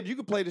said you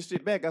could play this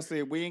shit back. I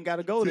said we ain't got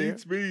to go there.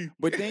 Teach me.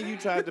 But then you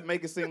tried to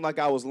make it seem like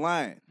I was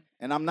lying,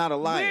 and I'm not a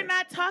liar. We're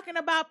not talking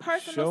about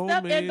personal Show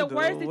stuff me and the the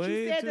words that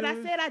way you said that I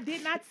to- said I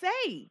did not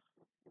say.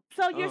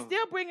 So you're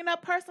still bringing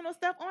up personal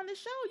stuff on the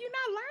show. You're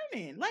not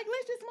learning. Like,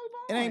 let's just move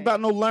on. It ain't about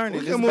no learning.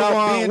 We It's can move about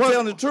on. being What-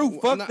 telling the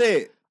truth. Fuck Nah.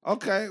 that.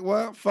 Okay,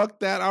 well, fuck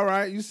that. All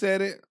right, you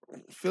said it.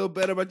 Feel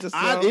better about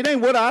yourself. It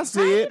ain't what I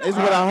said. It's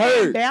what I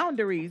heard.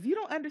 Boundaries. You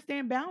don't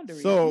understand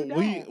boundaries. So You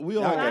we don't. we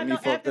Y'all all got me know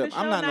fucked after up. the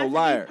I'm show not no not to be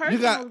liar. You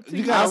got personal to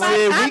you I got.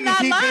 said we I'm can not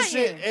keep lying. this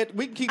shit.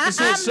 We can keep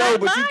this I'm shit show, not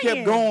but you kept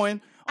lying.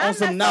 going on I'm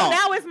some not- so now.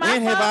 now it's my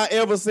When have I fault?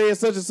 ever said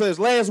such and such?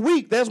 Last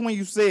week. That's when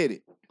you said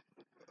it.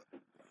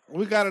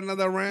 We got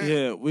another rant.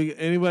 Yeah,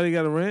 anybody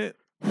got a rant?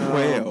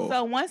 Well,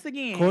 So once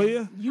again,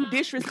 Koya? you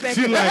disrespect.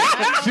 She like,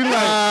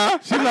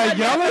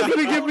 y'all ain't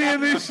gonna get me in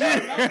this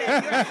shit.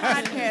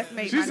 Podcast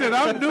mate. She said,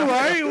 I'm new.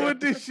 I ain't with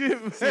this shit.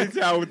 She's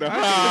out with the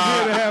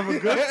I'm here to have a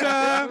good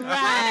time.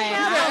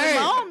 Have a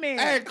moment.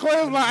 Hey,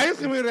 Claire's like, I used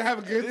to come here to have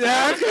a good time.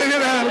 Yeah, I came here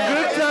to have a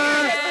good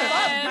time.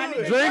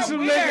 Drink some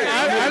liquor. I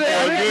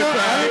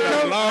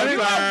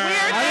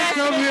didn't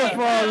come here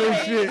for all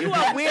this shit. You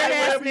a weird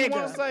ass whatever you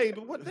want to nigga. say.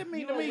 What that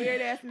mean You to a me?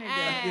 weird ass nigga.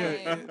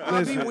 Yeah, I be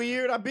listen.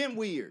 weird. I've been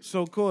weird.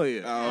 So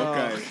Koya, Oh,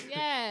 okay.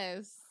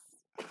 Yes.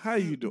 how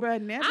you doing?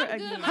 Bruh, never I'm good.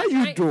 again. My How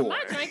you drink, doing?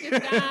 My drink is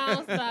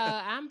down, so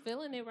I'm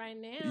feeling it right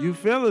now. You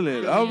feeling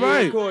it? All Yeah,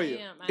 right. Koya.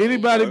 I am. I am.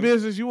 Anybody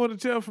business you want to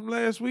tell from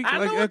last week? I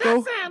Like know what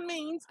Echo? that sound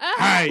means.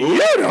 How you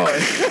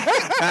doing?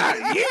 How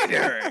you doing?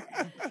 Y'all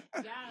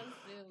silly.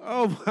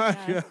 Oh my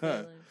Y'all god,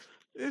 silly.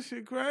 This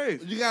shit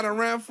crazy. You got a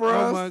rant for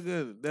Oh us? my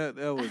goodness, that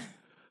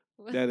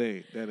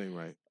ain't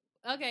right.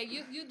 Okay,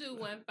 you do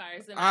one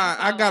first. And All right,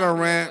 I follow got a up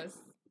with rant. yours.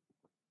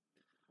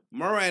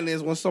 My rant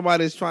is when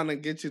somebody's trying to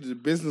get you to do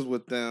business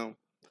with them,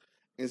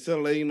 instead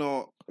of letting you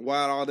know why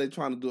all they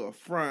trying to do up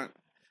front,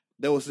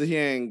 they will sit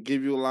here and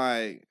give you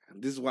like,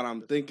 this is what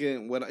I'm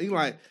thinking. What you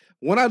like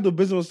when I do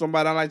business with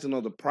somebody, I like to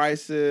know the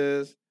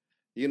prices,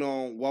 you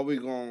know, what we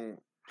going,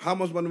 how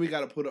much money we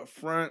got to put up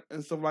front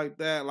and stuff like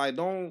that. Like,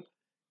 don't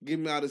give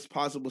me all these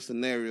possible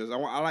scenarios. I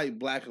like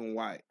black and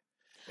white.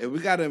 If we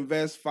got to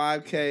invest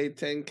 $5K,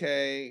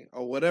 $10K,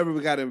 or whatever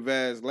we got to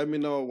invest, let me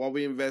know what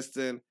we invest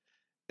in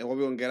and what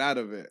we're going to get out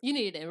of it. You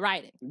need it in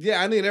writing.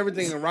 Yeah, I need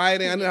everything in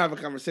writing. I need to have a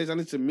conversation. I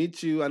need to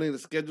meet you. I need to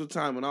schedule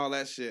time and all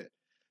that shit.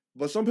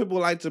 But some people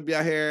like to be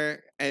out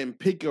here and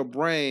pick your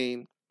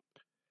brain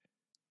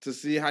to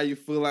see how you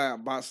feel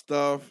about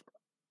stuff.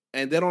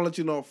 And they don't let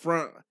you know up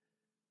front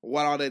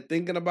what are they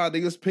thinking about. They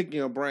just picking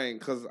your brain.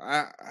 Because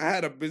I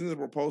had a business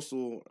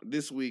proposal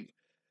this week.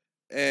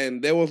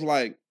 And they was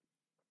like,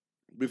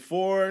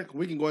 before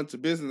we can go into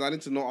business, I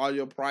need to know all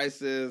your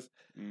prices,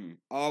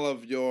 all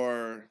of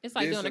your. It's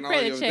like this doing a and all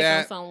credit your check that.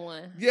 on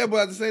someone. Yeah, but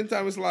at the same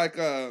time, it's like,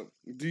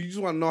 do you just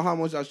want to know how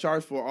much I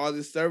charge for all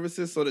these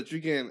services so that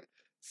you can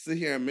sit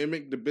here and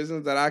mimic the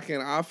business that I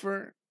can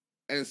offer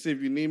and see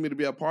if you need me to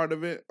be a part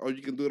of it or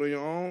you can do it on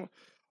your own?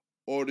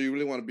 Or do you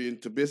really want to be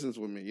into business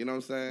with me? You know what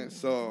I'm saying?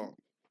 So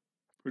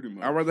pretty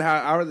much. I'd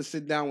rather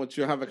sit down with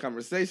you and have a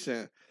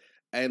conversation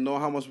and know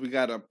how much we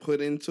got to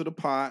put into the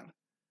pot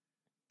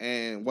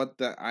and what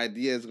the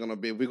idea is going to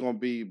be. If we're going to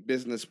be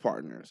business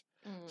partners.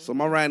 So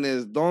my rant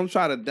is, don't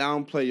try to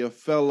downplay your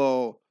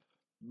fellow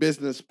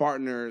business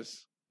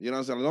partners. You know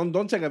what I'm saying?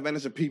 Don't take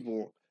advantage of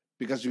people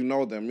because you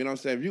know them. You know what I'm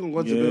saying? If you can go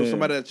into business with Yeah.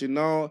 somebody that you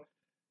know,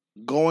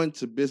 go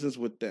into business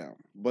with them.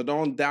 But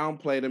don't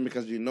downplay them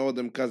because you know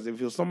them. Because if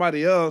you're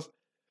somebody else,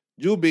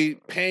 you'll be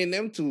paying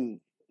them to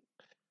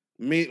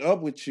meet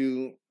up with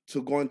you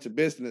to go into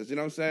business. You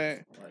know what I'm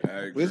saying?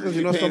 Just because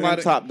you know Paying them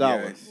somebody top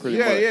dollar, pretty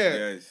yeah, much. yeah.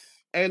 Yes.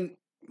 And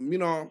you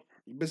know,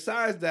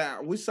 besides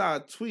that, we saw a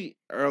tweet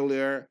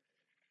earlier.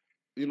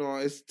 You know,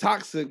 it's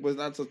toxic, but it's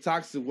not so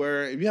toxic.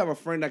 Where if you have a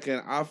friend that can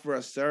offer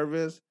a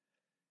service,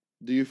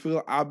 do you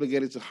feel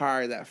obligated to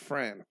hire that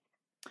friend?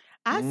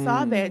 I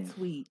saw that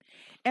tweet,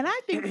 and I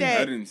think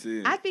that I didn't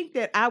see it. I think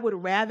that I would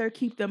rather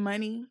keep the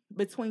money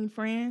between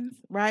friends,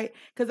 right?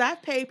 Because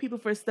I've paid people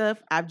for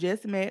stuff I've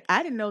just met.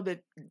 I didn't know that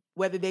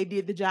whether they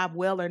did the job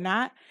well or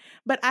not,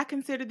 but I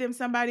consider them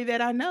somebody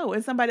that I know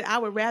and somebody I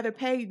would rather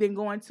pay than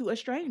going to a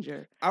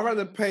stranger. I'd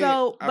rather pay.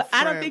 So, a but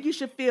I don't friend- think you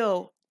should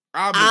feel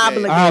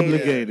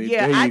Obligated.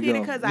 Yeah, There I you did it go.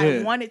 because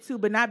Yeah. I wanted to,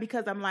 but not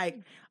because I'm like,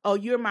 oh,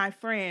 you're my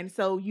friend,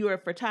 so you're a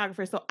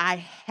photographer, so I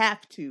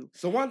have to.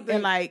 So one thing,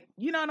 And like,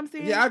 you know what I'm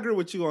saying? Yeah, I agree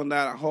with you on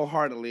that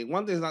wholeheartedly.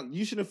 One thing is not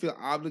you shouldn't feel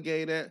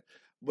obligated,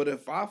 but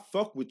if I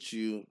fuck with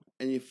you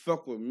and you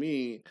fuck with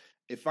me,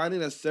 if I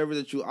need a service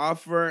that you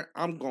offer,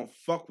 I'm gonna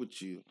fuck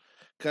with you,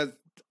 cause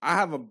I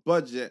have a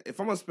budget. If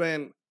I'm gonna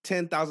spend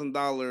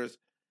 $10,000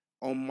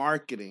 on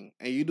marketing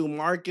and you do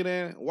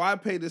marketing, why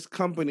pay this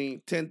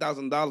company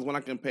 $10,000 when I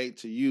can pay it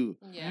to you?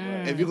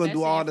 Yeah. If you're gonna do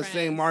Especially all your the same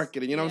friends.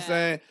 marketing, you know what I'm Yeah.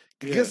 saying?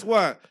 Yeah. Guess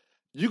what?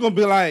 You're gonna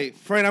be like,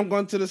 friend, I'm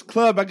going to this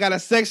club. I got a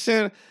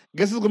section.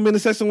 Guess who's gonna be in the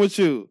section with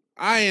you?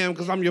 I am,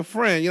 because I'm your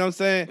friend. You know what I'm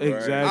saying?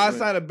 Exactly.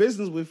 Outside of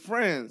business with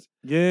friends.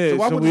 Yeah,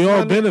 why so put we this all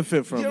money-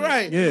 benefit from You're it.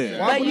 right. Yeah.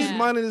 Why But put this you-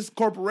 money in this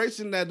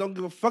corporation that don't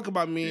give a fuck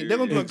about me? They're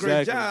gonna do a great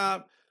Exactly.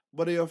 job,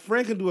 but if your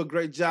friend can do a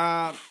great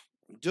job,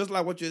 just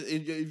like what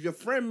if your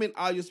friend meet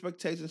all your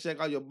expectations, check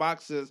all your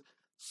boxes,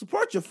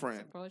 support your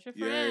friend. Support your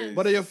friends.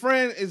 But if your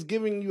friend is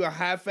giving you a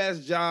half-ass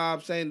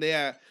job, saying they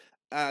are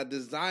a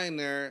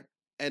designer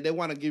and they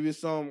want to give you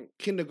some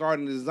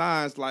kindergarten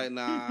designs, like,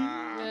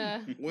 nah,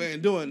 Yeah. we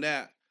ain't doing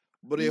that.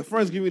 But if your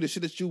friends give you the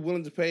shit that you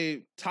willing to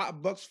pay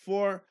top bucks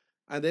for,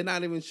 and they're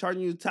not even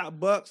charging you top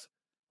bucks,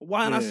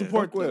 why not Yeah.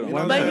 support Fuck with them? them. You know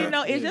what I'm But saying? you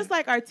know, it's Yeah. just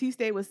like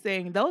Artiste was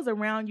saying, those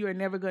around you are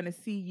never going to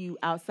see you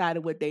outside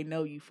of what they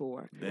know you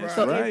for. That's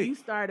So right. if you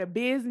start a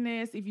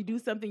business, if you do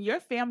something, your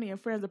family and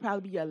friends will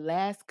probably be your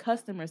last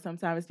customer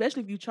sometimes,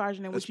 especially if you're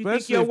charging them what you think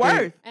Especially you're if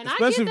they- worth. And I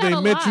Especially get if they that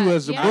a met you lot.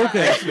 as a Yeah. broke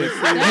ass nigga.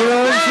 You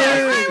know what I'm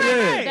saying?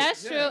 Yeah.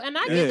 That's true, and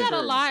I Yeah. get that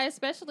a lot,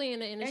 especially in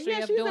the industry yeah,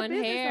 of she's a doing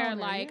business hair. owner,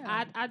 Like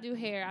yeah. I do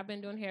hair. I've been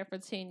doing hair for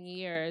 10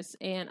 years,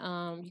 and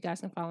you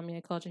guys can follow me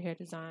at Culture Hair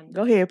Design.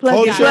 Go ahead, plug it.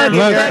 Culture Plug it.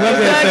 Plug hair,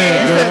 that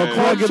thing, girl.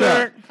 Plug it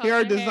culture up.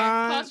 hair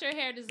design. Culture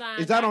Hair Design.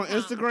 Is that on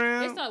 .com.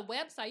 Instagram? It's a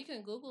website. You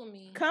can Google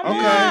me. Come Okay.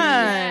 on.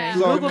 Yeah.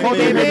 So Google me,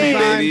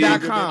 baby.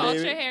 culturehairdesign.com.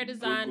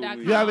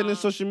 CultureHairDesign.com. You have it in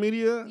social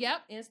media?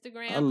 Yep,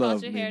 Instagram. I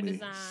love Culture Hair Mimi.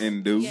 Design.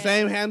 And do. Yeah.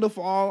 Same handle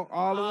for all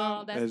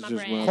Oh, of them? that's That's my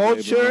just brand. one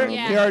Culture baby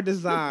Yeah. hair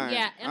design.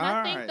 Yeah, and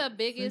I think Alright. the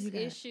biggest you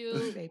got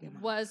issue baby mama.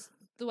 was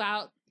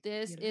throughout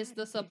this is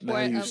the Now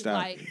support you of stop.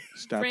 like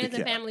Stop friends the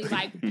and cap. family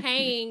like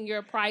paying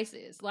your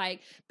prices,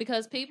 like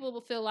because people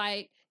will feel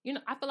like, you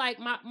know, I feel like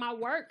my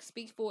work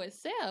speaks for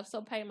itself,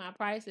 so pay my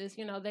prices.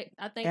 You know,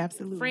 I think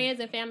Absolutely. friends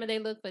and family, they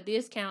look for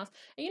discounts.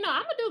 And, you know,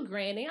 I'm gonna do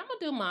granny, I'm gonna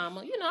do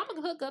mama, you know, I'm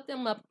gonna hook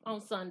them up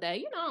on Sunday,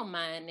 you know, I don't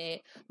mind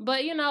that.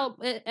 But you know,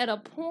 at a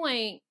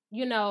point,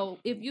 you know,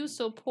 if you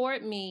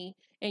support me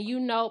and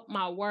you know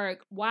my work,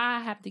 why I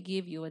have to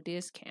give you a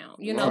discount?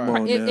 You know, Come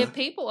on now. if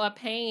people are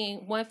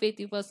paying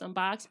 $150 for some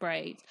box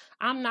braids,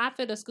 I'm not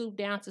for to scoop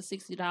down to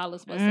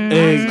 $60 for some box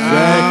braids.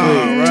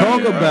 Exactly. Right.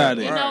 Talk about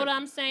You it. know what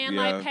I'm saying?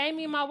 Yeah. Like, pay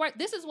me my work.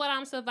 This is what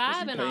I'm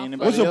surviving pay off anybody of.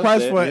 What's your else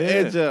price that? for an Yeah.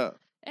 edge up?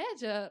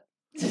 Edge up.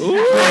 She She don't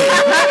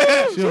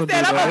do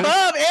said I'm that.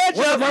 above edge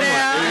What up about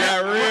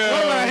now.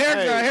 What about a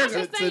haircut? I'm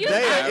just saying, you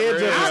today, got-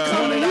 edge up. I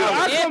come to you. I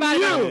come to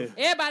you.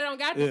 Everybody don't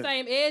got the Yeah.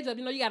 same edge up.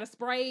 You know, you got to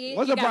spray it.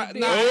 What's you the gotta price? do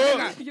Nah,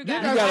 it. you You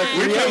got- gotta you find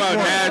We it. talking about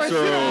Yeah.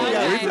 natural.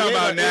 Yeah. We talking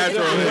about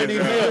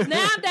natural.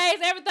 Nowadays,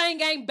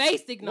 everything ain't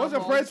basic no What's the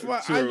more. price for?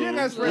 True. You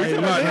guys We price talking for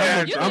about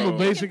hair. natural. I'm a You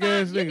basic can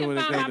ass find- you nigga can when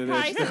it find comes to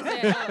my that prices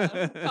shit.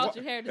 at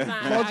Culture Hair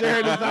Design. Culture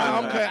hair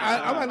design. Okay,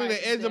 I might need an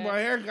edge of my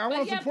haircut. I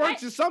want to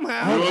support you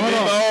somehow. Hold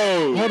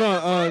on. Hold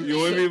on.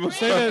 You and me,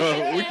 Say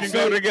that. we can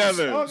go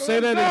together. Okay, Say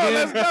that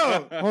let's again. go.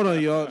 Let's go. Hold on,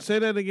 y'all. Say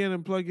that again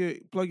and plug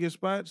your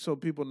spot so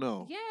people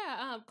know. Yeah,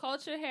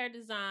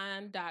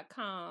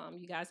 culturehairdesign.com.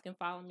 You guys can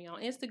follow me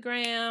on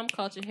Instagram,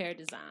 Culture Hair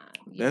Design.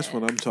 That's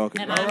what I'm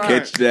talking And about. I'm-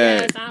 Catch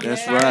that. Yes, I'm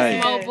That's the first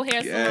right. mobile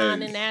hair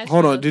salon in Yes. Nashville.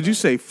 Hold on. Did you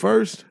say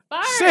first?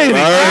 First. Say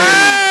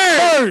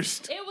it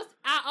first. It was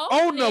I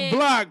On opened the it,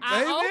 block, I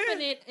baby.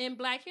 opened it in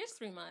Black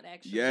History Month,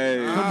 actually. Yes.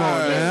 Come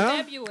on In now.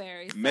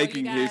 February. So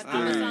Making you guys, I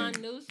was history. on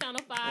News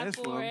Channel 5 That's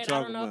what for I'm it. I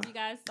talking don't know about. if you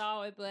guys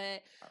saw it,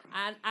 but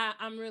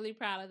I'm really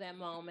proud of that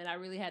moment. I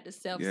really had to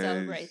Yes.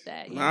 celebrate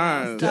that. You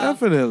Nice. know? So,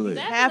 Definitely.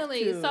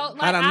 Definitely. Have to. So,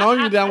 like, Had I known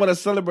you, I- then I would have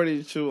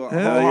celebrated you. Hell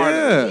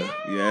wholeheartedly. yeah.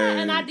 Yes.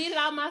 And I did it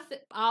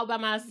all by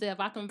myself.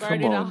 I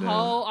converted Come a on now.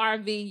 whole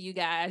RV, you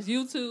guys.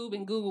 YouTube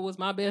and Google was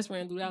my best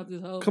friend throughout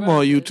this whole Come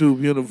on, process.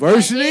 YouTube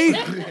University. It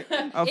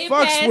I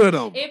fucks with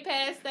 'em. It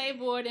passed state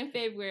board in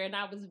February, and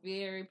I was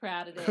very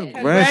proud of that.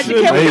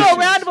 Congratulations. Can we do a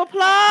round of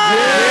applause?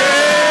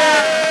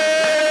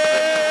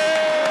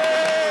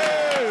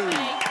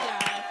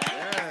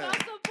 So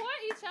support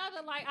each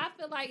other. Like, I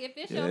feel like if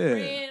it's your Yeah.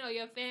 friend or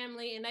your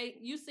family and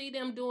you see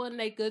them doing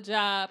a good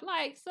job,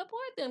 like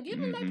support them, give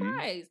them their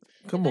price.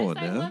 Come on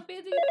Say now.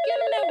 150, give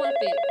them that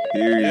 150.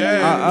 Period.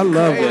 Yeah. I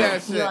love Pay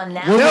that. shit. You are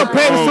now They'll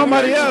pay to Oh,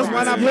 somebody okay. else.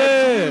 Why not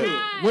pay?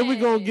 Yeah. When we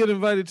gonna get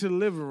invited to the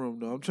living room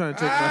though? I'm trying to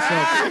take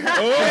myself.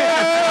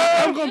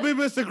 I'm gonna be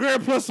Mr.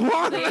 Grant plus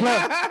one.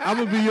 I'm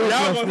gonna be your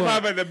Y'all plus gonna one.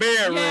 stop at the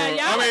bedroom.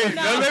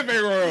 The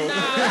living room.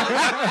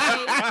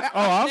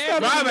 I'll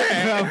stop My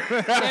bad.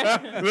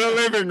 The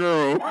living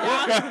room.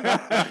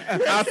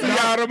 I'll see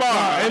y'all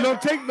tomorrow. Ain't no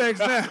take backs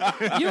now.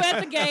 You at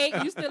the gate.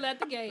 You still at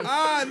the gate.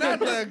 Ah, not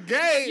the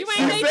gate. You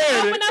ain't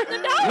even open up the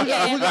door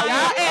yet.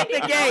 Y'all at the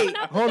gate.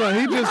 Hold on,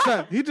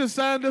 he just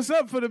signed us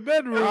up for the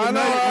bedroom. I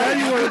know. Now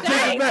you want to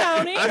take it back?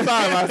 Tony. I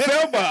signed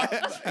myself up.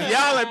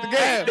 Y'all at the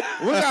game.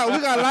 We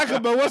got like a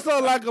bug. What's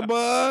up, like a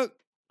bug?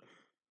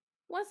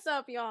 What's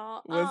up,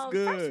 y'all? What's First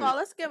good? of all,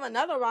 let's give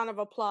another round of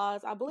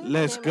applause. I believe.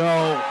 Let's my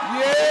go.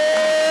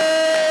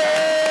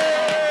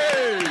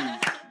 Yay!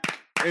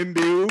 And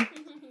do.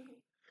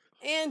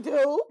 And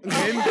do.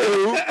 And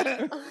do.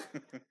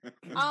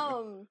 I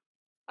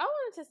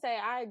wanted to say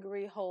I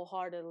agree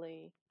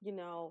wholeheartedly. You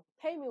know,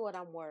 pay me what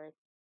I'm worth.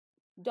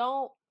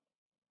 Don't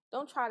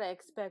try to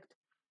expect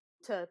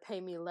to pay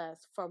me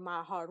less for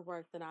my hard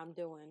work that I'm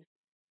doing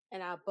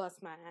and I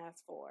bust my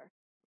ass for.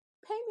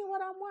 Pay me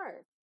what I'm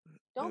worth.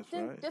 Don't That's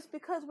think right. just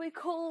because we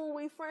cool,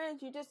 we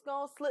friends, you just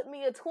gonna slip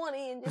me a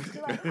 20 and just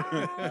be like,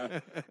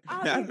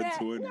 I'll Not do a that.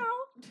 20. No.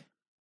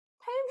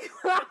 Pay me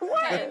what I'm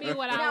worth. Pay me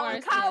what I'm now, worth,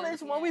 in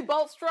college, yeah. when we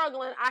both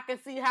struggling, I can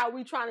see how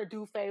we trying to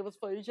do favors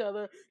for each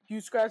other.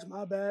 You scratch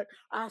my back,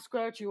 I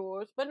scratch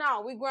yours. But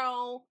no, we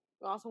grown.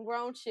 We on some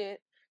grown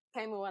shit.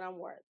 Pay me what I'm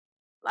worth.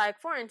 Like,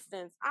 for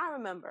instance, I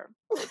remember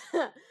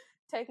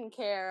taking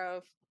care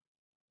of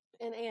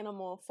an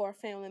animal for a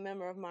family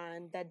member of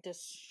mine that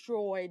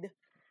destroyed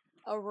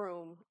a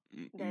room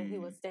that he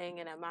was staying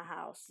in at my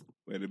house.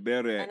 Where the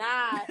belt at?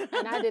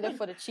 And I did it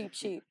for the cheap.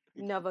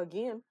 Never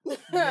again.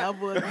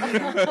 Never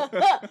again.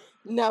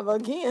 Never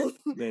again.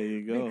 There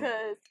you go.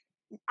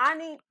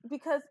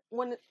 Because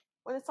when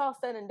it's all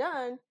said and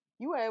done,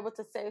 you were able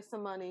to save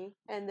some money,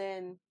 and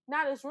then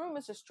now this room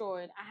is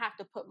destroyed. I have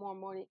to put more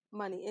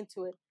money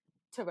into it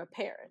to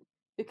repair it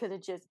because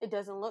it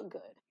doesn't look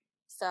good.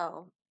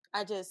 So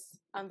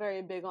I'm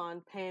very big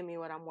on paying me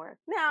what I'm worth.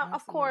 Now,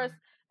 of course,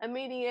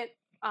 immediate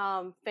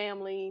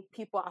family,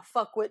 people I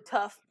fuck with,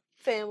 tough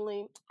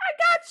family. I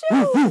got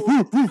you.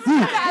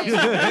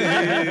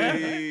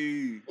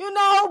 You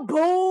know,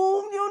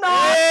 boom. You know.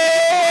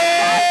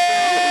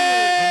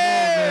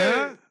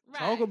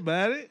 Talk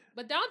about it.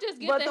 But don't just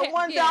get But the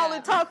ones that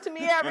only talk to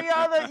me every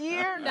other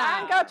year, I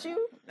ain't got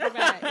you.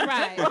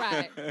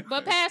 Right.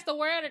 But pass the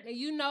word.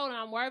 You know that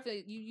I'm worth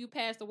it. You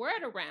pass the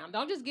word around.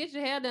 Don't just get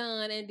your hair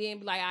done and then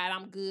be like, all right,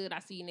 I'm good.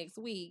 I'll see you next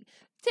week.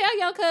 Tell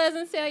your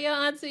cousins, tell your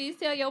aunties,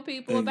 tell your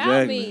people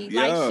about me.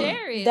 Yeah. Like,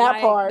 share it. That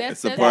like, part.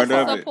 That's It's a part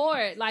of it.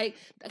 support. Like,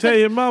 Tell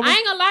your mama. I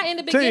ain't gonna lie. In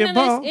the Tell your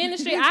beginning of mom. this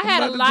industry, I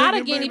had a About to lot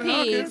take of your guinea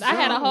baby to pigs. I had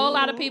a Arkansas. whole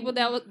lot of people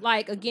that was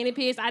like a guinea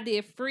pigs. I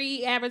did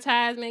free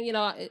advertisement. You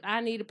know, I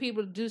needed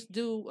people to just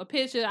do a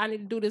picture. I need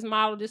to do this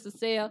model just to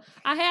sell.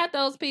 I had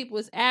those people.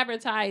 It's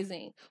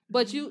advertising,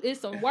 but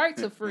it's some work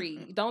to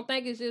free. Don't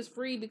think it's just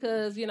free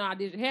because I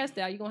did your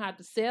hairstyle. You're gonna have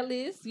to sell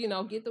this.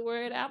 Get the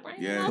word out.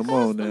 Bring in more Come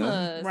on now.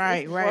 customers.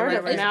 Right. Word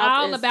of It's mouth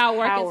all is about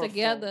working powerful.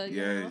 together.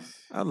 you know? Yes.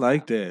 I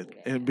like that.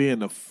 And being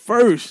the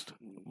first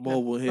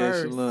mobile hair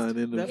first. salon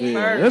in the The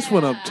Ville. first. That's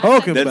what I'm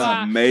talking That's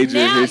about. major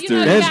Now, history.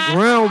 That's guys-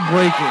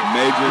 groundbreaking.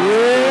 Major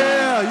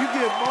Yeah, you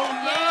get more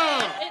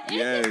love. It's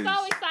Yes. just so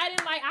exciting.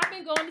 Like, I've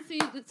been going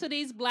to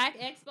these black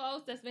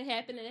expos that's been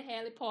happening in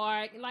Haley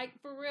Park. Like,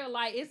 for real,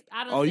 like,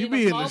 I don't Oh, you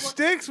be in the mobile.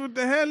 sticks with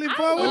the Haley I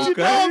Park? What love you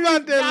Okay. know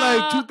about that, Y'all, like,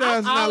 I'm all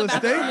 $2,000 about the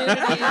steak?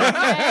 community.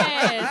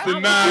 Yes. The I'm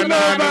all $9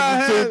 about about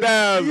to Haley?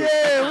 2000.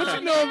 Yeah, what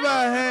you know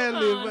about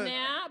Haley? Come on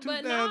now.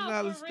 But no, $2,000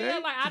 for real,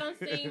 steak? like I done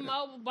seen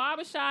mobile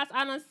barbershops,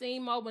 I done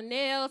seen mobile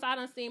nails, I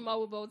done seen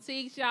mobile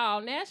boutiques.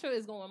 Y'all, Nashville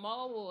is going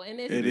mobile, and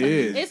It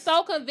is. It's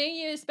so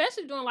convenient,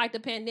 especially during like the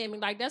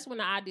pandemic. Like that's when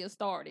the idea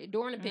started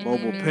during the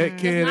pandemic. Mobile pet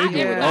care, they Not do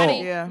it everybody,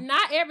 all. Yeah.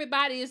 not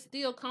everybody is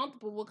still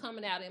comfortable with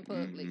coming out in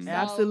public. So,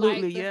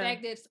 Absolutely, like, the yeah.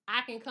 fact that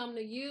I can come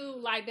to you,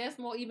 like that's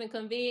more even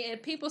convenient,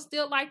 and people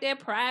still like their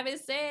private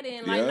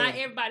setting. Like Yeah. not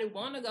everybody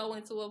want to go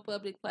into a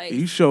public place.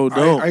 You sure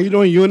don't. Are you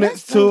doing units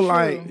That's so too?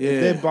 Like, true. if Yeah.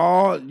 they're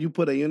bald, you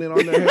put a unit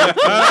on their head.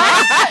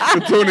 The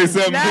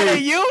 27 Not a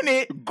piece.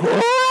 unit.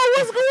 Girl,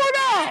 what's going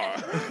on?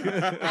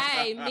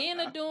 Hey, men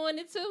are doing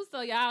it too.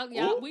 So y'all,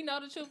 we know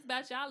the truth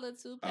about y'all little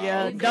too.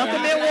 Yeah, Okay. dunk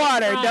them in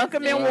water. Dunk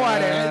them in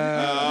water.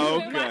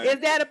 Okay. Is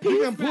that a piece?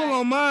 You can pull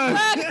on mine.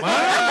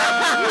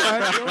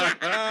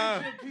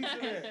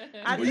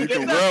 I Well, you think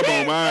can it's a rub piece.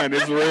 on mine.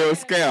 It's real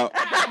scalp.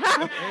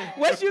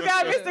 What you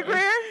got, Mr.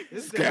 Greer?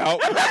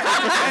 Scalp.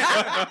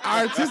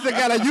 Artistic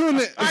got a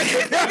unit.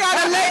 They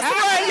got a lace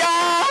front,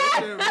 y'all.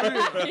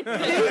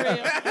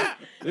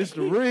 It's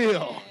the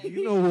real.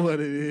 You know what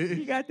it is.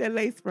 You got that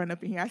lace front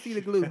up in here. I see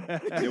the glue.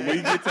 And when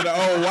you get to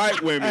the old white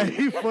women,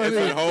 He funny.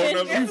 it's a whole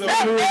nother He story.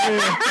 funny,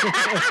 man.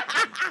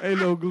 Ain't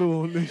no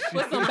glue on this shit.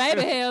 With some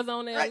baby hairs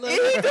on there. He Look.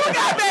 do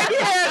got baby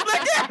hairs. Look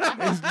at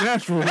him. It's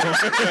natural.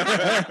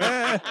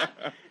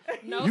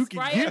 No You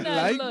spray can or get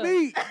nothing, like look.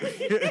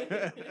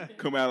 me.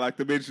 Come out like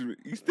the bitch.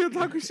 You still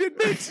talking shit,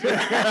 bitch?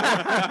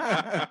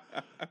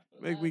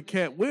 Make me me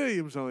Cat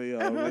Williams on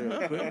y'all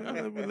real quick.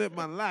 Let me let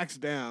my locks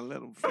down. Let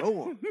them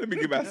flow. Let me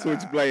get my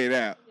switchblade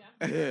out.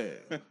 Yeah.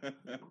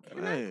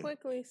 Can I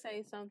quickly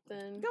say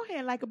something? Go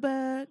ahead, like a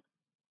bug.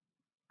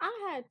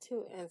 I had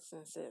 2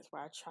 instances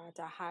where I tried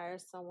to hire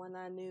someone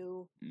I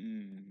knew,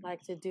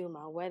 like to do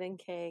my wedding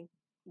cake.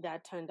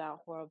 That turned out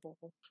horrible.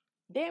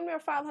 Damn near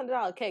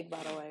 $500 cake,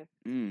 by the way.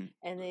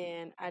 And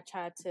then I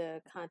tried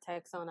to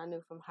contact someone I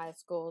knew from high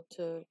school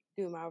to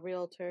do my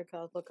realtor because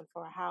I was looking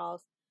for a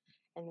house.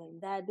 And then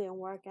that didn't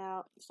work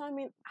out. So, I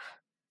mean,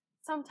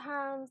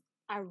 sometimes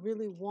I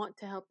really want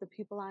to help the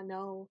people I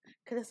know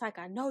because it's like,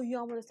 I know you,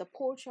 I want to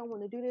support you, I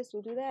want to do this,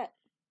 we'll do that.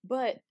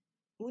 But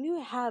when you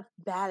have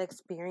bad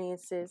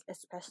experiences,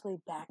 especially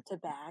back to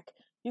back,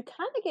 you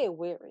kind of get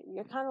weary.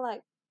 You're kind of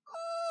like,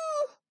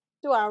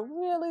 do I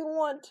really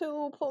want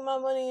to put my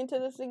money into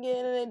this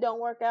again and it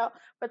don't work out?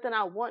 But then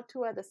I want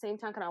to at the same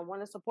time because I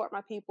want to support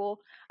my people.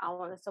 I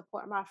want to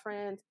support my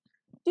friends.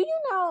 Do you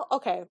know?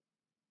 Okay,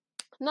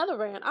 another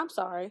rant. I'm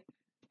sorry.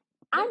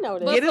 I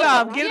noticed. Get it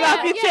off. Get it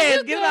off your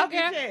chest. Get it off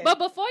your girl. chest. But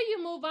before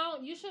you move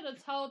on, you should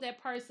have told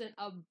that person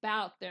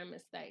about their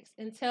mistakes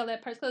and tell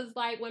that person. Because,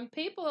 like, when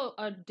people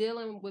are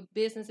dealing with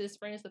businesses,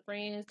 friends to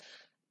friends,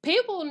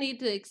 people need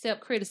to accept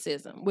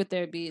criticism with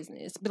their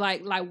business. Be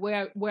like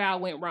where I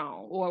went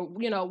wrong, or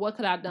what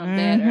could I have done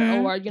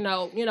better, or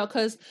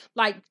because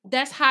like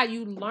that's how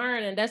you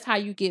learn and that's how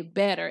you get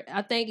better.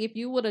 I think if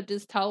you would have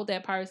just told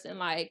that person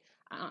like,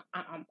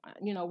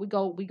 we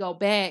go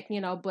back,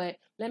 but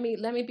let me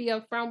be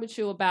upfront with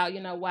you about,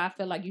 why I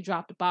feel like you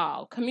dropped the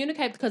ball.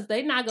 Communicate, because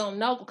they're not going to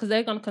know, because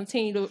they're going to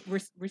continue to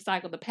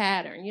recycle the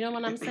pattern. You know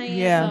what I'm saying?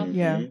 Yeah, so,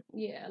 yeah.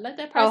 Yeah, let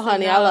that person Oh,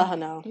 honey, know. I let her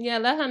know. Yeah,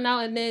 let her know,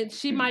 and then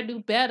she might do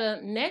better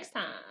next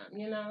time,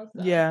 So.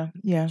 Yeah,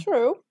 yeah.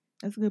 True.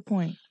 That's a good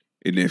point.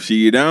 And if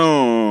she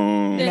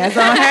don't, that's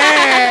on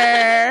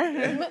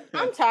her.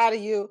 I'm tired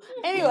of you.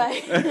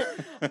 Anyway,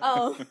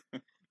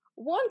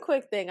 one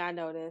quick thing I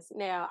noticed.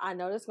 Now, I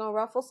know this gonna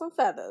ruffle some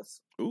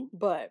feathers,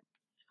 but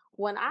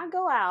when I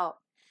go out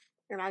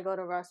and I go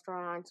to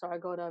restaurants or I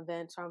go to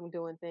events or I'm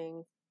doing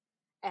things,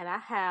 and I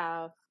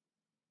have,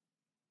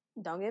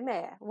 don't get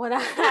mad, when I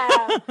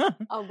have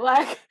a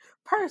black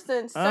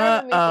person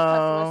serving me for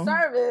customer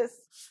service,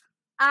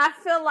 I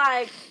feel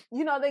like,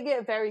 they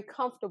get very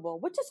comfortable,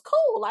 which is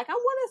cool. Like, I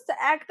want us to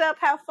act up,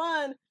 have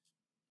fun,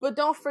 but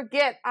don't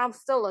forget I'm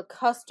still a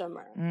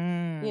customer.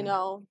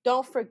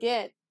 Don't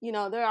forget,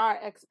 there are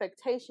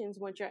expectations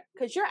when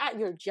because you're at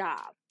your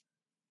job,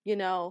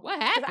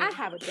 What happened? I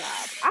have a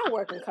job. I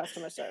work in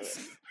customer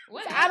service.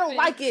 What I don't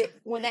like it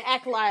when they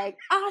act like,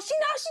 she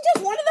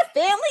just wanted the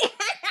family.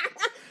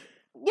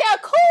 Yeah,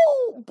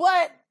 cool,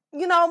 but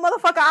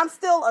motherfucker, I'm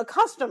still a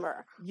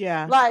customer.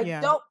 Yeah. Like,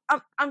 yeah.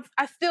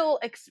 I still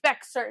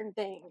expect certain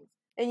things,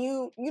 and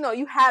you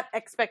have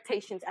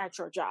expectations at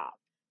your job.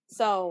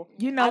 So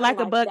like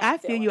a bug, I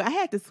feel you. I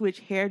had to switch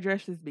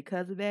hairdressers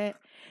because of that.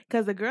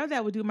 Because the girl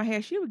that would do my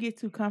hair, she would get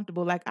too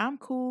comfortable. Like, I'm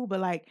cool, but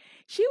like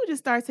she would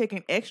just start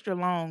taking extra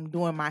long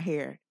doing my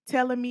hair,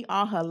 telling me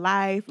all her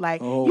life,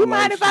 like, you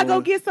mind if I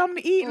go get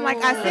something to eat? And like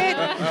I said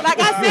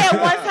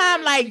one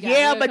time, like,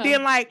 yeah, but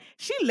then like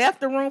she left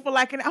the room for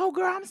like oh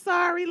girl, I'm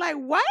sorry. Like,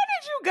 why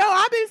did you go?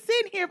 I've been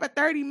sitting here for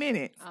 30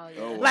 minutes.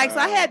 So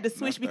I had to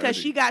switch because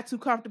she got too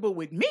comfortable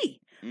with me.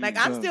 Like,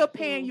 I'm still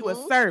paying you a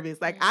service.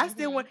 Like, I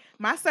still want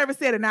my service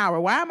said an hour.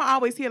 Why am I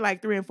always here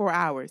like 3 and 4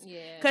 hours?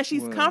 Because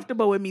she's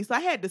comfortable with me. So I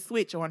had to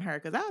switch on her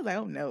because I was like,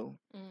 oh no.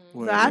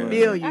 So I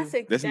feel you. That's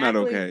exactly That's not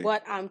okay.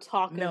 what I'm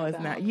talking about. No, it's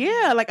not.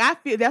 Yeah, like I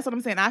feel. That's what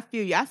I'm saying. I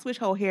feel you. I switch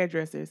whole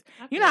hairdressers.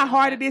 You know how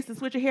hard it is to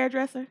switch a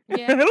hairdresser?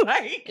 Yeah.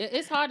 Like,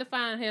 it's hard to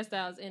find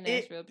hairstyles in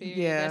Nashville, period.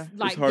 Yeah. That's,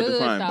 like, it's hard good, to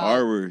find though.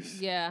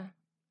 barbers. Yeah.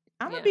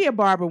 I'm going to be a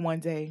barber one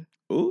day.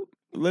 Ooh,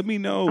 let me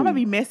know. I'm going to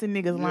be messing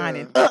niggas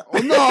lining.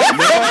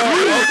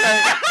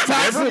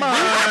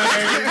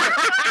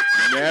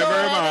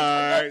 Never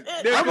mind.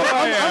 Never mind.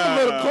 I'm a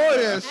little coy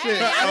and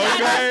shit.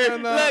 Okay.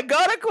 Look,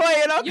 go to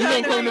Koya. Don't You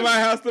gonna come to my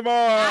house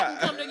tomorrow? I can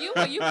come to you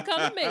or you can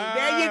come to me.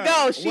 There you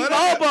go. She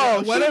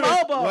mobile.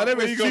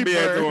 Whatever you gonna be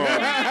at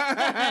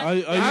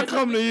tomorrow? I'll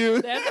come to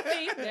you. That's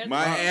me.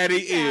 My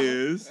addy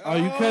is. Are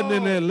you cutting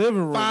in that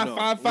living room?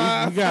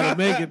 555. You gotta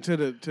make it to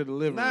the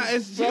living room. Nah,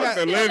 it's Fuck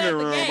the living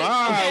room.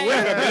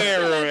 Where the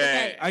bedroom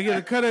at? I get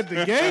a cut at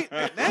the gate.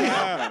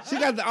 Damn. She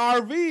got the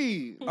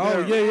RV.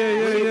 Oh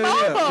yeah.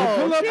 Well,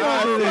 pull up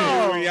on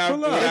it.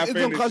 Pull up. It's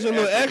gonna cost you a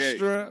little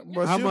extra.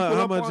 But How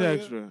much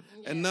extra?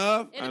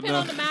 Enough. It depends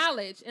on the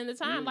mileage and the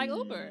time, like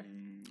Uber.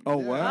 Oh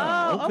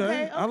wow. Oh,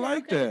 okay. I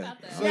like that.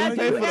 So Now, you do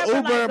pay you for the have to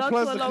Uber like,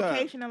 plus go to the a car.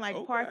 location and like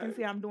park and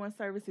say I'm doing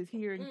services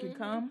here and you can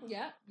come?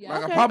 Yeah.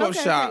 Like a pop-up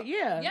shop.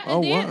 Yeah. Yeah,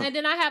 Oh, and wow. and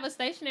then I have a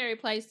stationary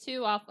place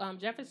too off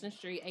Jefferson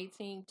Street,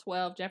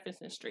 1812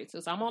 Jefferson Street. So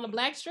I'm on the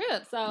Black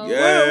Strip. So I'm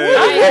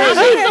a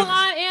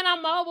salon and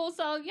I'm mobile.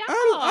 So yeah,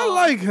 I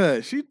like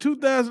her. She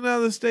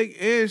 $2,000 a steak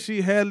and she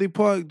Hadley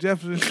Park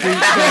Jefferson Street.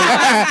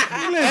 That's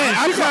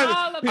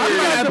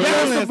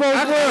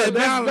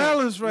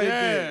balance right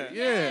there.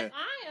 Yeah.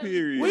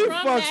 Period. We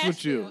fucks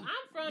with you. I'm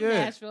from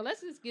Yeah. Nashville.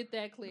 Let's just get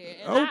that clear.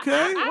 And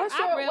Okay. What's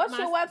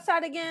your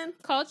website again?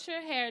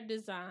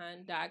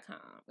 CultureHairDesign.com.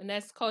 And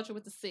that's culture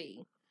with the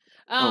C.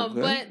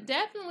 Okay. But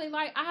definitely,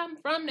 like, I'm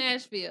from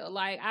Nashville.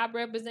 Like, I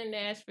represent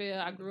Nashville.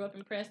 I grew up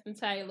in Preston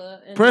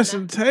Taylor. And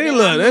Preston then I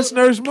Taylor, that's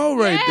moved- Nurse Mo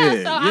right yeah,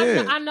 there. So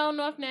Yeah. I know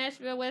North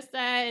Nashville, West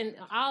Side, and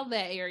all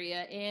that area.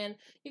 And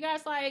you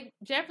guys, like,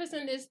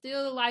 Jefferson is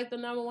still, like, the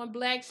 #1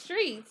 black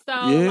street. So,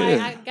 like,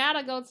 Yeah. I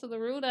gotta go to the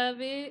root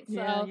of it. So,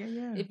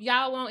 Yeah. if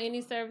y'all want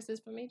any services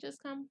from me,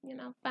 just come,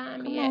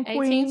 find me Come on, at Queen.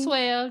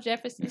 1812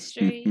 Jefferson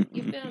Street.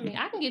 You feel me?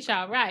 I can get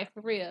y'all right,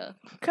 for real.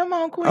 Come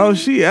on, Queen. Oh,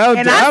 she out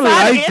And there. I I saw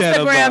like the that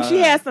Instagram. about She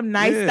her. has some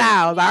nice Yeah.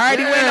 styles. I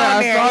already went Yeah, on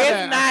I there. saw It's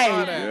that. I saw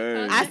nice.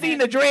 that. I seen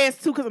the dreads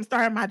too because I'm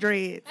starting my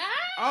dreads.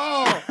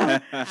 Oh,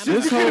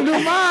 This she can do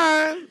whole,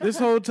 mine. this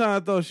whole time I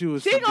thought she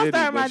was She gonna forbidden,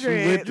 start my but she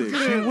with dreads. it.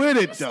 She with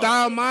it, though.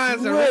 Style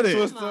minds and With red it.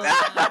 twister.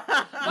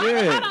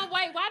 Yeah. Hold on,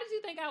 wait. Why did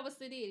you think I was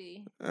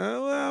Sadidi?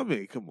 Well, I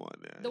mean, come on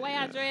now. The way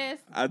I dress?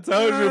 I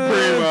told you,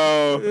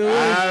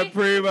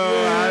 Primo.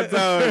 I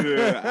told you.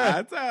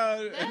 I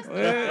told you. That's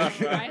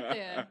the right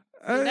there.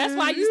 That's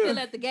why you still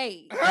at the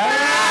gate.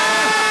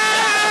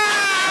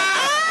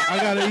 I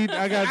gotta eat.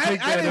 I gotta take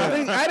that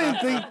out. I didn't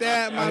think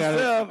that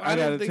myself. I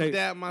gotta didn't think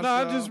that No, I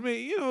myself. just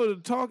mean, the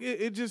talk.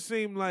 It just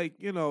seemed like,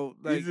 like You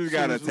just she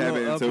gotta was a tap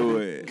little up into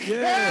in it.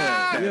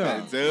 Yeah, Tap yeah,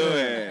 into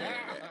it.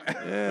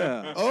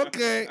 yeah.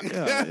 Okay.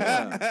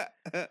 Yeah.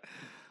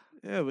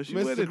 Yeah, but she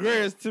with Mr. it.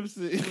 Gray is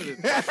tipsy.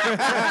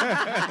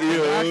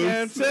 I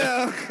Yes. can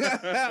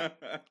tell.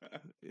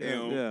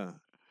 Yeah.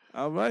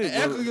 All right.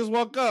 Echo well, just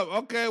woke up.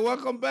 Okay,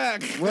 welcome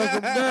back.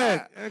 welcome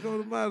back. Echo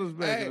the Models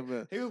back Hey, in the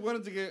back. he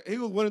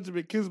was wanting to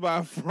be kissed by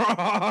a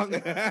frog,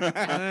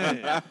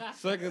 Man.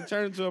 so he can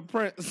turn into a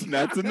prince.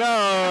 Not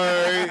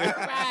tonight.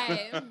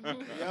 Right.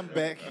 I'm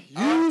back.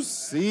 You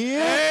see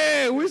it?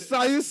 Hey, we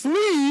saw you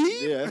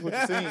sleep. Yeah, that's what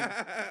you're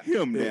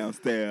seeing. Him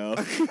downstairs.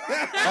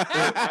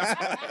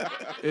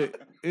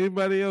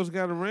 Anybody else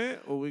got a rant,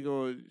 or we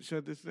gonna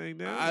shut this thing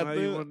down? How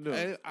you want to do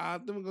it? I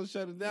think we're gonna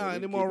shut it down. Yeah, Any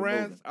keep more it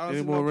rants? moving. I don't Any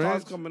see more no calls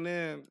rants? coming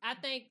in. I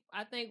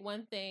think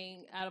one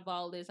thing out of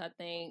all this, I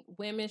think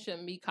women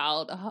shouldn't be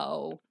called a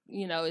hoe.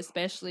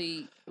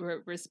 Especially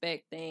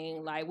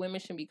respecting, like, women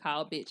shouldn't be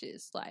called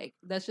bitches. Like,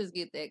 let's just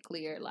get that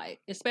clear. Like,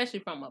 especially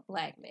from a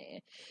black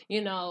man,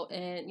 and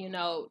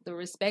the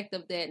respect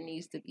of that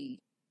needs to be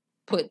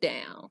put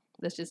down.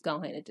 Let's just go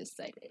ahead and just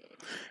say that.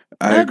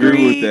 I agree with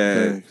Agreed.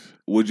 that. Thanks.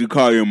 Would you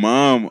call your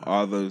mom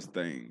all those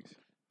things?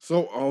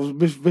 So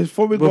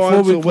before we go Before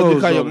into we what you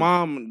close call your on it.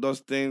 mom those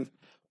things,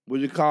 would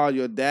you call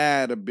your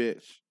dad a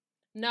bitch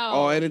No.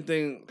 or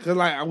anything? Because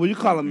like, would you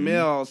call Mm-hmm. a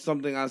male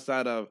something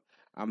outside of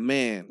a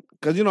man?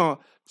 Because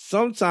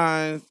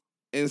sometimes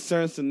in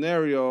certain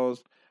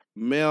scenarios,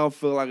 male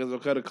feel like it's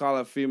okay to call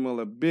a female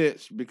a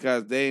bitch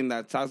because they in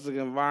that toxic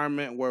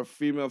environment where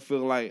female feel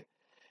like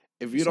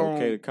if you It's don't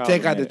okay to call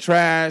take them out the that.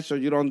 trash or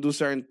you don't do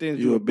certain things,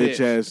 You a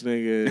bitch ass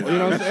nigga. You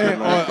know what I'm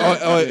saying?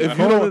 or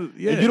if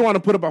Yeah. you don't want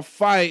to put up a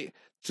fight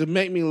to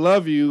make me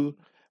love you,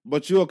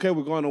 but you okay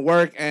with going to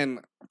work and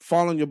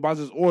following your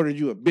boss's order,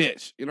 you a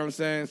bitch. You know what I'm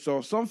saying?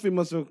 So some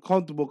females feel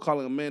comfortable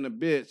calling a man a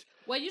bitch.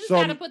 Well, you just So-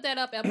 gotta put that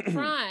up up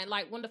front.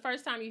 Like, when the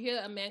first time you hear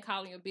a man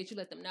calling you a bitch, you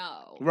let them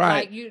know.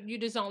 Right. Like, you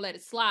just don't let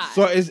it slide.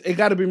 So it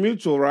got to be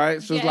mutual,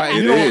 right? So it's Yeah, like it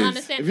if you has to be don't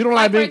understand- if you don't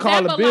like like, for being called a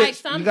example, bitch, like,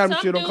 some- you got to make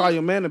some sure you don't call dudes-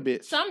 your man a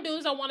bitch. Some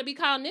dudes don't want to be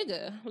called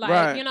nigga. Like,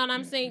 Right. you know what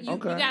I'm saying? You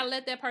Okay. gotta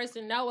let that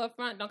person know up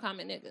front, don't call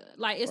me nigga.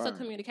 Like, it's a Right.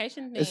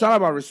 communication thing. It's all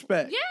about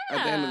respect. Yeah.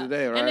 At the end of the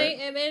day, right?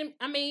 And then,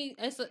 I mean,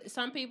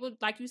 some people,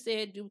 like you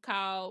said, do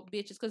call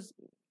bitches because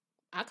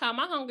I call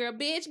my homegirl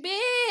bitch.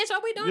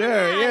 What we doing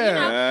Yeah, tonight?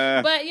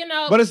 yeah. But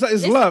But it's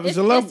love. It's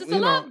a love. It's a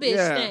love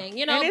bitch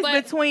thing. and it's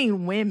but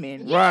between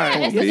women. Right.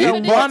 it's It's a a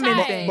woman woman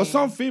thing. thing. But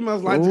some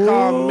females like to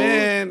call Ooh.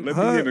 men. Let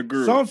me in the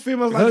group. Some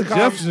females like Her to call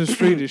Jefferson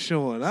Street is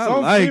showing. I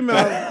some like females.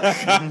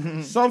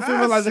 that. Some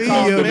females like to see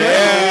call you,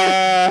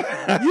 men.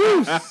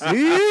 You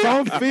see it?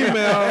 Some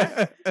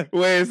females.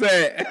 Where's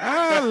that?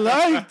 I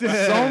like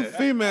that. Some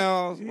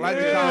females like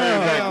to call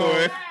Yeah.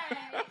 males.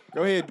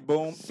 Go ahead,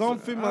 boom. Some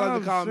females like I'm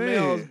to call saying.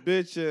 males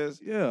bitches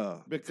Yeah.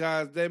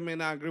 because they may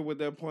not agree with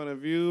their point of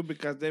view,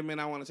 because they may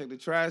not want to take the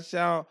trash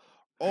out,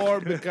 or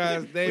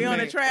because they We may, on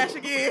the trash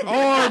again.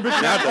 or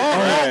because Not the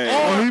trash.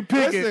 Oh, he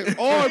picking. listen,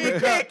 or He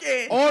because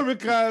picking. or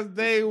because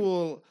they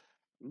will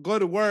go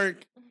to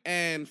work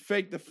and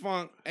fake the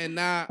funk and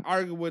not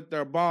argue with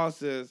their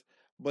bosses,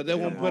 but they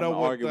won't put up with,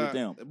 argue with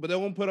them. But they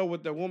won't put up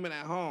with their woman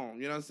at home.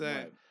 You know what I'm saying?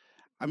 Right.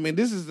 I mean,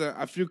 this is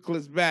a few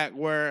clips back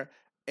where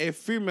a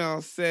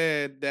female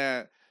said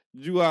that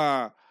you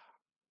are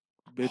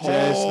Bitch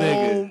ass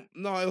nigga.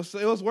 No,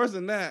 it was worse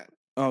than that.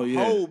 Oh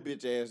yeah. Whole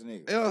bitch ass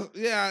nigga.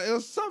 It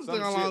was something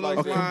Some along shit those like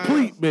A that. lines.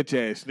 complete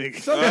bitch ass nigga.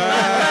 Something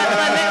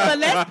But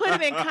let's put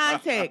it in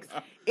context.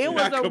 It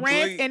was Not a rant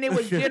complete. and it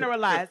was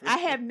generalized. I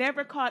have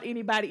never called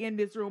anybody in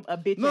this room a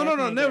bitch. No, ass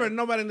nigga. never.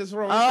 Nobody in this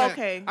room. Oh, I'm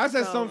saying- okay. I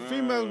said So- some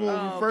females will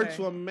Oh, refer okay.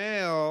 to a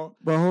male.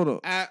 But hold on.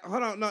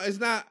 Hold on, no, it's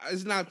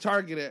not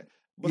targeted.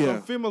 But Yeah.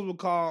 some females will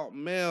call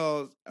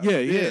males a Yeah,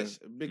 yeah. bitch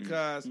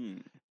because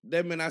Mm.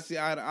 they may not see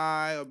eye to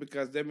eye, or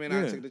because they may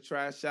not Yeah. take the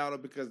trash out, or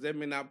because they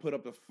may not put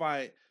up a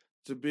fight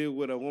to be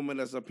with a woman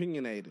that's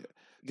opinionated.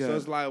 Got So it.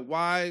 it's like,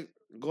 why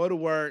go to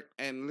work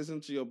and listen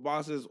to your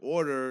boss's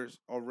orders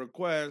or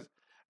requests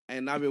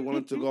and not be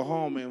willing to go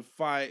home and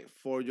fight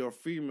for your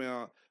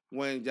female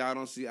when y'all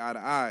don't see eye to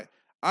eye?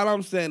 All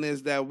I'm saying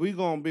is that we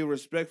gonna be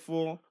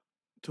respectful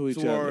to each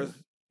other. towards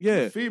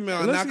Yeah. the female,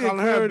 And and let's not get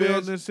calling her a clarity bitch.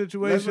 on this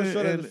situation. Let's make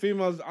sure that and- the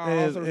females are and-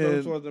 also respectful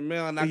and- towards the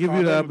male, and not and give you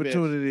calling the them a bitch.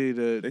 opportunity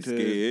They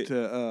to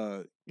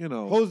scared. you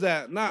know, Who's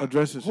that? Not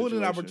address the who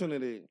situation. the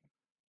opportunity?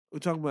 We're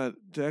talking about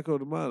to echo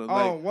the model.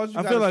 Oh, Like, what you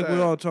I gotta feel like say?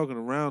 we're all talking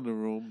around the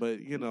room, but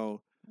you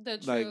know, The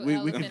like true we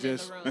elephant can in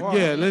just the room.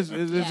 yeah, let's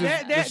There- just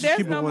there's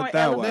keep it no more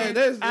 1,000.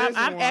 elephants.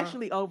 I'm one.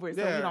 actually over it,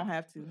 so Yeah. we don't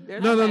have to.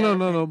 There's No, more no,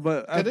 elephants. no.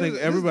 But I Yeah, this- think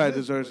this- everybody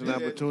this- deserves an yeah,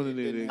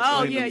 opportunity to Oh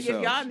explain yeah,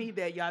 themselves. y'all need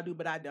that, y'all do,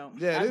 but I don't.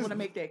 Yeah, I this- just want to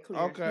make that clear.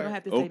 okay. You don't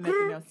have to say Okay.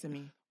 nothing else to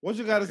me. What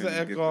you got to say,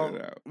 Couldn't get Echo?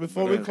 that out.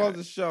 Before But we okay. close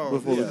the show.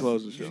 Before we Yeah.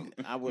 close the show.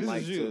 I would This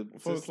like is you, to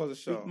before we close the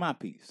speak show. my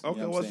piece. You Okay,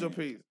 know what what's I'm your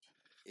saying? piece?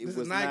 It This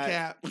was is not-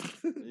 nightcap.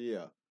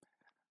 Yeah.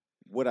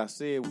 What I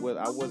said was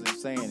I wasn't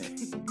saying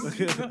it.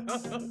 Okay,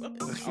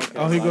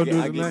 Oh, he so gonna I do get,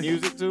 I the get night-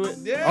 music to it.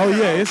 Yeah. Oh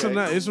yeah, it's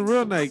Okay. it's a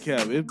real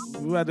nightcap. We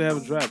about to have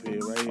a drop here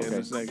right here in Okay.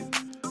 a second.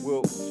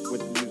 Well,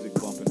 with the music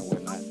bumping and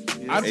whatnot.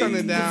 I turn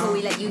it Before down.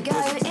 we let you go,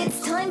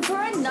 it's time for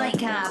a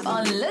nightcap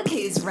on Look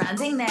Who's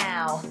Ranting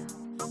Now.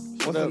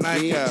 What's a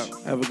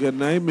nightcap? Have a good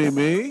night,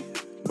 Mimi.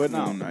 But no,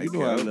 Mm, You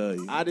know I love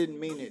you. I didn't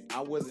mean it.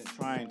 I wasn't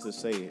trying to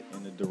say it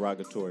in a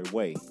derogatory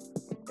way,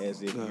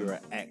 as if you're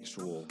an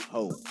actual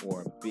hoe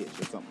or a bitch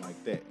or something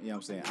like that. You know what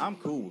I'm saying? I'm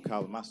cool with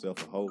calling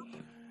myself a hoe.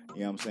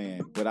 You know what I'm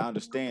saying? But I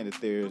understand that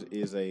there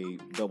is a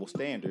double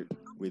standard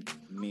with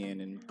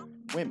men and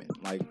women.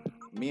 Like,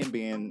 men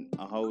being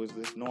a hoe is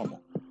just normal.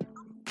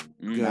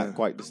 Yeah. Not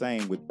quite the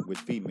same with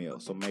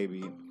females. So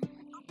maybe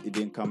it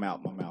didn't come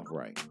out my mouth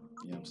right.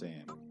 You know what I'm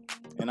saying?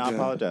 And I Yeah.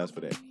 apologize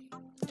for that.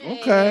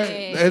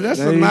 Okay, hey, that's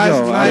There a you nice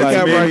go. I like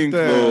nightcap right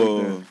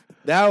meaningful. there.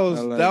 That was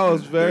I like that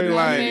was that. very Very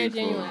like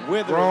genuine.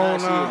 Whether or grown not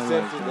she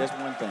up. accepts it,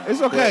 that's one thing.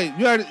 It's okay.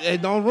 You already, hey,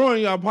 don't ruin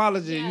your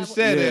apology. Yeah, You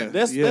said yeah. it.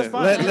 That's Yeah.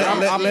 fine. Let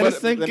it but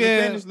sink let me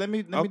in. finish. Let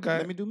me Okay.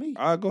 let me do me.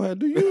 All right, go ahead.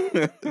 Do you?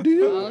 Do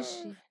you? Oh,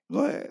 shit. Go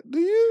ahead. Do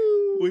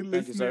you? We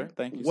Thank you, sir.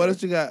 Thank you. What sir.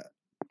 else you got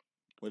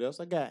What else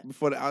I got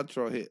before the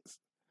outro hits?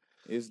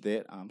 is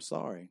that I'm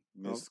sorry,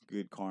 Miss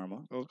Good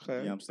Karma. You Okay.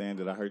 know what I'm saying?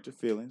 That I hurt your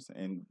feelings,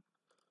 and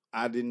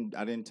I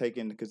didn't take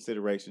into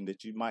consideration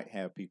that you might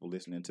have people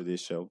listening to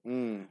this show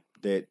Mm.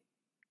 that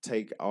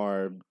take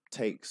our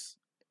takes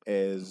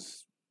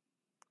as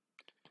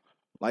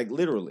like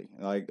literally,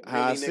 like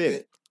how I Really, said nigga?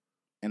 it,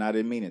 and I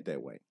didn't mean it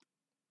that way.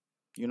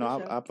 You know,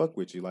 For sure. I fuck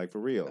with you, like for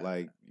real.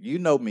 Like you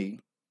know me.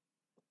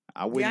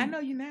 I wouldn't. Yeah, I know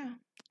you now.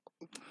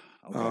 Okay.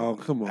 Oh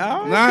come on.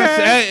 Nah,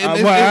 Okay.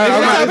 hey, Well,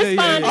 I- it's-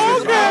 Responded.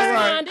 All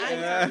right.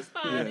 Yeah,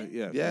 Responded.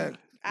 yeah. Yeah.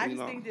 I You just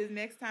know. think this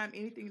next time,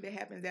 anything that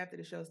happens after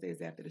the show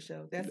stays after the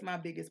show. That's my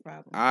biggest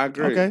problem. I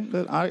agree. Okay,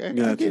 but I get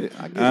it.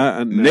 I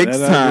get it. Next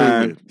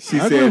time, she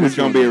I agree said with it's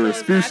gonna be a So it's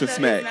not Respucia the-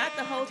 smack. It's not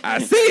the host I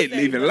thing said, to say,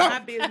 leave it but My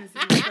alone. business is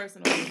my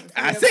personal business. I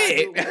Everybody said.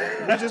 do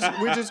it.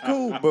 we're just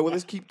cool, but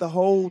let's keep the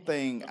whole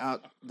thing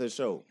out the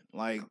show.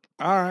 Like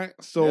All right.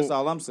 So that's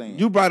all I'm saying.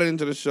 you brought it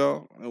into the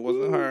show. It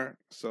wasn't her.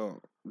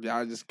 So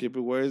y'all just keep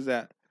it where it's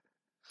at.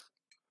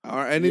 All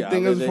right.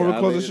 Anything else before we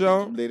close the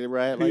show? Let it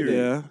ride like that.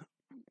 Yeah.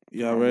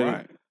 Y'all All ready?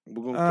 right.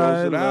 We're gonna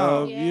close I it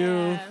love out.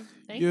 Yeah. you.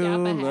 Thank You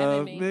y'all for love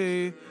having me.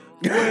 me.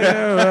 We're a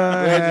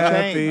Glad you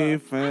happy came.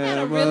 family. had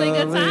a really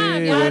good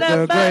time. Y'all With had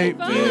a great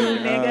fun. big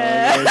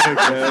Nigga.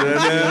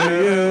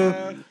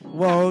 you.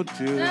 Won't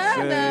you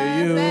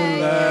say you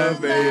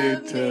love me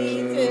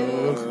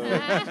too?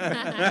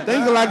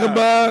 Thank you, like a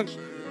bug.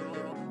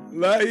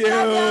 Love you.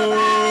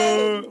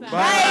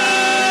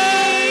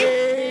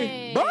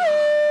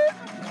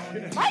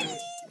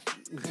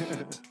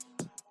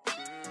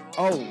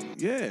 Oh,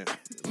 yeah.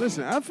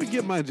 Listen, I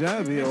forget my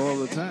job here all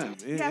the time.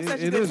 It, have it- such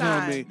a it good is on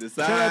time. me.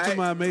 Decide. Shout out to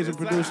my amazing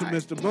producer,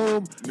 Mr.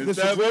 Boom.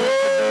 Mr. Boom.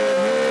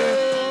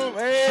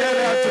 Shout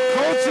out to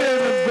Culture in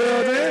the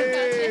building.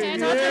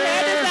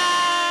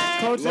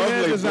 Culture Lovely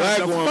Hair Design. black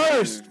The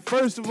woman.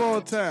 first of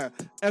all time.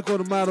 Echo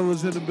the Model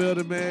was in the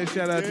building, man.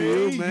 Shout out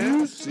to you, man.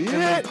 you see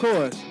and it? of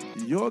course,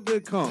 your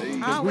good karma.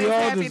 'cause Always we all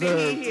happy to be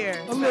deserve here.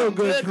 a little Some good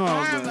good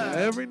karma karma.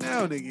 every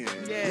now and again.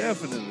 Yes.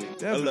 Definitely.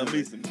 I love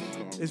me Definitely. some.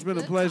 It's been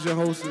a pleasure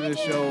hosting this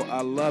show.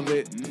 I love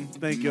it.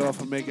 Thank y'all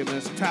for making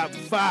us top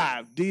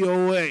 5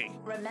 DOA.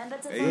 Remember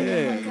to follow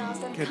Yeah. the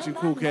podcast and Catch come you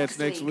back cool cats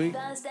next week.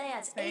 Thursday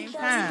at Same 8:30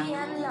 time.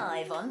 p.m.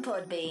 live on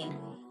Podbean.